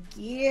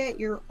 Get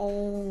your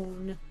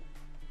own.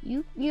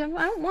 You I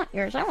don't want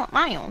yours. I want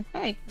my own.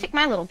 Hey, take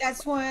my little.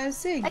 That's why I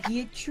said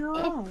get your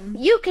own.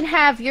 You can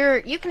have your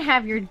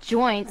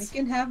joints. I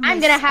can have. I'm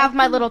gonna have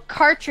my little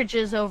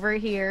cartridges over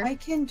here. I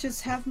can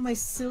just have my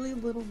silly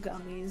little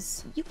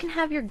gummies. You can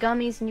have your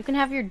gummies and you can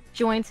have your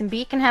joints, and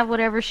Bee can have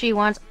whatever she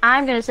wants.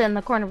 I'm gonna sit in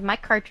the corner with my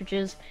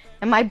cartridges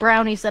and my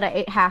brownies that I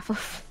ate half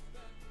of.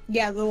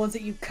 Yeah, the ones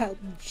that you cut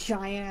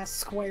giant ass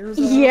squares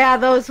of. Yeah,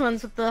 those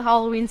ones with the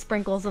Halloween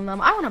sprinkles in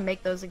them. I want to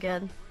make those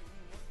again.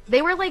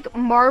 They were like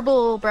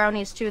marble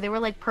brownies too. They were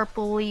like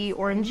purpley,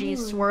 orangey,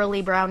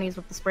 swirly brownies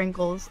with the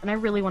sprinkles, and I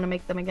really want to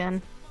make them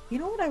again. You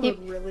know what I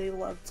would really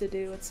love to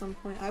do at some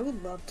point? I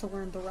would love to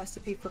learn the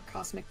recipe for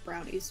cosmic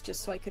brownies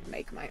just so I could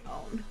make my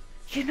own.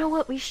 You know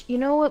what we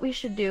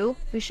should do?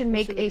 We should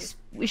make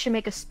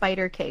a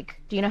spider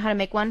cake. Do you know how to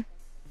make one?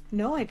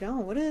 No, I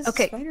don't. What is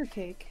spider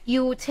cake?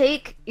 You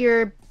take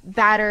your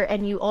batter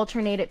and you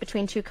alternate it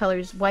between two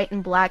colors, white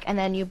and black, and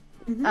then you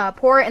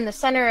pour it in the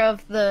center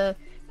of the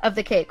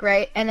cake,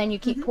 right? And then you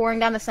keep pouring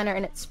down the center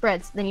and it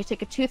spreads. Then you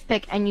take a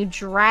toothpick and you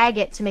drag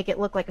it to make it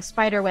look like a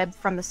spider web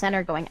from the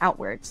center going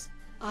outwards.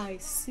 I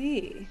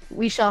see.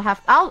 We shall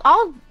have.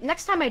 I'll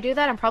next time I do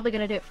that, I'm probably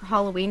gonna do it for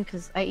Halloween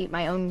because I eat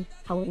my own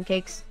Halloween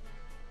cakes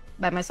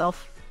by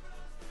myself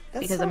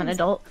because I'm an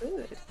adult.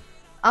 Good.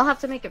 I'll have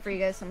to make it for you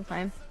guys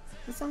sometime.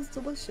 That sounds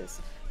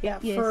delicious. Yeah,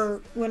 yes.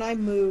 For when I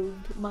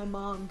moved, my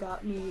mom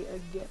got me a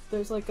gift.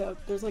 There's like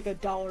a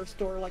dollar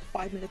store like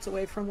 5 minutes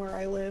away from where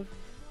I live.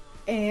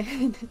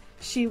 And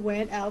she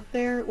went out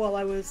there while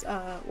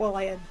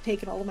I had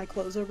taken all of my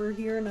clothes over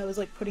here and I was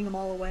like putting them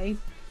all away.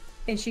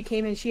 And she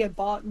came in, she had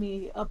bought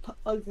me a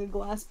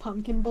glass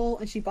pumpkin bowl,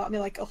 and she bought me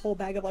like a whole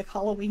bag of like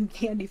Halloween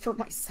candy for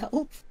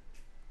myself.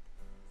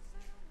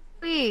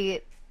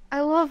 Sweet. I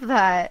love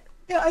that.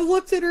 Yeah, I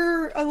looked at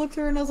her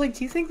and I was like,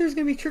 "Do you think there's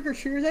gonna be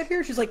trick-or-treaters out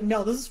here?" She's like,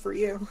 "No, this is for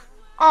you."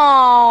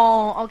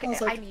 Oh, okay. I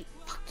was like, I need.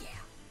 "Fuck yeah."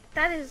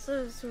 That is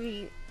so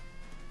sweet.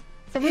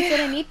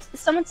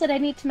 Someone said I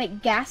need to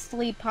make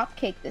Ghastly pop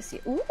cake this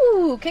year.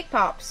 Ooh, cake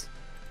pops.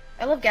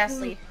 I love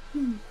Ghastly.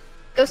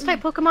 Ghost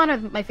type Pokemon are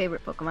my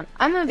favorite Pokemon.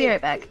 I'm gonna be right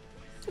back.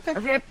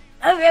 Okay.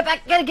 I'll be right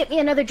back. Gotta get me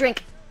another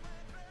drink.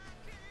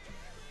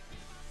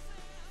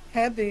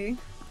 Happy.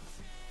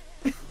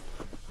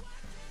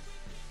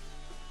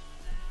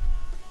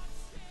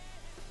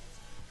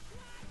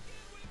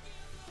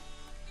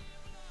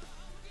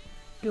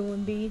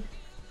 Doing B.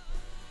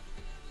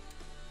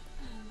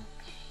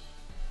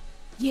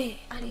 Yeah.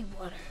 I need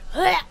water.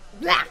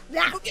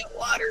 Go get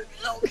water.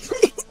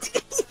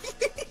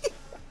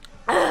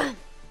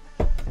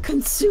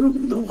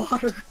 Consume the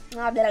water.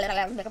 My mouth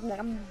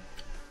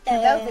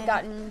had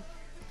gotten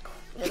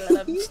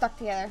stuck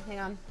together. Hang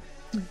on.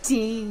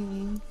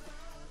 Dang.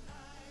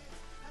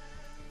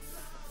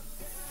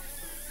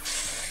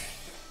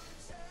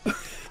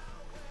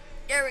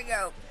 There we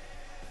go.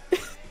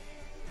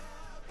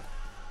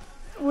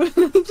 What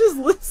did I just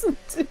listen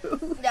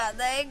to?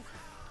 Nothing.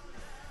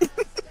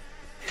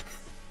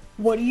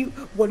 What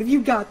have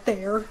you got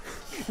there?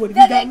 What have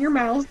you got in your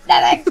mouth?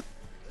 Nothing.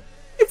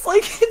 It's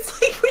like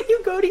when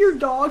you go to your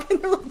dog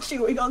and they're like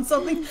chewing on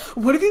something.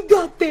 What have you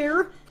got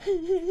there?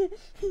 And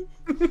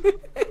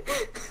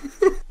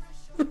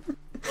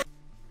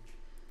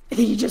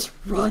then you just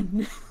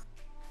run.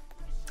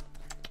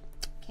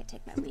 Can't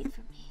take my weed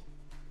from me.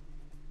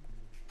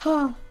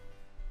 Huh.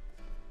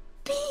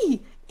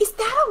 B, is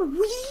that a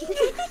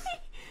weed?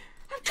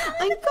 I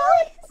got it.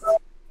 Oh,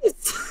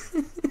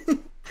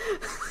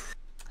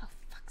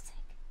 fuck's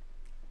sake.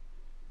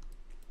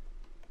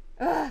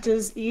 Ugh.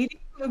 Does eating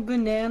a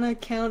banana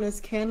count as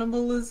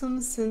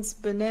cannibalism since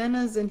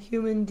bananas and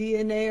human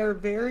DNA are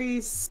very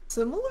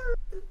similar?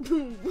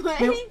 What?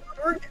 No,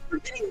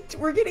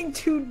 we're getting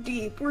too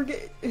deep. We're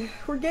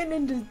getting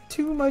into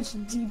too much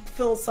deep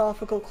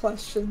philosophical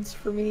questions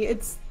for me.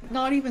 It's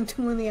not even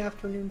 2 in the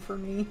afternoon for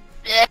me.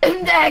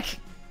 Nick!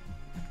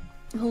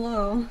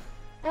 Hello.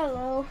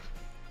 Hello.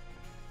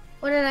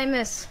 What did I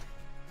miss?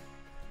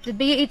 Did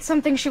Bea eat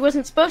something she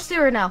wasn't supposed to,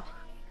 or no?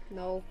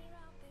 No.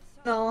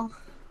 No.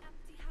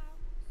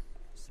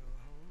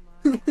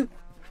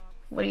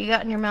 What do you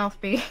got in your mouth,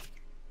 Bea?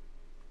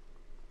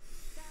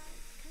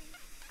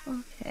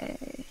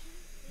 Okay.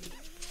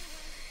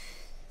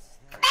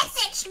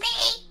 Message me!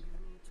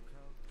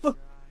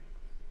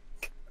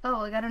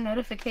 Oh, I got a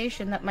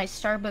notification that my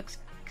Starbucks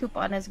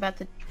coupon is about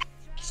to...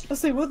 I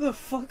say, what the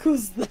fuck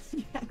was that?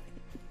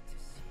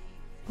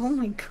 Oh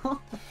my god.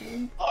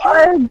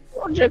 I'm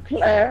Georgia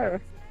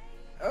Claire.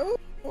 Oh,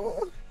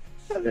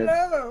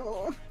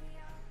 hello.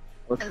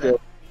 What's Hello. good?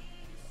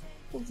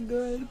 What's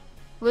good?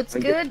 What's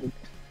good?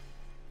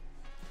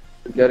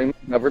 Getting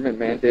government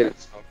mandated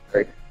smoke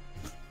break.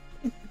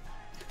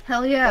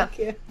 Hell yeah. Fuck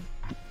yeah.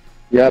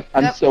 Yep,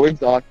 I'm Yep. so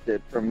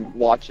exhausted from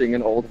watching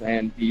an old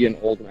man be an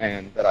old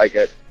man that I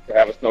get to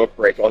have a smoke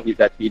break while he's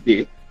at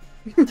TD.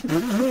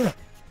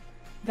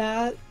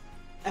 That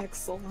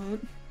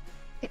excellent.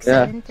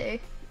 Excelente.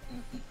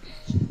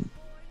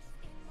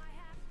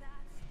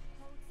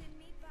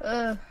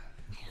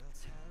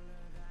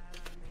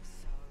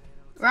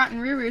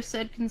 Rotten Ruru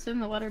said, consume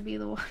the water, be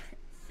the water.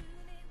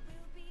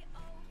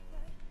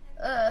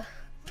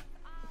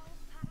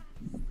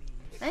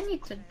 I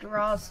need to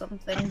draw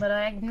something, but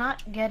I'm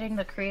not getting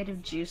the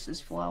creative juices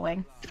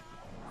flowing.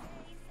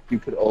 You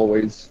could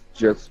always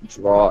just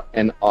draw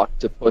an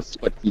octopus,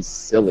 but he's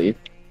silly.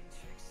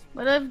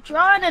 But I've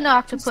drawn an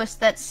octopus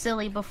that's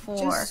silly before.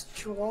 Just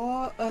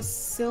draw a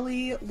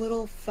silly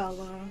little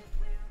fella.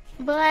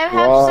 But I have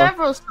Draw-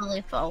 several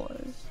silly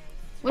fellas.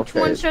 Which Okay,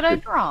 one should I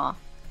good. draw?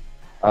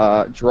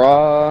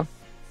 Draw...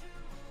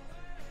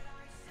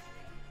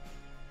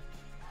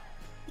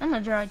 I'm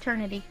gonna draw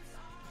Eternity.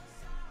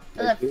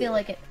 I Okay. feel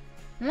like it.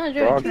 I'm gonna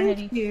draw Draw-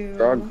 Eternity. Thank you.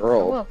 Draw a You're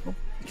girl. welcome.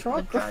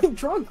 Draw, Draw-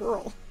 draw a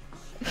girl.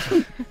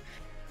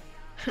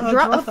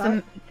 Draw a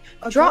that.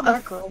 draw a-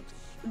 that girl.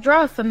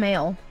 draw a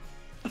female.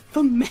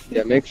 The man.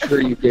 Yeah, make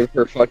sure you give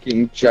her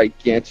fucking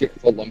gigantic,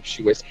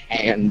 voluptuous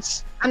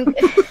hands. I'm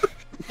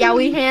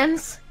Yowie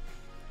hands.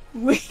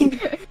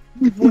 Wait.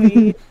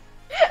 Wait.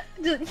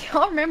 Do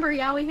y'all remember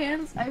Yowie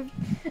hands?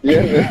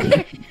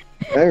 Yeah,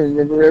 I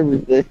remember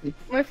everything.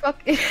 My fuck.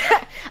 I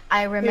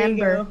There you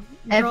remember go.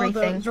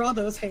 everything. Draw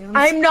those hands.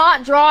 I'm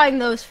not drawing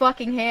those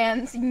fucking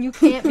hands, and you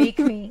can't make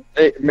me.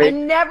 Hey,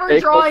 I'm never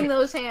make- drawing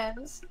those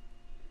hands.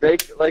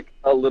 Make like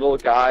a little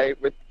guy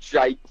with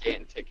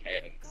gigantic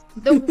hands.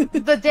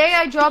 The day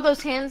I draw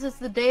those hands is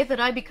the day that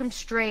I become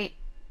straight.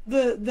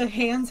 The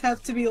hands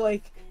have to be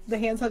like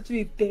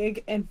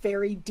big and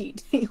very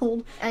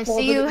detailed. I while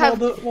see the, you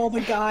have. while the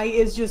guy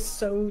is just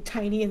so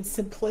tiny and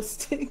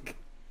simplistic.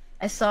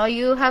 I saw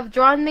you have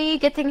drawn me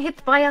getting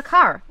hit by a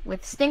car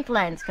with stink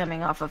lines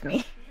coming off of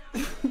me.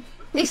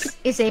 This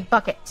is a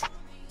bucket.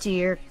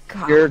 Dear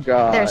God. Dear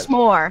God. There's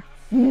more.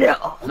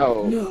 No.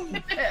 No. No.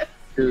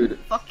 Dude,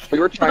 Fuck. we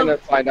were trying to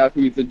find out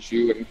who the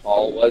Jew in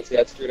hall was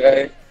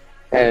yesterday,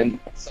 and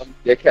some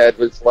dickhead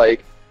was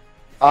like,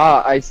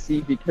 "Ah, I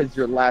see because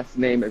your last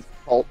name is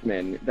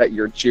Altman that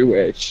you're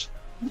Jewish."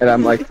 And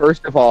I'm like,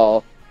 first of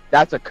all,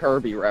 that's a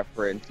Kirby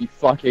reference, you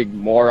fucking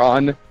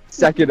moron.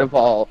 Second of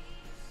all,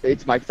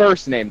 it's my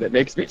first name that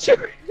makes me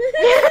Jewish.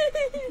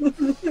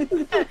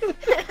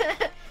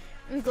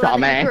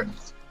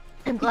 Dumbass.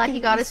 I'm glad he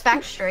got his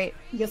facts straight.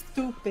 You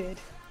stupid.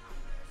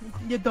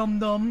 You dumb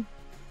dumb.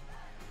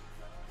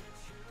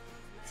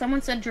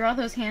 Someone said draw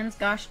those hands,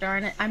 gosh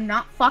darn it. I'm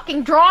not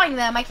fucking drawing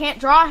them! I can't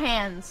draw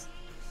hands!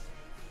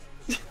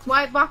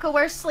 Why Mako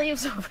wears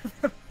sleeves over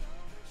them?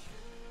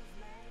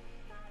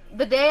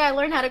 The day I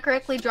learn how to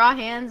correctly draw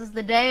hands is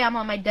the day I'm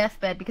on my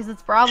deathbed, because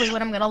it's probably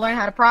when I'm gonna learn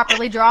how to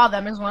properly draw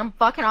them, is when I'm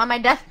fucking on my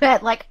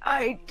deathbed, like,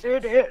 I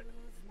did it!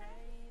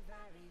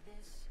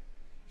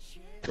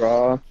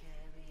 Draw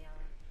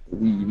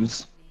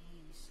leaves.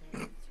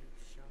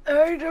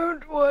 I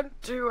don't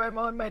want to, I'm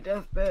on my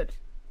deathbed.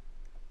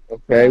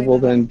 Okay, well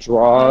then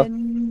draw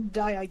And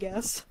die, I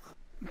guess.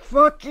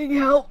 Fucking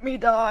help me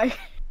die.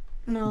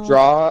 No.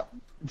 draw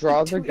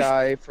the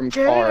guy from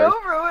Get it Cars.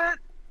 over with!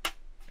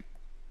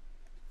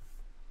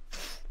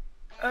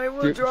 I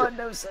will Dude, draw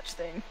no such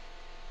thing.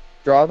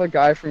 Draw the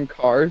guy from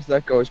Cars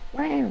that goes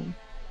wow.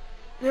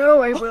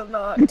 No, I will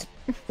not.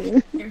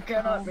 You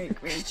cannot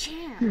make me.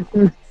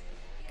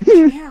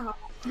 Yeah.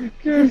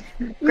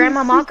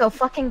 Grandma Mako,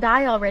 fucking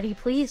die already,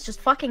 please. Just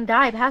fucking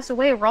die. Pass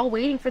away. We're all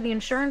waiting for the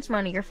insurance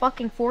money. You're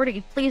fucking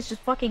 40. Please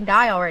just fucking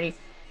die already.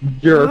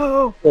 You're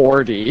No.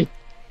 40.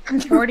 I'm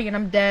 40 and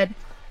I'm dead.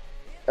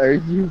 Are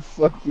you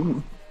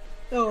fucking?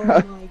 Oh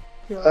my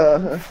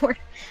god. 40.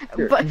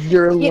 You're, But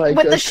you're like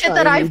with a the shit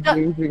that tiny I've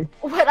done, baby.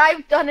 what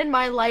I've done in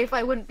my life,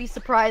 I wouldn't be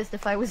surprised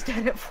if I was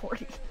dead at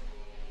 40.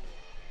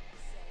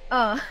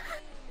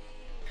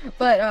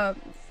 But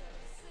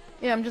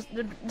yeah, I'm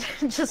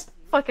just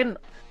fucking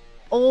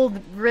old,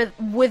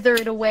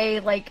 withered away,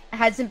 like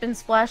hasn't been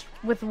splashed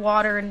with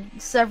water in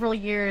several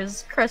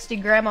years. Crusty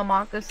Grandma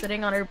Mako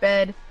sitting on her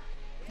bed,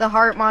 the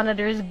heart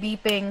monitor's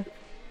beeping.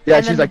 Yeah,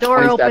 and she's then like the door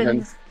 27.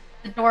 opens.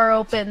 The door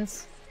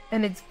opens,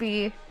 and it's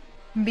B.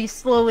 B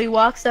slowly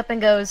walks up and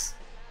goes,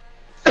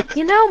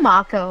 "You know,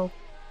 Mako,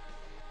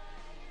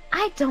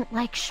 I don't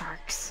like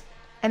sharks."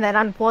 And then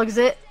unplugs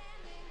it,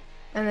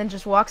 and then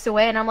just walks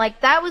away. And I'm like,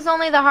 "That was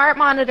only the heart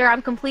monitor.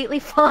 I'm completely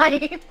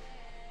fine."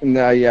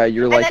 No, yeah,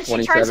 you're And like then she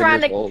turns 27 around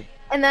years and- old.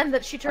 And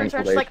then she turns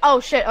around, she's Thankfully. like, "Oh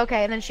shit,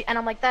 okay." And then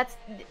I'm like,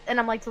 and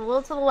I'm like, to the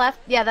little to the left.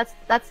 Yeah,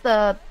 that's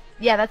the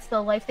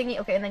life thingy.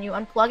 Okay, and then you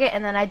unplug it,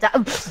 and then I die,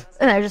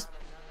 and I just.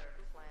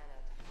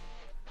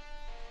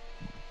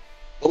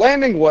 The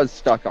landing was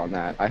stuck on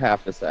that, I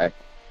have to say.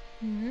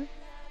 Mm-hmm.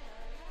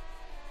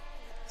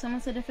 Someone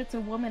said if it's a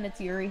woman,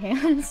 it's Yuri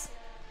hands.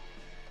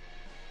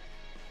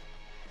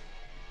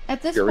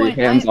 At this Fury point,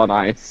 hands on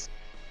ice.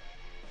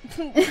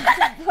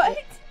 What?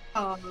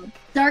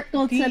 Dark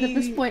Gold said at The-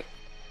 this point.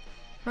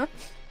 Huh?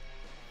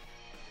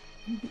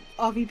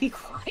 Avi, be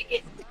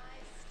quiet.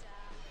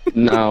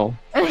 No.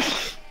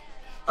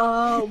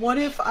 What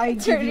if I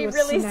give Eternity you a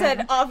really snack?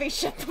 said, Avi,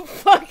 shut the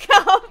fuck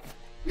up.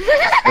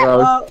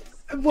 Bro,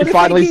 What you if I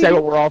finally gave say you-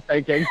 what we're all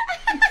thinking.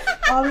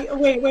 Avi,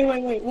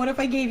 wait. What if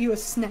I gave you a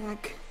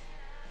snack?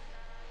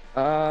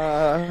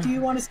 Do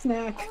you want a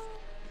snack?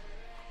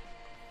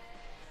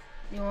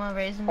 You want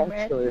raisin bread?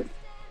 Actually,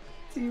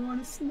 Do you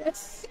want a snack?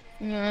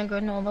 You want a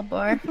granola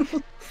bar?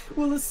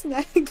 Will a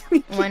snack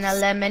be Want a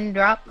lemon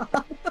drop?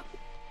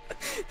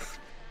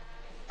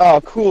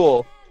 oh,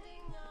 cool.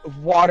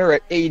 Water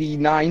at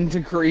 89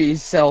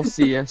 degrees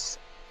Celsius.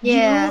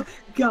 Yeah. You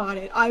got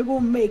it. I will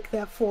make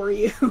that for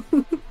you.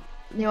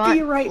 You want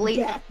Be right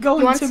back. Go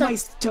you want into some- my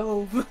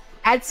stove.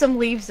 Add some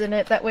leaves in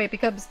it. That way it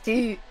becomes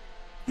tea.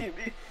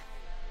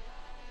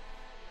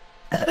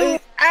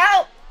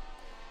 Ow!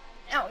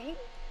 Owie.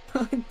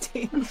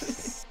 Damn.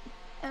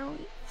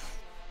 Owie.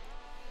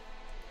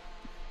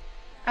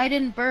 I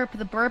didn't burp.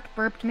 The burp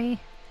burped me.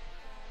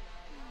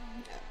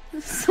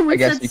 Someone I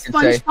guess said you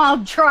could say-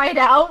 SpongeBob tried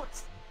out.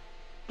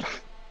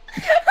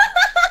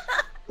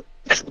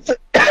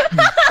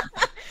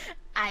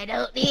 I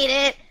don't need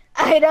it.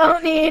 I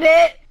don't need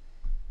it.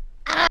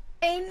 I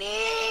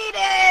need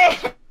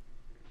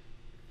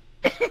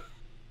it.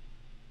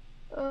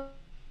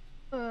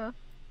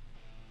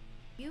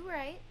 You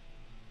right.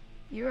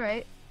 You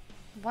right.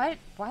 What?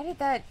 Why did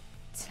that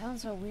sound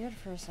so weird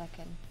for a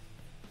second?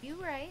 You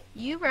right.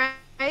 You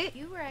right.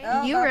 You right.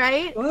 Oh, You that-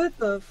 right. What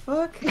the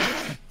fuck?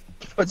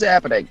 What's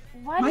happening?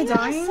 Why Am I do you have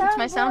dying? a It's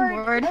my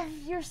soundboard.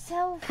 of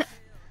yourself?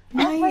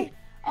 My,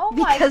 Oh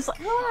Because-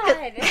 my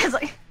god! Because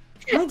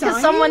am I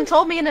dying? someone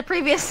told me in a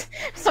previous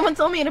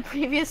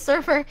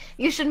server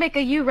you should make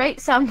a you right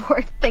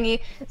soundboard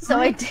thingy, so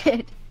I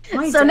did. Am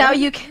I So dead? now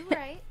you can.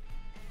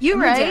 You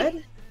Am I right.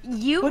 dead?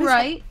 You What is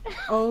right.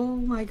 Oh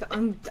my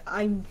god,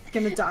 I'm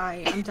gonna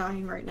die. I'm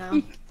dying right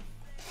now.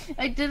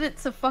 I did it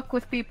to fuck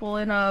with people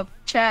in a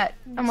chat.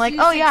 I'm like, You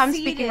oh yeah, I'm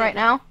speaking succeeded. right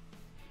now.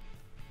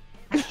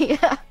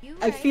 Yeah.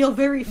 I feel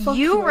very fucked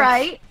You with.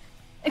 right.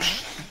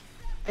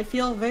 I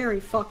feel very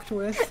fucked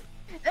with.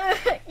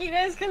 You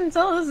guys couldn't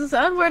tell this is a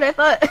soundboard. I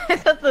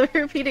thought the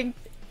repeating.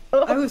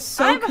 I was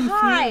so I'm confused.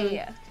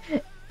 high.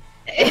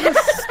 I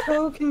was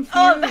so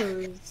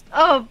confused.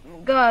 Oh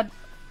God.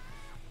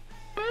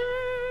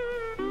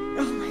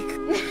 Oh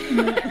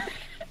my god.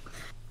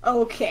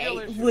 Okay,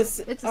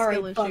 listen. It's a All right,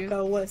 skill issue.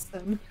 Bucko,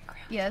 listen.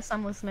 Yes,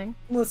 I'm listening.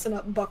 Listen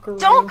up, Buckaroo.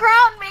 Don't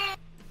ground me!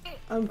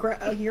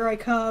 Here I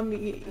come.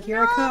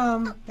 Here I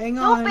come. Hang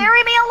Don't on.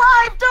 bury me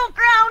alive! Don't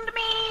ground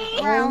me!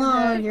 Hold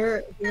on.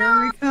 Here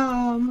I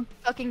come.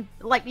 Fucking,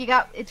 like, you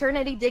got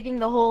Eternity digging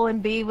the hole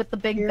and B with the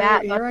big Here-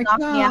 bat here I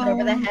knocking me out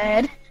over the come.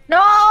 head. No!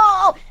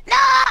 No!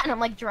 And I'm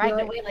like dragged Here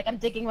I- away, like I'm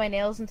digging my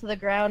nails into the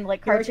ground,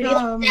 like Here I cartoony.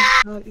 come.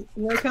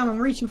 Here I come. I'm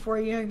reaching for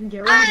you.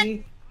 Get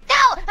ready. No!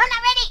 I'm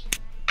not ready!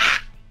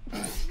 Ah!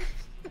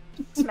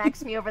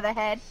 Smacks me over the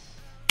head.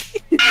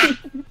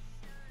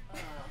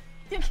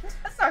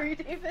 Sorry,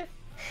 David.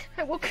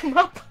 I woke him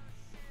up.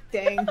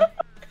 Dang.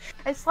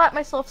 I slapped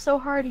myself so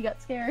hard he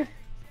got scared.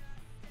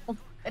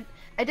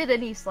 I did a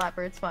knee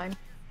slapper, it's fine.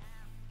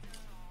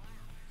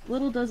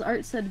 Little does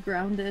Art said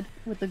grounded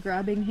with the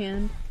grabbing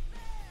hand.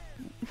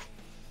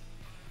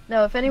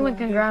 No, if anyone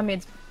can ground me,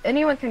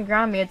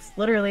 it's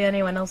literally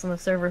anyone else on the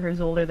server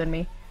who's older than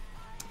me.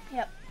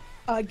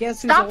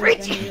 Guess who's Stop older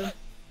reaching! than you?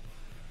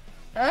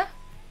 Huh?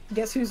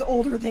 Guess who's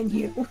older than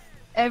you?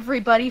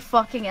 Everybody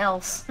fucking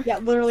else. Yeah,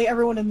 literally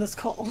everyone in this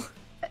call.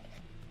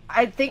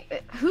 I think,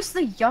 who's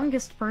the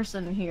youngest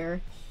person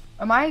here?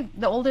 Am I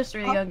the oldest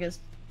or the youngest?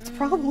 It's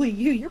probably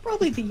you. You're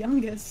probably the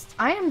youngest.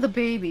 I am the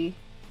baby.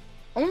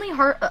 Only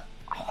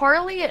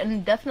Harley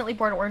and definitely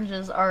Born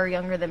Oranges are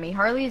younger than me.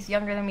 Harley is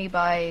younger than me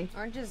by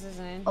Oranges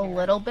isn't in a here.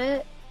 little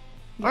bit.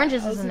 Yeah,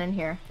 Oranges I was- isn't in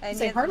here. And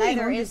Say, Harley and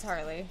neither Oranges- is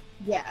Harley.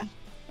 Yeah.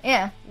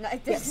 Yeah. No,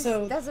 Yeah,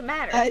 so- doesn't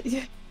matter.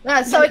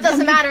 So it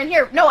doesn't matter in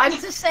here. No, I'm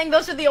just saying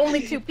those are the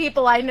only two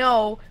people I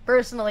know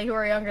personally who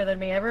are younger than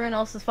me. Everyone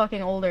else is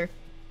fucking older.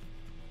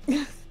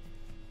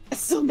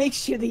 Still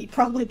makes you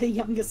probably the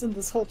youngest in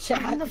this whole I'm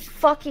chat. the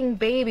fucking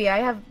baby.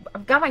 I've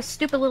got my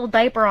stupid little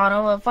diaper on.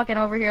 I'm fucking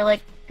over here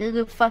like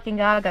goo fucking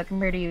gaga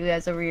compared to you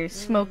guys over here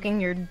smoking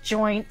your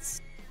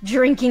joints,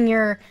 drinking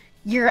your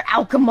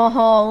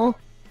alcohol.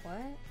 What?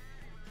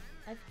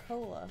 I have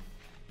cola.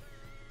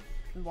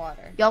 And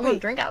water. Y'all don't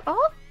Wait. drink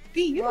alcohol?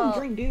 B, you Well- don't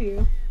drink, do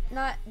you?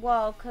 Not,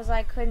 well, because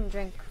I couldn't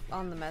drink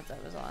on the meds I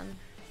was on.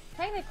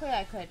 Technically,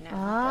 I could now.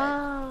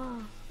 Ah.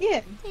 Yeah.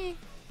 Yeah,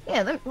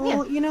 yeah.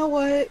 Well, you know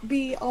what,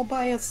 B, I'll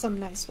buy us some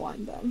nice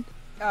wine then.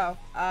 But... Oh,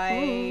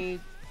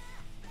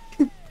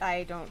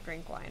 I don't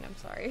drink wine, I'm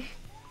sorry.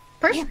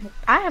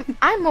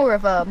 I'm more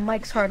of a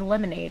Mike's Hard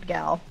Lemonade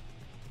gal.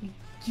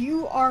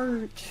 You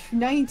are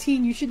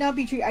 19. You should not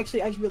be.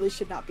 Actually, I really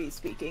should not be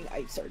speaking.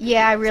 I started.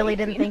 Yeah, I really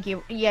didn't think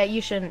you. Yeah,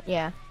 you shouldn't.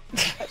 Yeah.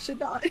 I should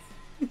not.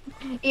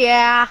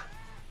 Yeah.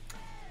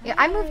 Yeah,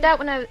 I moved out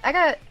when I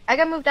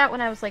got moved out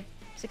when I was like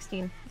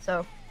 16.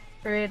 So,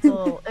 for me, it's a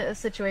little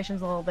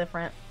situation's a little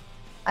different.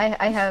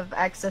 I have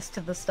access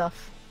to the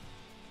stuff.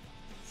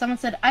 Someone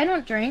said, I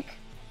don't drink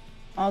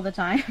all the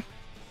time.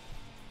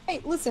 Hey,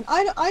 listen.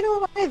 I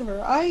don't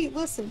either.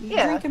 Listen. You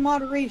Yeah. drink in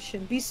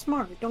moderation. Be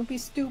smart. Don't be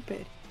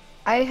stupid.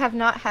 I have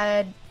not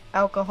had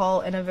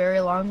alcohol in a very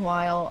long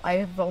while.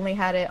 I've only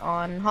had it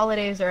on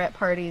holidays or at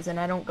parties, and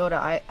I don't go to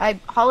I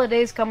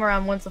holidays come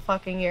around once a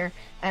fucking year,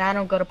 and I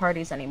don't go to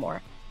parties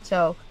anymore.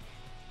 So,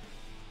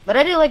 but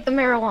I do like the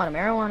marijuana.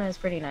 Marijuana is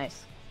pretty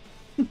nice.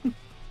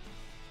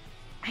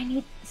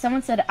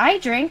 Someone said, I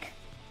drink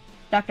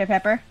Dr.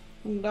 Pepper.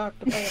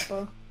 Dr.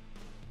 Pepper.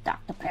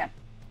 Dr. Pepper.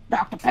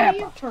 Dr.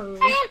 Pepper. Pepper.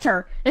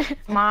 Enter!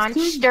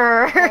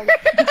 Monster!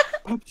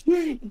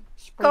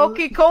 Spurt.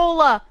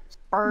 Coca-Cola!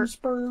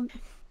 Spurt.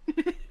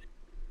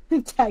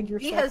 Tag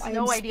yourself. He has I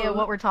no am idea Spurt.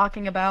 what we're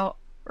talking about.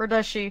 Or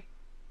does she?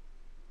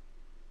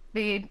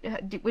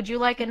 Would you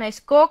like a nice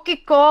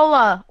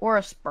Coca-Cola or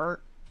a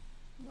Spurt?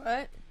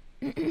 What?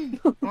 You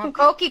want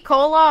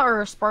Coca-Cola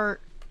or a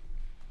Spurt?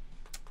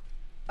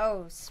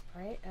 Oh,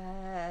 Sprite?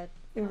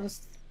 It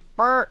was.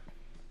 Spurt.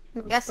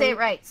 It was Gotta say it Spurt.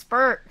 right.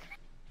 Spurt.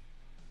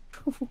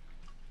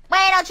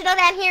 Wait, don't you know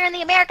down here in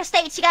the American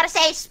states you gotta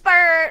say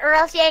spurt or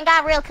else you ain't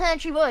got real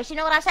country voice, you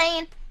know what I'm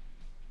saying?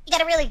 You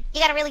gotta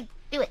really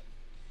do it.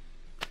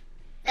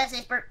 That's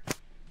it, spurt.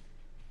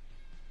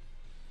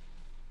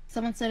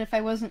 Someone said if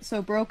I wasn't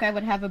so broke, I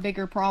would have a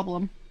bigger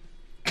problem.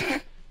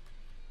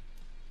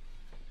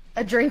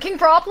 A drinking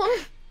problem?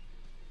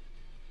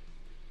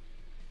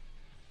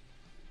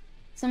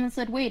 Someone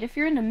said, wait, if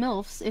you're into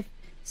MILFs,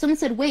 Someone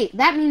said, wait,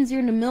 that means you're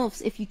into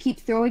MILFs if you keep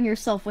throwing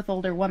yourself with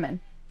older women.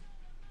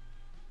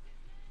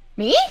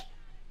 Me?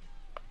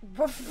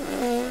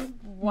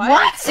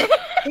 What?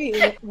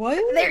 Wait,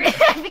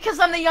 what? Because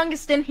I'm the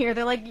youngest in here.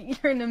 They're like,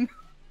 you're in a...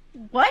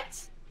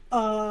 What?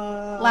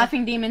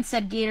 Laughing Demon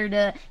said, get her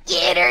done.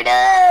 Get her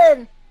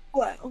done!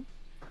 Well,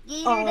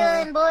 Get her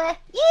done, boy.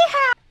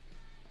 Yeehaw!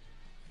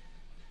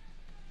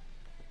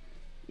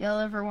 Y'all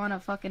ever want a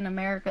fucking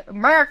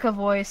America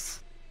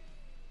voice?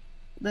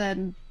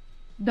 Then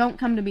don't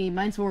come to me.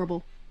 Mine's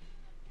horrible.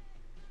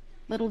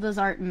 Little does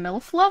Art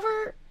MILF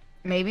lover?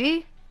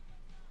 Maybe.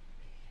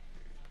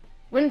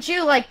 Wouldn't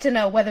you like to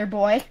know, weather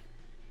boy?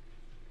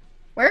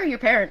 Where are your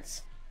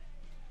parents?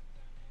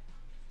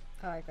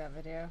 I like that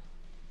video.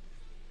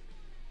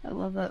 I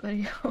love that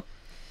video.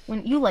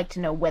 Wouldn't you like to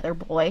know, weather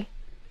boy?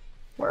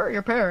 Where are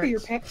your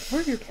parents?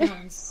 Where are your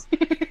parents?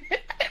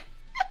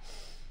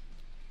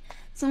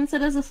 Someone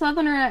said, as a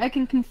southerner, I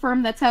can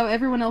confirm that's how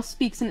everyone else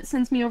speaks, and it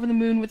sends me over the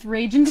moon with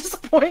rage and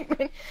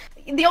disappointment.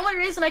 The only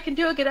reason I can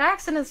do a good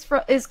accent is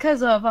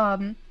because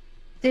of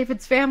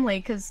David's family,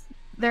 because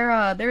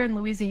they're in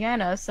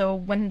Louisiana. So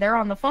when they're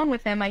on the phone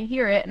with him, I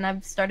hear it, and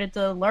I've started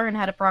to learn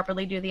how to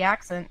properly do the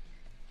accent.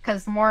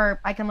 Because the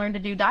more I can learn to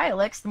do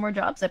dialects, the more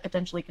jobs I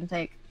potentially can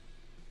take.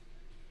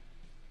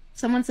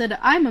 Someone said,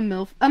 I'm a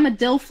MILF. I'm a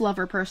DILF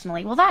lover,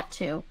 personally. Well, that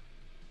too.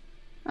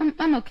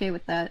 I'm okay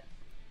with that.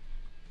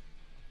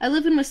 I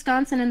live in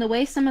Wisconsin, and the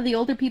way some of the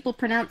older people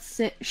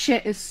pronounce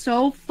shit is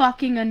so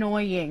fucking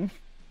annoying.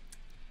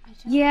 I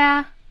don't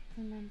Yeah.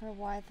 remember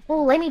why.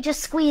 Oh, let me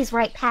just squeeze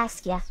right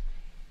past ya.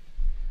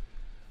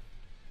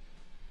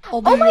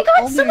 Oh my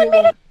God, someone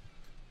made it!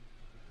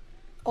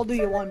 I'll do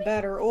you one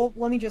better. Oh,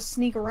 let me just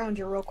sneak around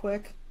you real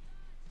quick.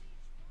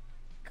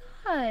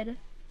 God.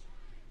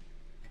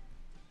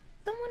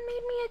 Someone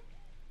made me a...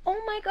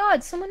 Oh my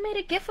god, someone made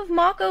a gif of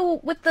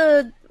Mako with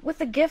the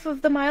gif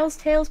of the Miles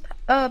Tails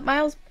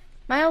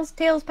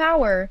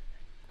power.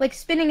 Like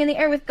spinning in the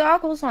air with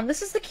goggles on.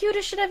 This is the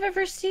cutest shit I've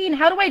ever seen.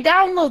 How do I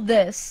download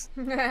this?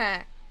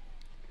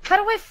 How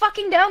do I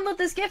fucking download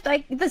this gif?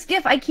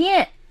 I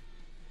can't.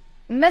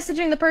 I'm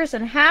messaging the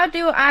person. How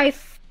do I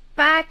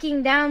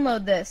fucking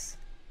download this?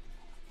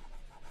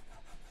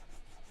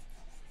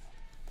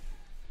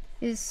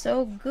 Is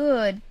so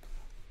good.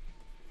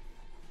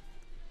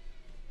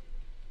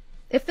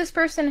 If this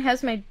person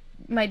has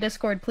my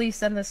Discord, please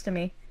send this to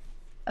me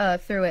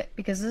through it,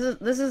 because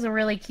this is a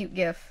really cute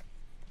GIF.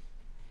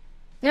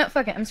 No,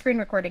 fuck it, I'm screen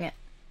recording it.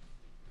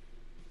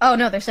 Oh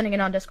no, they're sending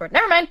it on Discord.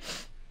 Never mind.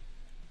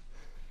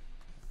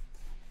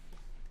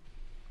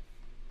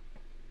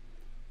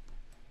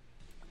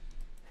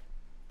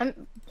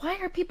 Why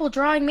are people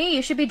drawing me?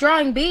 You should be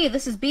drawing B.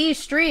 This is B's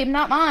stream,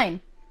 not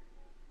mine.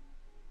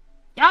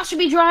 Y'all should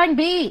be drawing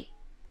B.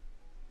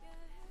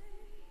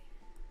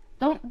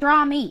 Don't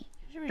draw me.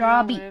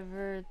 Draw B.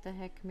 Whatever the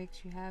heck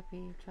makes you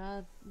happy.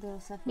 Draw little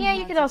stuff. Yeah,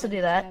 you could also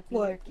do that.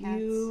 What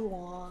you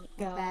want,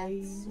 bats,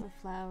 guys? or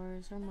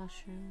flowers, or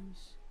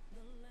mushrooms,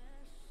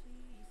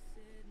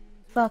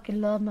 Fucking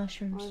love or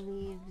mushrooms.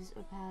 leaves,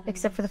 or patterns.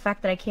 Except for the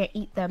fact that I can't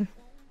eat them.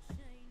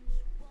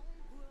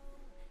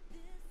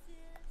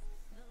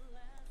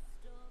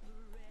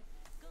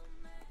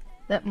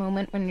 That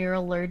moment when you're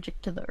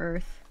allergic to the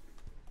earth.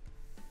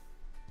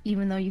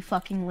 Even though you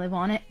fucking live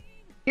on it.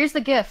 Here's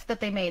the GIF that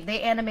they made.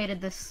 They animated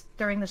this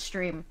during the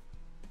stream.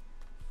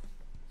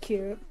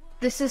 Cute.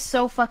 This is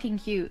so fucking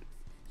cute.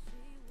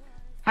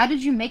 How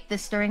did you make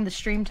this during the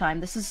stream time?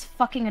 This is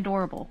fucking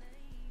adorable.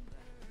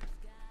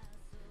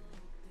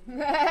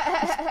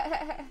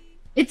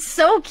 It's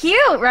so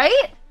cute,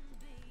 right?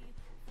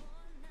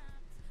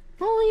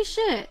 Holy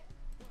shit.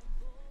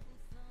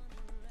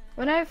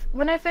 When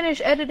I finish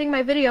editing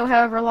my video,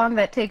 however long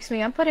that takes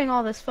me, I'm putting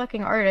all this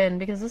fucking art in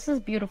because this is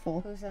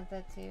beautiful. Who sent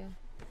that to you?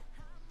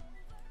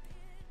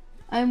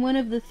 I'm one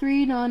of the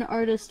 3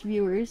 non-artist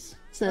viewers,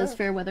 says Oh.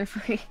 Fairweather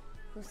Free.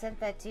 Who sent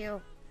that to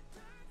you?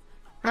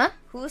 Huh?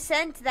 Who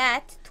sent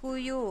that to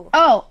you?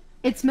 Oh,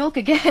 it's Milk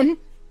again.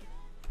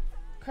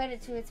 Credit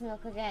to its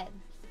milk again.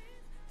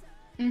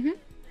 Mm-hmm.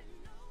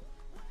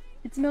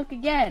 It's Milk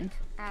again.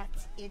 At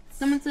its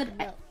Someone said-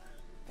 milk.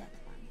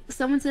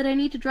 Someone said I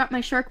need to drop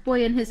my Shark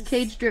Boy in his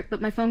cage drip, but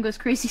my phone goes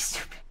crazy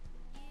stupid.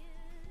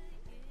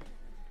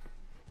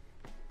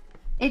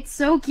 It's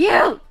so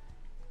cute!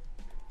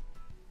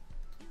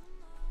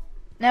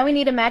 Now we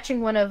need a matching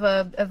one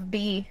of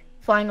B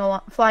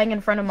flying in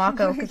front of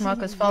Mako because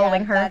Mako's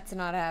following Yeah, her. That's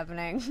not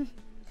happening.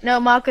 No,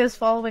 Mako's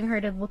following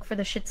her to look for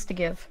the shits to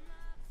give.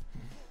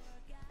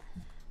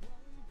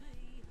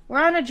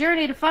 We're on a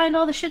journey to find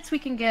all the shits we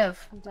can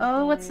give.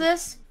 Oh, what's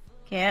this?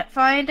 Can't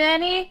find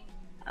any?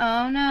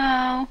 Oh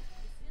no.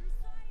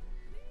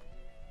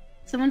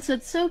 Someone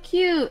said, so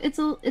cute!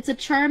 It's a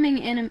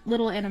charming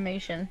little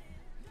animation.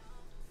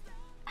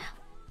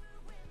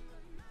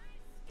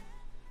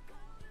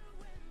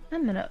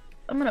 I'm gonna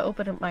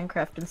open up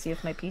Minecraft and see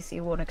if my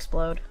PC won't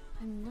explode.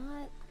 I'm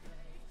not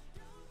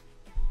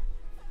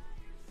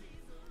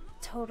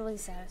totally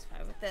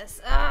satisfied with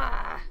this.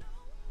 Ah!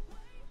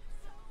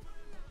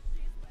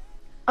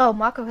 Oh,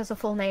 Mako has a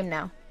full name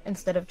now,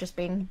 instead of just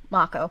being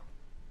Mako.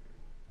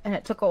 And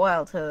it took a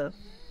while to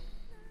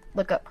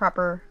look up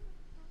proper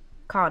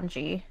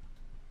kanji,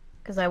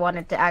 because I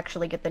wanted to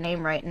actually get the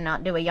name right and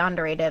not do a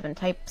yandere div and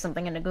type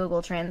something into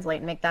Google Translate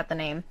and make that the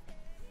name.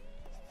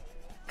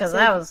 Because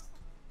that was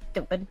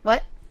stupid.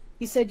 What?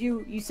 You said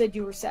you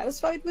were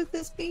satisfied with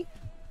this, B?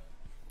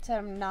 So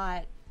I'm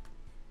not.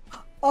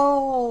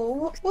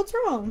 Oh, what's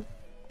wrong?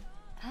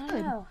 I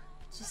don't know.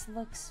 It just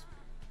looks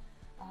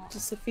off.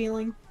 Just a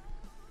feeling.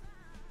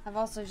 I've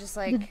also just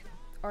like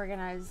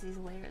organized these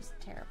layers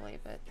terribly,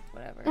 but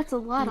whatever. That's a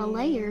lot of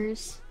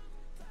layers.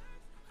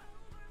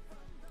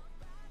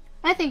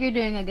 I think you're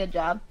doing a good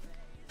job.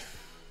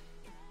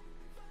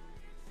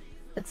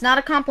 It's not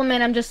a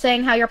compliment, I'm just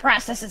saying how your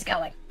process is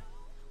going.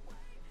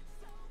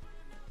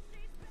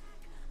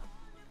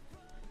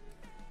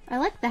 I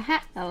like the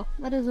hat, though.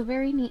 That is a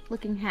very neat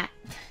looking hat.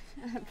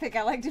 I think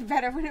I liked it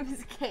better when it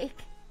was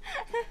cake.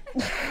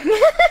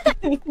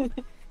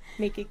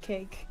 Make it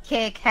cake.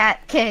 Cake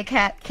hat, cake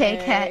hat,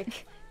 cake hat.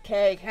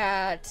 Cake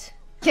hat.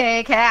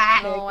 Cake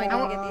hat. Oh, I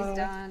gotta get these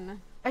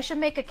done. I should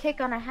make a cake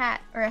on a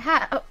hat. Or a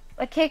hat. Oh,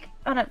 a cake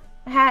on a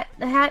hat.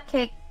 The hat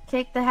cake.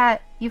 Cake the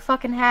hat. You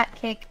fucking hat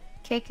cake.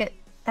 Cake it.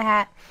 The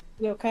hat.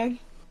 You okay?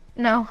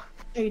 No.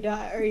 Are you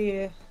die? Are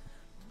you?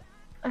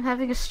 I'm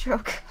having a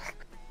stroke.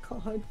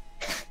 God.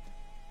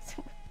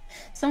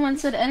 Someone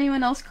said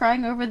anyone else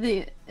crying over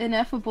the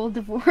ineffable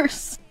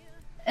divorce.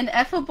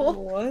 Ineffable?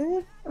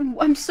 What?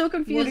 I'm so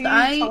confused.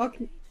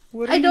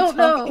 What are you don't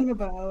talking know.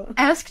 about?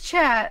 Ask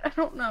chat. I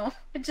don't know.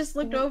 I just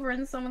looked over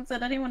and someone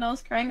said anyone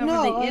else crying over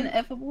the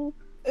ineffable.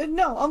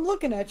 No, I'm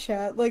looking at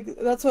chat. Like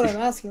that's what I'm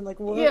asking. Like,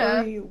 what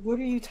Yeah. are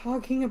you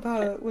talking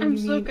about when I'm you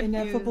so mean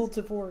confused. ineffable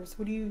divorce?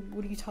 What are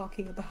you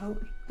talking about?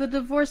 The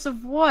divorce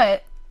of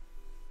what?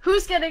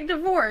 Who's getting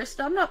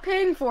divorced? I'm not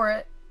paying for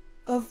it.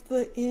 Of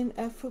the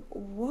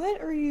ineffable. What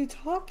are you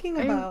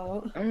talking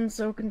about? I'm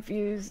so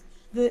confused.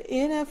 The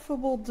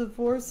ineffable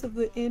divorce of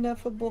the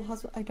ineffable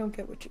husband. I don't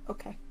get what you.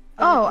 Okay.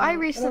 I I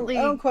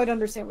don't quite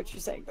understand what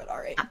you're saying, but all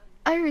right.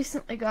 I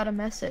recently got a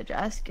message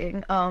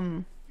asking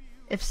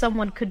if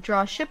someone could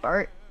draw ship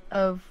art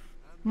of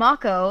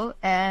Mako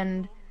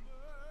and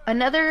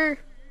another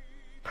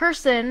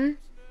person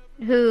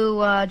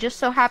who just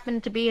so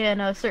happened to be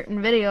in a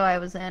certain video I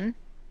was in,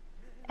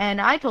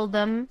 and I told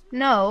them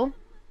no,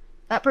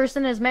 that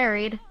person is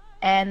married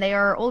and they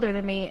are older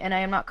than me and I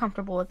am not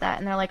comfortable with that,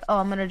 and they're like, oh,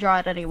 I'm gonna draw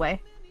it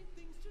anyway.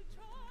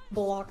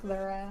 Block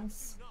their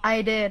ass.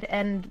 I did,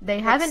 and they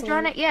haven't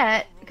drawn it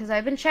yet, because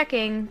I've been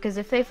checking, because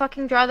if they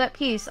fucking draw that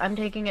piece, I'm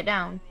taking it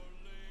down.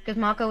 Because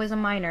Mako is a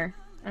minor,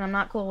 and I'm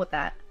not cool with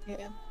that.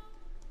 Yeah.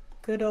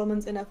 Good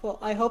Omens ineffable.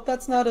 I hope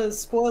that's not a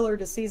spoiler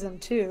to season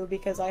 2,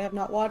 because I have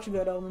not watched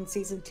Good Omens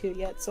season 2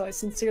 yet, so I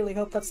sincerely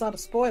hope that's not a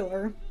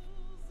spoiler.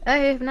 I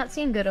have not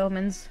seen Good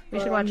Omens. We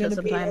should watch it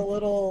sometime.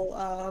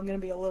 I'm gonna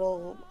be a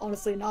little,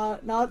 honestly,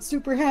 not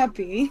super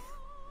happy.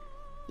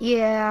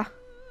 Yeah.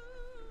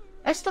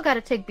 I still gotta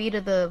take B to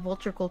the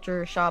Vulture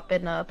Culture shop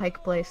in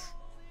Pike Place.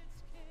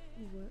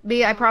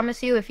 B, I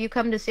promise you, if you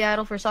come to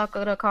Seattle for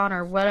SakuraCon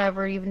or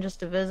whatever, even just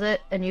to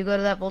visit, and you go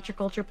to that Vulture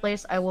Culture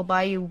place, I will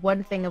buy you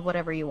one thing of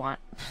whatever you want.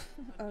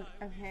 Oh,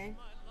 okay.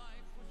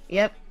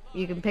 Yep,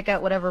 you can pick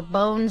out whatever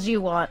bones you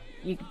want.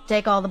 You can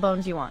take all the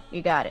bones you want.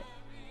 You got it.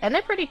 And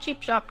they're pretty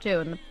cheap shop too,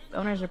 and the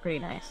owners are pretty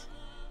nice.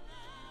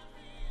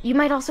 You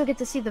might also get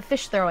to see the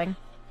fish throwing.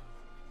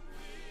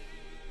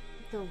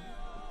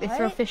 They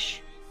throw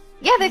fish.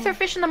 Yeah, they throw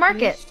fish in the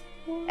market.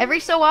 Every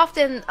so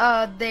often,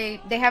 they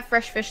have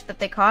fresh fish that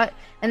they caught,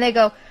 and they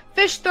go,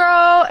 fish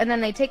throw! And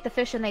then they take the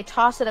fish and they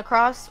toss it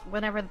across.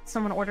 Whenever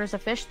someone orders a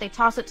fish, they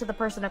toss it to the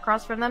person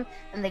across from them,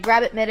 and they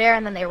grab it midair,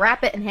 and then they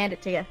wrap it and hand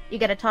it to you. You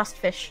get a tossed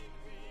fish.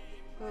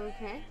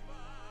 Okay.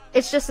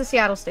 It's just a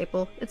Seattle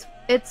staple.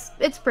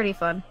 It's pretty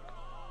fun.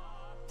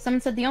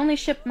 Someone said the only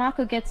ship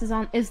Mako gets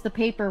is the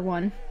paper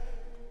one.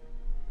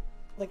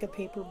 Like a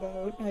paper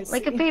boat. I see.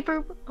 Like a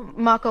paper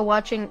Mako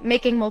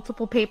making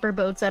multiple paper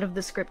boats out of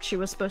the script she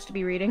was supposed to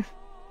be reading.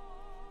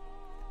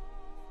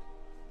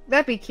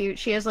 That'd be cute.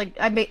 She has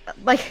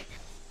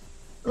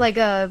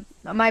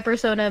my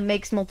persona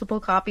makes multiple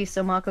copies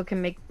so Mako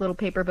can make little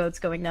paper boats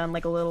going down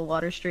like a little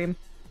water stream.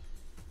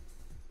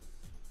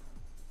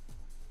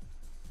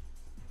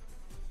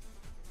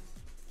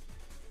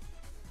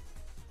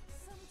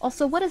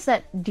 Also, what is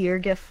that deer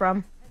gif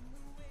from?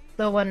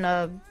 The one,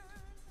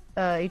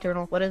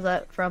 Eternal, what is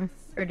that from?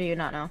 Or do you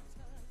not know?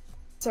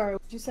 Sorry,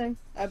 what did you say?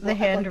 I The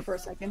hand- blanked for a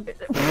second.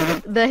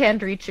 The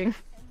hand reaching.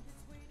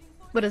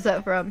 What is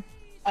that from?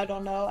 I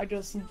don't know. I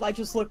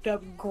just looked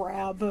up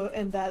grab,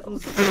 and that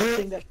was the first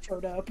thing that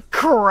showed up.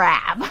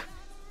 Crab!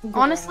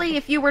 Honestly,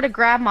 if you were to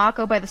grab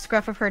Mako by the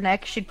scruff of her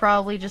neck, she'd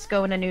probably just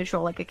go into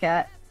neutral like a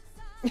cat.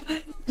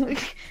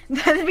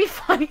 That'd be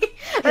funny.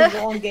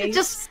 Elongate.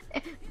 Just...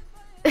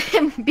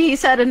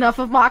 B's had enough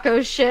of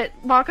Mako's shit.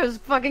 Mako's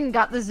fucking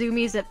got the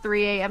zoomies at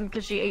 3 a.m.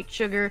 because she ate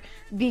sugar.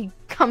 B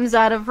comes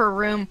out of her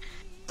room,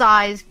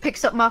 sighs,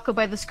 picks up Mako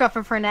by the scruff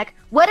of her neck.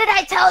 What did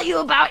I tell you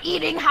about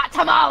eating hot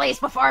tamales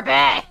before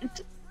bed?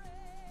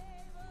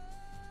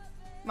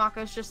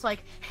 Mako's just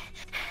like,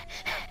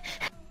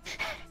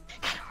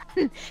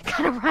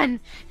 gotta run.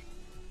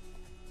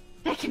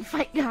 I can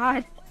fight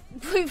God.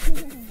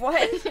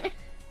 What?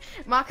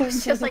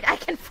 Mako's just like, I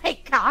can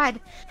fight God.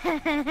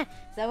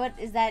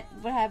 Is that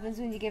what happens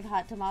when you give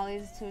hot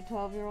tamales to a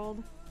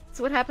 12-year-old?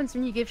 That's what happens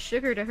when you give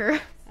sugar to her.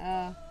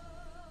 Oh.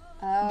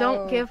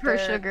 Don't give her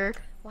Dirk. sugar.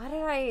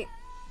 Why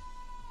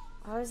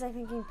was I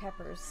thinking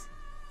peppers?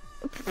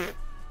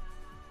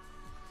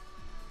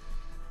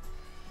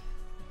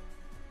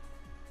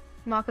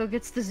 Mako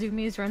gets the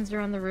zoomies, runs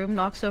around the room,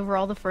 knocks over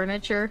all the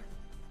furniture.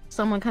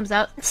 Someone comes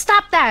out,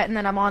 stop that! And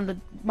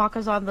then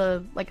Mako's on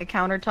the, like, a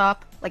countertop.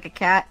 like a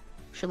cat.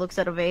 She looks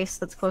at a vase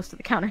that's close to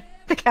the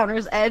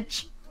counter's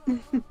edge.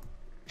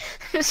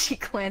 She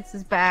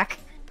glances back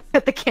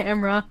at the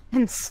camera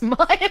and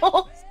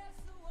smiles.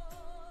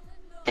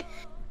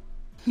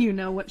 You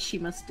know what she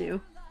must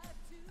do.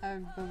 I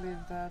believe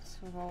that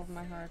with all of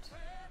my heart.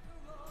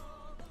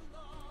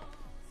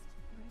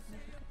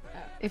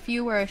 If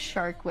you were a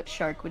shark, what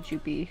shark would you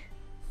be?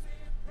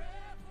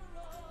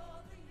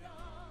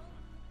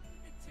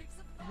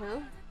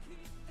 Who?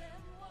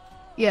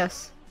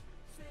 Yes.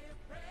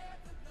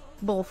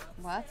 Both.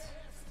 What?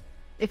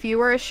 If you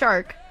were a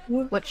shark,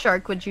 what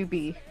shark would you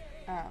be?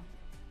 Oh.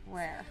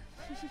 Where?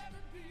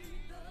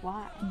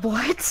 Why?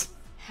 What?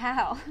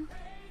 How?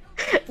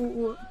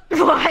 What?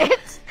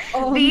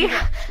 B,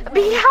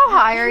 how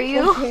high are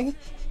you?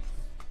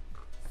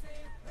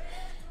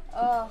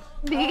 Oh,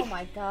 B, oh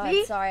my god.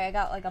 B? Sorry, I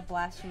got like a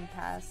blast from the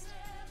past.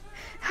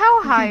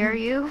 How high are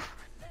you?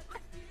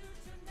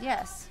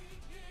 Yes.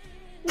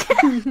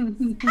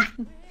 Alright,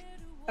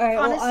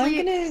 well, Honestly,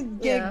 I'm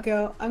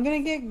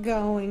gonna get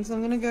going, so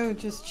I'm gonna go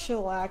just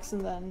chillax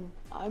and then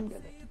I'm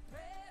gonna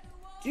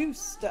do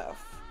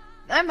stuff.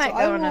 I might So go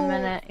I in a will-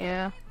 minute,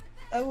 yeah.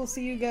 I will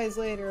see you guys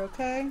later,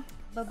 okay?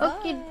 Bye-bye.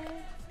 Okay.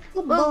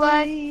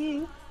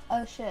 Bye.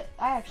 Oh shit,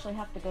 I actually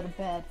have to go to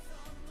bed.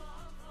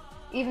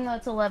 Even though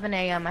it's 11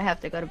 a.m., I have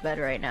to go to bed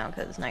right now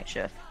because it's night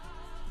shift.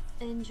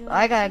 Enjoy.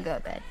 I gotta go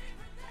to bed.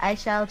 I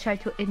shall try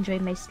to enjoy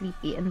my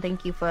sleepy and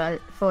thank you for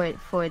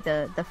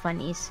the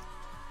funnies.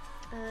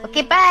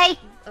 Okay, bye!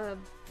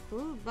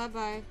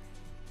 Bye-bye.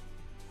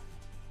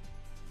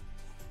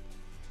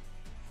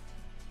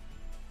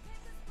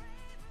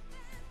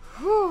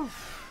 Whew.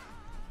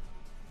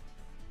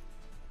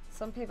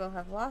 Some people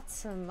have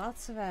lots and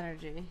lots of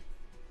energy.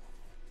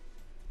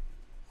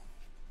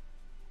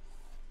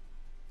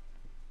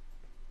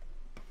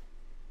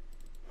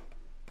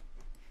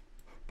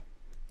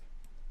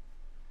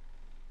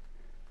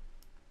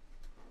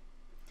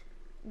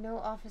 No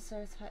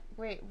officers.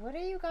 Wait, what are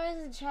you guys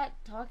in chat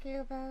talking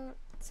about?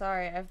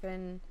 Sorry, I've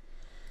been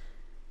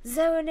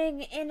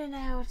zoning in and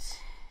out.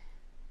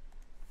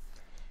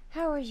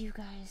 How are you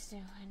guys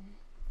doing?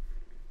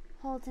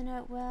 Holding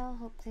out well?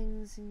 Hope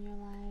things in your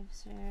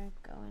lives are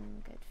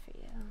going good for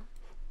you.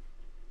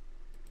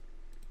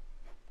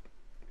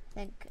 I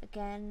think,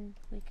 again,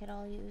 we could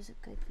all use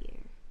a good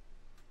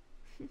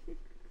year.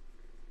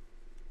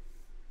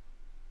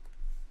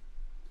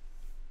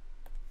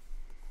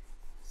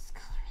 Just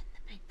color in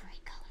the big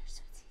bright colors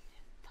so it's easy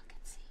to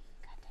fucking see.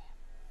 Goddamn.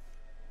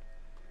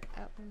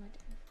 Oh, what am I doing?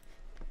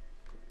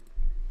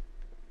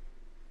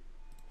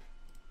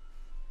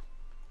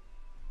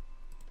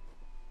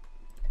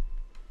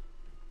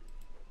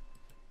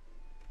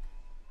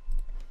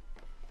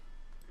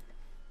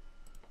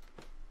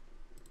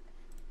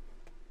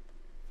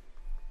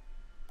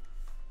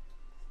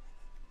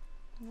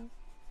 Nope.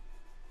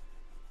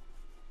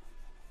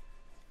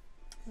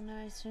 No,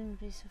 I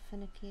shouldn't be so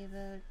finicky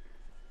about.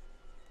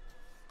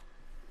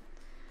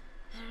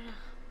 I don't know.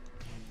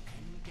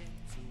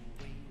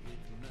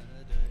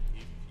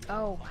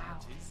 Oh wow.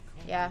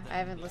 Yeah, I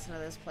haven't listened to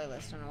this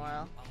playlist in a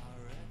while.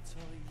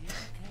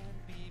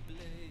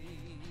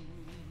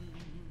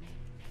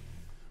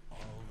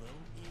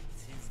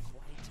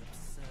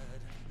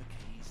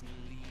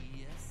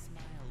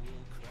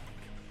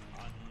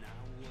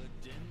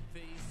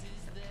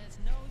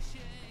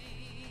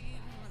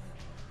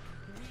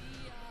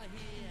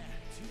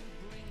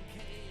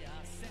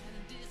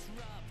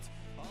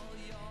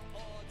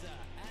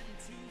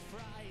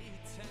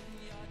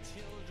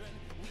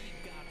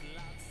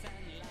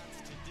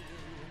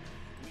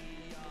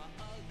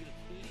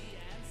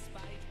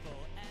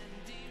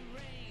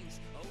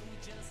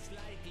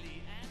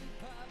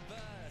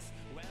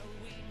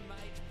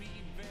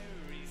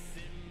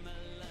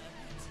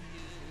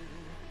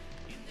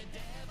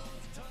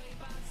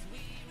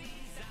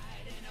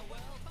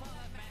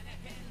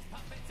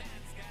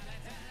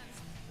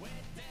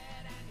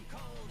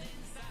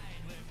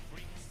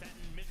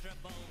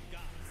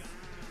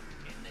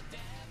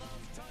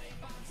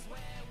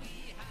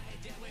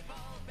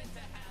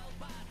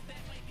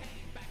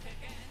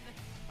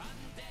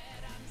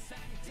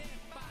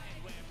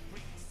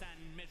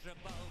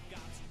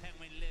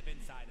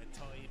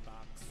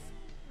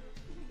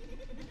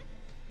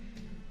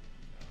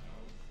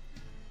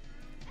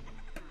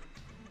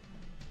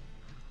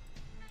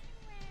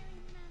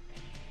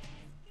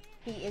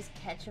 He is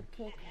ketchup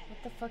cake?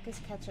 What the fuck is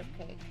ketchup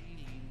cake?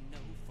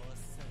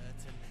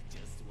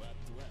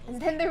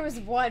 And then there was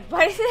one.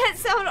 Why does that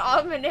sound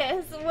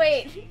ominous?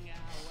 Wait.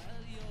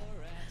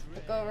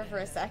 I'll go over for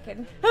a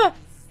second.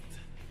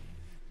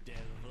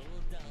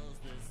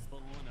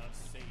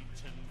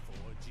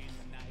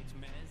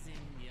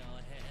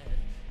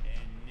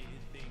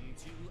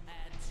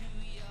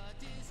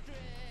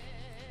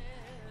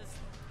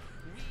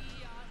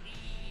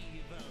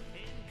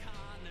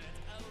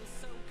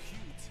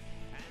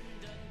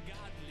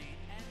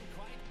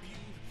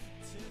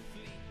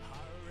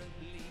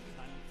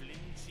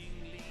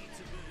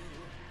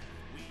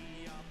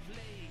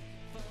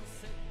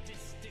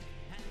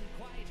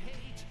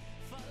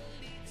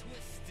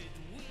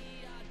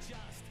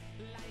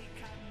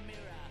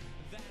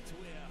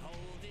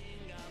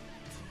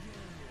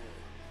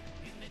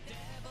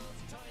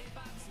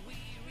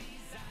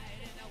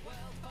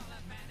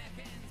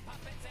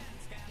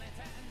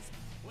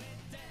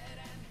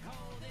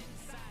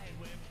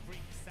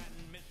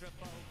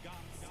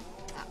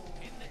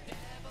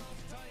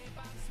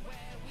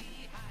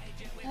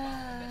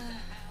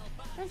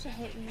 Don't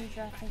you hate when you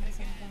draw things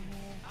in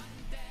here?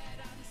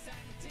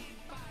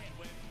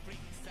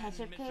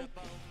 Ketchup cake?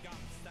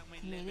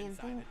 Canadian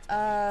thing?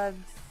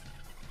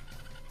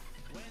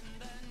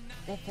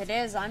 If it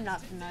is, I'm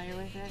not familiar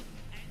with it.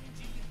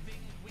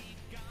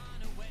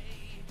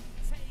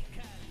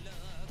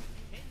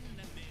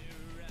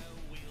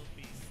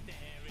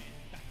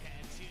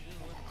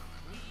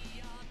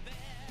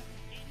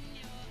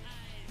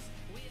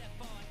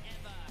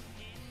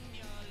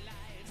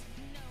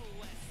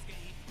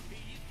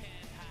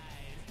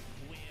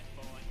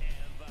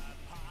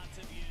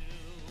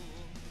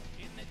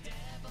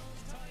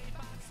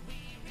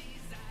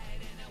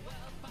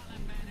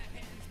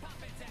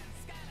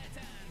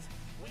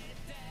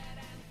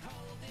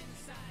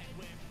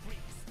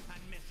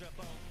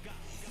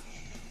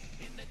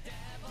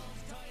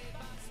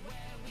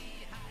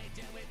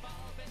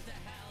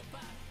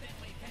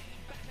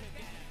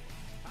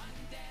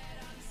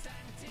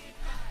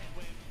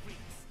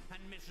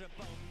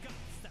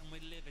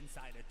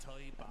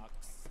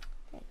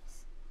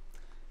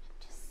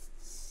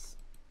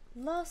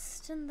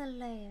 Lost in the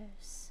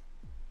layers.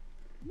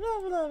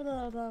 Blah blah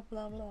blah blah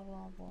blah blah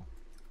blah blah.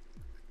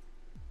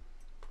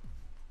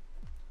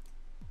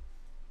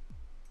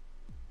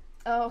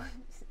 Oh,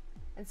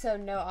 and so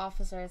no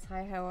officers.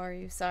 Hi, how are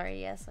you?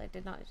 Sorry, yes, I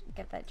did not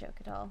get that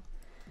joke at all.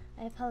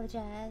 I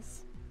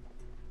apologize.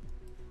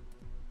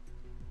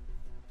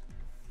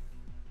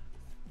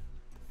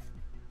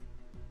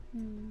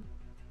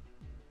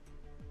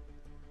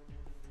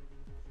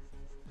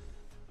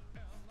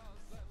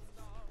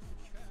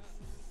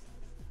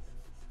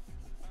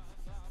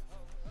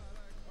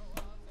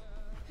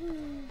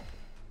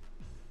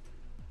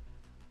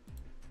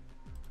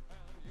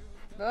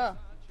 Ugh.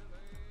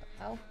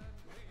 Hell.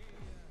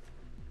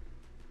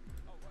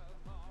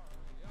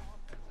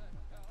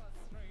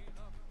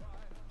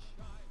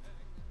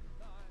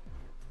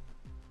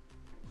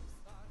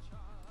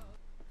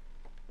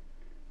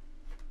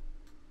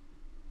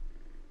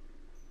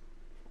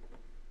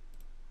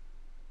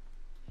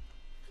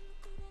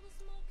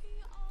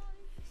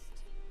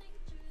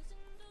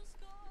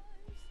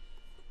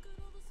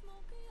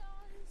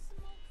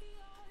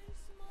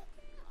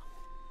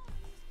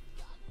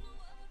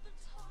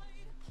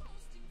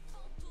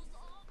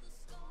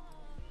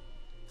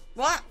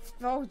 What?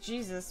 Oh,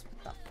 Jesus.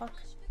 What the fuck?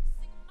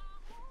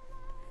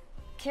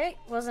 Okay,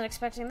 wasn't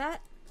expecting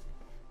that.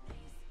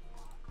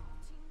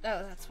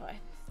 Oh, that's why.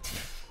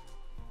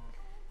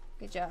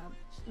 Good job,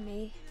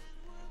 me.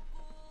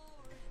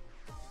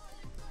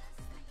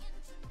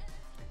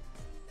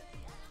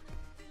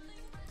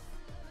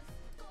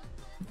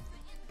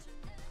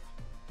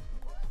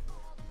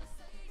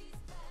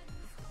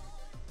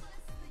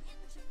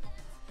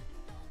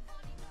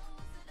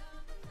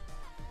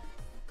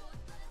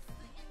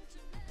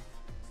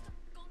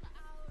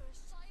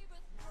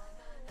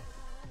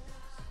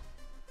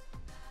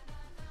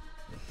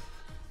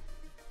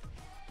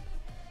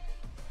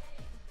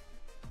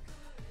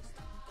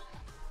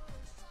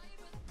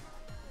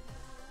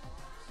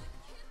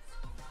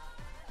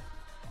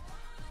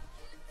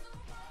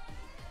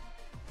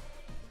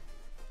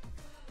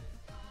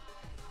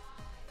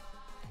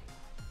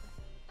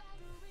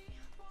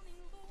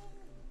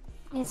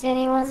 Is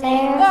anyone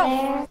there?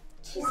 No.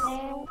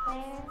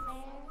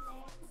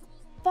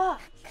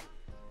 Fuck.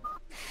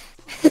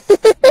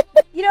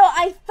 You know,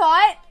 I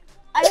thought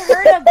I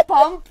heard a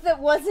bump that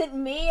wasn't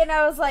me, and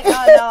I was like,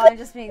 oh no, I'm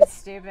just being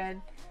stupid.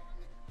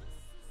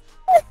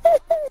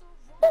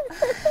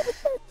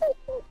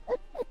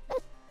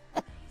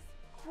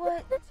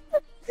 What?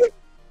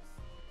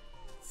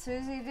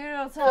 Susie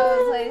Doodle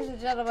Toes, ladies and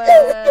gentlemen.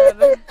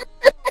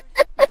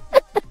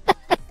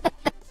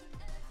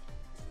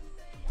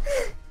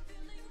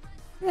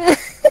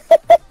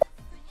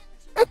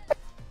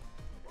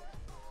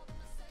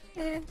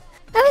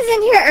 I was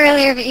in here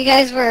earlier, but you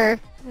guys were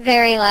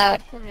very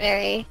loud and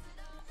very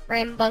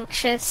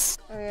rambunctious.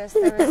 Oh yes,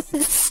 there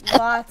was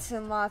lots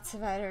and lots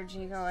of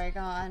energy going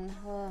on.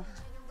 Oh.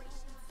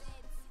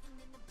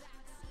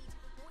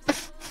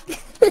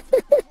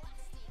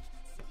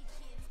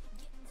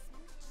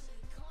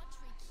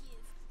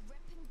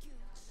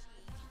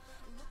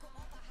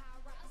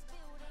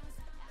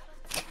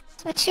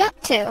 What you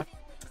up to?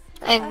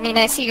 I mean,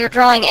 I see you're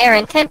drawing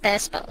Aaron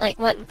Tempest, but like,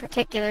 what in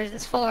particular is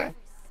this for?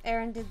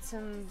 Aaron did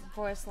some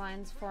voice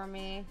lines for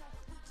me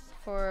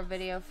for a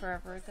video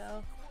forever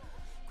ago,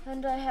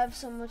 and I have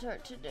so much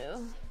art to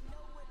do.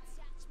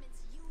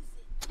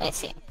 I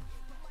see.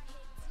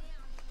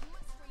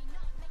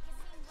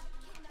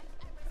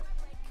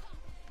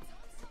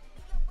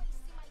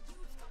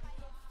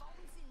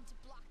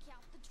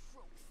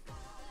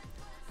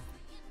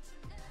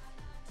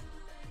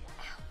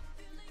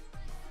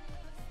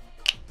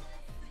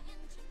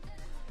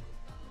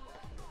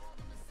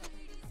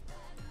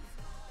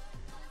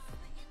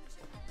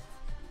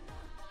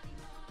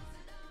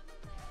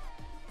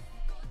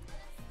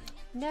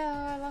 No,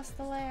 I lost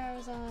the layer I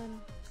was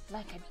on.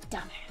 Like a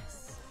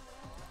dumbass.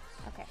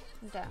 Okay,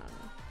 I'm down.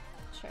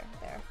 Sure,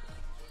 there.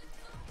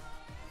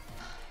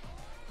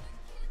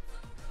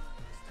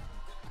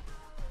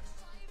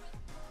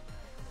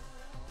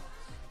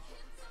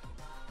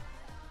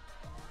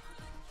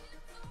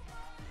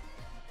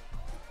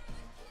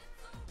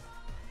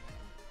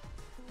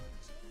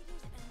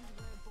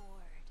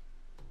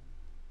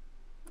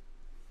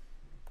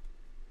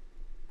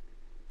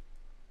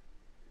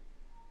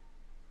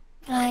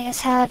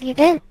 Yes, how have you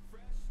been?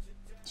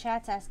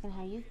 Chat's asking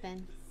how you've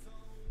been.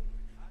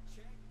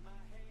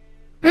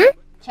 Hmm?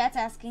 Chat's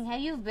asking how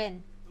you've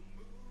been.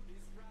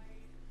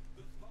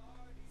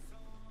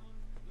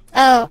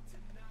 Oh.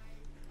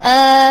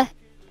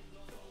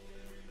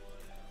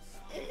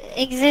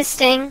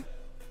 Existing.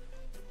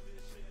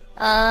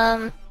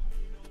 I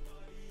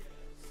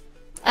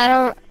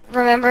don't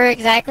remember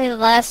exactly the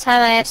last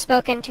time I have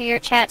spoken to your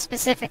chat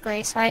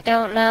specifically, so I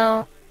don't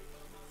know.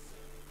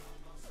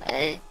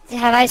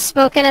 Have I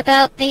spoken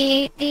about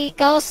the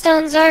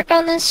Gallstones arc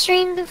on this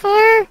stream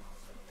before?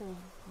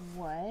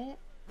 What?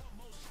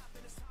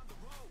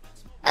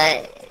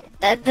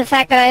 The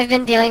fact that I've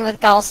been dealing with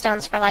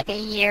gallstones for like a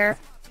year.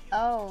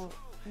 Oh,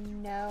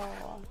 no.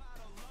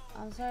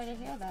 I'm sorry to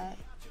hear that.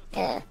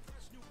 Yeah.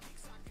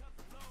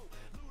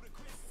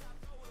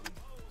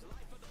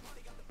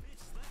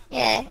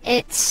 Yeah,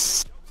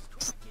 it's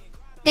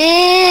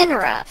been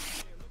rough.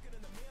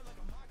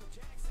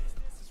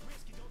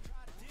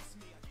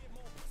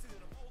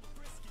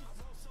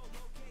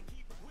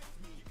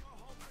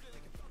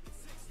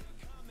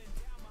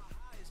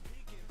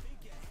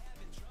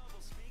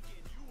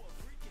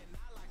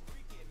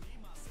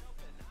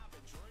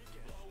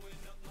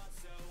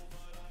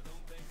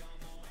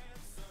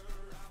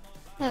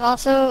 I've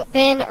also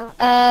been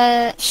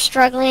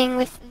struggling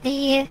with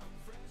the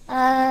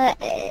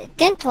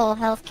dental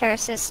healthcare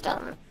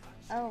system,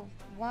 Oh,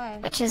 why?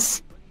 which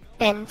has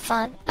been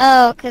fun.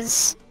 Oh,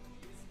 because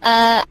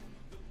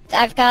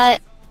I've got,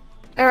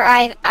 or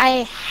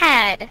I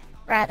had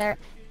rather,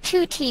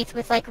 2 teeth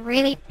with like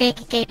really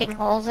big gaping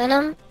holes in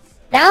them.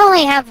 Now I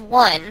only have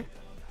 1.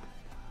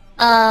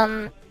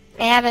 I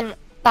haven't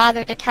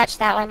bothered to touch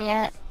that one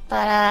yet,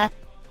 but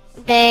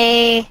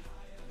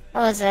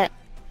what was it?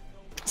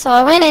 So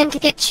I went in to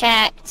get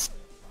checked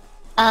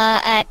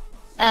at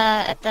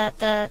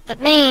the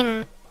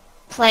main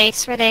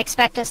place where they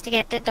expect us to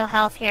get dental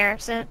health here,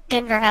 so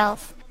Denver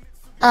Health.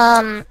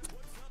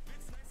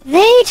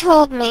 They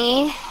told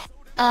me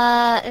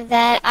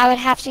that I would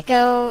have to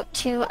go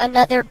to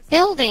another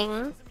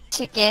building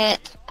to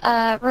get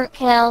root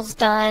canals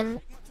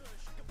done.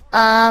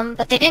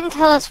 But they didn't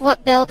tell us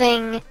what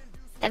building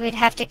that we'd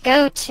have to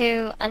go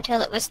to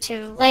until it was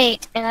too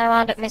late, and I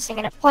wound up missing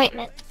an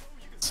appointment.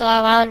 So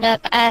I wound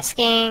up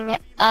asking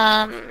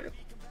a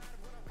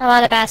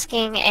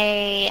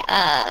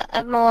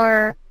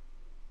more,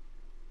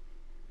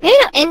 maybe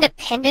not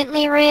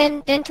independently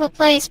ran dental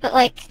place, but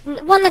like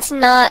one that's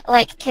not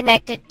like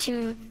connected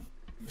to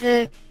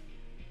to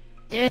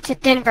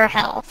Denver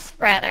Health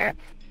rather.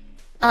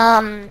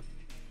 And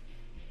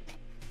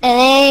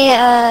they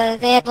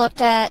had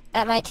looked at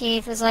my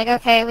teeth, was like,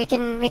 okay, we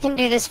can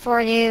do this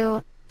for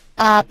you,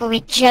 but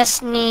we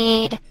just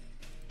need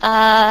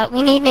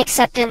we need an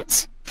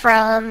acceptance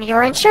from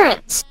your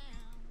insurance.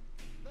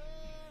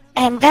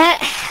 And that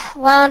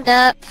wound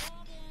up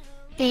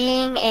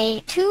being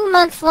a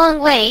 2-month-long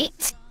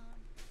wait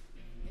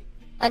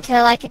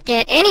until I could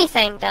get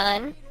anything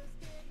done.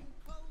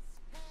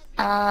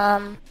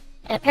 And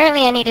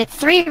apparently I needed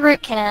 3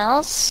 root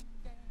canals,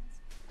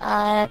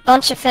 a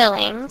bunch of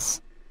fillings.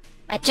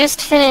 I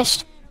just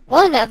finished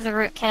one of the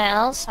root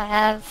canals. I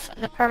have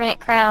the permanent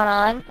crown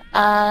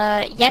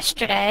on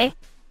yesterday.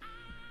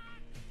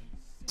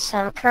 So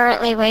I'm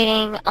currently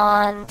waiting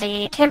on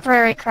the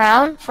temporary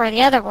crown for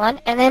the other one,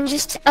 and then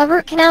just a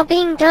root canal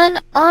being done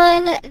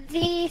on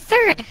the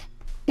 3rd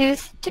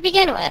tooth to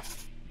begin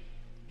with.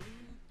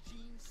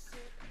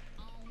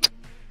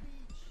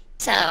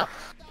 So,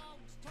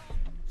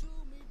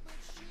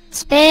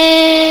 it's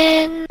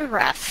been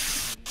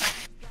rough.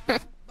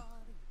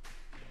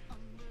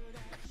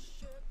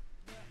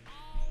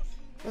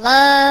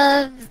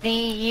 Love the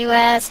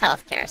U.S.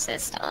 healthcare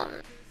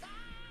system.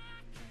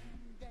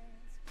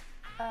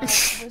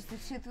 Was the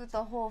tooth with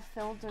the hole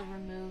filled or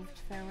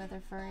removed?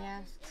 Fairweather Furry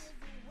asks.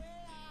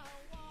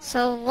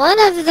 So one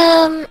of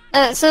them,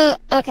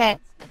 okay,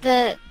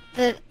 the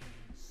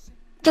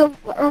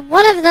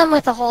one of them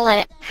with a hole in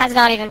it has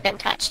not even been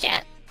touched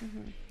yet.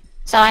 Mm-hmm.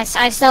 So I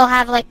still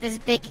have like this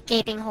big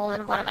gaping hole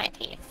in one of my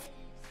teeth.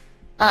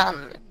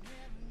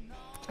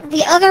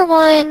 The other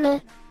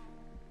one,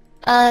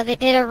 they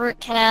did a root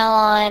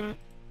canal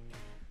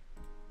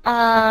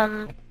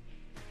on,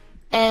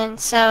 and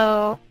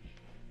so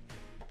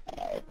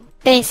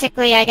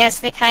basically I guess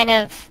they kind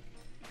of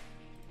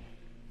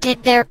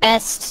did their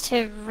best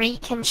to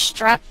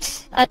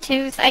reconstruct a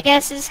tooth, I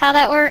guess is how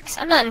that works.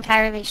 I'm not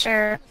entirely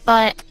sure,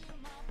 but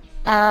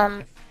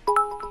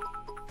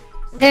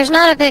there's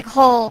not a big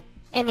hole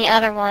in the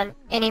other one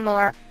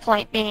anymore,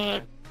 point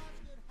being.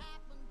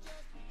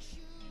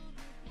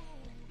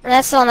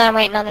 That's the one that I'm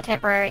waiting on the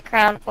temporary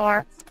crown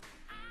for.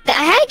 I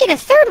had to get a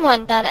 3rd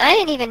one done. I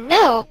didn't even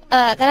know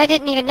that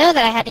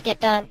I had to get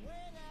done.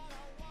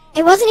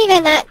 It wasn't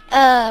even that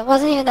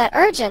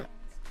urgent.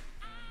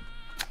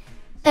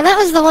 And that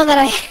was the one that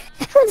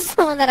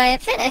I had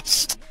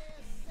finished.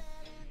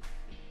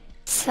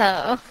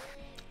 So,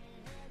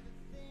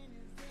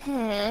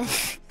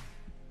 it's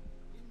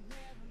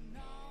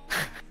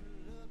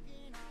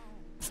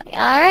like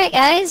Alright,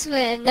 guys,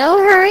 with no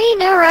hurry,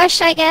 no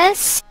rush, I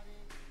guess.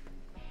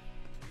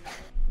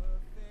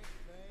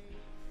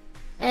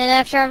 And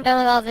after I'm done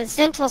with all this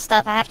dental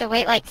stuff, I have to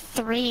wait like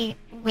 3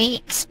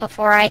 weeks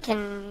before I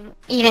can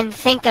even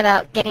think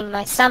about getting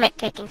my stomach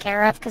taken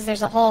care of, because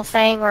there's a whole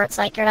thing where it's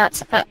like you're not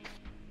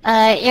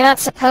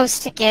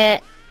supposed to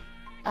get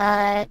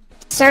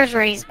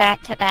surgeries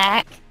back to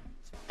back.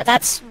 But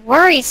that's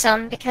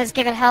worrisome, because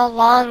given how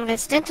long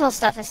this dental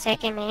stuff is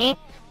taking me,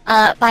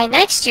 by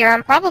next year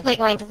I'm probably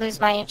going to lose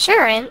my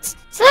insurance,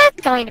 so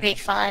that's going to be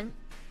fun.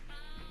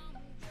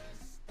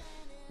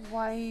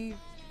 Why?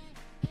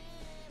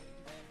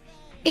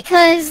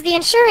 Because the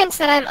insurance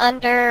that I'm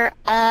under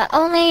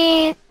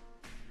only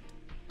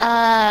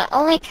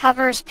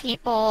covers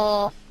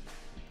people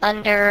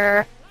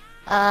under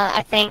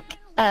I think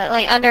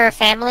like under a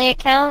family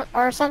account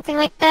or something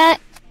like that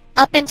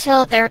up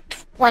until they're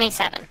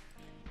 27.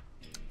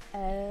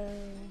 Oh.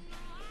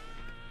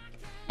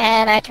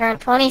 And I turned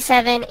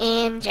 27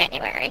 in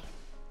January.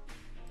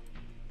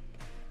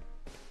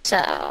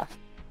 So,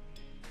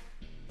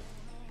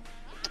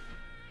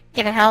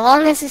 given how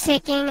long this is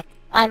taking,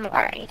 I'm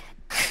worried.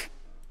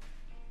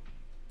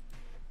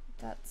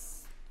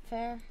 That's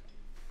fair.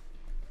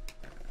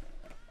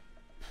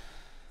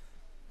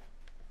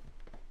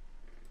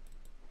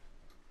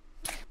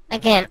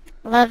 Again,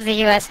 love the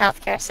U.S.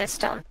 healthcare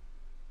system.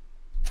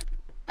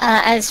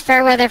 As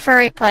Fairweather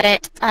Furry put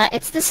it,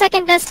 it's the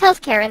second best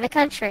healthcare in the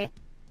country.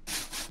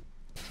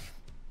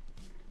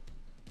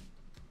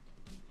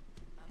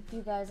 Have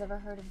you guys ever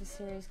heard of the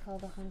series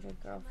called 100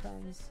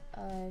 Girlfriends?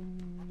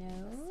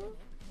 No?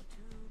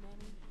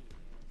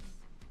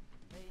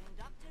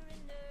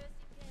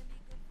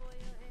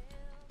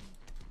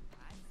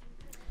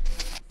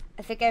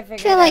 I think I figured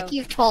I feel like out...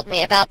 you've told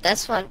me about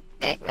this one,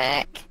 Big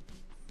Mac.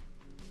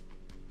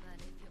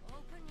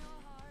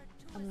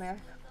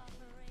 America.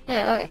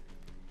 Yeah, okay.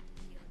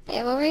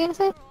 Yeah, what were you gonna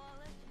say?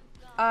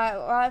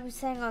 Well, I was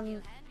saying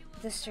on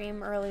the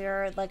stream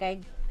earlier, like,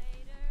 I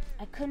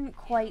couldn't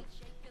quite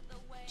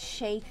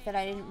shake that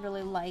I didn't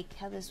really like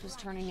how this was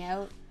turning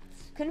out.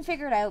 Couldn't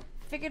figure it out.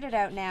 Figured it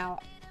out now.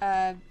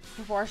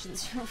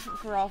 Proportions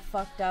were all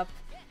fucked up.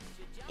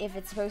 If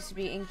it's supposed to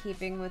be in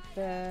keeping with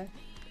the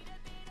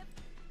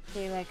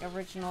like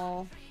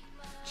original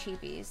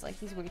Chibi's, like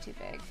he's way too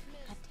big.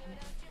 God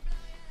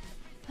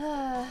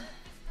damn it.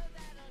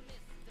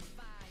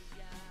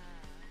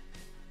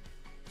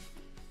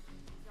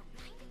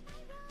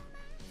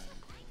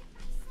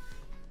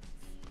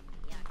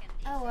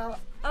 Oh well,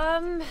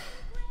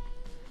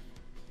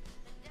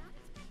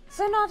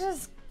 so not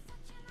as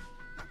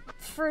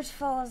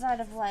fruitful as I'd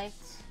have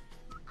liked,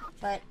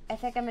 but I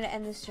think I'm gonna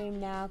end the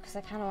stream now because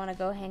I kind of want to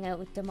go hang out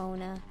with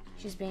Demona.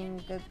 She's being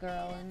a good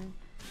girl and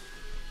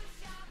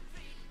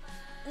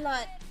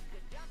not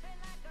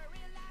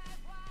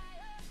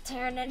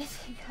tearing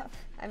anything up.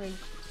 I mean,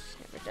 she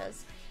never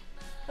does.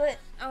 But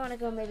I want to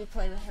go maybe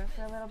play with her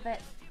for a little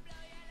bit.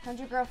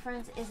 100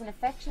 Girlfriends is an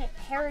affectionate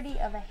parody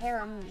of a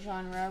harem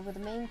genre where the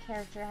main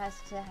character has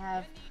to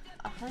have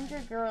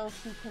 100 girls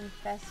who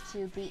confess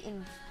to be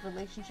in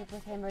relationship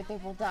with him or they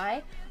will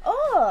die.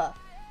 Oh!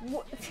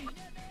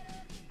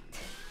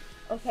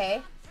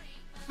 Okay.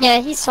 Yeah,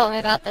 he's told me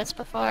about this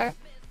before.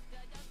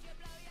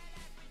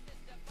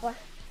 What?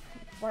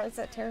 Why is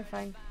that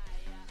terrifying?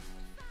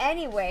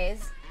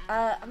 Anyways,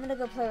 I'm gonna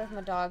go play with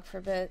my dog for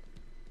a bit.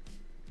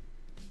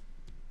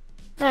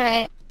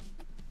 Alright.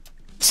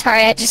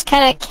 Sorry, I just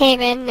kind of came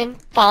in and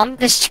bombed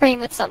the stream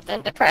with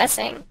something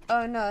depressing.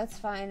 Oh no, it's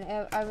fine.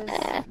 I was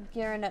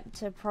gearing up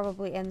to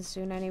probably end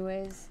soon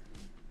anyways.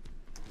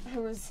 I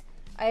was,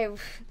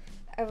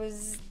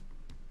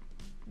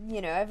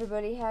 you know,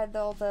 everybody had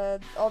all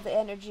the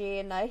energy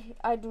and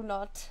I do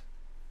not.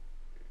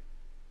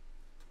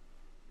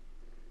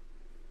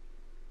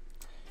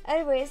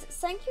 Anyways,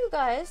 thank you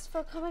guys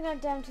for coming on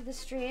down to the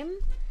stream.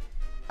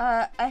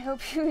 I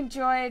hope you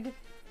enjoyed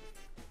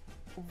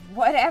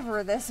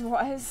whatever this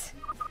was.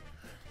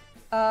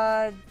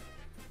 I'll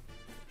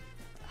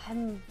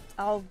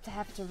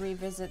have to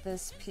revisit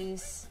this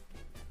piece,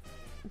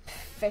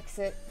 fix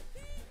it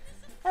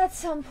at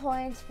some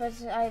point, but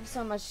I have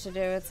so much to do,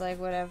 it's like,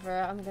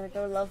 whatever. I'm gonna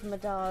go love my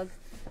dog.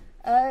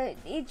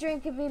 Eat,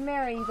 drink, and be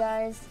merry, you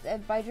guys.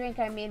 By drink,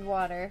 I mean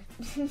water.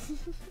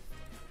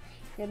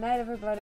 Good night, everybody.